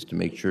is to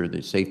make sure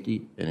the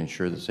safety and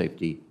ensure the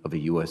safety of a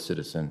U.S.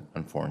 citizen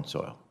on foreign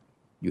soil.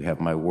 You have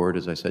my word,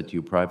 as I said to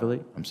you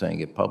privately. I'm saying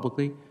it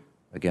publicly.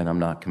 Again, I'm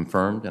not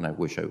confirmed, and I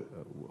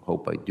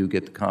hope I do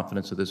get the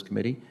confidence of this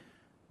committee,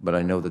 but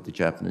I know that the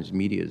Japanese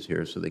media is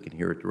here so they can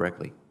hear it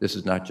directly. This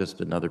is not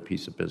just another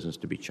piece of business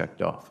to be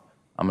checked off.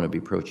 I'm going to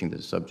be approaching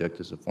this subject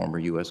as a former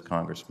U.S.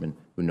 congressman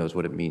who knows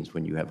what it means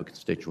when you have a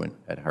constituent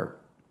at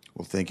heart.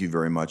 Well, thank you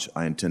very much.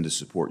 I intend to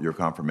support your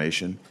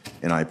confirmation,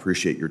 and I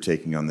appreciate your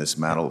taking on this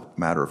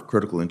matter of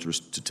critical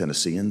interest to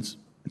Tennesseans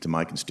and to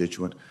my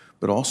constituent,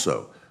 but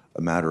also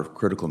a matter of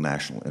critical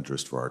national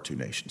interest for our two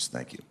nations.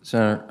 Thank you.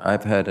 Senator,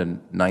 I've had a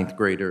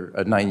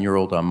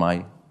 9-year-old on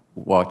my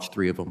watch,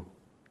 3 of them.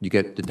 You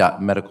get the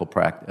medical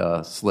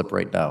slip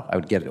right now. I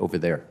would get it over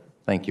there.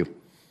 Thank you.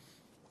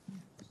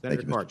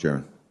 Thank you, Mr.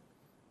 Chairman.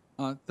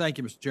 Thank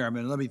you, Mr.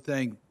 Chairman. Let me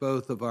thank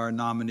both of our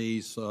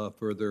nominees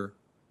for their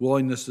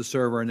willingness to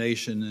serve our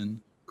nation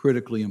in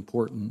critically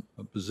important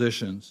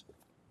positions.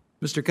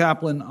 Mr.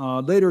 Kaplan,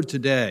 later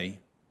today,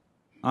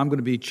 I'm going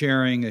to be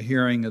chairing a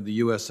hearing of the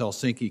U.S.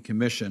 Helsinki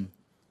Commission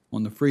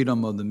on the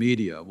freedom of the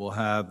media. We'll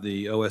have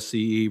the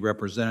OSCE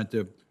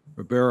representative,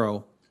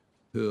 Ribeiro,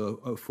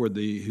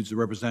 who's the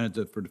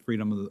representative for the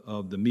freedom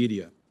of the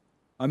media.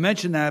 I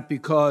mention that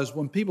because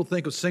when people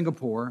think of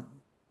Singapore,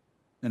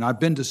 and I've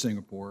been to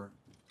Singapore,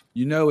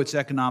 you know its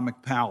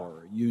economic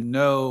power. You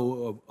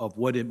know of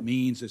what it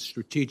means, its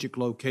strategic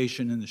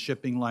location in the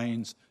shipping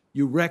lanes.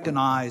 You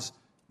recognize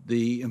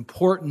the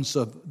importance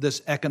of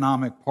this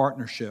economic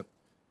partnership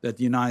that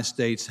the United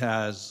States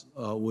has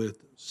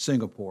with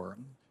Singapore,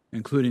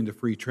 including the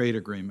free trade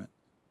agreement.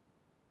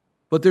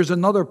 But there's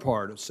another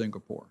part of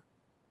Singapore.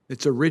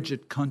 It's a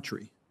rigid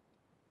country.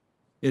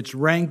 It's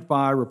ranked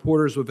by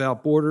Reporters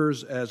Without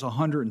Borders as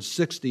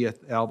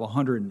 160th out of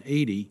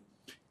 180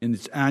 in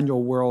its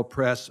annual World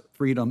Press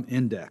Freedom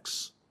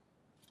Index,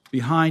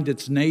 behind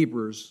its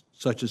neighbors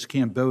such as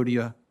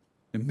Cambodia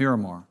and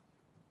Myanmar.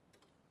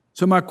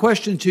 So my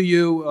question to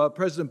you,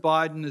 President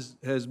Biden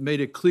has made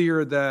it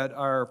clear that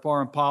our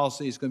foreign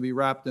policy is going to be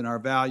wrapped in our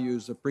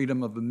values. The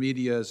freedom of the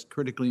media is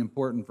critically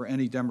important for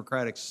any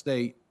democratic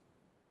state.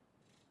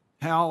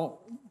 How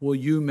will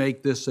you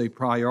make this a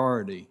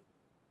priority?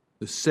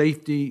 The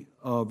safety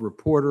of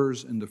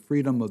reporters and the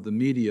freedom of the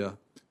media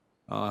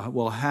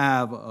will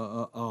have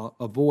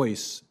a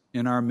voice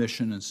in our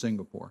mission in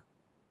Singapore.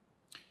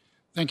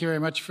 Thank you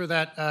very much for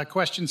that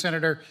question,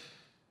 Senator.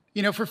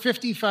 You know, for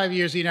 55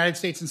 years, the United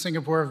States and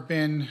Singapore have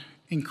been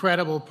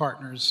incredible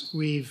partners.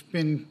 We've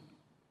been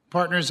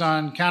partners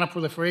on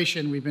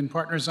counterproliferation. We've been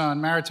partners on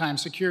maritime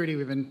security.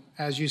 We've been,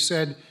 as you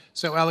said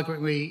so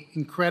eloquently,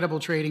 incredible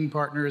trading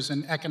partners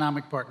and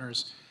economic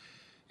partners.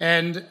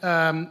 And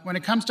when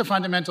it comes to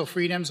fundamental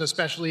freedoms,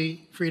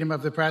 especially freedom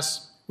of the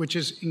press, which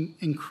is an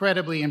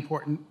incredibly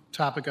important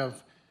topic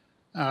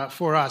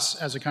for us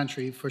as a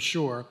country, for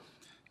sure.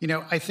 You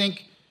know, I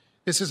think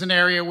this is an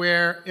area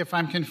where, if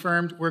I'm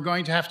confirmed, we're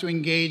going to have to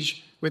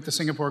engage with the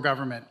Singapore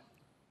government.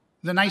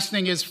 The nice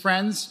thing is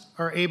friends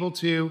are able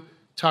to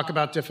talk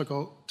about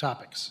difficult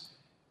topics.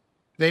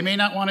 They may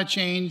not want to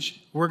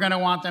change. We're going to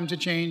want them to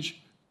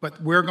change,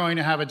 but we're going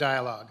to have a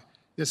dialogue.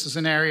 This is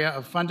an area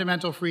of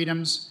fundamental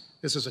freedoms.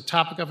 This is a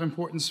topic of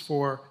importance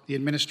for the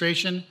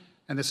administration,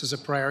 and this is a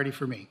priority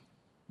for me.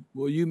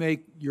 Will you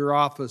make your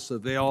office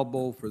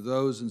available for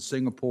those in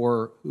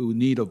Singapore who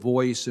need a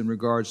voice in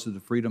regards to the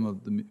freedom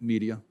of the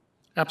media?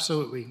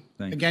 Absolutely.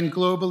 Thank you. Again,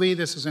 globally,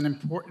 this is an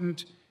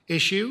important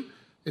issue.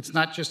 It's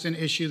not just an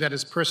issue that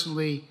is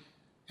personally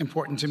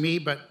important to me,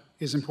 but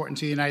is important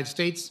to the United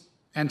States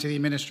and to the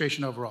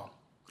administration overall.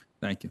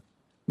 Thank you.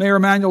 Mayor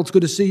Emanuel, it's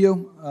good to see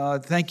you.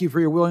 Thank you for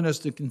your willingness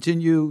to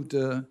continue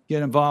to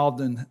get involved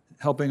in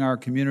helping our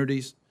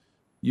communities.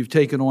 You've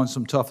taken on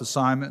some tough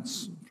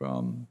assignments,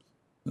 from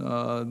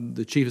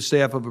the chief of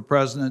staff of a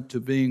president to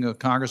being a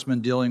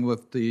congressman dealing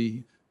with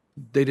the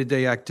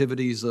day-to-day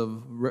activities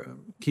of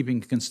keeping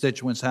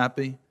constituents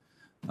happy,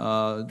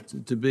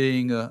 to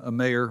being a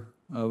mayor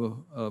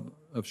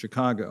of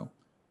Chicago.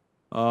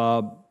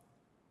 I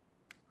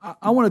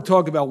want to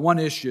talk about one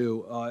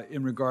issue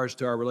in regards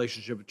to our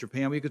relationship with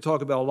Japan. We could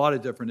talk about a lot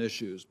of different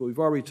issues, but we've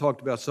already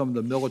talked about some of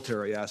the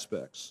military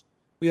aspects.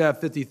 We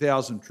have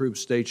 50,000 troops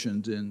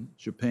stationed in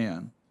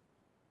Japan.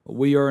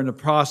 We are in the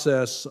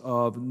process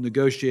of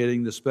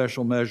negotiating the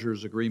special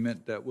measures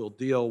agreement that will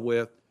deal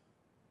with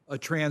a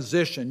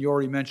transition. You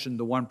already mentioned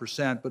the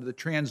 1%, but the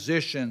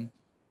transition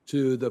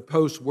to the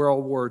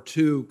post-World War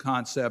II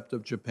concept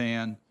of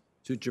Japan,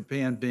 to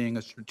Japan being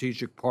a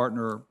strategic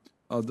partner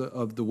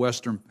of the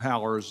Western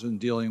powers in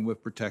dealing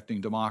with protecting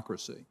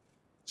democracy.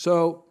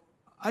 So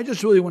I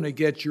just really want to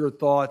get your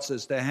thoughts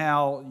as to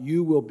how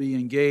you will be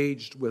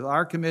engaged with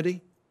our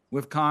committee,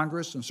 with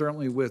Congress, and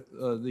certainly with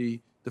the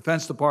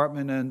Defense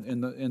Department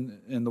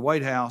and the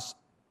White House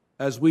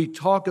as we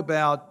talk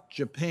about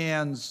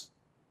Japan's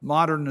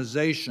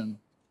modernization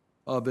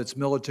of its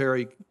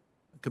military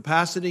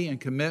capacity and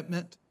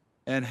commitment,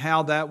 and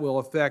how that will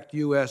affect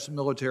U.S.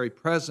 military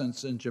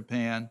presence in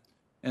Japan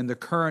and the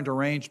current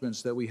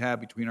arrangements that we have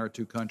between our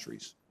two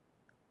countries.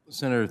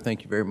 Senator,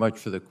 thank you very much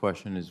for the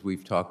question. As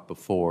we've talked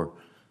before,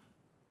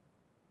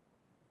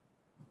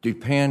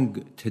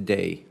 Japan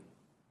today,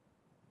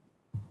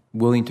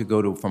 willing to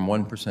go from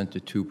 1%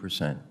 to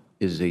 2%,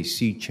 is a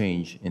sea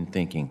change in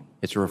thinking.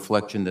 It's a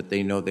reflection that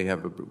they know they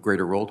have a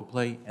greater role to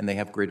play and they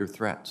have greater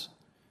threats.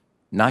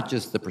 Not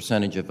just the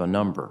percentage of a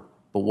number,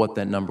 but what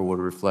that number would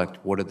reflect.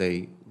 What are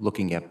they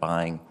looking at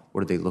buying?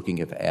 What are they looking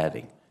at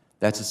adding?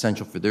 That's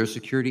essential for their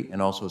security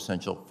and also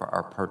essential for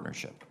our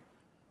partnership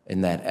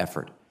in that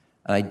effort.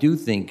 And I do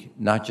think,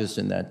 not just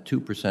in that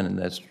 2% in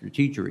that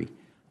strategery,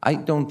 I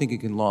don't think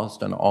it can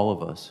lost on all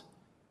of us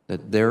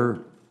that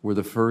we're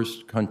the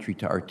first country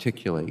to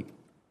articulate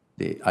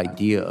the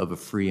idea of a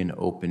free and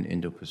open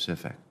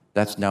Indo-Pacific.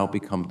 That's now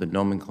become the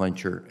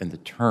nomenclature and the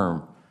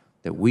term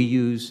that we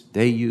use,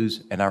 they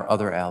use, and our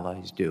other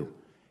allies do.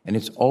 And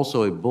it's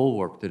also a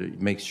bulwark that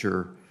it makes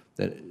sure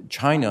that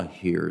China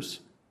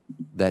hears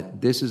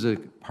that this is a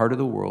part of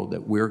the world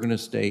that we're going to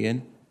stay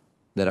in,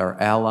 that our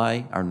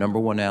ally, our number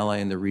one ally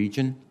in the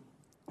region,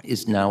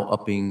 is now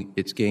upping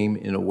its game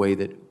in a way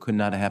that could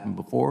not have happened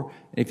before.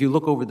 And if you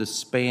look over the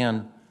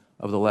span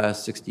of the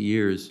last 60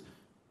 years,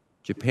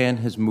 Japan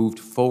has moved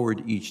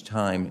forward each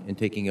time in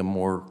taking a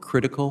more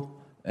critical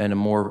and a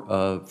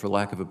more, for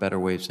lack of a better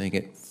way of saying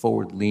it,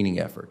 forward-leaning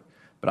effort.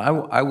 But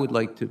I would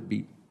like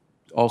to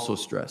also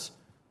stress,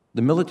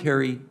 the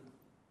military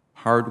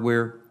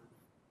hardware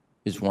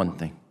is one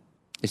thing.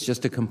 It's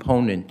just a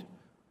component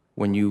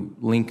when you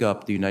link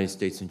up the United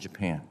States and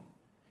Japan.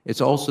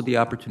 It's also the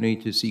opportunity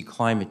to see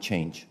climate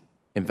change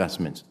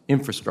investments,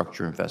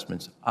 infrastructure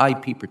investments,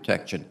 IP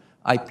protection,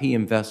 IP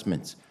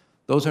investments.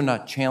 Those are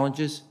not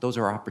challenges, those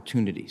are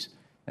opportunities.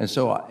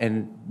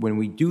 And when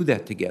we do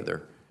that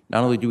together,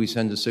 not only do we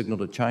send a signal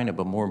to China,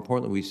 but more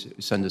importantly,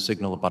 we send a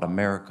signal about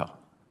America.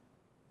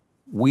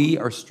 We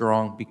are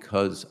strong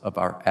because of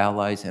our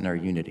allies and our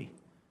unity.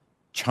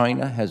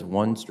 China has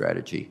one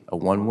strategy, a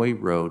one-way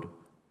road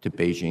to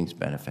Beijing's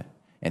benefit.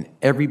 And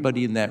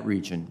everybody in that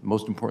region,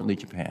 most importantly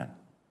Japan,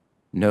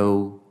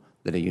 know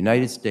that a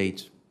United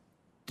States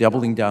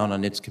doubling down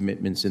on its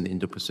commitments in the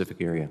Indo-Pacific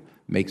area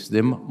makes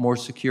them more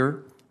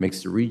secure,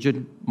 makes the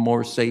region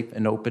more safe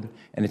and open,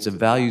 and it's a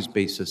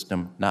values-based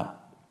system, not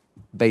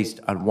based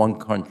on one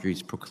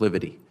country's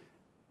proclivity.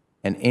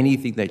 And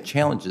anything that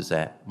challenges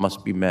that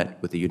must be met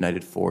with the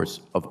united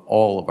force of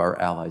all of our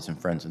allies and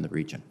friends in the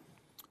region.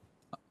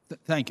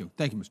 Thank you.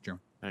 Thank you, Mr.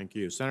 Chairman. Thank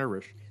you. Senator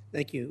Risch.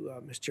 Thank you,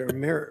 Mr. Chairman.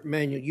 Mayor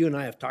Emanuel, you and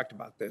I have talked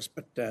about this,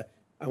 but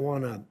I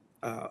want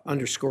to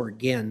underscore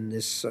again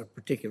this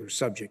particular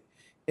subject.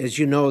 As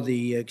you know,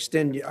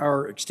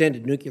 our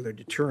extended nuclear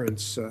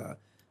deterrence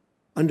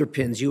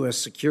underpins U.S.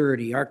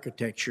 security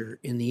architecture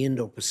in the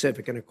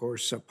Indo-Pacific, and of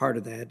course, part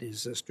of that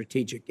is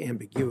strategic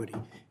ambiguity.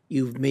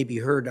 You've maybe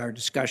heard our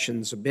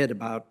discussions a bit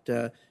about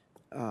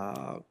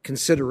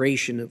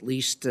consideration, at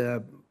least,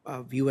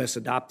 of U.S.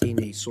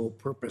 adopting a sole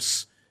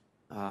purpose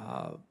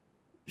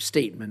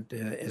statement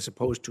as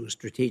opposed to a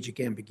strategic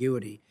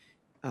ambiguity.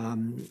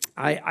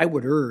 I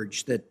would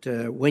urge that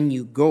when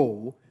you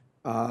go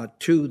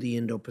to the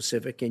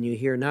Indo-Pacific and you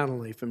hear not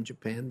only from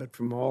Japan but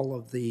from all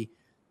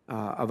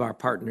of our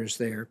partners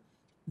there,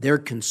 their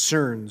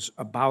concerns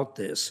about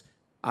this,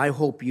 I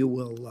hope you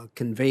will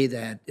convey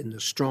that in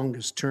the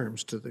strongest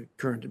terms to the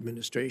current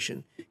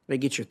administration. Can I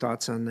get your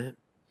thoughts on that?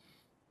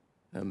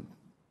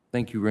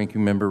 Thank you,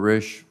 Ranking Member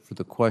Risch, for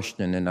the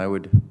question. And I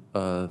would,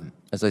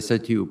 as I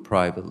said to you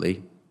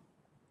privately,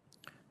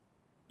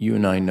 you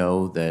and I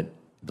know that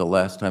the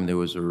last time there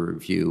was a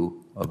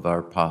review of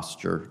our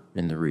posture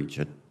in the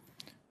region,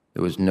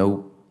 there was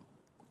no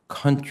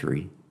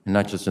country, and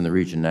not just in the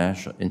region,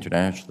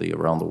 internationally,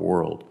 around the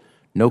world,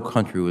 no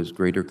country was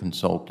greater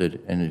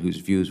consulted and whose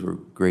views were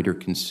greater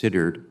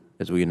considered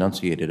as we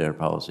enunciated our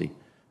policy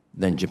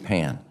than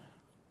Japan.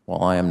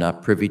 While I am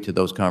not privy to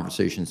those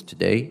conversations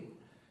today,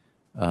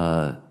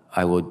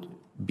 I would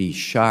be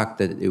shocked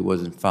that it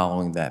wasn't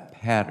following that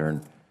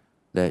pattern,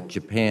 that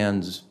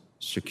Japan's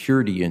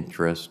security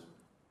interests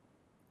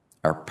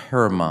are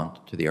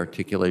paramount to the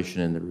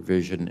articulation and the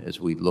revision as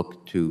we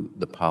look to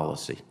the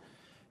policy.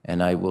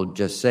 And I will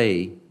just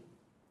say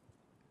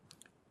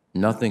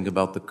nothing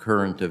about the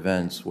current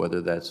events, whether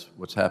that's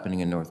what's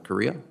happening in North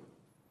Korea,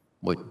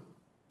 what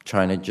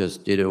China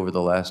just did over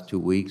the last 2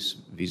 weeks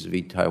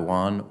vis-a-vis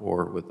Taiwan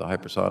or with the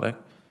hypersonic,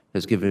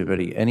 has given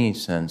anybody any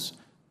sense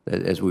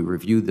that as we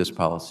review this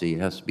policy, it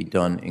has to be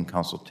done in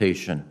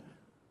consultation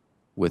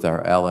with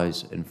our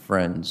allies and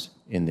friends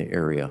in the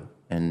area,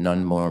 and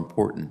none more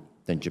important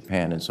than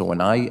Japan. And so when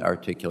I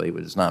articulate,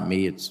 but it's not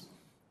me, it's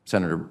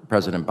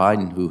President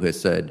Biden who has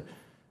said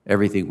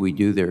everything we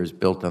do there is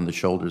built on the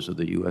shoulders of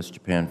the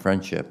U.S.-Japan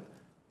friendship.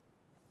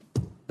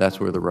 That's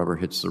where the rubber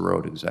hits the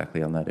road,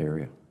 exactly on that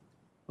area.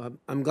 Well,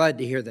 I'm glad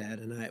to hear that,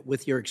 and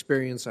with your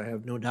experience, I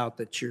have no doubt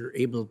that you're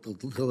able to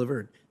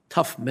deliver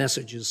tough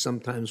messages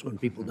sometimes when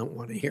people don't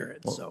want to hear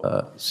it.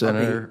 So,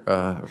 Senator,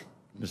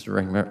 Mr.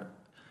 Ringmer,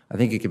 I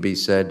think it could be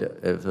said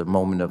as a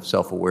moment of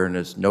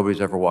self-awareness.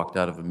 Nobody's ever walked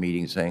out of a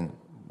meeting saying,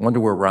 wonder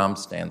where Ram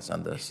stands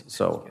on this.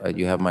 So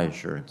you have my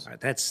assurance. All right,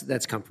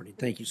 that's comforting.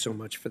 Thank you so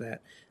much for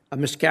that.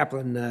 Mr.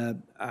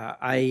 Kaplan,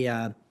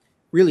 I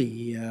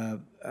really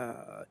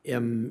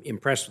am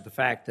impressed with the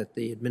fact that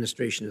the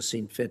administration has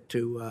seen fit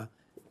to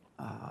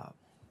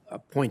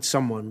appoint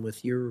someone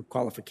with your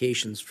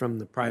qualifications from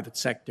the private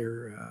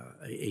sector,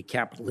 a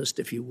capitalist,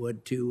 if you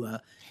would, to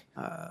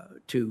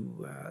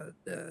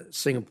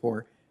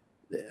Singapore.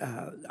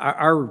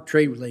 Our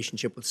trade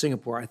relationship with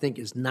Singapore, I think,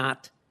 is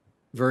not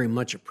very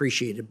much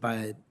appreciated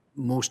by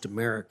most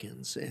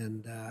Americans,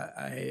 and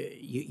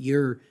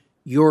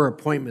your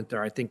appointment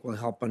there, I think, will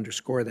help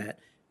underscore that.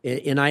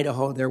 In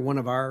Idaho, they're one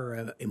of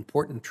our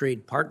important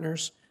trade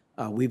partners.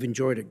 We've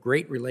enjoyed a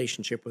great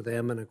relationship with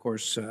them, and of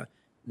course,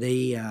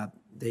 they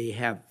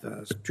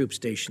have troops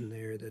stationed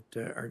there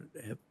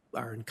that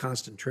are in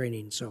constant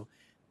training. So,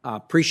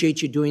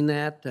 appreciate you doing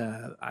that.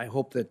 I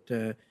hope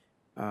that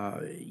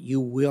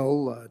you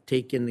will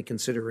take into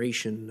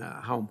consideration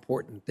how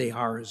important they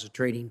are as a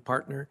trading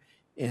partner,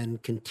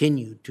 and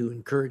continue to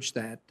encourage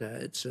that.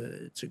 It's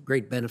a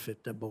great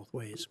benefit both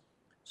ways.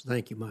 So,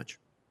 thank you much.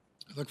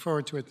 I look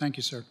forward to it. Thank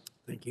you, sir.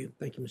 Thank you.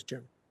 Thank you, Mr.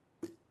 Chairman.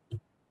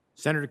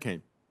 Senator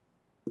Kane.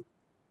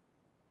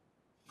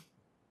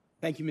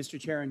 Thank you, Mr.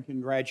 Chair, and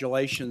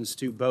congratulations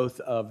to both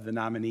of the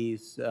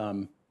nominees.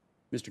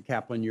 Mr.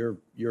 Kaplan,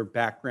 your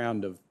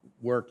background of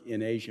work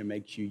in Asia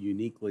makes you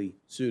uniquely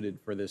suited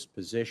for this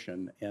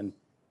position. And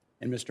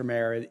Mr.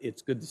 Mayor,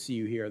 it's good to see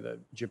you here. The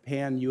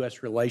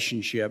Japan-U.S.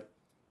 relationship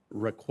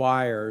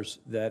requires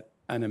that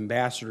an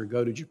ambassador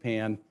go to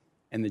Japan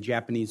and the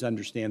Japanese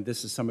understand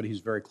this is somebody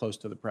who's very close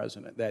to the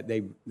president, that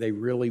they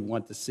really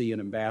want to see an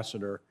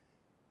ambassador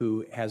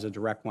who has a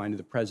direct line to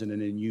the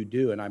president, and you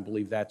do, and I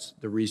believe that's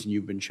the reason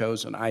you've been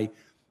chosen. I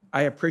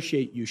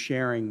appreciate you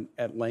sharing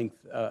at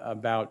length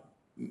about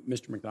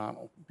Mr.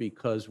 McDonald,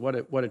 because what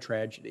a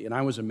tragedy. And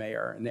I was a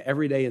mayor, and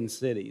every day in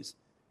cities,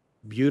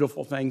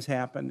 beautiful things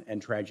happen and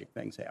tragic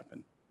things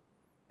happen.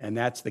 And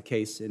that's the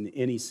case in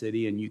any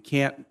city, and you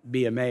can't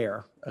be a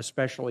mayor,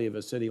 especially of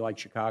a city like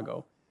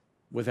Chicago,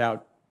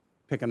 without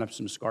picking up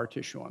some scar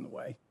tissue on the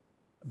way.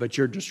 But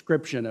your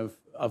description of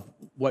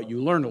what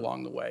you learned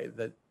along the way,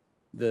 that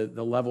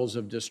the levels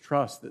of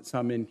distrust that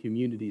some in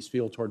communities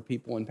feel toward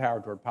people in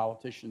power, toward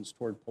politicians,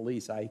 toward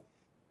police, I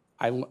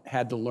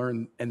had to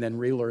learn and then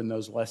relearn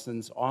those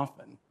lessons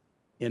often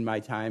in my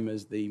time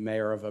as the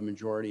mayor of a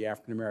majority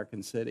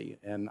African-American city.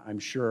 And I'm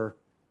sure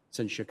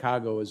since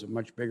Chicago is a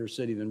much bigger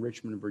city than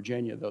Richmond,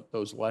 Virginia,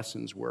 those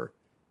lessons were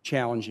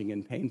challenging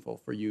and painful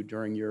for you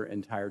during your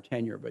entire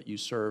tenure, but you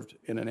served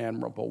in an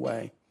admirable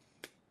way.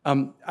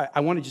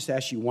 I want to just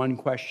ask you one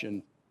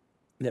question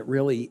that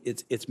really,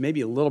 it's maybe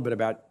a little bit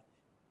about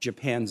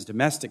Japan's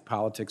domestic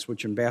politics,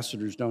 which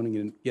ambassadors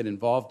don't get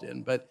involved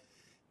in.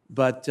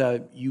 But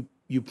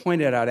you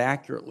pointed out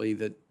accurately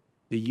that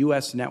the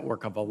U.S.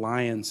 network of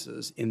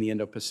alliances in the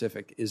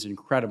Indo-Pacific is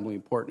incredibly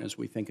important as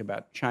we think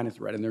about China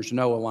threat, and there's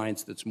no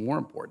alliance that's more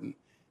important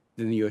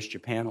than the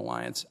U.S.-Japan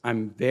alliance.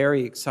 I'm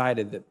very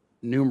excited that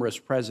numerous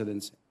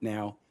presidents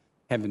now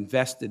have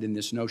invested in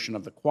this notion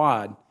of the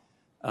Quad,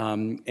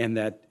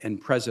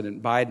 and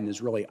President Biden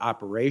is really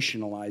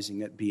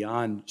operationalizing it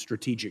beyond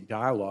strategic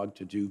dialogue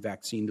to do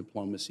vaccine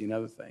diplomacy and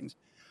other things.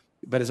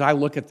 But as I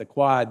look at the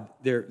Quad,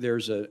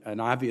 there's an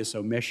obvious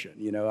omission,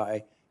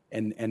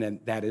 and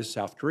that is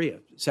South Korea.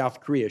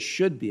 South Korea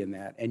should be in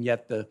that, and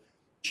yet the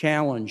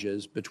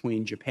challenges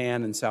between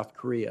Japan and South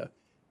Korea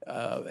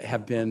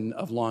have been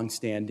of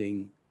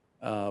longstanding,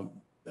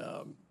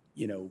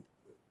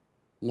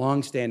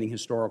 longstanding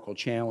historical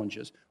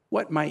challenges.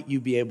 What might you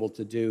be able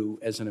to do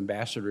as an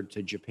ambassador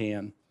to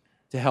Japan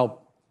to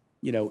help,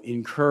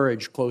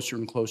 encourage closer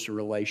and closer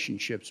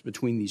relationships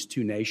between these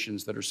two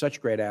nations that are such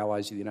great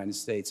allies of the United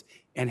States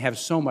and have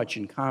so much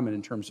in common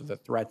in terms of the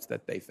threats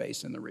that they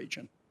face in the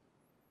region?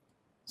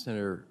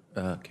 Senator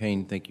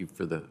Kane, thank you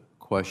for the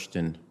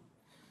question.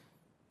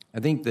 I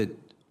think that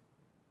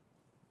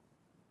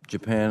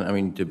Japan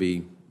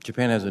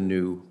has a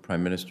new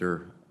prime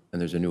minister and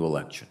there's a new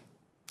election.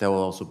 That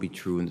will also be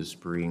true in the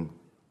spring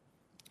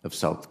of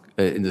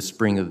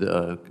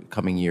the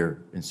coming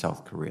year in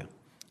South Korea.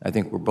 I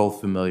think we're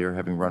both familiar,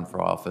 having run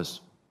for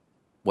office,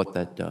 what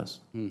that does.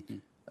 Mm-hmm.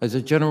 As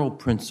a general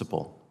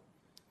principle,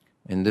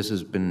 and this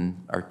has been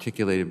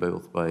articulated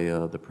both by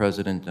the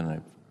president, and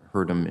I've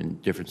heard him in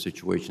different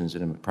situations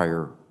in a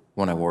prior,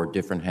 when I wore a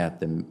different hat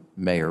than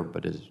mayor,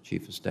 but as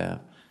chief of staff.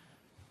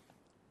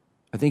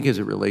 I think as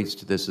it relates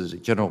to this as a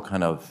general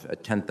kind of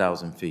at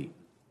 10,000 feet,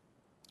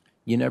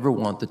 you never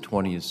want the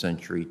 20th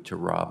century to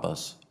rob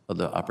us of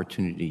the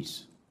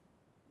opportunities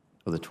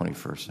of the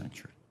 21st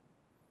century.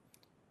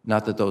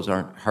 Not that those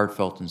aren't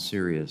heartfelt and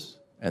serious,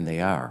 and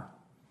they are.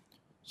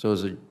 So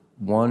as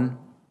one,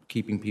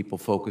 keeping people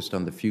focused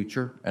on the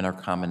future and our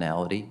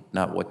commonality,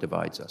 not what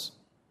divides us.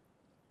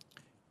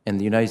 And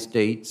the United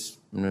States,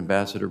 an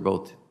ambassador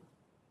both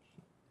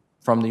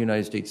from the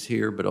United States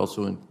here, but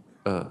also in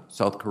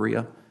South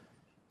Korea,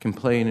 can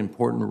play an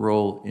important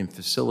role in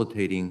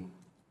facilitating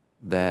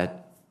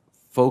that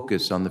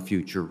focus on the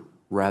future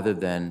rather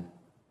than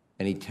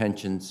any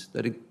tensions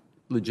that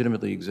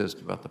legitimately exist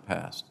about the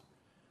past.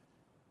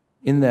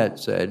 In that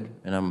said,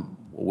 and I'm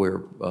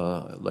aware,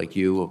 like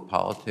you, of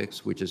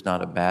politics, which is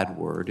not a bad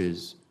word,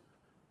 is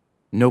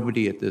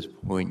nobody at this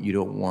point, you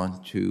don't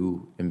want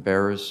to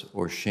embarrass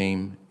or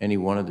shame any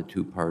one of the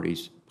two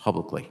parties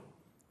publicly.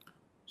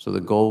 So the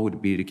goal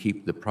would be to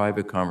keep the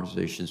private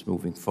conversations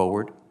moving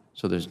forward,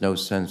 so there's no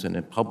sense in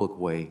a public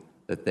way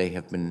that they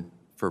have been,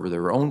 for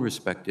their own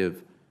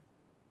respective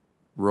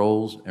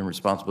roles and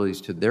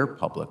responsibilities to their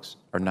publics,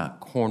 are not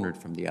cornered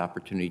from the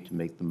opportunity to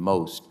make the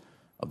most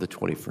of the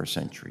 21st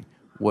century.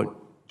 What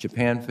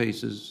Japan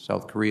faces,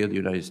 South Korea, the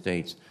United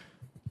States,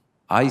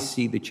 I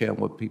see the challenge,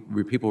 what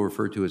people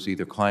refer to as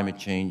either climate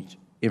change,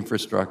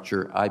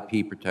 infrastructure,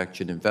 IP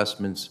protection,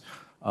 investments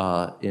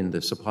in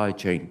the supply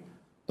chain.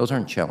 Those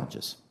aren't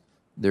challenges.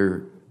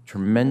 They're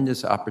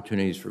tremendous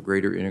opportunities for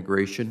greater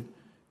integration,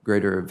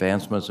 greater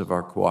advancements of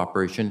our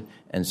cooperation,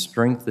 and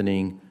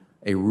strengthening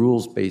a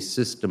rules-based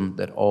system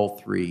that all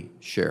three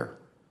share.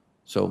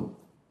 So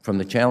from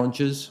the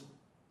challenges,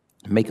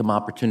 make them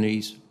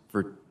opportunities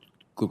for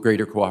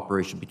greater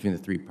cooperation between the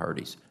three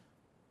parties.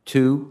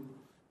 Two,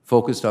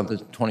 focused on the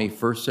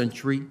 21st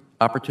century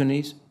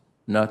opportunities,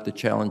 not the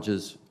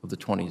challenges of the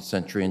 20th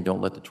century, and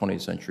don't let the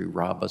 20th century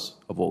rob us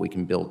of what we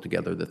can build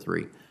together, the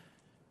three.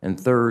 And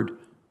third,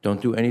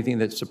 don't do anything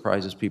that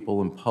surprises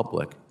people in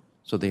public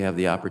so they have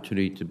the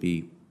opportunity to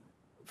be,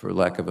 for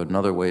lack of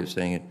another way of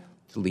saying it,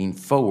 to lean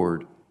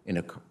forward in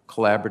a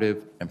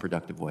collaborative and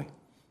productive way.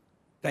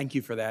 Thank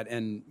you for that.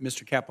 And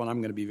Mr. Kaplan,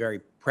 I'm going to be very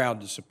proud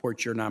to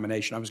support your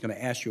nomination. I was going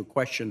to ask you a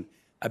question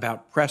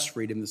about press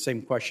freedom, the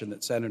same question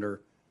that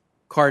Senator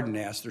Cardin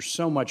asked. There's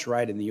so much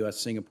right in the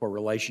U.S.-Singapore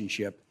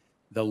relationship.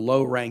 The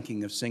low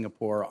ranking of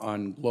Singapore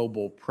on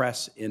global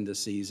press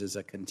indices is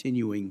a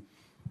continuing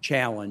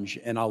challenge,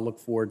 and I'll look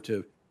forward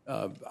to,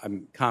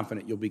 I'm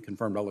confident you'll be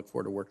confirmed. I'll look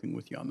forward to working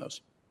with you on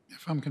those.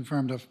 If I'm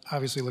confirmed, I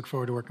obviously look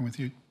forward to working with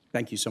you.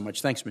 Thank you so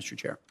much. Thanks, Mr.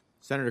 Chair.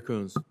 Senator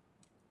Coons.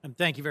 And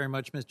thank you very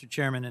much, Mr.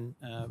 Chairman, and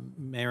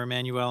Mayor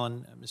Emanuel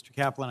and Mr.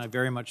 Kaplan. I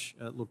very much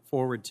look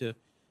forward to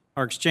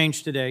our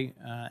exchange today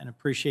and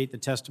appreciate the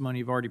testimony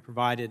you've already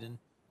provided.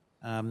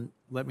 And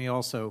let me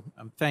also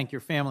thank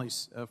your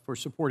families for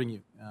supporting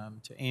you.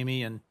 To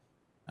Amy and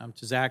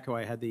to Zach, who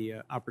I had the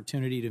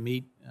opportunity to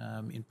meet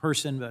in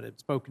person, but had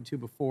spoken to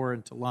before,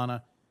 and to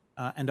Lana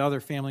and other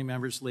family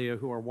members, Leah,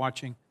 who are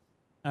watching.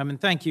 And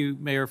thank you,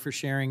 Mayor, for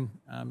sharing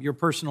your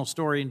personal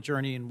story and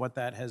journey and what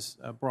that has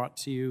brought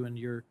to you and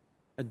your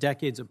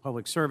decades of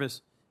public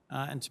service.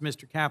 And to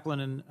Mr.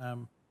 Kaplan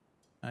and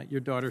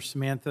your daughter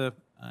Samantha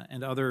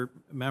and other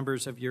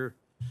members of your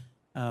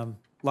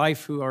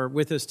life who are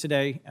with us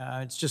today.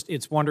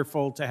 It's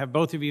wonderful to have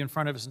both of you in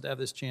front of us and to have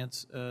this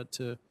chance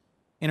to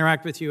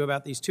interact with you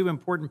about these two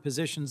important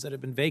positions that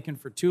have been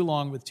vacant for too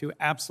long with two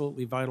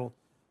absolutely vital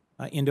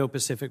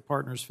Indo-Pacific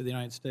partners for the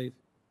United States.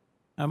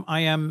 I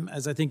am,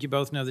 as I think you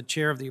both know, the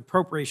chair of the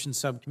Appropriations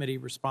Subcommittee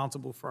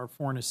responsible for our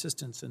foreign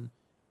assistance, and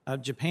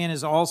Japan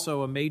is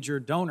also a major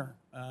donor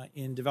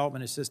in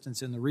development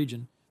assistance in the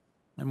region.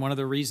 And one of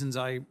the reasons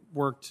I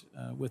worked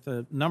with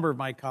a number of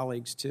my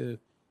colleagues to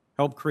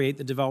help create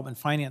the Development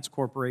Finance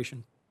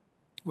Corporation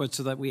was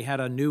so that we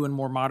had a new and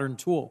more modern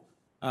tool,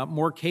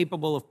 more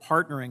capable of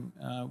partnering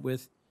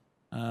with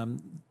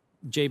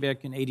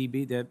JBIC and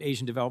ADB, the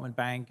Asian Development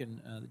Bank,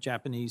 and the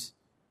Japanese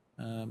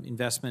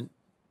investment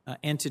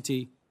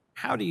entity.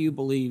 How do you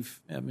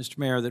believe, Mr.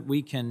 Mayor, that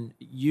we can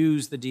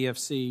use the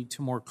DFC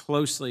to more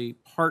closely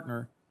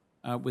partner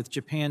with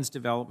Japan's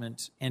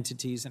development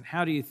entities? And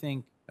how do you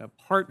think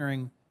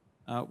partnering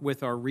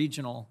with our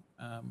regional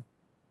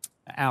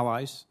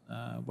allies,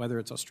 whether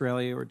it's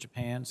Australia or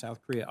Japan, South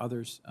Korea,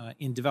 others,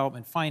 in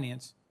development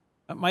finance,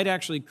 might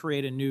actually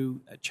create a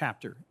new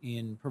chapter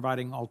in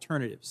providing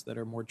alternatives that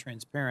are more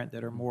transparent,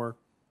 that are more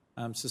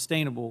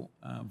sustainable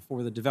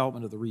for the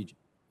development of the region?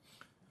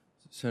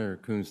 Senator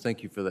Coons,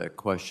 thank you for that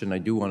question. I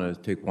do want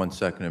to take 1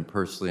 second and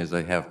personally, as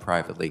I have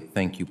privately,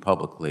 thank you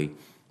publicly.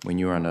 When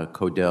you were on a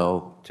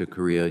CODEL to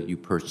Korea, you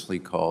personally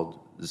called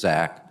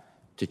Zach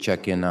to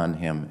check in on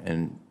him.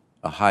 And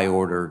a high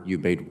order, you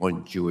made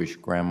one Jewish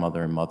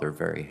grandmother and mother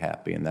very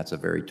happy, and that's a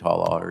very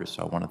tall order.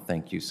 So I want to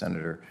thank you,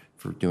 Senator,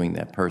 for doing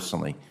that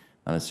personally.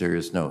 On a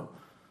serious note,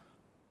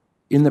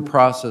 in the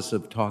process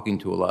of talking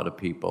to a lot of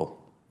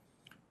people,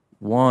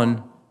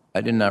 one, I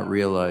did not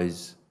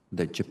realize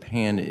that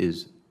Japan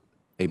is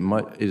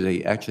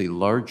actually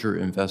larger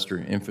investor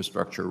in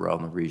infrastructure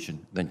around the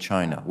region than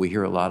China. We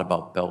hear a lot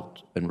about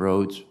Belt and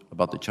Roads,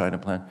 about the China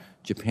plan.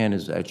 Japan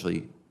is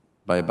actually,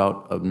 by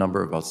about a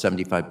number of about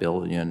 75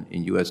 billion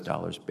in US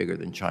dollars, bigger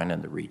than China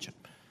in the region.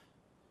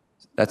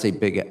 That's a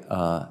big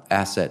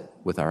asset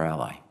with our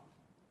ally.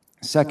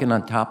 Second,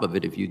 on top of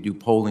it, if you do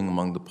polling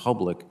among the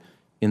public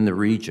in the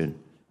region,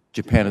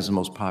 Japan is the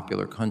most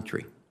popular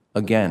country.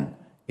 Again,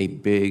 a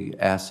big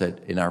asset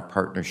in our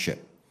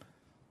partnership.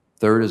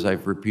 Third, as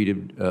I've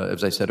repeated,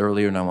 as I said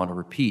earlier, and I want to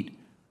repeat,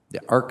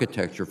 the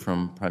architecture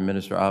from Prime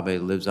Minister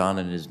Abe lives on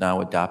and is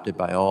now adopted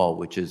by all,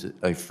 which is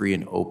a free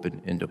and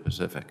open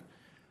Indo-Pacific.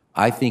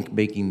 I think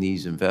making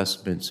these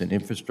investments in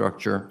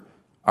infrastructure,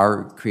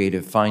 our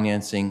creative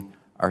financing,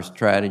 our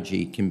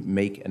strategy can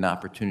make an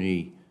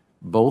opportunity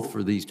both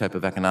for these type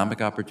of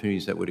economic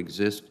opportunities that would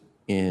exist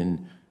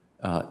in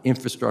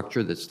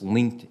infrastructure that's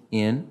linked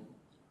in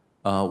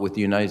with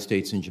the United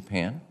States and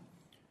Japan,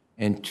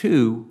 and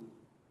two,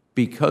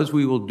 because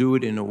we will do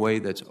it in a way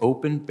that's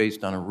open,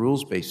 based on a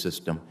rules-based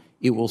system,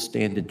 it will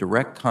stand in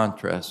direct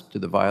contrast to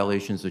the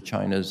violations of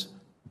China's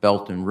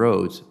Belt and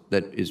Roads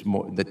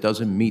that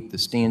doesn't meet the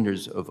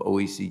standards of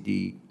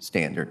OECD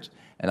standards.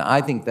 And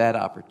I think that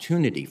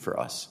opportunity for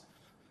us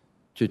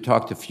to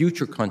talk to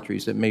future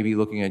countries that may be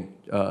looking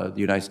at the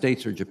United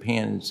States or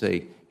Japan and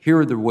say, here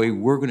are the way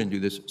we're going to do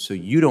this so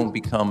you don't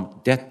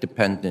become debt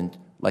dependent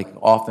like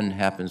often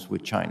happens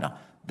with China.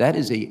 That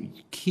is a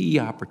key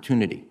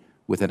opportunity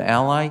with an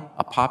ally,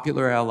 a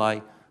popular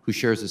ally, who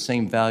shares the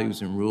same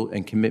values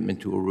and commitment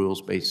to a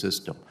rules-based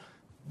system.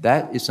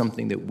 That is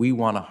something that we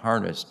want to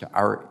harness to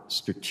our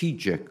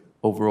strategic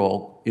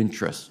overall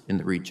interests in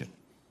the region.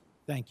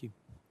 Thank you.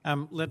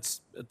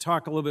 Let's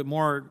talk a little bit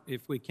more,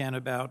 if we can,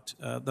 about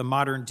the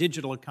modern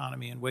digital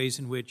economy and ways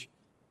in which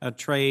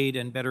trade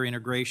and better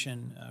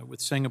integration with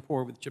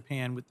Singapore, with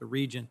Japan, with the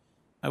region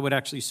would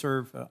actually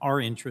serve our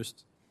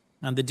interests.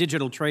 The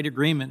digital trade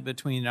agreement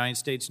between the United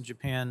States and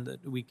Japan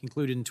that we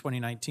concluded in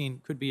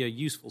 2019 could be a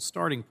useful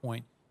starting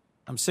point.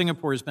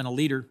 Singapore has been a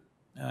leader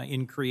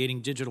in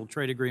creating digital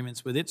trade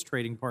agreements with its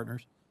trading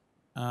partners.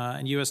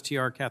 And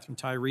USTR Catherine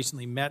Tai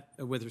recently met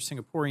with her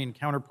Singaporean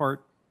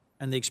counterpart,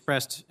 and they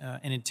expressed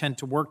an intent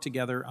to work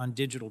together on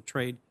digital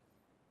trade.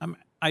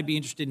 I'd be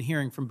interested in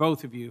hearing from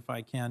both of you, if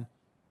I can,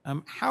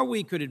 how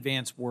we could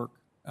advance work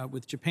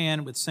with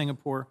Japan, with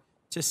Singapore,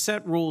 to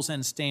set rules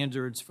and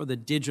standards for the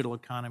digital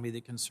economy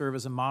that can serve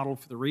as a model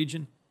for the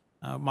region,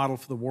 a model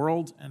for the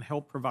world, and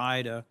help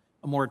provide a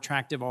more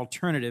attractive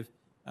alternative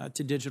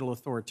to digital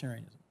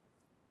authoritarianism.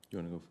 Do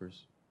you want to go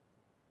first?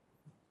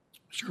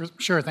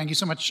 Sure. Thank you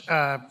so much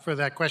for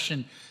that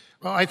question.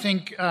 Well, I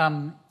think,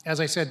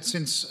 as I said,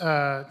 since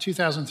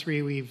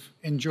 2003, we've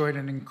enjoyed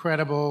an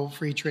incredible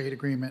free trade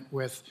agreement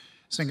with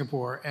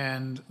Singapore,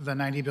 and the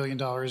 $90 billion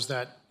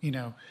that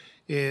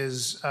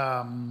is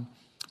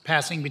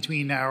passing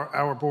between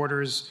our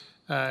borders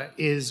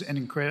is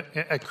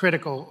a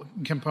critical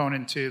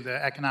component to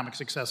the economic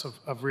success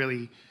of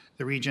really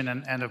the region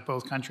and of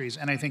both countries.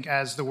 And I think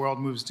as the world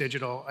moves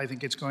digital, I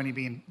think it's going to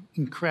be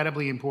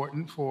incredibly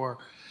important for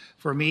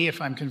me,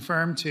 if I'm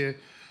confirmed, to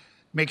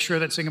make sure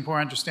that Singapore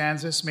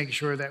understands this, make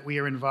sure that we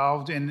are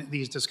involved in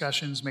these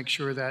discussions, make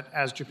sure that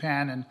as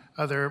Japan and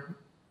other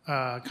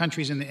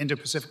countries in the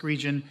Indo-Pacific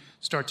region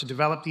start to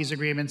develop these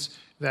agreements,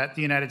 that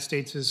the United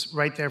States is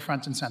right there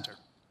front and center.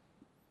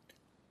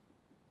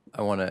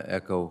 I want to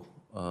echo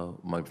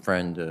my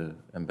friend,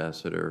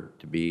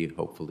 Ambassador-to-be,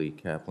 hopefully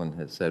Kaplan,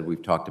 has said.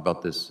 We've talked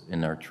about this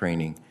in our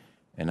training,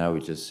 and I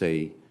would just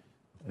say,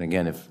 and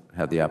again, if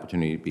have the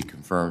opportunity to be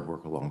confirmed,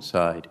 work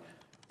alongside,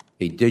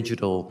 a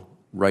digital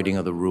writing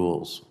of the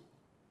rules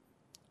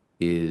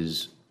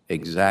is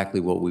exactly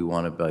what we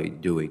want to be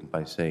doing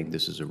by saying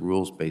this is a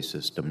rules-based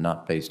system,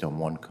 not based on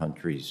one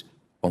country's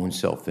own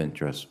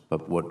self-interest,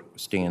 but what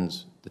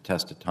stands the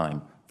test of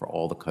time for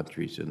all the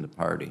countries in the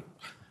party.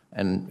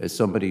 And as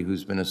somebody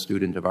who's been a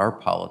student of our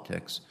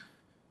politics,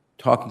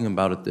 talking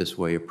about it this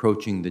way,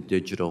 approaching the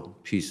digital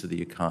piece of the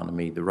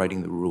economy, the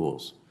writing the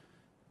rules,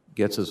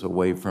 gets us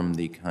away from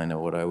the kind of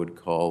what I would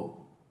call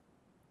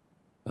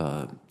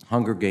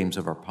Hunger Games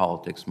of our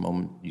politics. The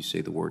moment you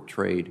say the word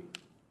trade,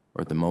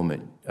 or the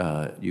moment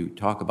you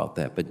talk about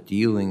that, but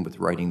dealing with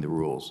writing the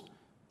rules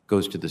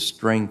goes to the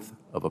strength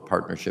of a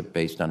partnership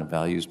based on a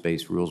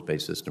values-based,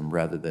 rules-based system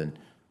rather than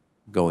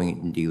going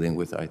and dealing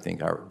with, I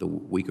think, the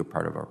weaker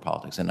part of our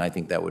politics. And I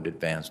think that would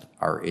advance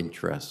our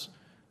interests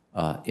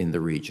in the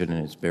region,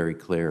 and it's very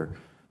clear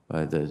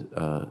by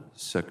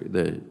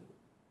the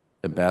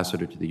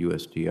ambassador to the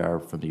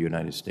USTR from the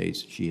United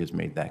States. She has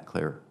made that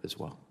clear as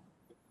well.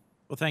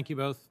 Well, thank you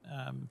both.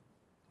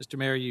 Mr.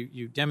 Mayor,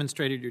 you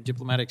demonstrated your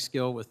diplomatic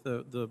skill with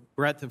the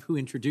breadth of who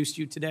introduced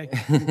you today.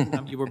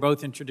 You were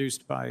both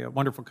introduced by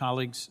wonderful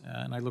colleagues,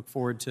 and I look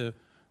forward to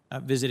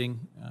visiting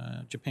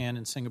Japan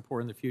and Singapore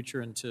in the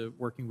future and to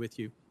working with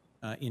you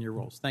in your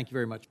roles. Thank you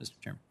very much, Mr.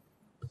 Chairman.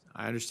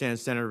 I understand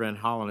Senator Van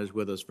Hollen is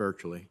with us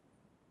virtually.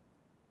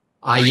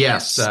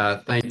 Yes.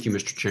 Thank you,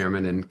 Mr.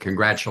 Chairman, and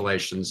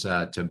congratulations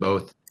to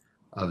both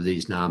of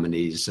these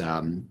nominees.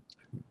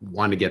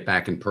 wanted to get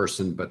back in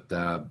person, but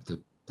the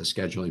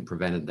scheduling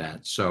prevented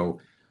that. So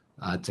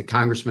to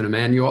Congressman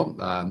Emanuel,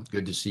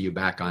 good to see you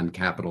back on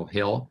Capitol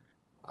Hill.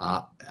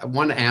 I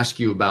want to ask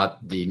you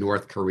about the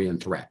North Korean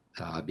threat,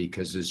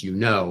 because as you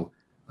know,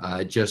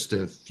 just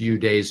a few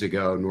days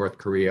ago, North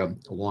Korea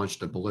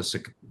launched a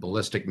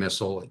ballistic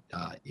missile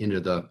into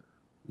the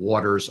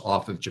waters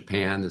off of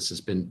Japan. This has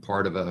been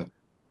part of a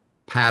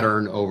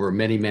pattern over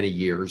many, many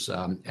years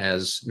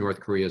as North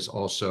Korea has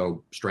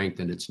also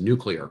strengthened its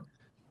nuclear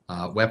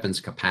weapons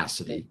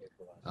capacity.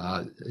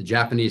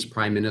 Japanese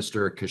Prime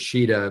Minister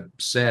Kishida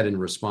said in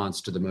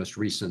response to the most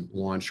recent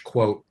launch,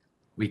 quote,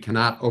 "We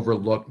cannot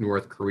overlook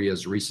North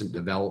Korea's recent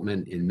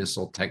development in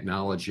missile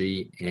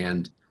technology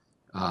and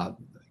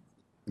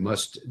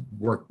must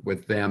work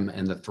with them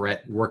and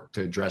work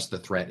to address the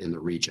threat in the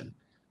region."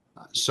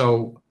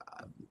 So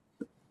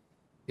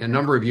a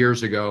number of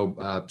years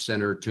ago,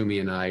 Senator Toomey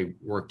and I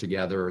worked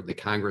together. The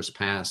Congress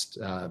passed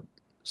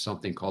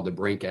something called the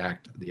Brink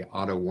Act, the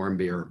Otto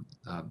Warmbier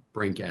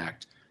Brink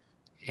Act,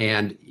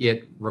 and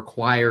it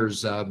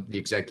requires the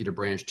executive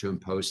branch to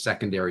impose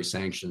secondary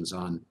sanctions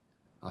on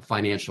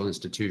financial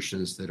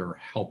institutions that are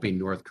helping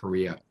North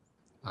Korea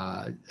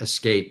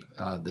escape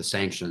the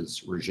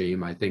sanctions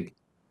regime. I think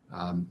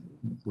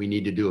we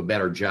need to do a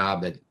better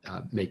job at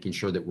making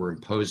sure that we're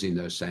imposing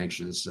those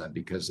sanctions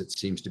because it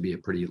seems to be a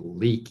pretty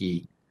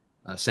leaky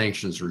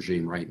sanctions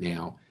regime right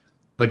now.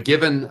 But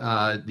given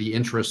the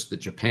interest that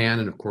Japan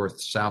and, of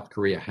course, South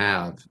Korea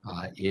have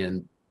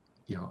in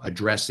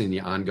addressing the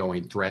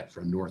ongoing threat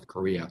from North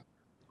Korea,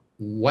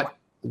 what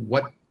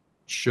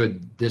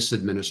should this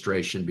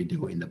administration be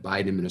doing, the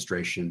Biden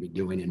administration be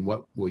doing, and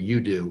what will you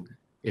do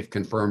if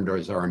confirmed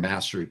as our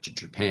ambassador to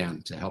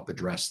Japan to help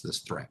address this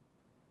threat?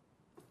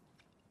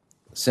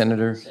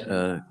 Senator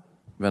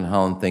Van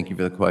Hollen, thank you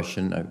for the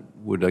question. I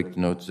would like to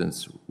note,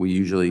 since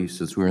we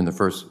were in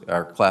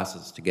our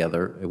classes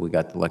together, we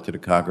got elected to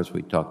Congress,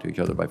 we talked to each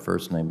other by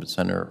first name, but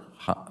Senator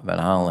Van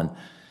Hollen,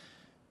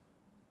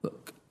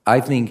 look,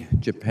 I think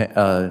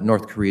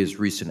North Korea's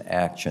recent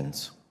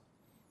actions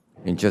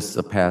in just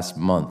the past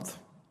month,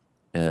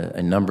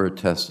 a number of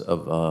tests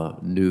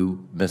of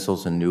new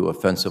missiles and new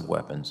offensive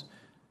weapons,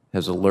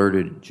 has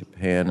alerted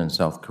Japan and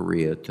South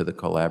Korea to the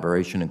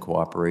collaboration and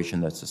cooperation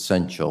that's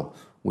essential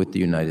with the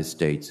United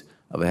States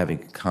of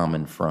having a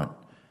common front.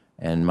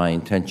 And my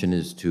intention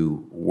is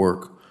to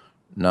work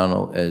not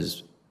only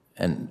as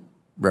a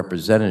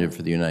representative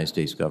for the United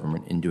States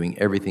government in doing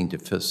everything to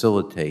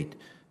facilitate,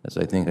 as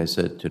I think I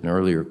said to an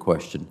earlier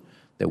question,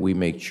 that we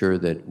make sure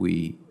that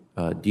we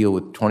deal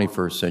with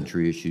 21st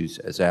century issues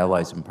as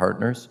allies and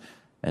partners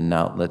and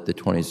not let the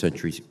 20th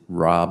century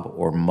rob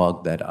or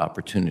mug that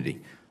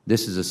opportunity.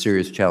 This is a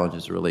serious challenge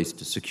as it relates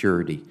to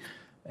security,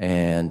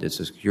 and it's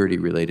a security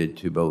related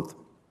to both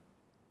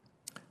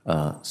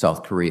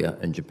South Korea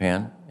and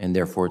Japan, and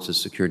therefore it's a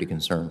security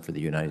concern for the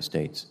United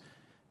States.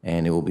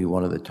 And it will be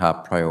one of the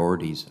top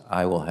priorities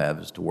I will have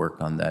is to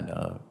work on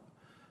that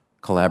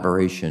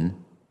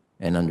collaboration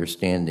and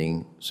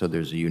understanding so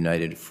there's a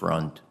united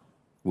front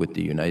with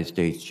the United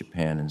States,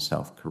 Japan, and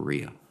South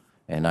Korea.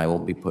 And I will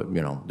be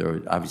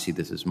obviously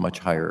this is much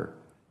higher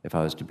if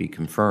I was to be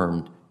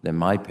confirmed than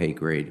my pay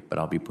grade, but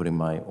I'll be putting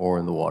my oar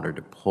in the water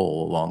to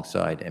pull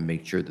alongside and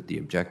make sure that the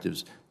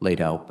objectives laid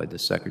out by the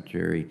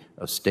Secretary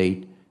of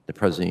State, the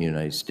President of the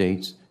United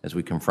States, as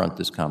we confront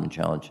this common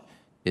challenge,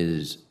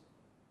 is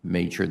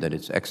made sure that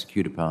it's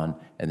executed upon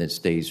and that it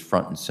stays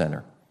front and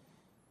center.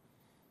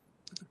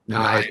 No,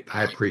 I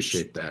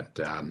appreciate that.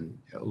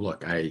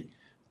 Look, I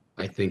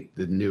think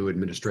the new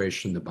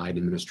administration, the Biden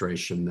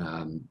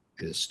administration,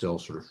 is still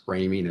sort of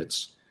framing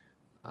its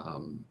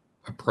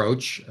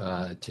approach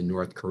to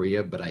North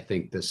Korea, but I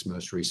think this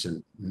most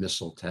recent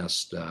missile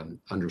test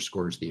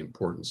underscores the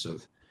importance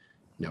of,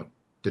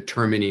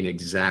 determining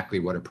exactly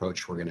what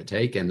approach we're going to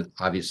take, and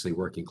obviously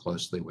working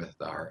closely with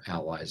our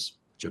allies,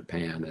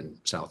 Japan and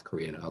South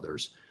Korea and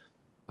others.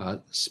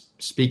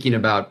 Speaking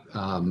about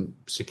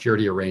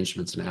security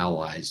arrangements and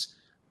allies,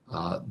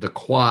 the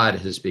Quad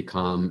has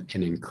become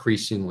an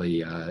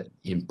increasingly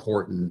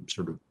important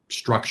sort of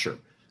structure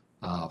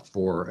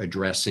for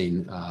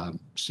addressing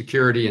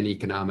security and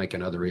economic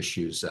and other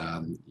issues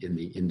in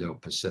the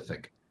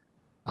Indo-Pacific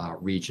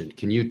region.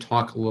 Can you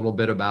talk a little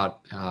bit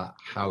about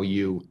how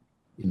you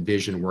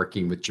envision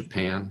working with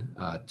Japan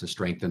to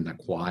strengthen the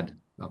Quad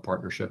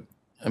partnership?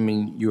 I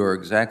mean, you are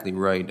exactly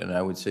right, and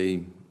I would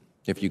say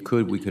if you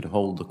could, we could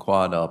hold the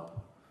Quad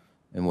up,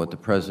 and what the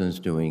President's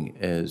doing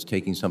is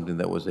taking something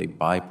that was a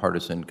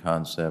bipartisan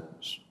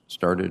concept,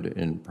 started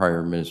in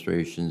prior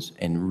administrations,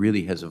 and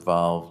really has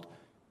evolved,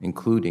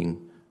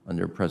 including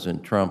under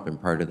President Trump,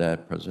 and prior to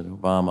that, President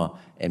Obama,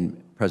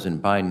 and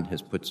President Biden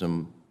has put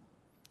some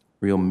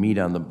real meat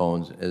on the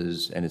bones,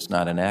 and it's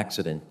not an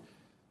accident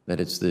that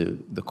it's the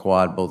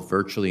Quad, both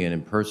virtually and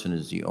in person,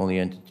 is the only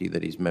entity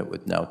that he's met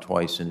with now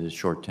twice in his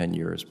short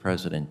tenure as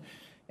president.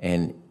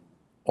 And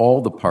all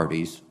the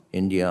parties,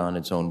 India on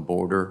its own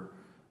border,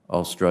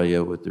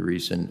 Australia with the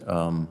recent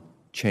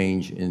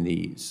change in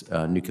the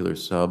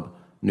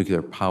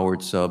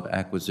nuclear-powered sub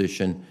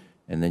acquisition,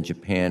 and then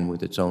Japan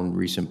with its own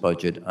recent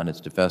budget on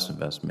its defense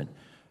investment,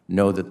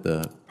 know that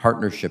the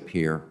partnership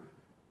here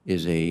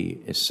is a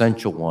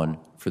essential one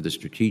for the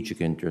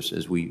strategic interests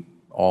as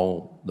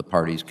all the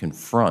parties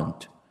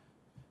confront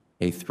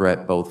a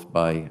threat both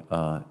by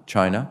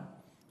China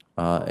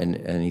and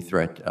any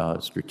threat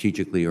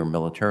strategically or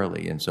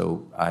militarily. And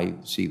so I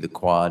see the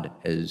Quad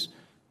as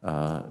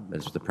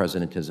the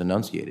President has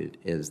enunciated,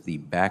 as the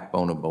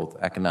backbone of both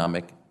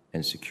economic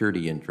and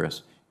security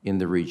interests in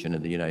the region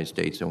of the United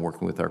States, and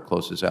working with our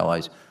closest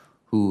allies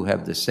who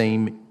have the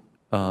same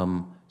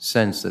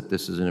sense that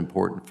this is an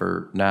important,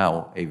 for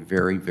now, a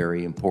very,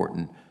 very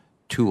important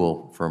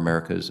tool for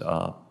America's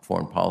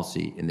foreign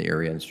policy in the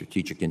area and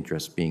strategic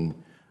interests being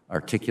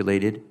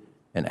articulated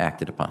and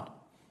acted upon.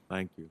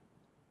 Thank you.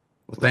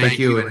 Well, thank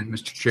you, and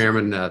Mr.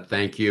 Chairman,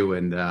 thank you,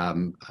 and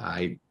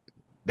I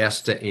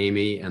best to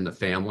Amy and the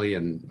family,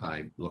 and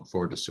I look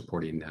forward to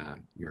supporting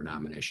your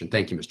nomination.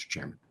 Thank you, Mr.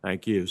 Chairman.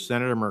 Thank you.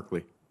 Senator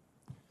Merkley.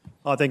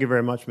 Thank you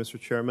very much, Mr.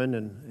 Chairman,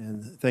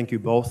 and thank you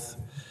both.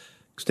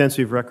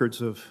 Extensive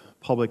records of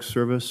public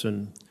service,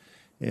 and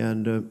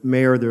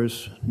Mayor,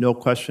 there's no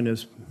question,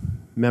 as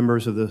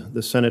members of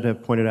the Senate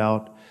have pointed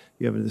out,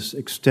 you have this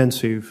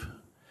extensive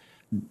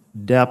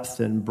depth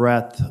and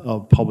breadth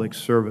of public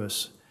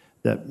service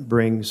that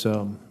brings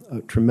a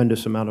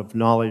tremendous amount of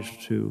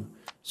knowledge to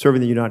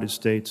serving the United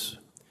States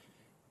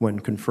when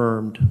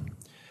confirmed.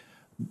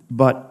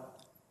 But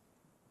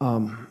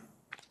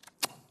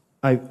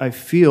I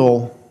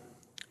feel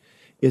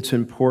it's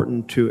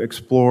important to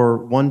explore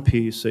one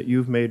piece that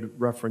you've made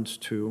reference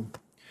to.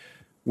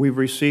 We've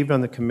received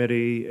on the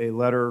committee a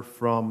letter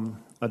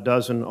from a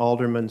dozen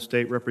aldermen,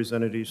 state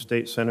representatives,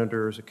 state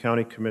senators, a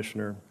county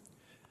commissioner,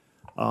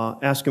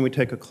 asking we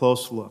take a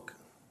close look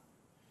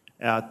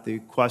at the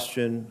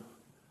question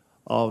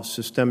of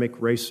systemic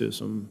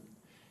racism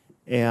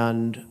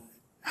and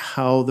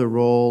how the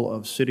role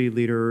of city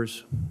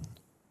leaders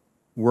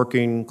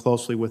working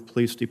closely with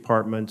police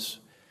departments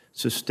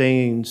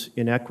sustains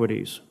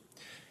inequities.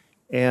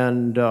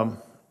 And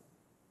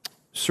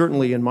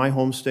certainly in my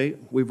home state,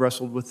 we've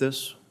wrestled with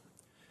this.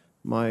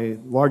 My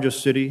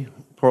largest city,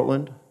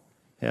 Portland,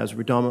 has a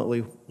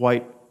predominantly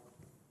white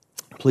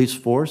police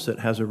force that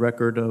has a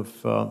record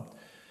of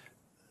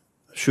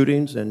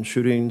shootings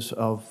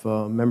of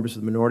members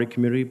of the minority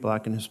community,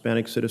 Black and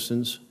Hispanic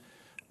citizens.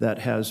 That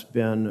has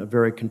been a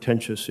very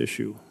contentious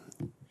issue.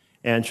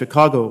 And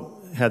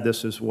Chicago had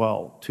this as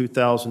well.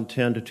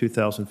 2010 to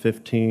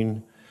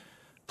 2015,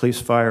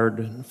 police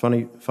fired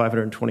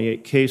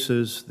 528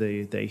 cases.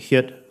 They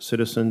hit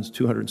citizens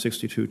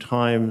 262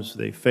 times.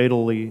 They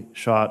fatally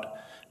shot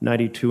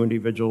 92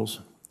 individuals.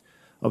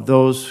 Of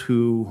those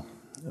who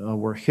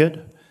were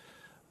hit,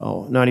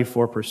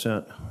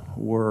 94%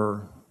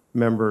 were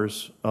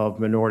members of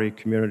minority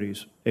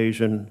communities,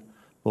 Asian,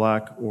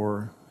 Black,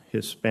 or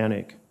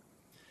Hispanic.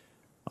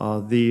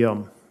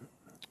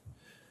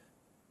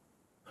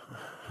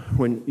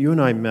 When you and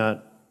I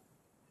met,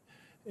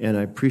 and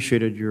I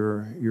appreciated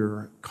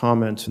your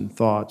comments and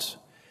thoughts,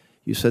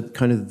 you said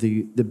kind of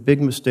the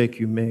big mistake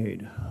you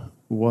made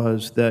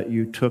was that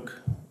you took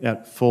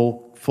at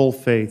full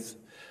faith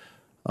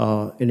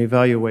an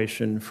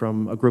evaluation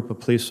from a group of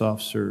police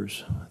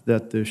officers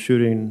that the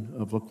shooting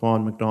of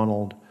Laquan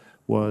McDonald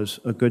was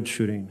a good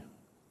shooting,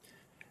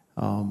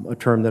 a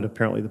term that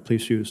apparently the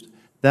police used.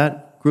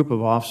 That group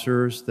of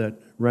officers that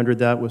rendered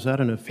that, was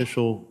that an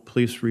official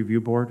police review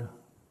board?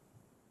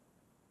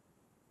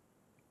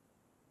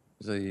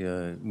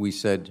 We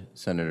said,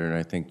 Senator, and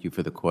I thank you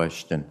for the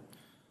question,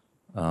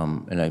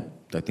 and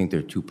I think there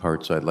are two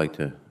parts I'd like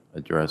to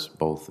address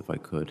both, if I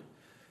could.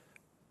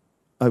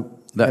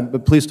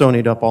 But please don't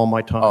eat up all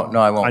my time. Oh, no,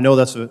 I won't. I know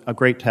that's a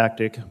great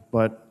tactic,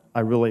 but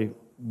I really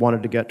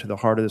wanted to get to the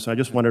heart of this. I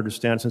just wanted to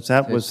understand, since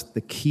that was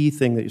the key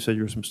thing that you said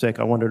was a mistake,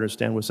 I wanted to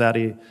understand, was that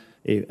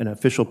an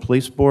official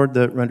police board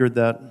that rendered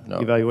that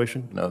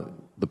evaluation? No,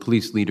 the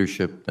police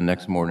leadership the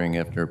next morning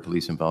after a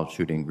police-involved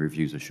shooting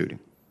reviews a shooting.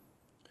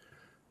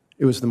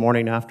 It was the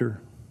morning after?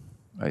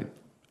 I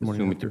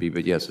assume it to be,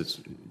 but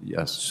yes,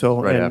 yes,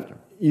 so, right after.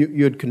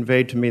 You had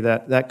conveyed to me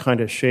that kind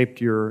of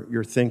shaped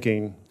your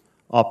thinking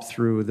up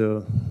through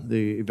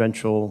the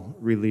eventual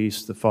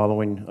release the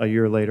following, a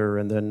year later,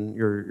 and then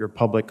your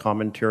public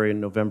commentary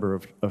in November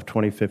of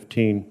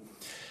 2015.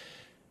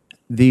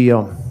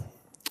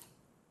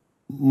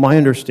 My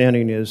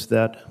understanding is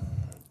that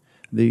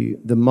the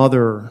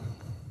mother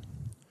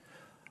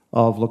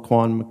of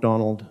Laquan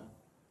McDonald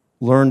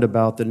learned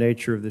about the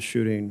nature of the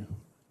shooting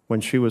when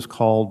she was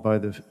called by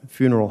the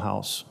funeral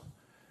house,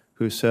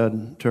 who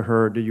said to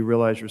her, "Did you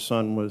realize your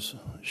son was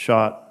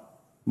shot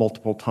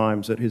multiple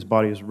times, that his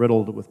body is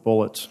riddled with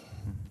bullets?"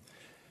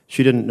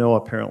 She didn't know,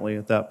 apparently,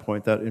 at that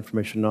point. That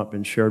information had not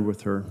been shared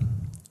with her.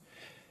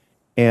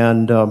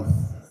 And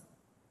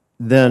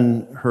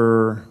then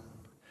her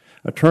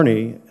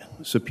attorney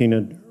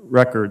subpoenaed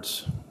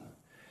records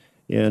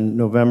in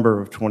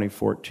November of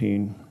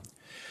 2014.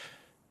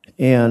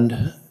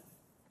 And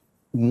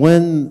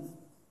when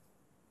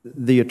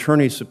the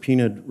attorney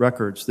subpoenaed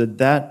records,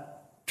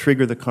 that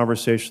trigger the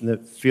conversation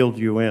that filled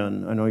you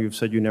in? I know you've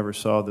said you never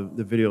saw the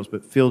videos,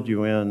 but filled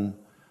you in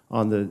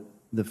on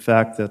the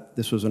fact that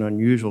this was an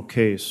unusual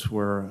case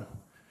where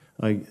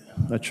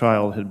a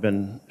child had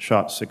been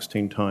shot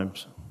 16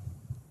 times.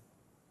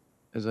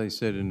 As I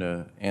said in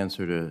an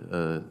answer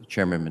to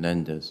Chairman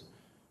Menendez,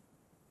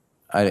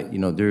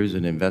 there is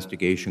an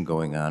investigation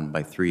going on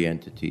by 3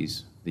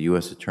 entities, the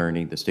U.S.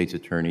 Attorney, the State's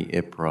Attorney,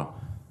 IPRA.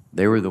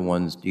 They were the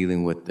ones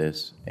dealing with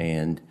this,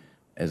 and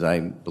as I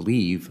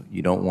believe,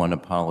 you don't want a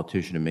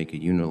politician to make a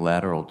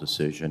unilateral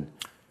decision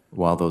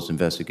while those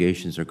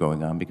investigations are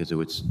going on, because it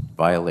would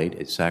violate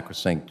a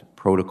sacrosanct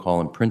protocol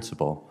and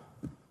principle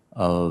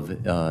of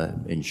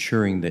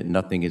ensuring that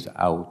nothing is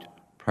out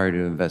prior to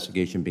the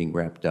investigation being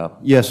wrapped up.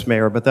 Yes,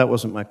 Mayor, but that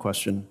wasn't my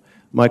question.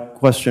 My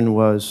question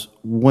was,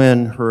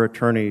 when her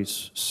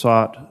attorneys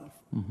sought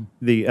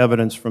the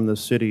evidence from the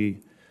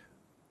city,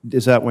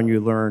 is that when you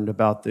learned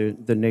about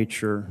the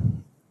nature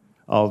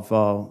of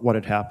what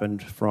had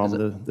happened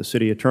from the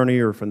city attorney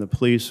or from the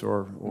police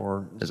or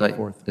so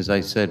forth? As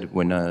I said,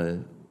 when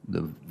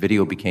the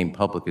video became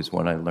public is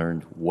when I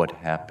learned what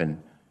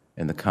happened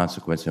and the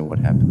consequence of what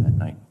happened that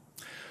night.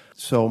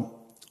 So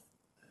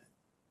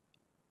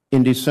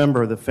in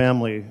December, the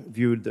family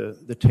viewed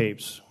the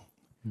tapes,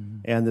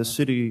 and the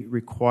city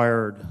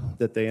required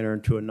that they enter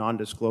into a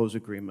non-disclose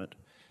agreement.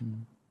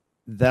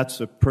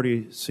 That's a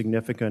pretty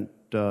significant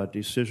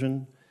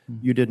decision.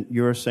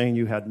 You were saying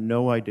you had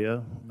no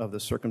idea of the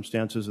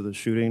circumstances of the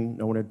shooting.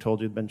 No one had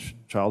told you the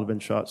child had been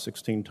shot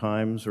 16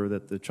 times, or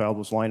that the child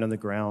was lying on the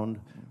ground,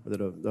 or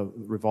that a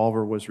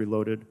revolver was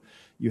reloaded.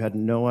 You had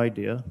no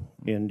idea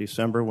in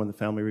December when the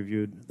family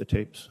reviewed the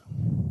tapes?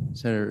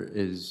 Senator,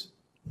 is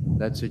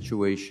that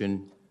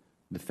situation,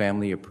 the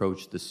family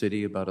approached the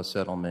city about a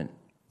settlement.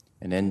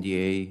 An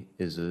NDA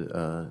is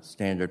a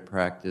standard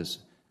practice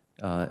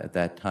at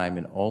that time,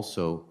 and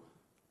also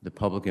the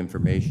public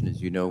information,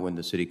 as you know, when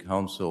the city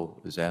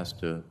council is asked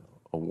to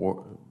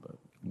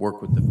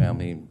work with the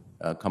family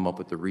and come up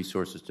with the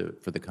resources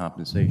for the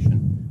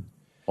compensation,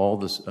 all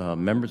the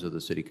members of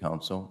the city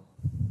council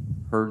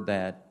heard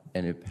that,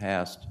 and it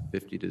passed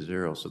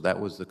 50-0. So that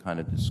was the kind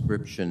of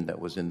description that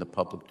was in the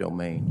public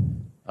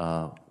domain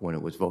when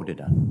it was voted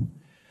on.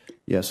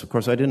 Yes, of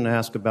course, I didn't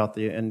ask about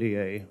the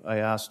NDA. I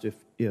asked if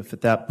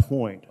at that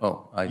point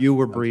you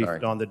were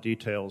briefed on the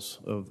details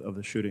of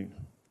the shooting.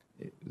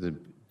 The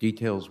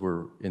details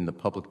were in the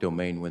public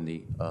domain when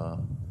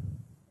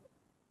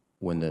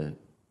the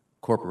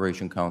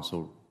Corporation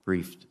Council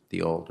briefed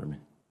the alderman.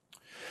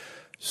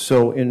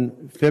 So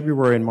in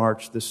February and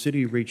March, the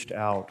city reached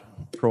out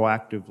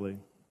proactively.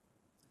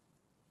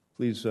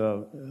 Please,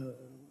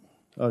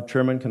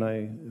 Chairman, can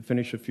I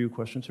finish a few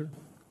questions here?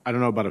 I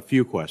don't know about a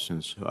few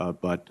questions,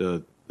 but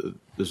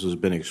this has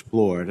been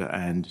explored,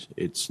 and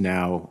it's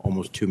now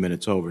almost 2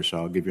 minutes over, so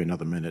I'll give you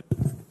another minute.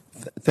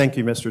 Thank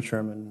you, Mr.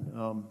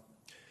 Chairman.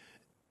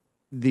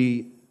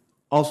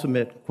 I'll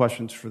submit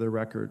questions for the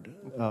record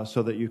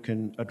so that you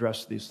can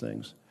address these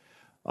things.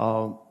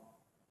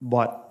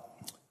 But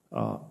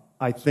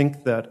I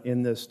think that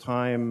in this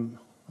time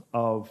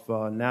of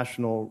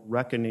national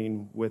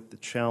reckoning with the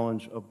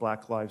challenge of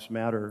Black Lives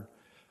Matter,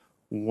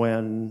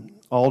 when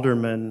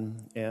aldermen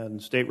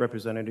and state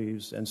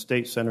representatives and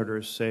state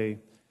senators say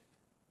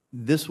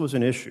this was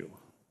an issue,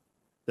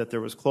 that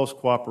there was close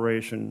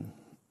cooperation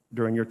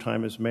during your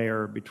time as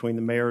mayor between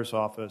the mayor's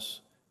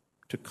office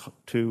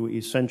to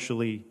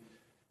essentially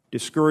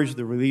discourage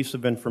the release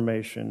of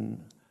information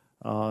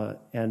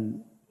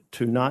and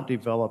to not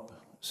develop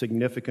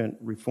significant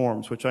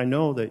reforms, which I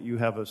know that you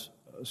have a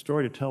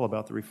story to tell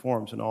about the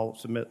reforms, and I'll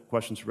submit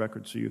questions to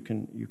record so you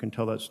can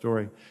tell that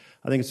story.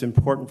 I think it's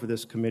important for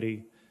this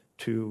committee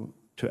to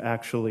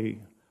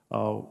actually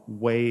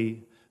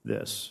weigh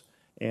this,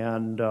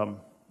 and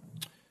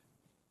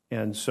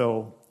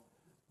so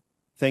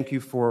thank you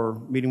for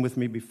meeting with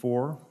me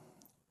before.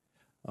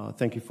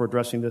 Thank you for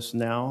addressing this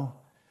now.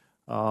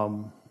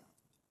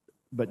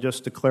 But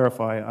just to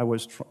clarify,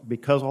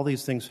 because all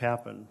these things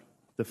happened,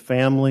 the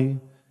family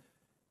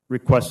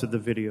requested the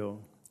video.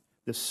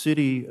 The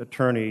city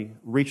attorney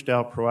reached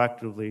out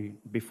proactively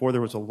before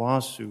there was a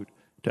lawsuit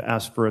to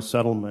ask for a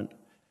settlement.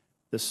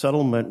 The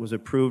settlement was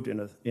approved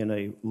in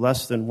a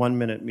less than 1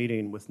 minute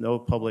meeting with no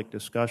public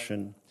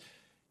discussion.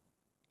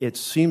 It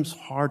seems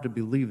hard to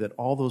believe that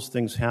all those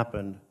things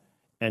happened,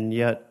 and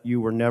yet you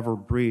were never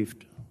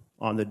briefed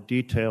on the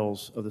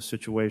details of the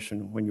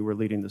situation when you were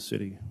leading the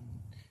city.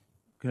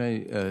 Can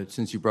I,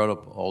 since you brought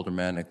up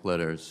aldermanic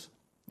letters,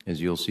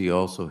 as you'll see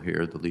also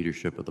here, the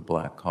leadership of the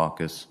Black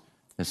Caucus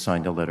has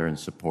signed a letter in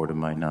support of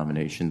my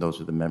nomination.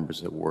 Those are the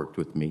members that worked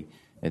with me.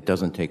 It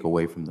doesn't take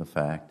away from the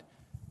fact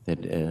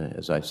that,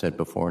 as I said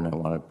before, and I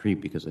want to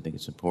repeat because I think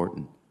it's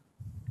important,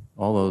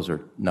 all those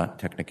are not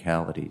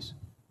technicalities.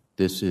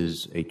 This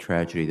is a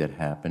tragedy that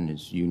happened,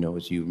 as you know,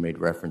 as you made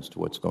reference to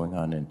what's going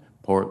on in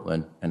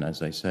Portland, and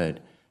as I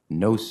said,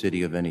 no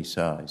city of any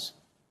size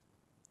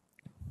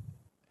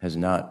has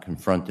not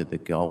confronted the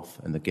gulf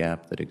and the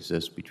gap that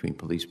exists between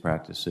police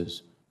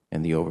practices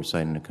and the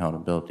oversight and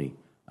accountability.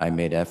 I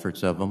made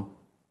efforts of them.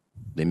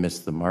 They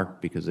missed the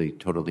mark because they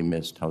totally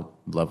missed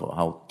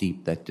how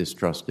deep that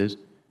distrust is.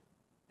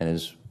 And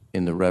as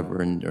in the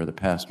reverend or the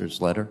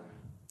pastor's letter,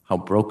 how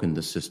broken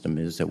the system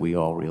is that we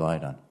all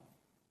relied on.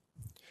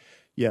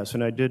 Yes,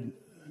 and I did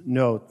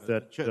note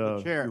that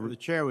The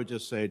chair would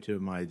just say to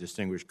my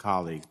distinguished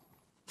colleague,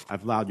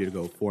 I've allowed you to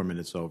go 4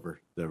 minutes over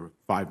the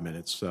 5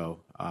 minutes, so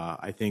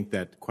I think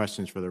that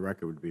questions for the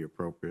record would be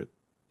appropriate.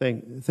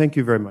 Thank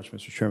you very much,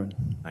 Mr. Chairman.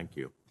 Thank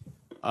you.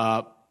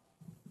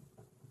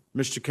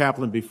 Mr.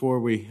 Kaplan,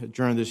 before we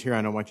adjourn this here,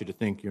 I don't want you to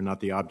think you're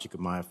not the object of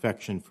my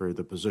affection for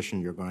the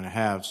position you're going to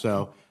have.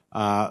 So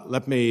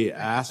let me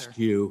ask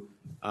you,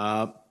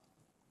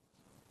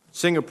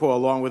 Singapore,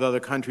 along with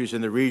other countries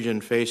in the region,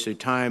 face a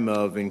time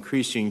of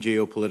increasing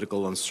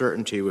geopolitical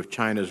uncertainty with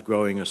China's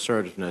growing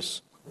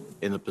assertiveness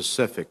in the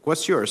Pacific.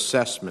 What's your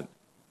assessment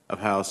of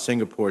how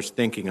Singapore's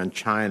thinking on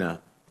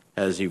China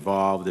has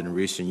evolved in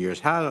recent years?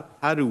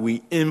 How do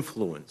we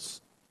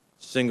influence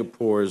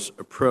Singapore's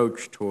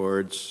approach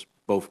towards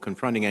both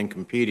confronting and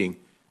competing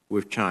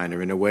with China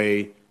in a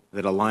way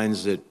that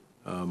aligns it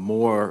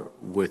more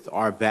with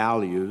our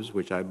values,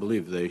 which I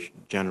believe they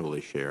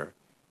generally share,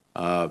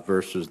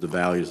 versus the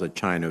values that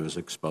China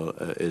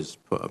is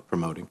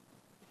promoting?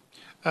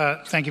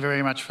 Thank you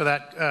very much for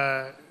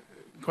that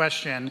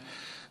question.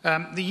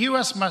 The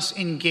U.S. must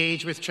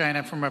engage with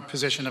China from a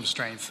position of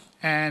strength,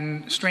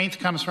 and strength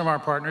comes from our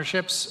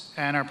partnerships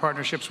and our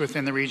partnerships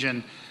within the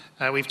region.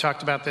 We've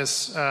talked about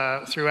this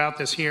throughout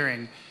this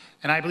hearing,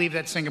 and I believe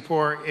that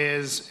Singapore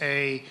is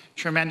a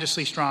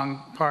tremendously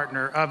strong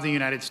partner of the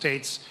United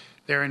States.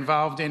 They're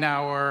involved in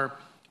our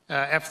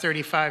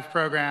F-35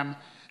 program.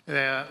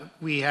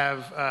 We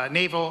have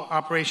naval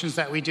operations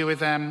that we do with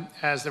them.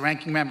 As the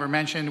ranking member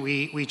mentioned,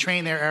 we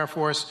train their Air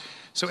Force.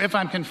 So if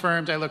I'm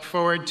confirmed, I look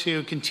forward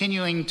to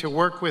continuing to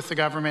work with the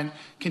government,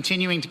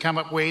 continuing to come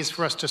up ways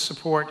for us to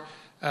support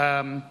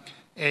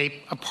a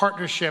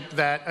partnership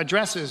that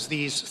addresses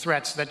these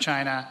threats that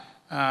China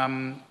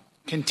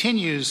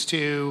continues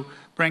to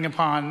bring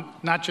upon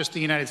not just the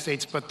United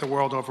States, but the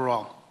world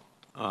overall.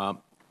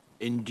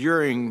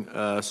 Enduring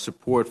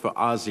support for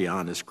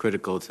ASEAN is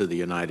critical to the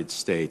United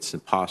States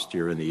and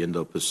posture in the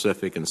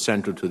Indo-Pacific and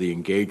central to the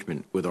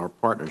engagement with our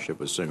partnership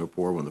with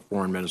Singapore. When the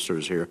foreign minister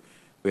was here,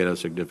 we had a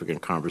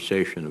significant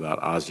conversation about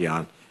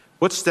ASEAN.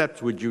 What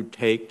steps would you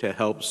take to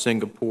help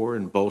Singapore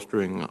in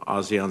bolstering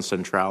ASEAN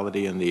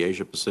centrality in the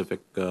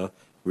Asia-Pacific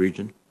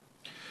region?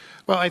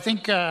 Well, I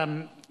think,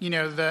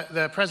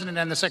 the President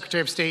and the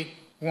Secretary of State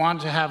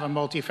want to have a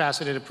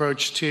multifaceted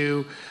approach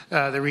to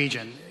the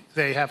region.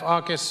 They have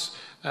AUKUS,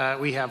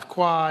 we have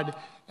Quad,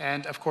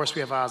 and of course we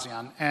have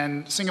ASEAN.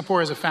 And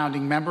Singapore is a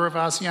founding member of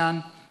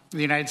ASEAN.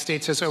 The United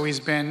States has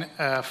always been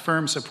a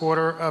firm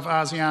supporter of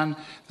ASEAN.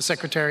 The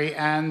Secretary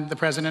and the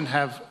President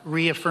have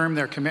reaffirmed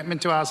their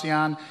commitment to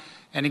ASEAN.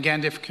 And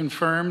again, if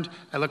confirmed,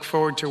 I look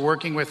forward to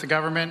working with the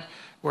government,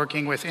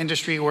 working with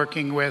industry,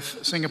 working with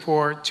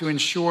Singapore to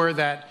ensure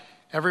that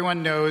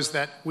everyone knows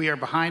that we are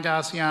behind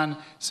ASEAN.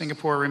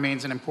 Singapore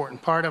remains an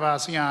important part of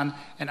ASEAN,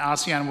 and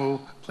ASEAN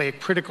will play a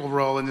critical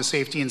role in the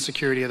safety and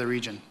security of the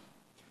region.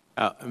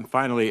 And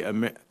finally,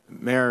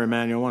 Mayor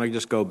Emanuel, I want to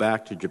just go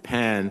back to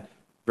Japan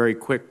very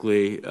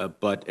quickly,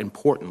 but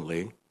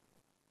importantly.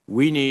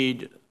 We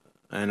need,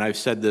 and I've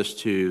said this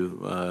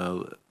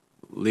to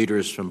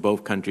leaders from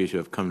both countries who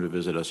have come to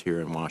visit us here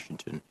in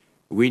Washington,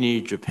 we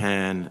need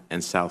Japan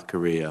and South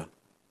Korea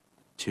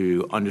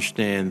to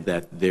understand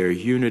that their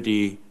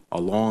unity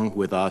along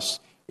with us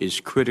is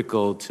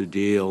critical to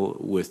deal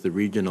with the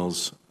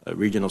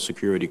regional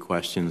security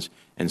questions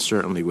and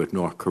certainly with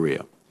North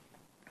Korea.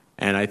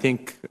 And I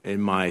think in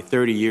my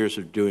 30 years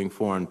of doing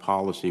foreign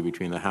policy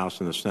between the House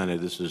and the Senate,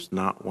 this is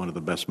not one of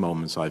the best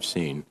moments I've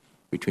seen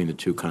between the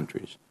two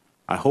countries.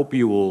 I hope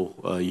you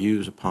will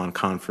use upon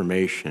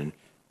confirmation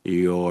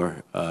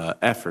your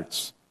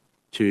efforts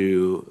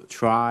to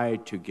try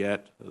to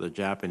get the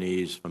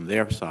Japanese from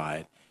their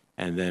side,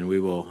 and then we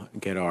will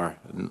get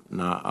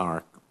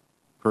our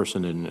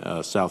person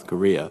in South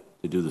Korea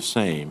to do the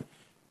same,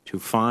 to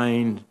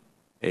find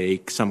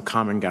some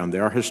common ground.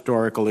 There are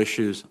historical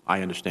issues,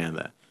 I understand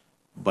that,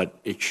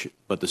 but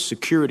the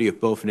security of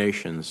both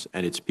nations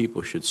and its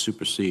people should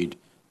supersede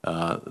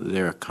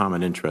their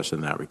common interests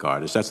in that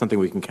regard. Is that something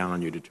we can count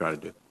on you to try to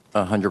do?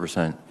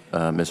 100%,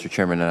 Mr.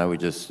 Chairman. And I would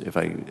just, if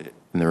I, in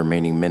the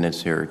remaining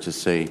minutes here,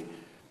 just say,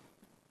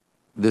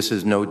 this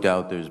is no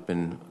doubt there's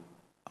been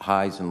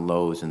highs and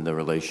lows in the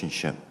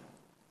relationship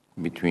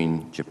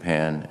between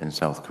Japan and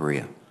South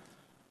Korea.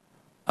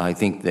 I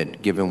think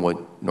that given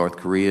what North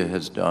Korea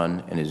has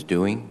done and is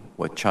doing,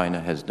 what China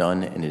has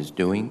done and is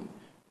doing,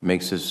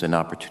 makes this an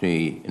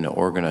opportunity in an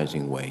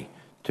organizing way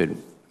to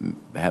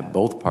have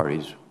both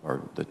parties,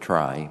 or the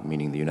tri,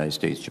 meaning the United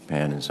States,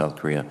 Japan, and South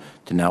Korea,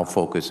 to now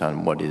focus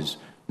on what is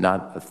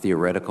not a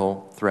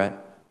theoretical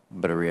threat,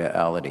 but a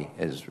reality,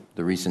 as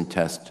the recent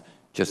test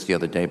just the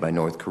other day by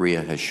North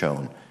Korea has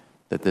shown,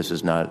 that this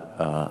is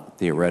not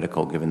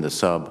theoretical given the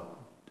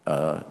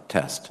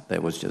test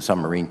that was just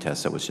submarine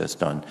test that was just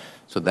done.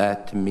 So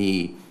that, to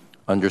me,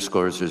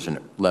 underscores there's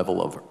a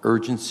level of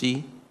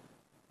urgency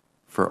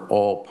for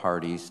all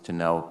parties to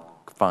now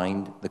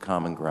find the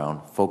common ground,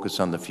 focus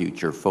on the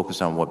future,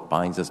 focus on what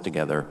binds us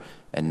together,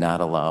 and not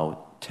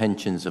allow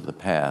tensions of the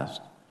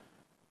past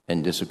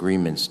and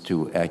disagreements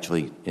to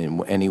actually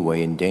in any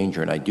way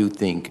endanger, and I do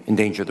think,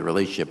 endanger the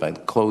relationship.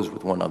 I'd close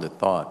with one other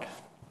thought.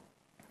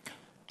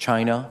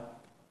 China,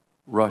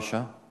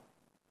 Russia,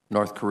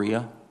 North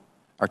Korea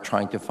are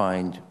trying to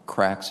find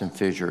cracks and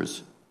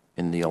fissures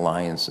in the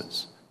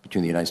alliances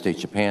between the United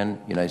States,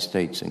 Japan, United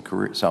States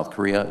and South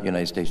Korea,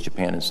 United States,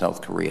 Japan, and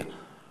South Korea.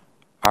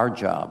 Our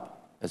job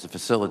as a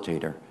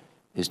facilitator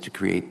is to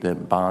create the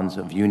bonds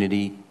of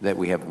unity that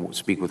we have,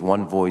 speak with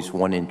one voice,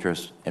 one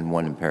interest, and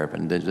one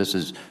imperative. This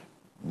is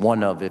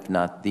one of, if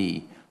not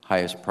the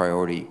highest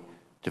priority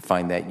to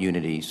find that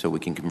unity so we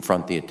can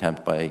confront the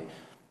attempt by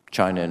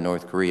China and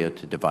North Korea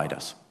to divide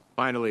us.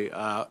 Finally,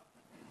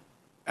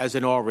 as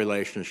in all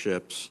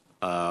relationships,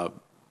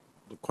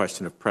 the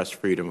question of press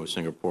freedom with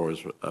Singapore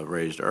was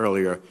raised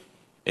earlier.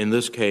 In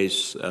this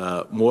case,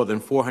 more than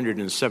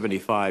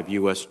 475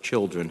 U.S.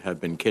 children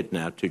have been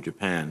kidnapped to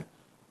Japan,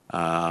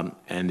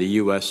 and the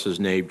U.S. has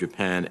named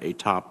Japan a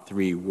top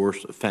 3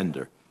 worst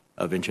offender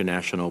of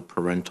international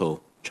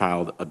parental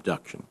child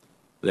abduction.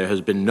 There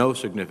has been no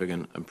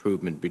significant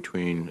improvement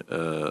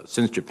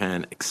since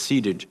Japan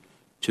acceded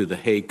to the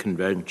Hague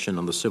Convention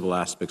on the Civil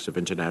Aspects of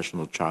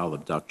International Child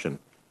Abduction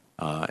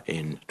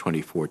in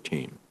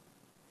 2014.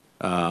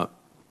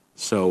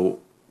 So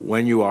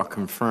when you are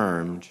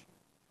confirmed,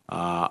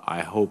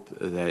 I hope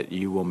that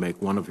you will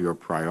make one of your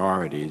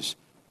priorities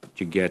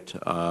to get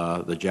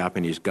the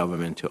Japanese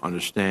government to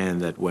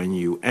understand that when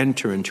you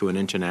enter into an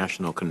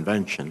international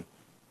convention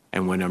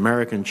and when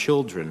American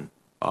children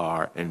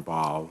are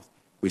involved,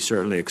 we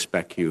certainly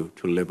expect you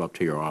to live up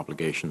to your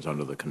obligations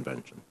under the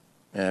convention.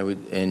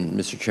 And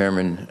Mr.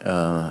 Chairman,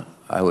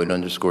 I would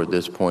underscore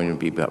this point and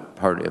be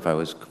part, if I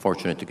was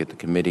fortunate to get the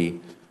committee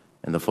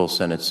and the full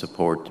Senate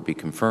support to be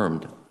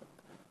confirmed.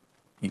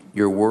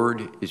 Your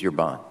word is your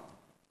bond.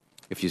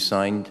 If you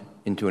signed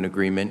into an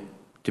agreement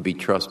to be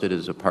trusted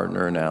as a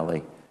partner and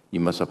ally, you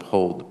must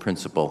uphold the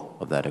principle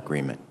of that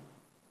agreement.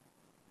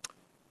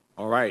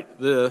 All right.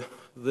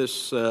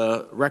 This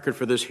record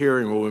for this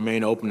hearing will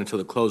remain open until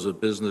the close of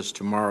business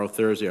tomorrow,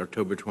 Thursday,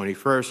 October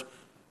 21st.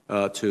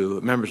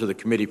 To members of the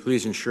committee,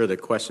 please ensure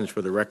that questions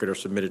for the record are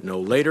submitted no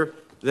later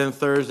than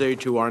Thursday.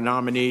 To our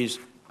nominees,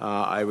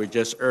 I would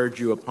just urge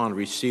you upon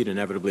receipt,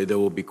 inevitably there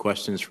will be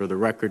questions for the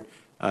record,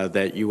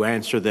 that you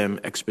answer them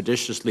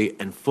expeditiously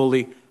and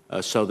fully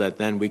so that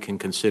then we can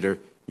consider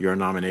your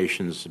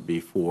nominations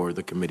before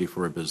the committee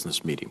for a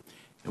business meeting.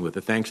 And with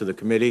the thanks of the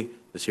committee,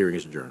 this hearing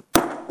is adjourned.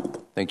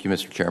 Thank you,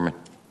 Mr. Chairman.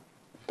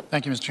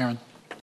 Thank you, Mr. Chairman.